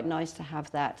it's quite nice to have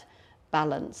that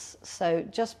balance. So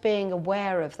just being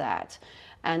aware of that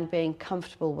and being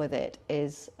comfortable with it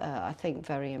is, I think,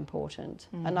 very important.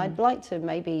 And I'd like to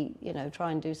maybe, you know,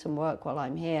 try and do some work while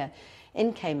I'm here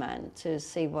in Cayman to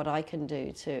see what I can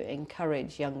do to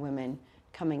encourage young women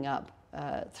coming up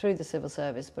through the civil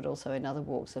service, but also in other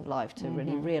walks of life, to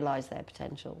really realize their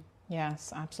potential.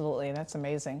 Yes, absolutely. That's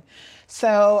amazing.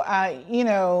 So, you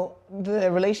know,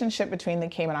 the relationship between the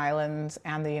Cayman Islands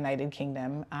and the United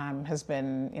Kingdom has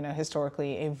been, you know,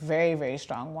 historically a very, very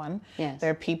strong one. Yes.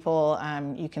 There are people,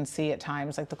 you can see at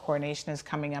times, like the coronation is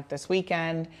coming up this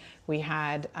weekend. We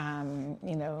had,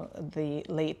 you know, the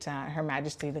late Her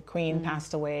Majesty the Queen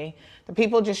passed away. The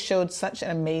people just showed such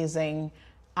an amazing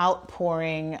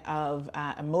outpouring of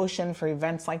emotion for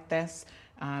events like this.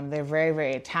 They're very,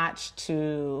 very attached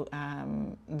to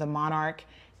the monarch,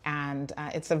 and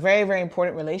it's a very, very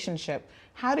important relationship.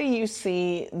 How do you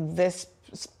see this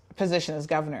position as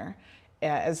governor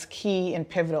as key and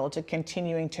pivotal to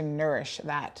continuing to nourish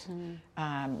that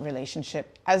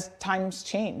relationship as times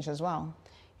change as well?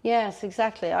 Yes,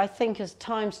 exactly. I think as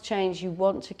times change, you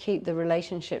want to keep the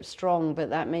relationship strong,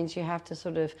 but that means you have to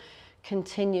sort of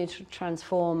continue to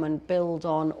transform and build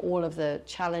on all of the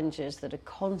challenges that are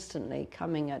constantly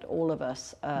coming at all of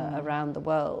us around the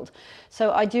world.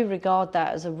 So I do regard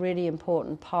that as a really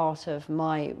important part of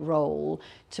my role,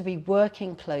 to be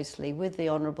working closely with the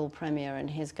Honourable Premier and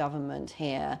his government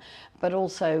here, but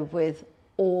also with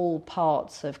all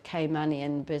parts of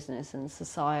Caymanian business and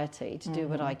society to do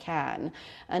what I can,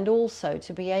 and also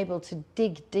to be able to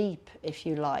dig deep, if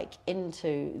you like,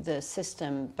 into the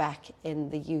system back in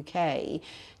the UK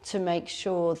to make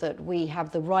sure that we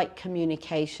have the right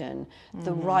communication,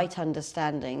 the right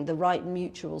understanding, the right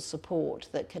mutual support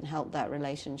that can help that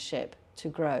relationship to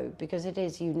grow, because it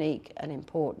is unique and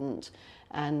important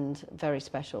and very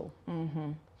special.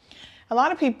 A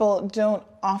lot of people don't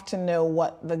often know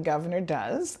what the governor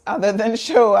does other than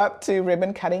show up to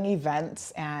ribbon cutting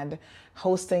events and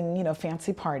hosting,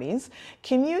 fancy parties.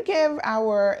 Can you give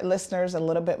our listeners a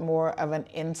little bit more of an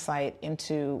insight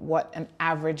into what an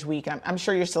average week, I'm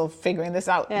sure you're still figuring this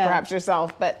out perhaps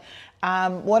yourself, but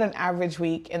what an average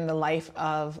week in the life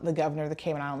of the governor of the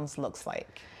Cayman Islands looks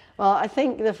like? Well, I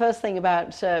think the first thing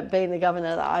about being the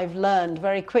governor that I've learned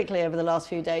very quickly over the last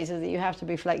few days is that you have to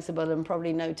be flexible, and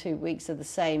probably no 2 weeks are the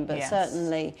same. But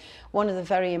certainly one of the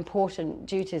very important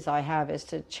duties I have is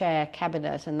to chair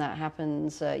cabinet, and that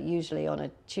happens usually on a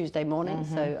Tuesday morning.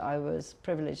 So I was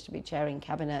privileged to be chairing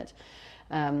cabinet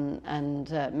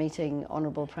and meeting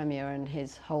Honourable Premier and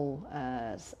his whole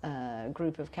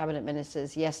group of cabinet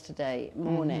ministers yesterday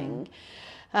morning.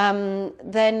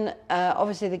 Then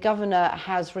obviously the governor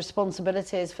has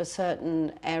responsibilities for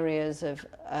certain areas of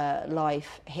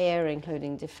life here,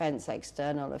 including defence,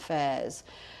 external affairs.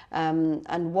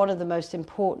 And one of the most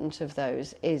important of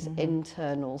those is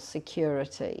internal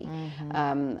security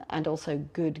and also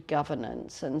good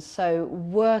governance. And so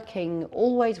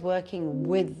always working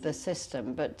with the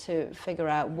system, but to figure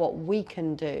out what we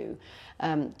can do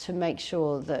to make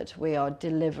sure that we are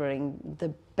delivering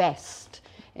the best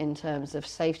in terms of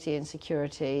safety and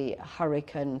security,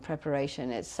 hurricane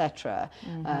preparation, etc.,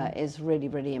 is really,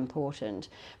 really important.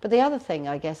 But the other thing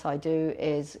I guess I do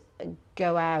is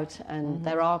go out, and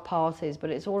there are parties, but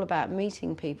it's all about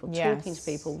meeting people, talking to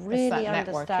people, really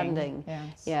understanding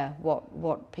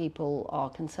what people are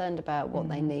concerned about, what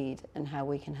they need, and how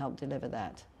we can help deliver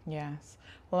that. Yes.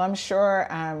 Well, I'm sure,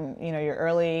 you're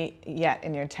early yet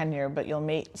in your tenure, but you'll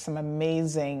meet some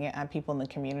amazing people in the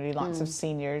community, lots of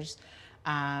seniors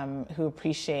who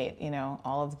appreciate,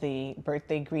 all of the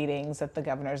birthday greetings that the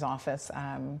governor's office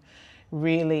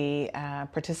really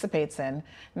participates in.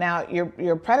 Now,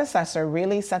 your predecessor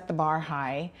really set the bar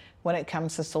high when it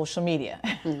comes to social media.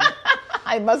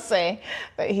 I must say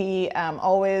that he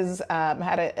always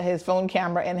had his phone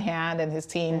camera in hand, and his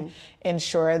team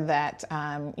ensured that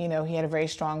he had a very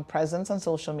strong presence on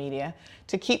social media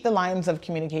to keep the lines of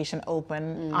communication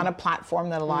open on a platform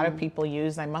that a lot of people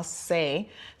use. I must say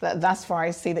that thus far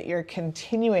I see that you're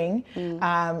continuing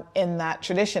in that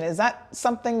tradition. Is that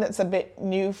something that's a bit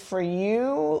new for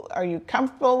you? Are you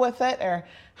comfortable with it, or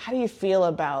how do you feel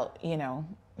about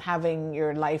having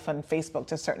your life on Facebook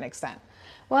to a certain extent?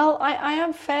 Well, I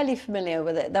am fairly familiar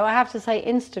with it, though I have to say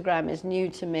Instagram is new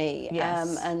to me.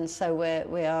 Yes. And so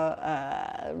we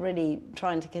are really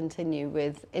trying to continue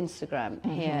with Instagram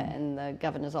here in the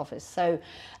governor's office. So,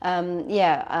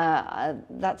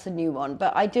 that's a new one.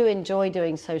 But I do enjoy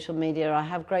doing social media. I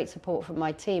have great support from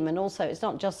my team. And also, it's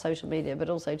not just social media, but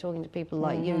also talking to people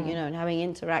like you, and having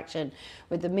interaction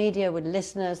with the media, with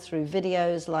listeners through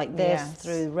videos like this,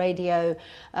 through radio.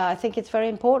 I think it's very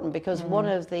important because one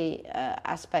of the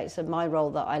aspects of my role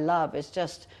that I love is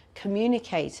just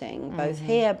communicating both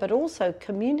here, but also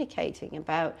communicating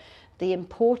about the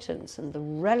importance and the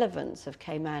relevance of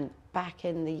Cayman back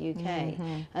in the UK.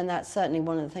 And that's certainly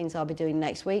one of the things I'll be doing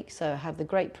next week. So I have the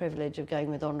great privilege of going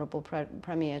with Honourable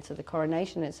Premier to the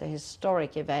coronation. It's a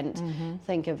historic event. I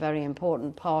think a very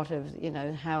important part of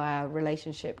how our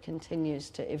relationship continues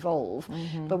to evolve.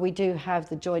 But we do have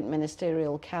the Joint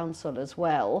Ministerial Council as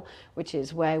well, which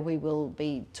is where we will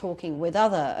be talking with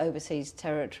other overseas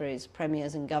territories,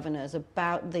 premiers and governors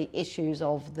about the issues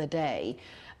of the day.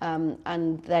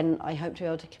 And then I hope to be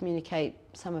able to communicate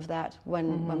some of that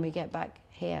when we get back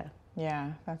here.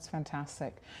 Yeah, that's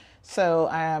fantastic. So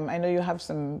I know you have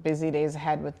some busy days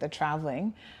ahead with the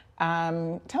traveling.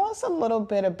 Tell us a little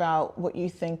bit about what you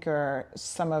think are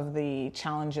some of the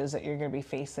challenges that you're going to be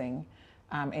facing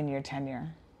in your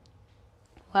tenure.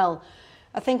 Well,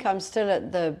 I think I'm still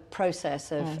at the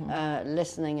process of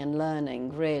listening and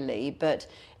learning, really. But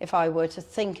if I were to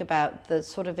think about the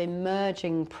sort of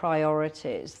emerging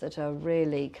priorities that are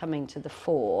really coming to the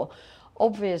fore,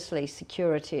 obviously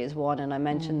security is one, and I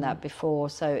mentioned that before.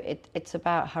 So it's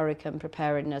about hurricane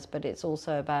preparedness, but it's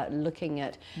also about looking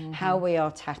at how we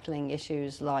are tackling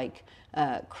issues like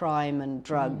crime and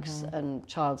drugs and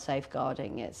child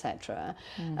safeguarding, etc.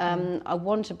 I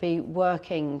want to be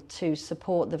working to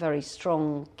support the very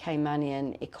strong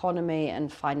Caymanian economy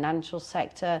and financial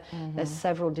sector. There's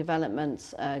several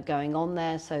developments going on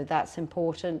there, so that's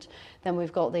important. Then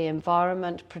we've got the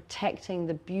environment, protecting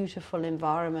the beautiful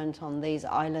environment on these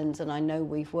islands, and I know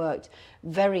we've worked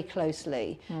very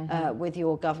closely with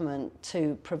your government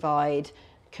to provide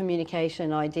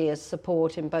communication, ideas,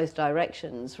 support in both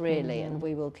directions, really, and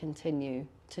we will continue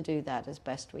to do that as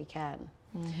best we can.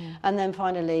 And then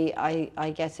finally,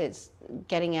 I guess it's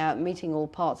getting out, meeting all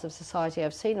parts of society.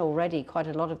 I've seen already quite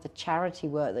a lot of the charity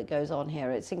work that goes on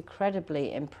here. It's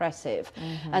incredibly impressive.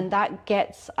 And that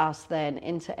gets us then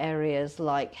into areas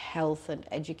like health and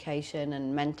education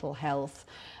and mental health.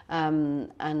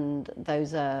 And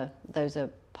those are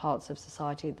parts of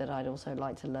society that I'd also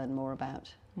like to learn more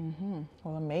about.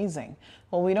 Well, amazing.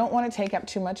 Well, we don't want to take up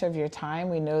too much of your time.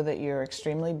 We know that you're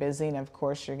extremely busy, and of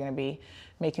course you're going to be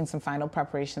making some final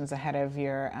preparations ahead of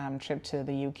your trip to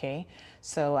the UK.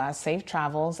 So safe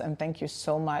travels, and thank you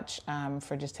so much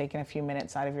for just taking a few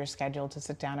minutes out of your schedule to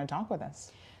sit down and talk with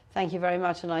us. Thank you very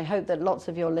much, and I hope that lots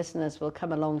of your listeners will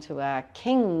come along to our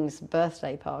King's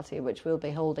birthday party, which we'll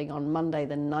be holding on Monday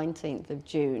the 19th of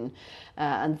June,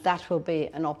 and that will be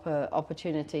an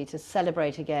opportunity to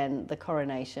celebrate again the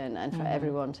coronation and for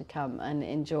everyone to come and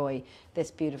enjoy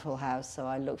this beautiful house. So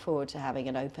I look forward to having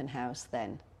an open house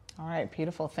then. All right,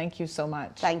 beautiful. Thank you so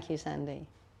much. Thank you, Sandy.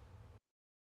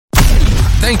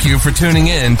 Thank you for tuning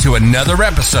in to another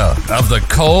episode of The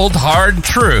Cold Hard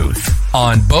Truth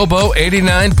on Bobo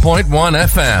 89.1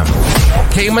 FM.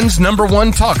 Cayman's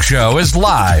 #1 talk show is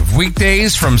live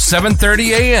weekdays from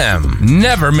 7:30 a.m.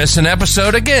 Never miss an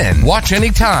episode again. Watch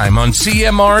anytime on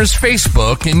CMR's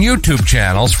Facebook and YouTube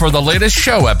channels for the latest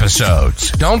show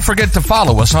episodes. Don't forget to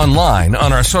follow us online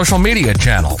on our social media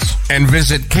channels. And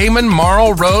visit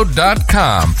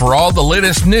CaymanMarlRoad.com for all the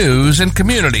latest news and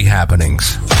community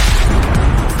happenings.